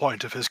focal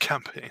point of his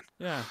campaign.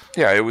 Yeah.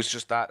 Yeah, it was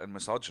just that and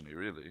misogyny,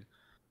 really.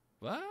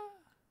 What?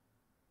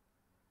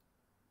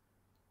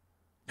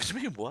 What do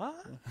you mean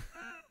what?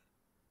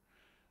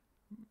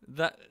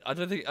 That I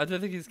don't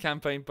think his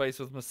campaign base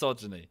was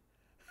misogyny.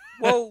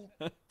 Well,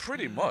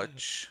 pretty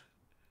much.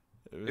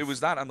 It was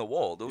that and the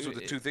wall. Those were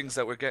the two things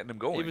that were getting him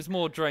going. It was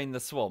more drain the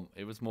swamp.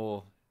 It was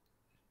more,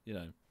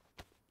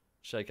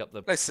 shake up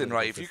the. Listen,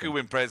 right? If you could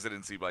win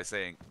presidency by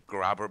saying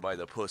 "grab her by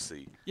the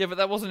pussy," yeah, but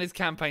that wasn't his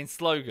campaign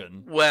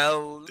slogan.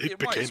 Well, it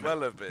might as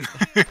well have been.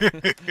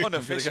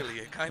 Unofficially,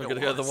 it kind of was.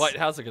 I'm gonna go to the White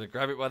House. I'm gonna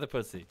grab it by the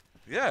pussy.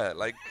 Yeah,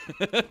 like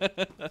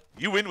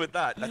you win with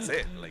that. That's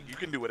it. Like you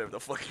can do whatever the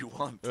fuck you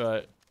want.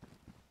 Right.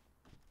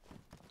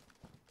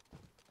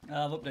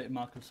 I've updated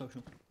Marco's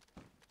social.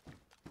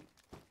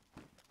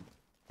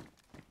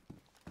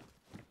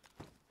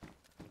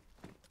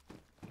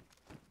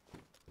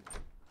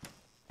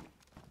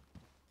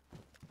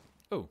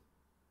 Oh.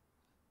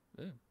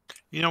 Yeah.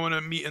 You don't want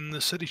to meet in the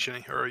city,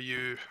 Shinny, or are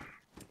you?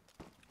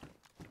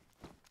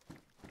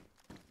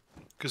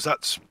 Because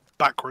that's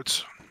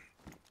backwards.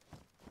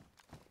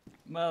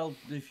 Well,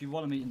 if you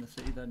want to meet in the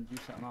city, then use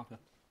that marker.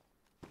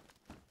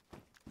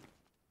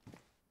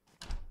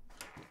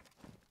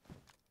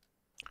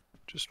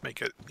 Just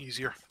make it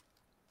easier.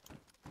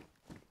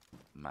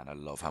 Man, I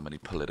love how many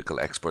political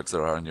experts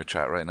there are in your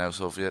chat right now,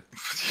 Soviet.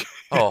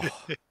 Oh.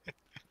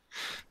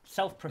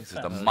 Self-professed.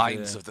 These are the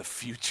minds of the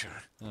future.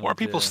 What are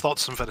people's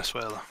thoughts on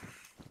Venezuela?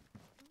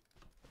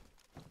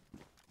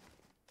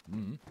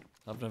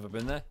 I've never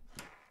been there.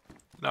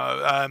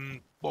 No,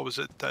 what was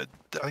it? I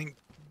think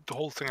the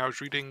whole thing I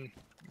was reading,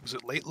 was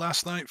it late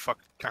last night? Fuck,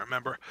 can't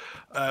remember.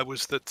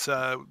 Was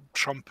that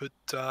Trump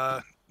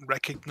had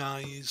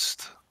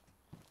recognized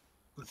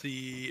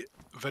the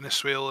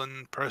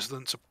Venezuelan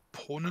president's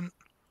opponent,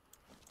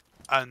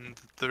 and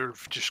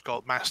they've just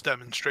got mass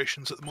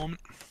demonstrations at the moment.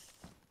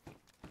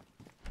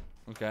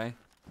 Okay.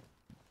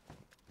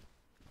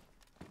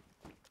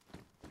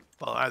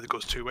 Well, it either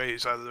goes two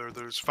ways. Either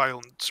there's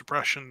violent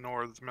suppression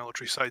or the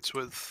military sides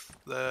with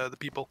the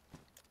people.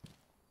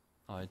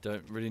 I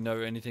don't really know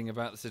anything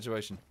about the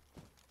situation.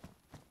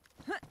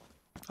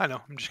 I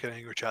know, I'm just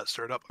getting your chat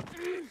stirred up.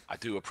 I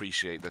do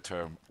appreciate the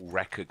term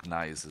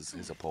recognizes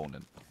his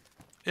opponent.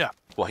 Yeah.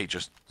 Well, he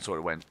just sort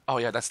of went, oh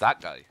yeah, that's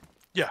that guy.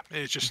 Yeah,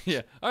 it's just...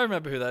 Yeah, I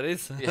remember who that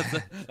is. Yeah.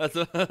 that's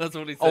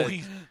what he said.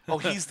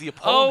 He's the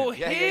opponent. Oh,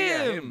 yeah,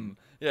 him!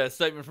 Yeah,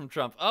 statement from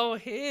Trump. Oh,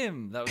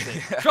 him! That was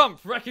it.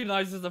 Trump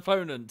recognizes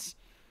opponent.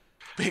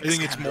 I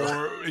think it's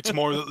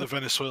more that the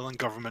Venezuelan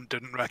government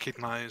didn't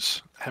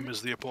recognize him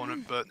as the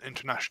opponent, but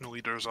international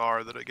leaders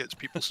are, that it gets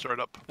people stirred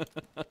up.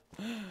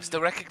 It's the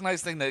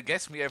recognized thing that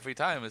gets me every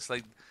time. It's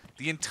like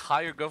the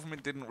entire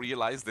government didn't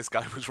realize this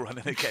guy was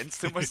running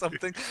against him or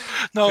something.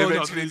 No,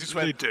 eventually they just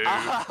they went, do.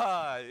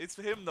 Ah, it's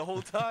him the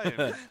whole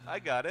time. I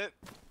got it.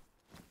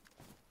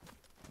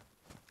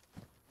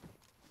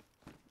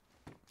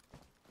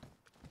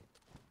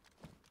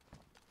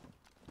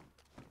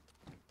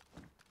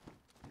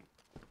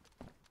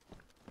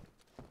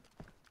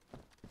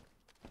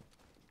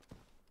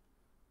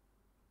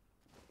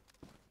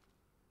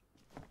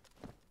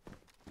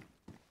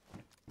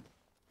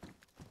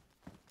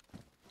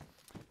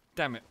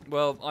 Damn it.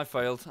 Well, I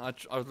failed. I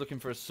was looking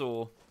for a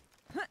saw.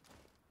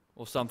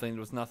 Or something. There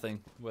was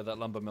nothing where that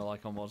lumber mill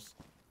icon was.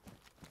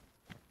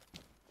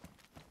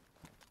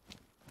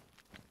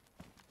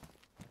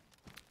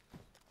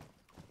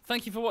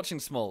 Thank you for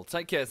watching, Small.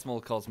 Take care, Small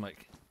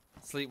Cosmic.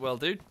 Sleep well,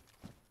 dude.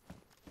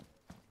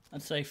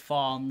 I'd say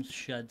farms,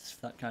 sheds,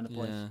 that kind of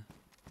place. Yeah.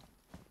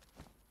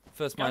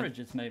 First man,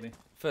 garages, maybe.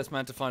 First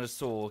man to find a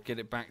saw, get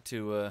it back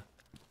to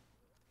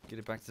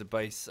the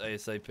base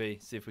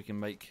ASAP. See if we can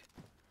make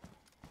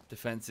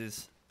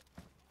defenses.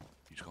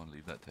 You just gonna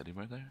leave that teddy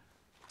bear there?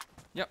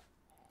 Yep.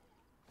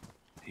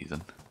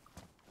 Heathen.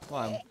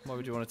 Why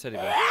would you want a teddy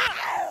bear?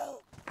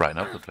 Brighten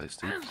up the place,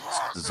 dude.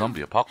 It's the zombie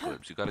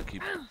apocalypse. You gotta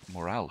keep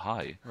morale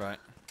high. Right.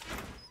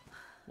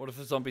 What if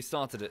the zombie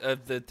started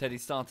it? The teddy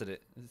started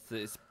it.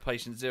 It's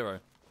patient zero.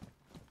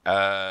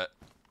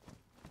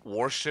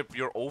 Worship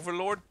your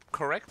overlord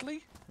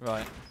correctly?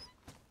 Right.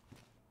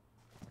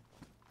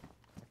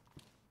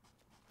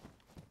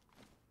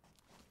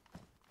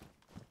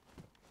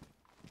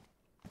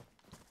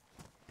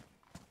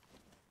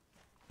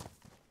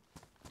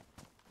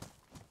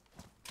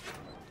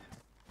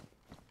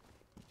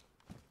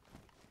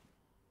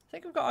 I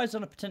think I've got eyes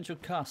on a potential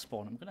car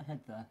spawn. I'm gonna head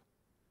there.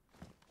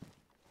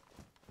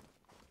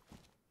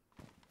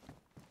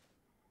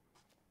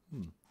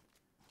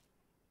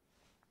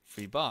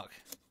 Free bark.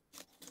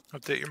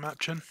 Update your map,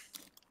 Chin.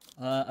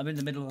 I'm in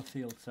the middle of a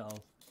field, so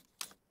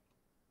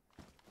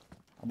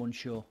I'm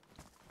unsure.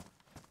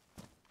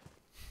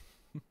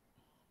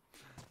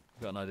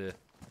 Got an idea.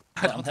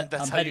 I don't think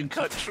that's how you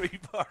cut tree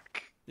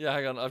bark. Yeah,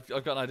 hang on. I've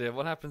got an idea.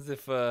 What happens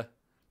if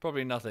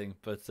probably nothing,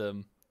 but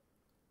hang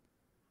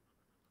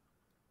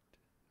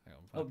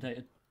on.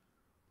 Updated.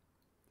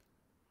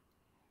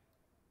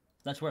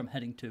 That's where I'm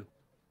heading to.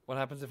 What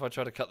happens if I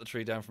try to cut the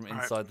tree down from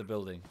inside the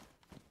building?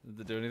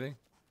 Did it do anything?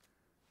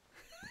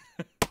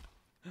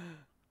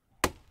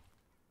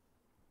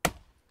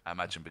 I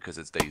imagine because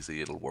it's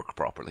DayZ, it'll work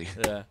properly.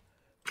 Yeah.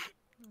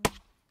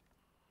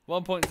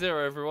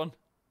 1.0, everyone.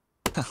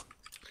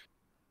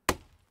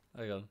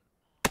 Hang on.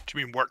 Do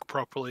you mean work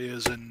properly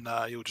as in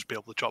you'll just be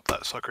able to chop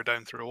that sucker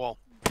down through a wall?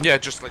 Yeah,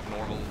 just like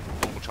normal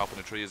chopping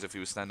a tree as if he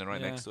was standing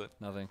right next to it.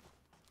 Nothing.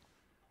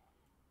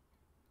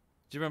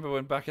 Do you remember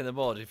when back in the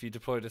mod, if you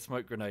deployed a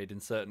smoke grenade in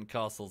certain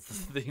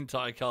castles, the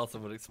entire castle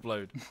would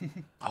explode?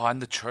 Oh,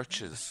 and the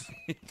churches.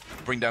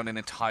 Bring down an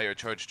entire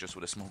church just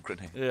with a smoke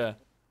grenade. Yeah.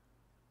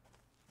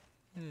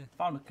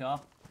 Found a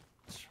car.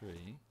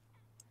 Tree.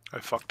 How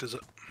fucked is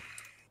it?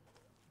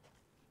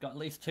 Got at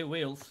least 2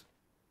 wheels.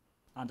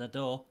 And a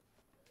door.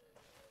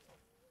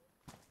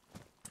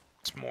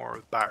 It's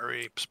more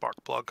battery, spark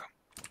plug.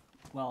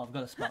 Well, I've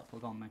got a spark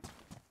plug on me.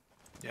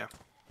 Yeah.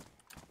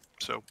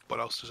 So, what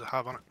else does it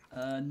have on it?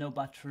 No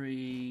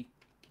battery,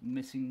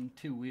 missing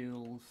 2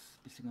 wheels,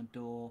 missing a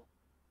door,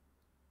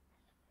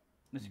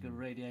 missing a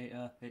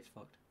radiator. It's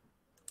fucked.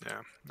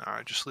 Yeah.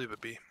 Alright, just leave it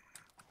be.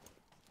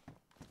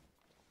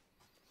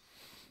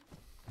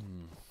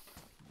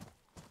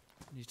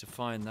 Need to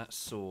find that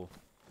saw.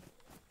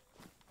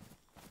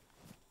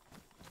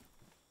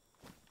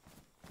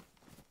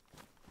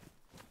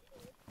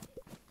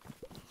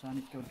 So I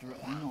need to go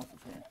directly north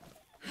of here.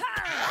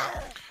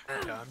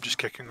 Yeah, I'm just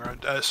kicking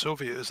around.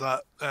 Soviet, is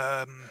that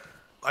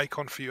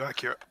icon for you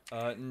accurate?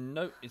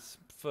 No, it's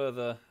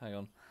further. Hang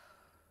on.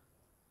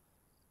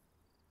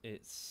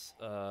 It's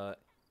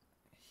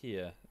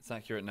here. It's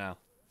accurate now.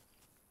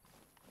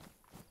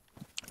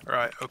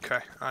 Right. Okay.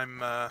 I'm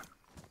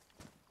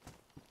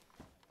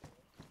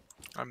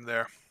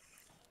there.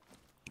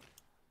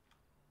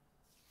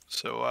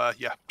 So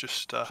yeah,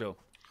 just Sure.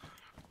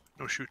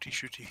 no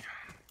shooty.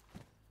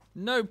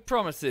 No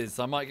promises.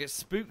 I might get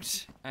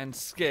spooked and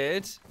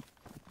scared.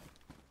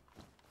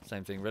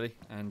 Same thing, really.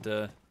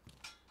 And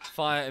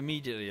fire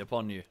immediately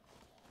upon you.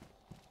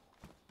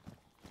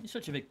 You're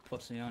such a big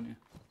pussy, aren't you?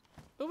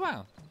 Oh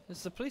wow, this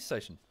is a police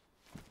station.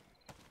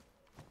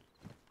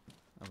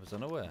 I was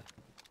unaware.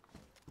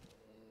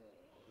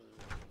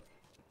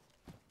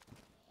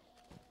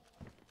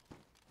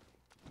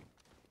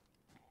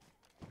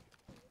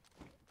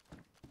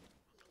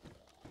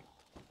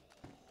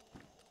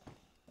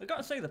 I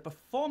gotta say, the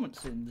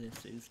performance in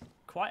this is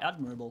quite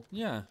admirable.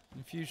 Yeah,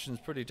 Infusion's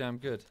pretty damn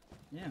good.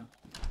 Yeah.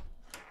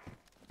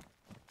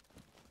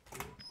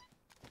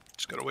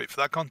 Just gotta wait for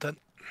that content.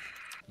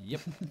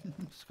 Yep.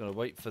 Just gotta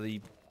wait for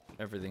the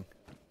everything.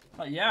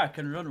 Oh, yeah, I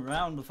can run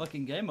around the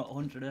fucking game at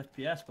 100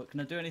 FPS, but can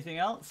I do anything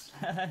else?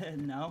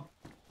 No.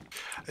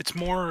 It's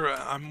more,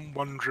 I'm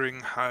wondering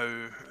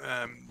how,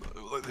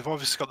 like they've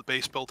obviously got the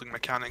base building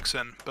mechanics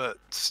in,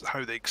 but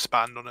how they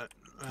expand on it.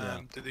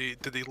 Yeah.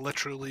 Did they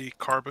literally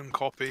carbon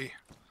copy?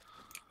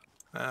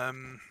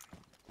 Sorry,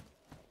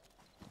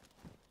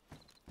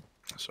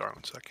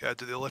 one sec.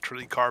 Did they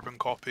literally carbon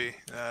copy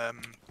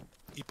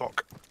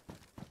Epoch,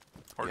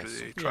 or Yes. did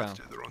they try Yeah.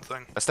 to do their own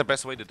thing? That's the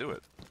best way to do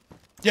it.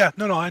 Yeah,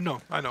 no, I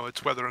know.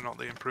 It's whether or not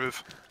they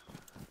improve.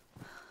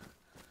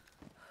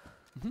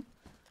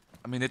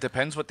 I mean, it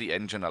depends what the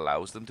engine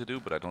allows them to do,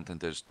 but I don't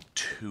think there's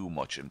too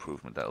much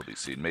improvement that'll be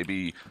seen.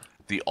 Maybe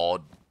the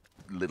odd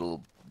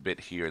little bit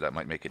here that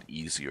might make it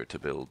easier to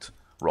build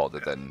rather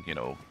than, you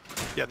know.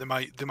 Yeah, they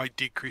might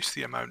decrease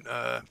the amount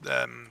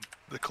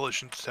the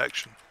collision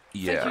detection.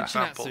 Yeah.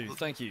 Thank you, Chinatsu.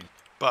 Thank you.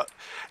 But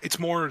it's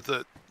more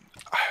that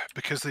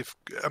because they've.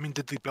 I mean,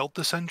 did they build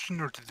this engine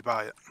or did they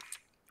buy it?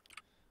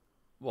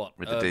 What?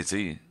 With the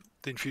DayZ?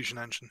 The Infusion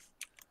engine.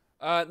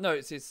 No,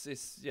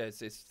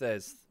 it's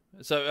theirs.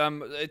 So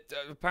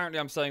apparently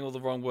I'm saying all the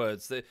wrong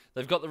words.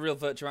 They've got the real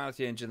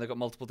virtuality engine. They've got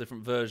multiple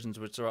different versions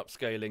which are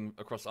upscaling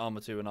across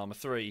Arma 2 and Arma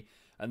 3.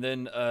 And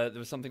then there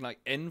was something like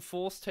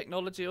N-Force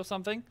technology or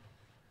something.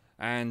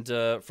 And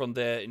from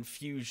their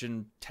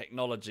Infusion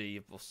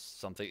technology or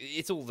something.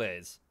 It's all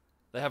theirs.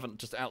 They haven't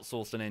just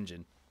outsourced an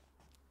engine.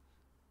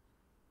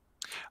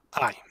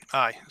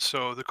 Aye.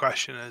 So the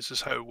question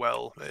is how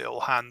well it'll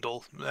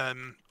handle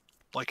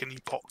like an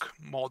epoch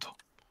mod.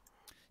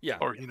 Yeah.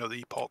 Or,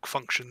 the epoch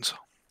functions.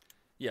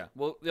 Yeah,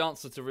 well, the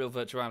answer to real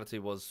virtuality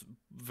was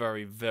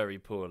very, very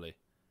poorly.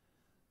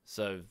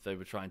 So they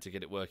were trying to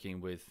get it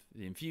working with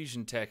the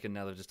Infusion tech, and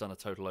now they've just done a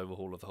total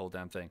overhaul of the whole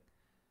damn thing.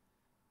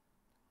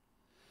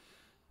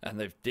 And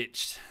they've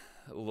ditched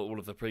all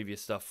of the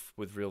previous stuff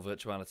with real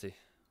virtuality.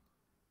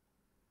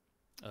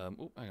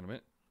 Oh, hang on a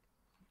minute.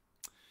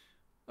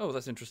 Oh,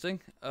 that's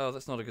interesting. Oh,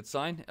 that's not a good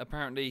sign.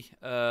 Apparently,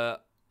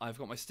 I've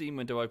got my Steam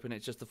window open.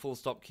 It's just the full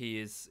stop key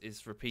is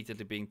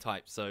repeatedly being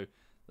typed. So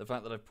the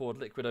fact that I've poured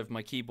liquid over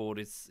my keyboard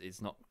is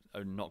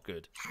not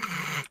good.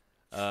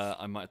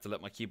 I might have to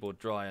let my keyboard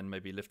dry and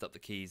maybe lift up the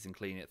keys and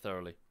clean it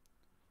thoroughly.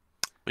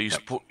 But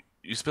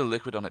you spilled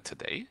liquid on it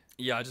today?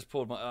 Yeah, I just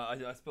poured my.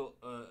 I spilled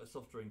a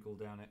soft drink all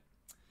down it.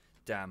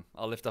 Damn.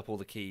 I'll lift up all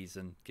the keys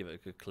and give it a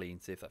good clean.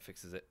 See if that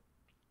fixes it.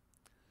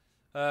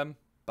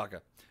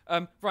 Bugger.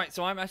 Right.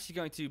 So I'm actually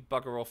going to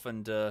bugger off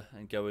and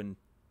go and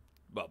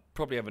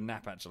probably have a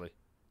nap actually.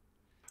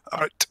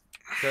 All right.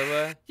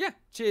 So yeah.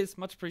 Cheers.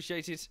 Much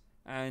appreciated.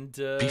 And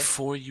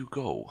before you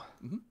go,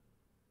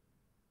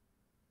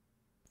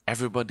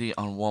 everybody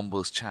on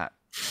Womble's chat,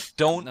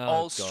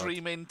 don't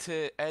stream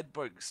into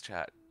Edberg's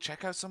chat.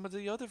 Check out some of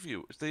the other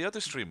viewers, the other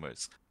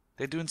streamers.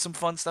 They're doing some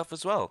fun stuff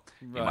as well.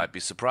 Right. You might be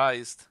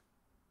surprised.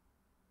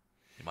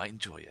 You might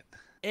enjoy it.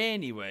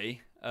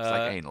 Anyway, it's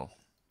like anal.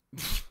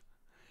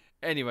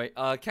 Anyway,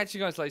 catch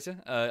you guys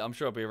later. I'm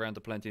sure I'll be around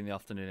to plenty in the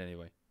afternoon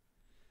anyway.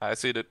 I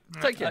see it.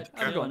 Take care.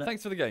 Everyone.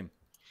 Thanks for the game.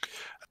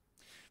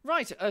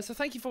 Right, so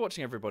thank you for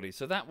watching, everybody.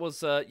 So that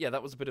was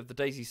that was a bit of the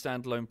DayZ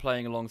standalone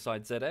playing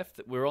alongside ZF.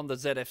 We're on the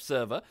ZF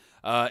server.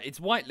 It's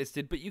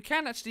whitelisted, but you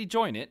can actually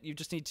join it. You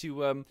just need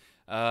to.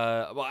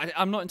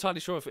 I'm not entirely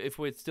sure if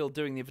we're still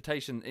doing the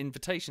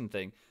invitation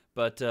thing,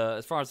 but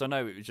as far as I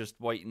know, it was just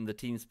waiting the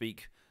TeamSpeak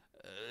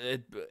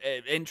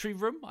entry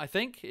room. I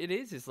think it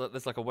is.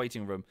 There's like a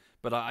waiting room,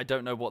 but I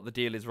don't know what the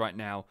deal is right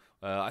now.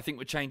 I think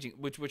we're changing.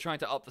 We're trying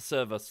to up the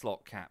server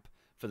slot cap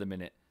for the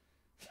minute.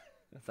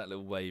 That's that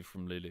little wave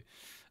from Lulu.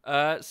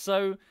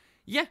 So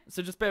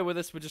just bear with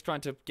us. We're just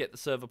trying to get the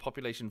server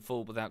population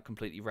full without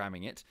completely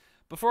ramming it.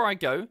 Before I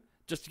go,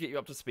 just to get you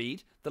up to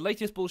speed, the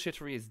latest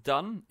bullshittery is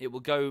done. It will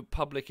go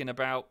public in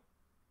about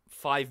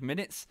 5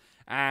 minutes,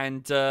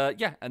 and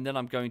and then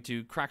I'm going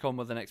to crack on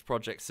with the next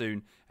project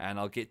soon, and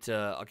I'll get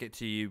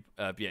to you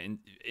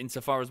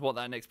insofar as what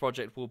that next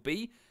project will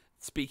be.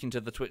 Speaking to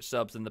the Twitch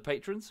subs and the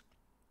patrons,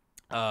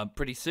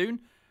 pretty soon.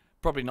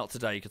 Probably not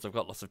today because I've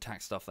got lots of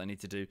tax stuff that I need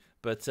to do.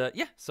 But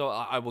so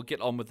I will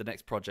get on with the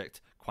next project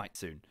quite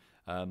soon.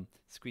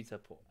 Squeeze her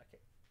paw. Okay.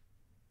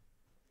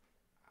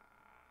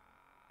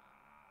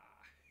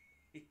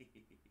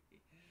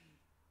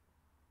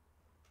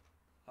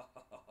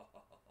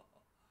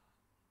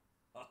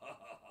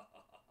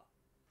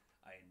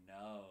 I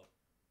know.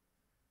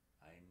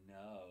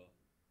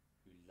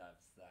 Who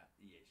loves that?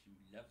 Yes, you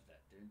love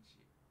that, don't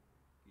you?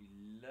 You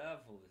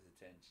love all this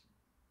attention.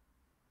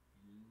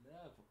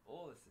 Love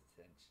all this attention.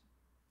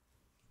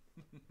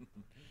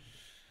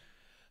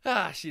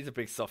 She's a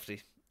big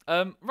softie.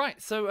 Right,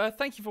 so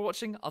thank you for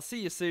watching. I'll see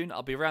you soon.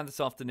 I'll be around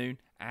this afternoon.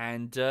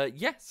 And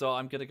so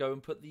I'm going to go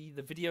and put the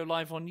video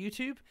live on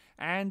YouTube.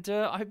 And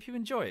I hope you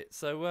enjoy it.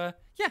 So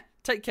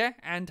take care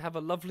and have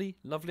a lovely,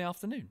 lovely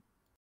afternoon.